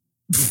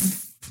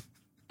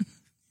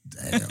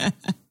 Damn.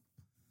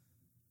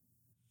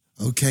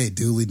 Okay,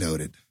 duly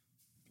noted.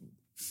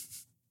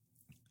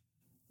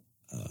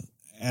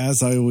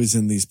 As I always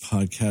end these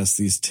podcasts,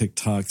 these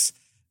TikToks,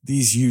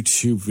 these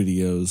YouTube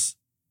videos,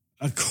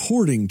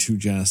 according to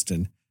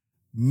Jastin,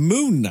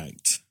 Moon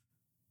Knight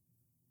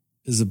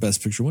is the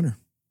best picture winner.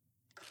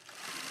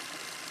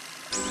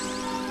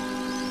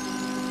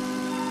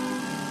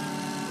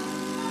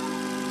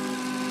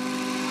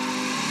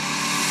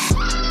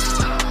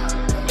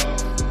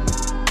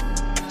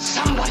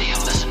 Somebody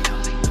will listen to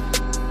me.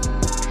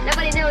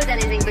 Nobody knows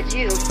anything but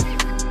you.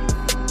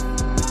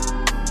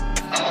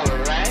 All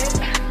right.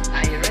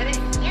 Are you ready?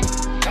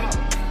 Yes. Come on.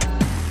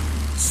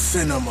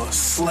 Cinema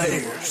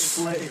Slayers.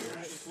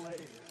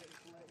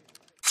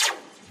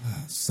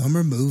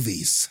 Summer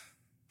movies.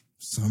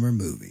 Summer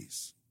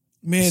movies.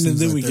 Man, and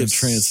then like we get there's-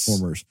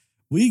 Transformers.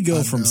 We go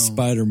I from know.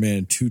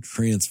 Spider-Man to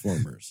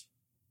Transformers.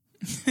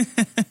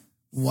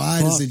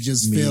 Why does Fuck it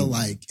just me. feel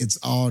like it's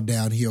all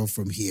downhill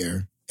from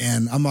here?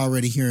 And I'm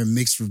already hearing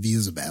mixed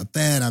reviews about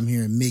that. I'm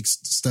hearing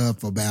mixed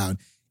stuff about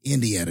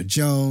Indiana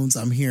Jones.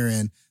 I'm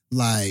hearing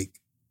like,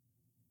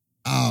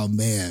 oh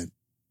man,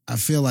 I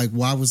feel like,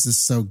 why was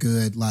this so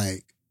good?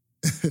 Like,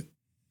 it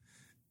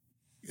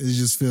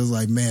just feels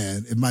like,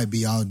 man, it might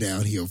be all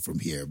downhill from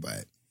here,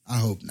 but I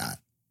hope not.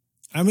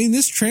 I mean,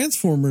 this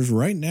Transformers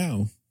right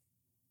now,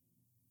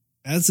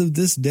 as of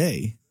this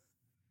day,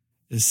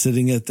 is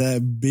sitting at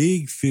that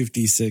big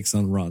 56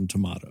 on Rotten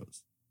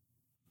Tomatoes.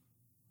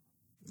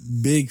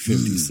 Big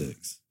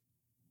 56.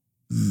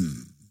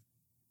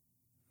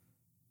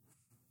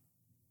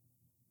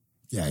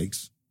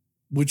 Yikes.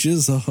 Which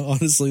is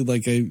honestly,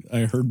 like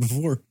I heard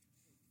before,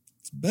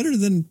 it's better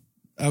than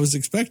I was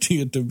expecting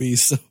it to be.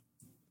 So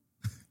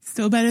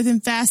Still better than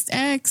Fast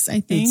X, I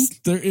think.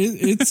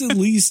 It's at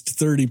least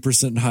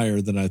 30% higher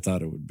than I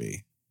thought it would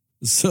be.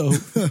 So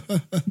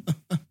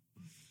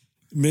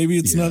maybe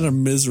it's not a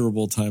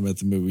miserable time at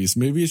the movies.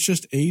 Maybe it's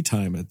just a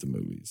time at the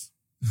movies.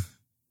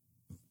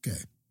 Okay.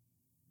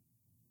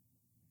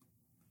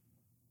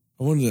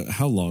 I wonder,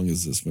 how long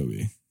is this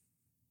movie?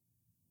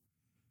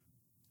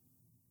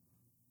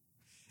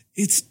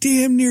 It's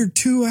damn near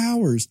 2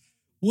 hours.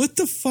 What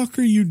the fuck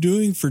are you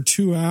doing for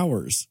 2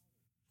 hours?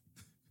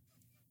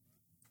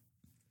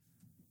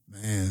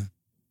 Man.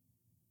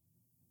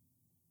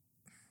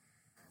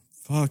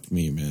 Fuck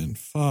me, man.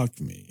 Fuck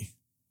me.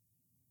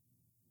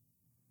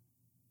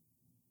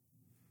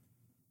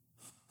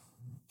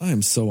 I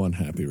am so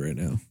unhappy right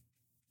now.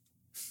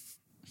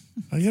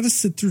 I got to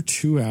sit through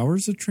 2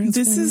 hours of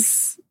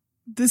Transformers.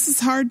 This is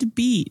hard to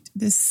beat.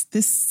 This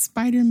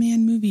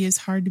Spider-Man movie is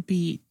hard to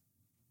beat.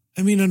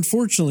 I mean,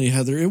 unfortunately,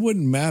 Heather, it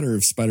wouldn't matter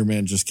if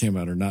Spider-Man just came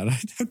out or not.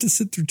 I'd have to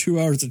sit through 2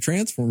 hours of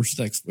Transformers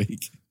next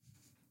week.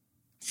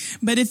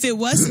 But if it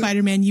was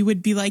Spider-Man, you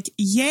would be like,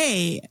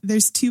 yay,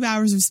 there's 2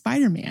 hours of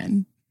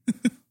Spider-Man.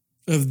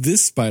 Of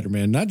this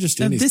Spider-Man, not just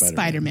any Spider-Man. Of this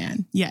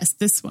Spider-Man. Yes,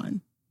 this one.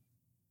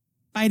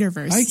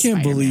 Spider-Verse I can't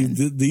Spider-Man. believe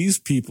that these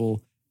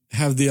people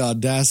have the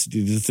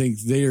audacity to think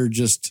they are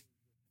just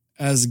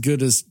as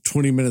good as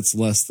 20 minutes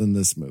less than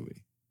this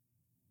movie.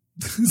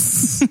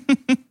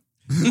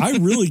 I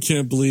really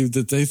can't believe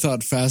that they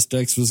thought Fast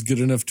X was good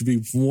enough to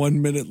be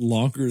 1 minute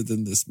longer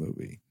than this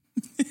movie.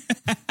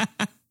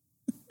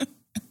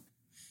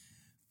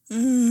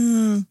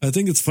 I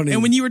think it's funny.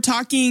 And when you were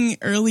talking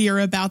earlier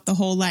about the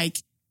whole, like,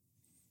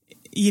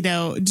 you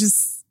know,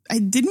 just,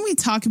 didn't we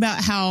talk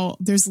about how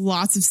there's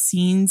lots of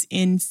scenes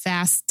in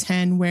Fast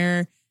 10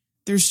 where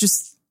there's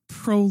just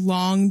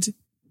prolonged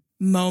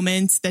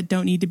moments that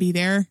don't need to be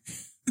there?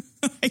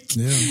 Like,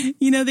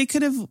 you know, they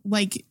could have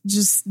like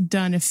just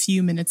done a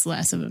few minutes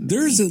less of a movie.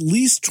 There's at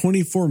least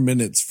 24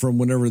 minutes from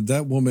whenever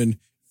that woman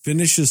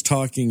finishes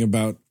talking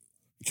about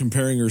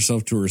comparing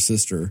herself to her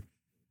sister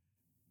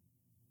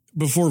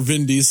before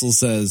Vin Diesel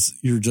says,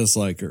 "You're just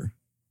like her."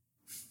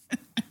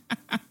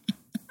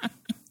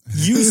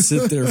 You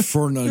sit there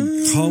for an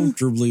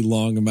uncomfortably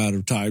long amount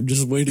of time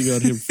just waiting on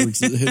him for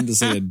him to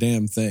say a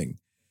damn thing.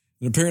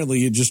 And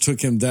apparently it just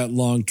took him that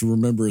long to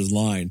remember his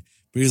line.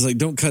 But he's like,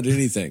 "Don't cut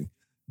anything.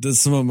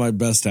 That's some of my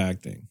best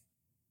acting."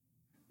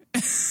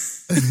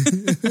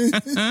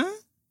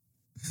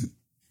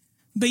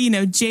 But, you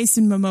know,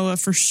 Jason Momoa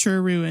for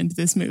sure ruined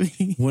this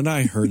movie. When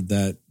I heard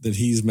that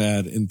he's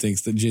mad and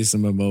thinks that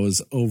Jason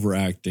Momoa's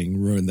overacting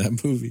ruined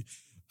that movie,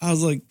 I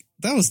was like,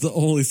 that was the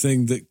only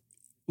thing that,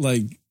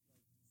 like,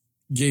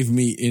 gave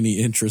me any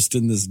interest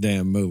in this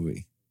damn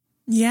movie.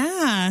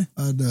 Yeah.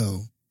 I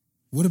know.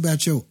 What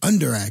about your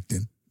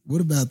underacting? What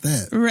about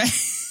that?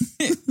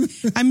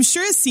 Right. I'm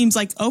sure it seems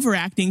like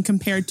overacting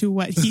compared to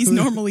what he's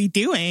normally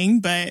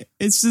doing, but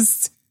it's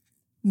just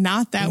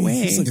not that way.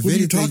 He's like, what are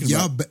you talking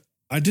about?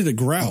 I did a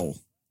growl.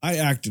 I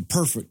acted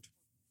perfect.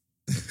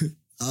 I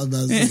was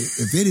about to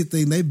say, if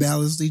anything, they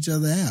balanced each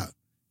other out.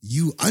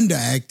 You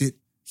underacted,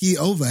 he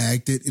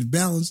overacted, it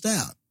balanced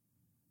out.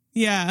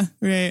 Yeah,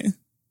 right.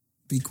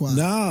 Be quiet.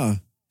 Nah,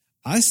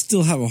 I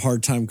still have a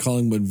hard time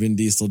calling what Vin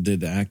Diesel did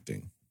to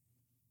acting.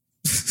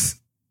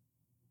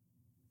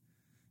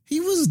 He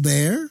was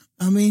there.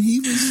 I mean, he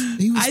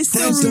was. I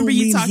still remember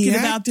you talking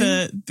about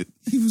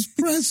he was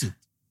present.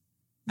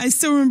 I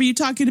still remember you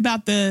talking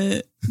about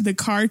the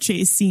car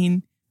chase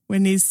scene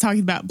when he's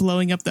talking about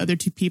blowing up the other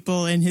two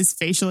people, and his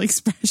facial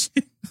expression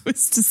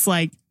was just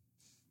like,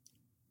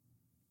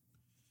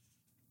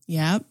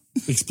 "Yep."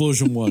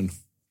 Explosion 1.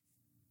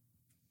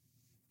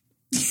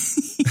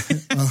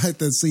 I like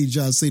that scene.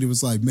 John Cena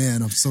was like,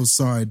 "Man, I'm so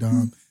sorry,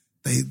 Dom.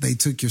 They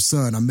took your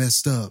son. I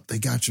messed up. They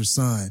got your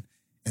son."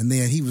 And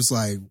then he was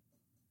like,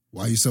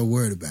 "Why are you so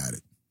worried about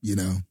it?" You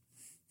know?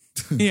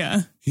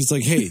 Yeah. He's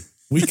like, "Hey,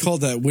 we call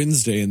that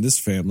Wednesday in this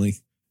family.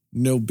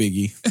 No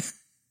biggie."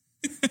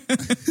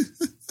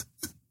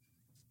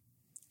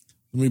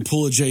 Let me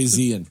pull a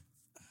Jay-Z and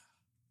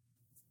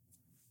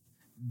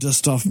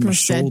dust off my brush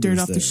shoulders. That dirt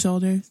off there. the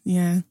shoulders.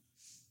 Yeah.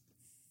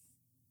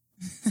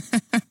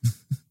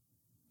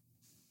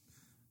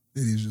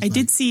 I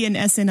did see an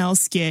SNL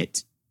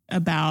skit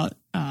about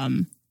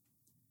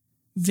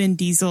Vin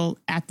Diesel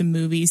at the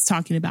movies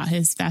talking about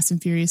his Fast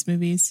and Furious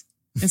movies.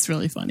 It's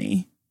really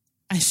funny.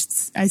 I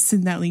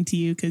send that link to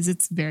you because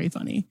it's very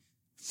funny.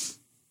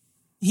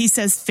 He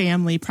says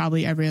family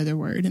probably every other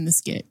word in the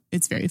skit.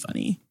 It's very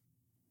funny.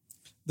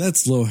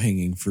 That's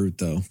low-hanging fruit,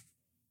 though.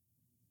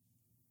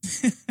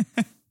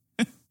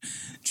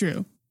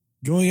 True.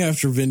 Going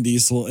after Vin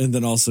Diesel and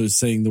then also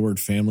saying the word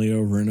family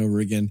over and over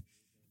again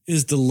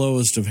is the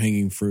lowest of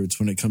hanging fruits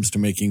when it comes to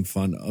making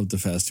fun of the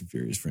Fast and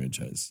Furious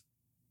franchise.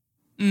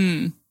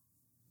 Okay,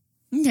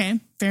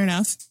 fair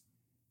enough.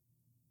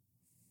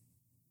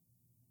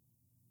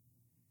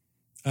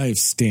 I have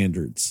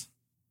standards.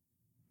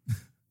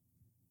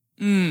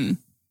 You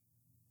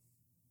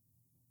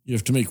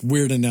have to make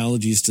weird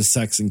analogies to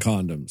sex and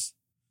condoms.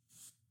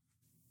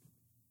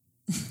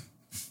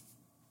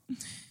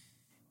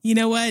 You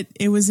know what?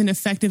 It was an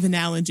effective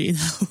analogy,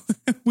 though.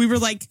 We were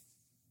like,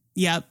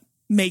 yep,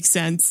 makes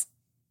sense.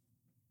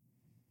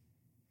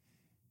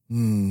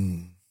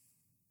 All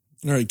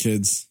right,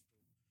 kids.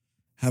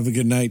 Have a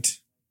good night.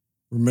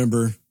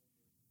 Remember,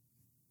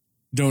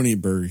 don't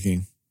eat Burger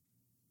King.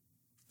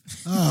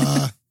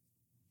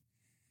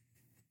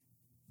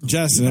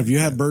 Jastin, have you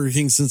had Burger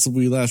King since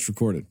we last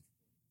recorded?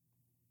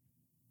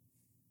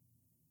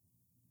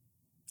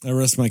 I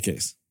rest my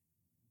case.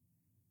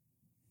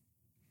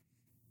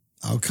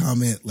 I'll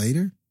comment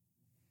later.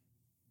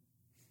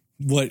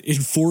 What,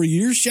 in 4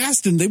 years,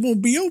 Jastin? They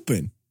won't be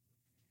open.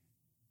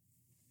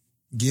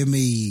 Give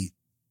me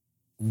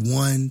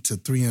 1 to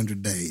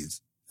 300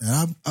 days.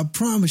 And I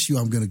promise you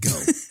I'm going to go.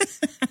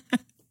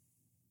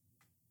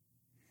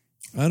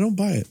 I don't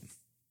buy it.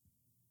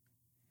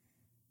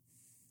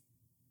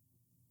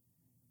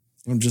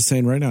 I'm just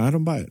saying right now, I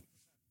don't buy it.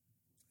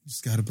 You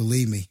just got to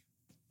believe me.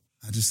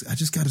 I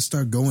just got to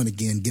start going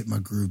again, get my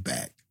groove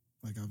back.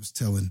 Like I was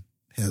telling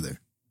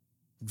Heather.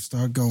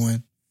 Start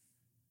going,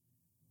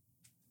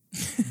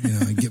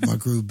 and get my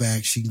groove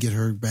back. She can get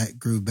her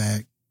groove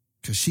back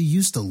because she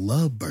used to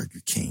love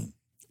Burger King.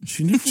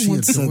 She never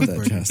once said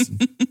that, Jastin.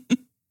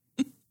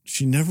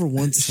 She never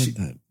once said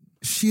that.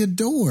 She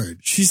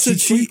adored. She said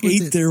she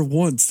ate there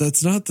once.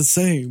 That's not the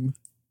same.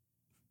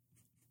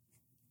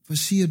 But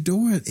she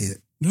adored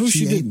it. No,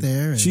 she didn't.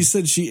 There she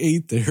said she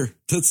ate there.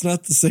 That's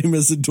not the same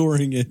as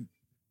adoring it.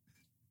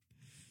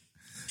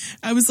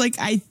 I was like,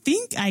 I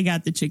think I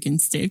got the chicken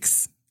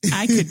sticks.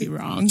 I could be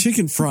wrong.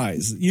 Chicken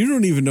fries. You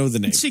don't even know the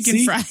name.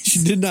 Chicken fries. She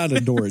did not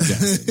adore it,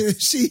 Jastin.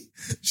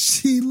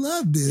 she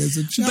loved it as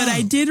a child. But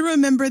I did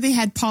remember they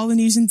had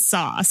Polynesian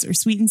sauce or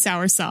sweet and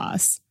sour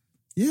sauce.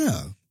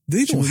 Yeah.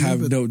 They don't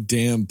have no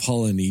damn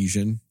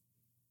Polynesian.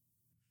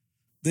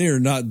 They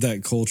are not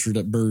that cultured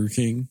at Burger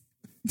King.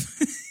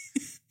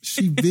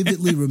 She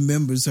vividly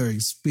remembers her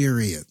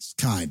experience,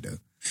 kind of.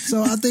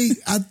 So I think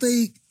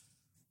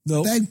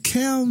nope. that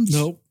counts.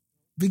 Nope.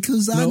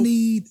 Because I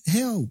need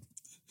help.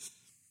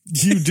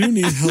 You do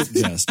need help,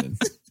 Jastin.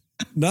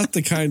 Not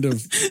the kind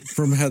of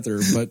from Heather,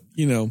 but,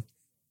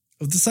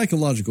 of the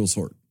psychological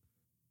sort.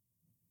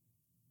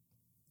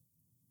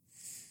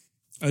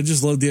 I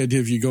just love the idea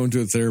of you going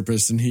to a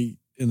therapist and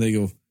they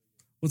go,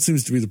 what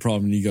seems to be the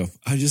problem? And you go,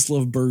 I just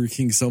love Burger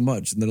King so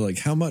much. And they're like,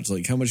 how much?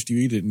 Like, how much do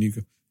you eat it? And you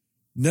go,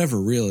 never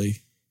really,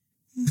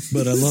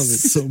 but I love it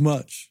so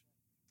much.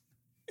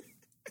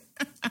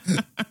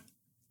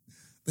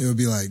 They would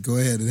be like, go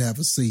ahead and have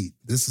a seat.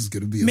 This is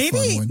going to be a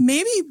fun one.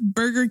 Maybe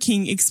Burger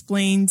King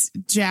explains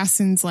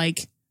Jastin's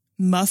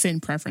muffin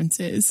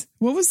preferences.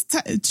 What was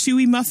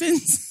chewy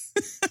muffins?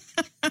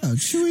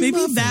 Chewy maybe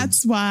muffins.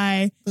 That's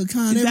why. The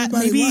kind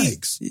everybody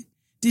likes.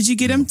 Did you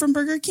get them from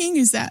Burger King?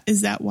 Is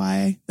that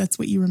why? That's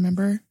what you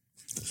remember?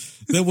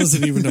 That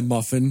wasn't even a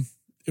muffin.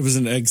 It was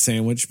an egg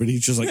sandwich, but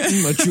he's just like, a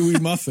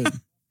chewy muffin.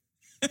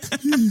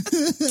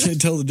 Can't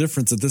tell the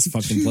difference at this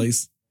fucking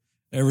place.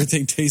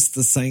 Everything tastes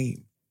the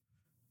same.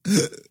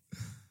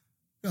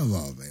 Come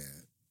on,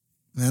 man.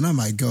 Man, I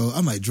might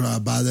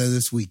drive by there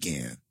this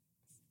weekend.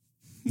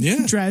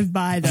 Yeah. Drive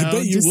by, though. I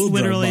bet you just will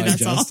literally, drive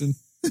by, that's Jastin.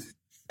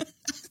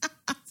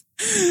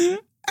 all.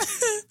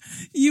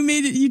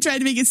 You tried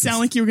to make it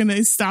sound like you were going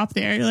to stop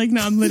there. You're like,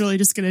 no, I'm literally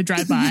just going to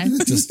drive by.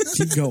 Just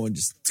keep going.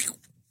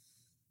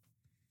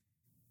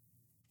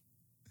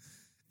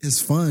 It's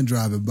fun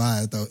driving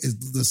by it, though.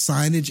 The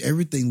signage,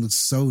 everything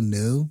looks so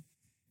new.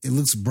 It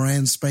looks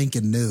brand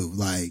spanking new.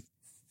 Like,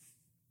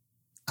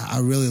 I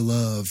really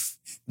love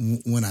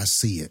when I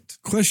see it.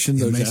 Question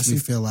though, it makes Jastin, me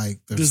feel like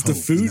does the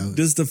food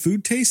does the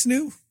food taste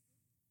new?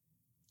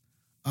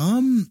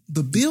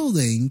 The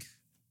building.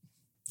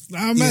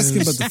 I'm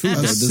asking about the food.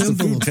 Though. Does the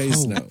food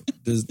taste new?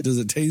 Does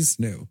it taste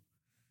new?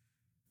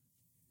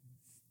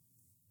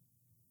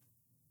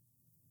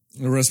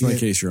 I rest my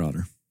case, Your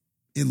Honor.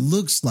 It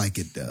looks like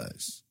it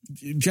does.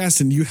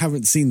 Jastin, you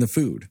haven't seen the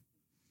food.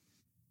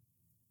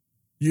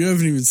 You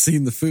haven't even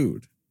seen the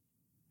food.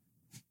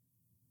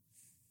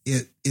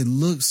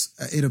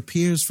 It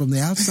appears from the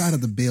outside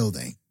of the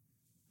building,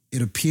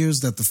 it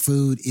appears that the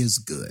food is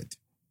good.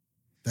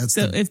 That's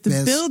so if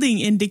the building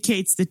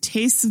indicates the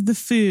taste of the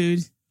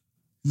food,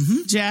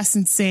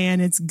 Jastin's saying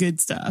it's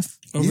good stuff.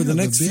 Over the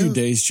next few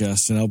days,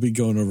 Jastin, I'll be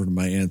going over to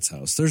my aunt's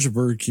house. There's a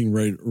Burger King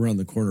right around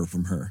the corner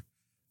from her.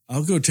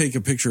 I'll go take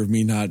a picture of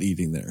me not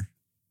eating there.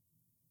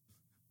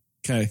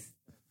 Okay.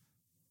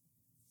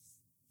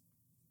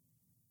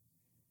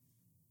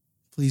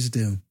 Please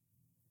do.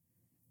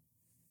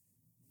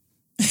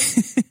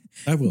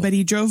 I will. But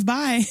he drove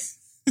by.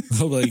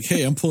 I'm like,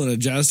 hey, I'm pulling a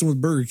Jastin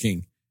with Burger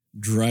King.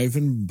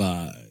 Driving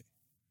by.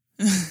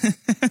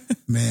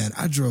 Man,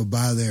 I drove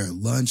by there at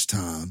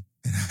lunchtime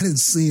and I didn't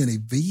see any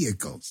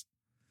vehicles.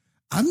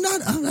 I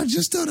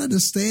just don't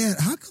understand.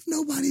 How come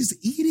nobody's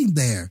eating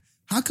there?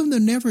 How come they're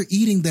never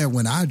eating there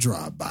when I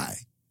drive by?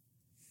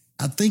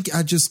 I think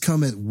I just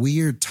come at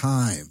weird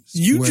times.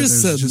 You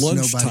just said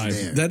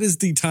lunchtime. That is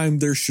the time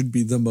there should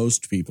be the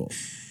most people.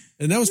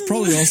 And that was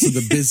probably also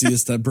the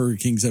busiest that Burger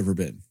King's ever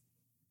been.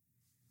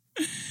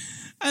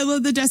 I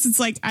love that Justin's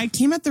like, I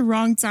came at the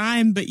wrong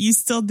time, but you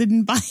still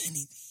didn't buy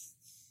anything.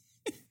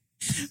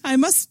 I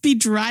must be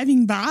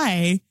driving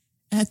by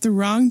at the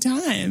wrong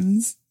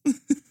times.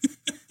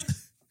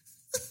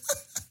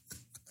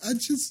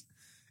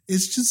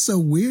 It's just so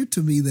weird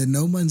to me that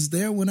no one's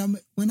there when I'm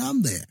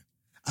there.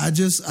 I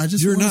just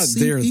You're wanna not see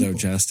there people. though,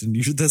 Jastin.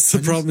 That's the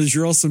problem is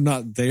you're also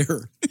not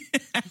there.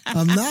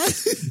 I'm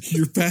not.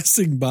 You're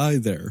passing by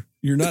there.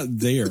 You're not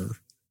there.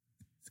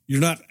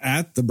 You're not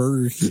at the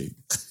Burger King.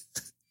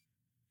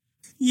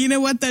 You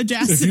know what though,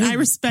 Jastin? I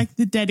respect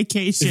the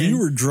dedication. If you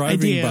were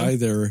driving by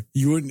there,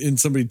 you wouldn't, and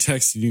somebody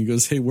texted you and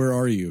goes, "Hey, where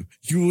are you?"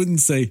 You wouldn't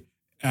say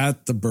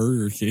at the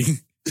Burger King.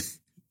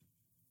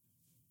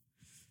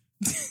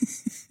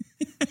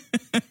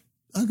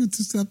 I could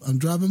just step. I'm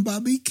driving by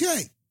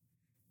BK.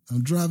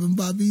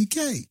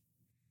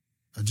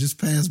 I just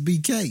passed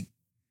BK.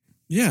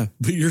 Yeah,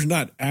 but you're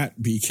not at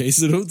BK,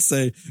 so don't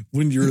say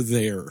when you're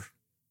there.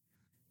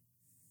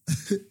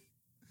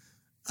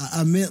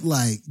 I meant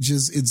like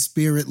just in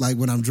spirit, like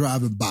when I'm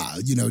driving by,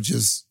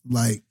 just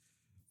like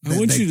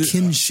that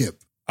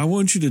kinship. I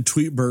want you to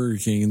tweet Burger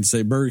King and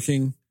say, Burger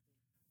King,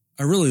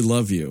 I really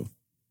love you,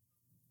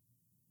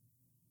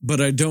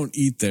 but I don't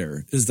eat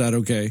there. Is that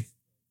okay?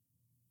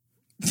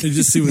 And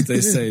just see what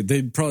they say.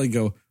 They'd probably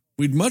go,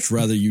 we'd much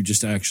rather you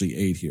just actually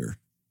ate here.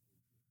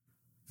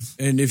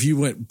 And if you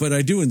went, but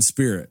I do in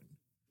spirit.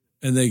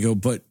 And they go,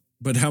 but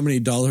how many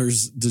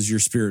dollars does your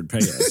spirit pay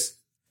us?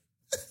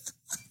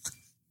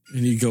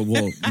 And you go,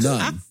 well,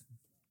 none.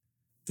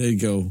 They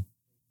go,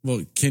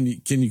 well, can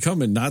you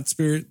come in not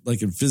spirit,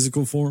 like in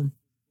physical form?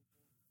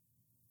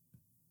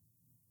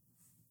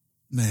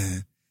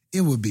 Man,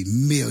 it would be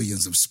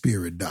millions of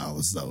spirit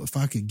dollars, though. If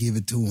I could give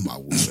it to them, I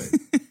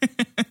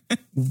would.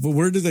 But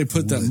where do they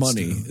put that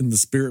money? Still. In the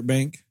spirit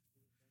bank?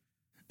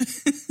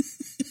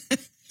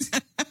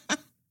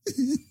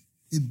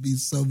 It'd be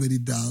so many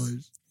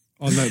dollars.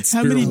 On that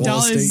Spirit How many Wall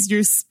dollars Street? is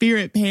your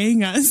spirit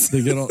paying us?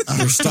 They get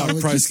their stock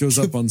price goes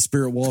up on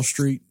Spirit Wall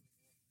Street.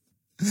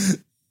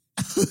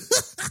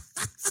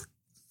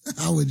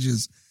 I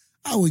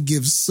would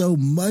give so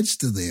much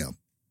to them.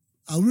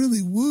 I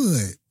really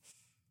would.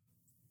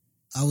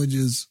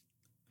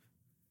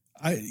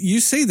 You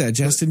say that,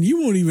 Jastin.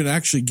 You won't even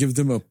actually give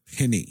them a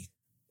penny.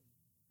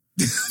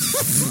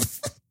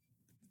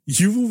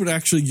 You would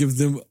actually give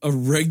them a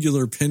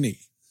regular penny.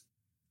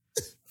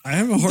 I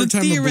have a hard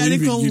time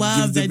theoretical believing love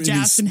you'd give that them any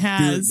Jastin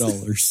has.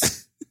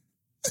 dollars.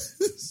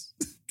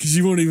 Because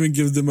you won't even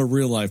give them a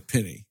real life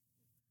penny.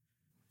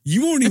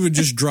 You won't even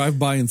just drive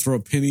by and throw a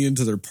penny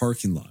into their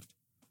parking lot.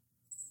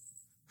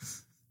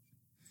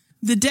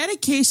 The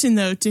dedication,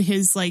 though, to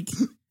his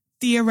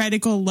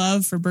theoretical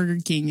love for Burger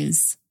King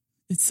it's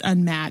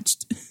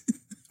unmatched.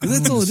 And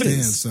that's all it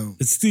is. So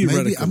it's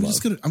theoretical.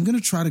 Maybe I'm gonna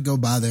try to go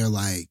by there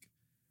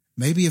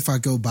maybe if I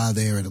go by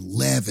there at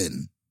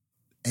 11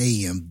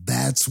 a.m.,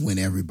 that's when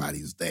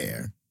everybody's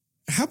there.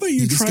 How about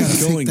you try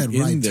going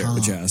in there,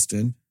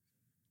 Jastin?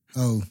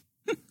 Oh.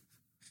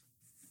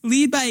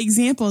 Lead by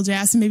example,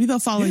 Jastin. Maybe they'll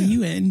follow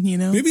you in,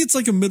 Maybe it's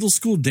like a middle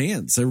school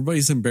dance.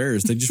 Everybody's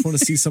embarrassed. They just want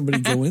to see somebody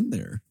go in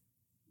there.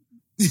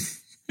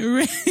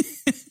 Right.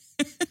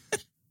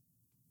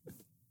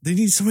 They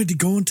need somebody to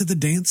go into the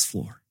dance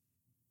floor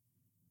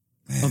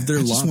of their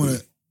lobby.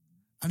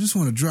 I just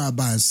want to drive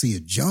by and see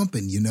it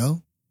jumping,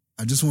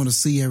 I just want to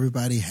see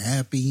everybody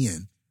happy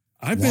and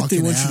I bet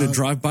they want you to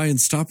drive by and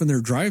stop in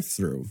their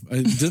drive-thru.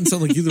 It doesn't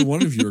sound like either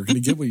one of you are going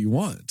to get what you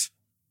want.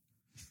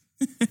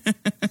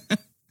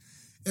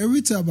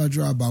 Every time I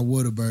drive by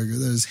Whataburger,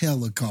 there's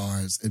hella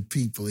cars and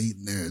people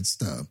eating there and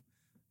stuff.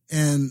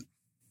 And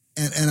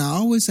I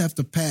always have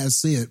to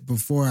pass it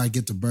before I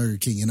get to Burger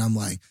King. And I'm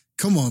like,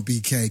 come on,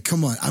 BK,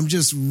 come on. I'm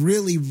just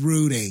really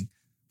rooting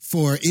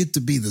for it to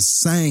be the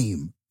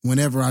same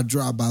whenever I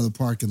drive by the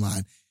parking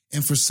lot.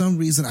 And for some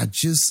reason,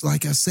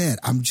 like I said,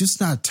 I'm just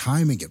not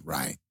timing it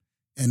right.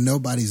 And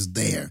nobody's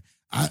there.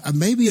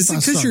 Maybe is it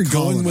because you're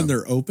going when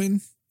they're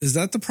open? Is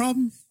that the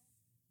problem?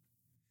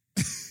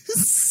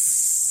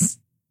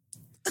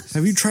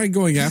 Have you tried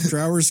going after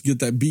hours to get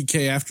that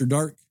BK after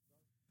dark?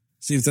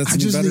 See if that's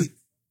any better.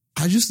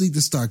 I just need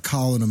to start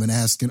calling them and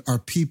asking, are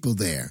people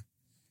there?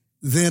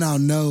 Then I'll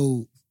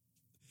know.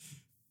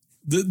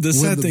 The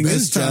sad thing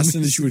is,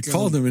 Jastin, is you would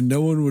call them and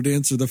no one would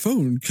answer the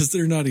phone because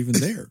they're not even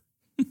there.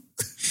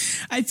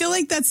 I feel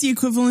like that's the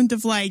equivalent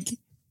of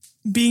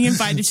being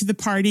invited to the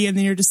party and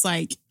then you're just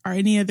like, are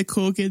any of the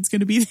cool kids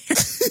going to be there?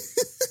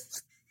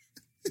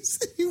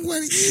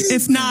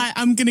 If not,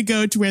 I'm going to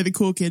go to where the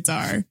cool kids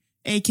are,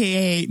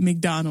 AKA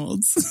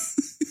McDonald's.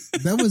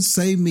 That would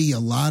save me a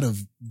lot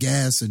of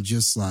gas and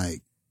just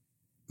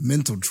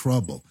mental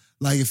trouble.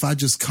 Like if I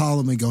just call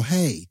them and go,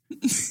 hey,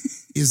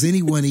 is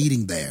anyone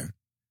eating there?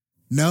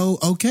 No.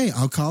 Okay.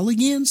 I'll call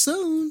again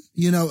soon.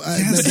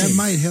 That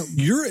might help.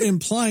 You're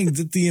implying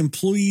that the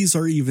employees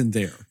are even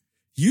there.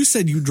 You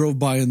said you drove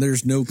by and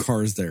there's no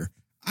cars there.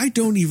 I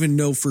don't even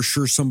know for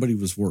sure somebody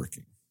was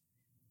working.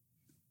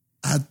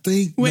 I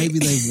think maybe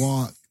they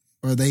walk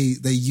or they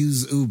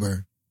use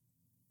Uber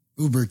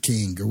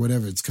King or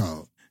whatever it's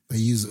called. They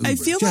use Uber. I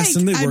feel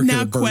Justin, like they work I'm at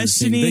now a Burger King.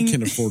 questioning. They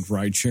can afford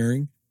ride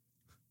sharing.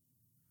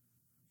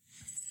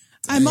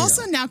 I'm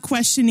also now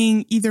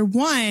questioning either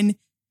one,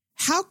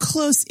 how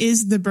close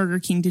is the Burger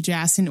King to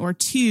Jastin, or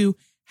two,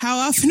 how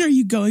often are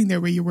you going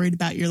there where you're worried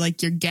about your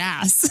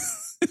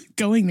gas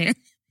going there?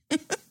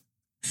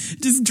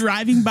 Just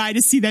driving by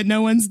to see that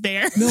no one's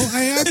there. No,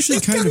 I actually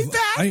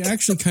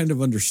kind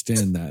of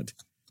understand that,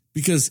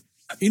 because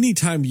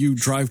anytime you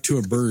drive to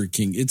a Burger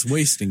King, it's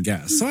wasting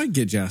gas. So I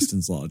get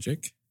Jastin's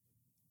logic.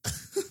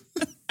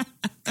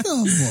 Come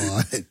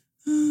on.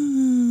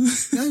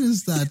 That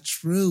is not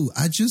true.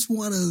 I just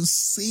want to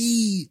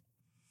see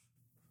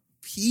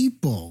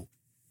people.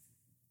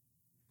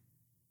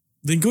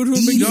 Then go to a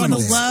You You want to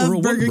McDonald's or a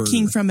love Burger Whataburger.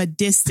 King from a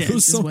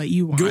distance is what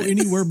you want. Go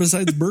anywhere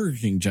besides Burger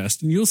King,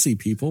 Justin. You'll see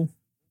people.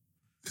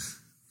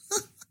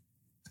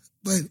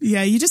 But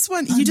Yeah, you just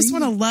want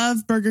to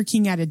love Burger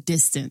King at a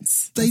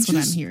distance. That's what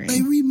I'm hearing.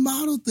 They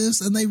remodeled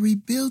this and they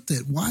rebuilt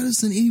it. Why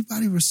doesn't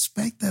anybody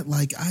respect that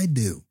like I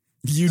do?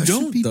 You There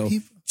should don't, be though.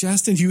 people-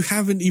 Justin, you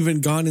haven't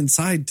even gone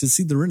inside to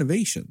see the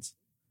renovations.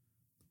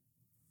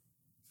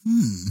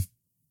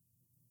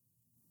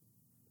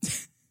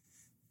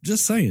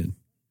 Just saying.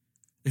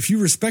 If you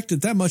respect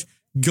it that much,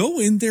 go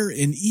in there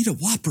and eat a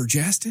Whopper,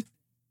 Jastin.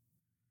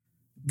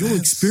 Go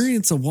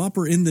experience a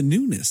Whopper in the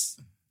newness.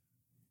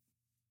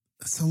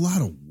 It's a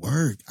lot of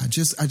work. I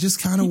just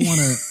kind of want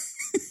to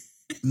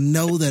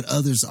know that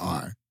others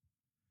are.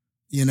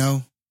 You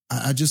know,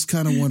 I just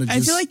kind of want to.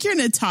 I feel like you're in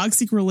a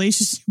toxic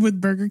relationship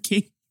with Burger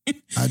King.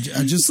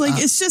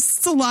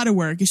 It's a lot of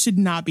work. It should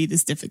not be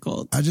this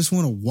difficult. I just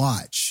want to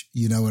watch.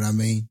 You know what I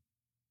mean?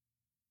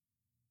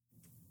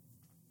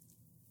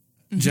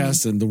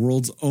 Jastin, the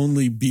world's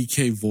only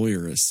BK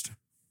voyeurist.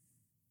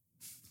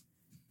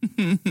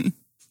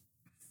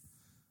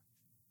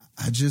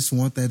 I just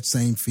want that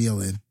same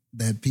feeling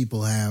that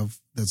people have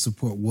that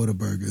support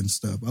Whataburger and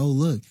stuff. Oh,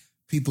 look,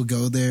 people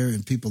go there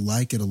and people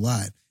like it a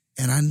lot.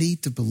 And I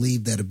need to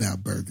believe that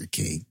about Burger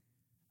King.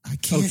 I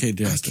can't. Okay,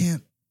 Jastin. I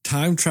can't.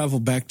 Time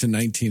travel back to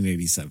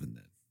 1987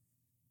 then.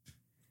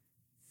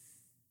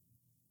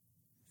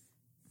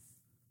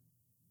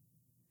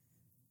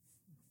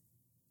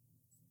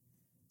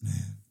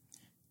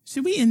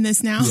 Should we end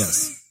this now?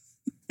 Yes.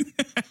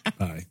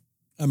 Bye.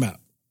 I'm out.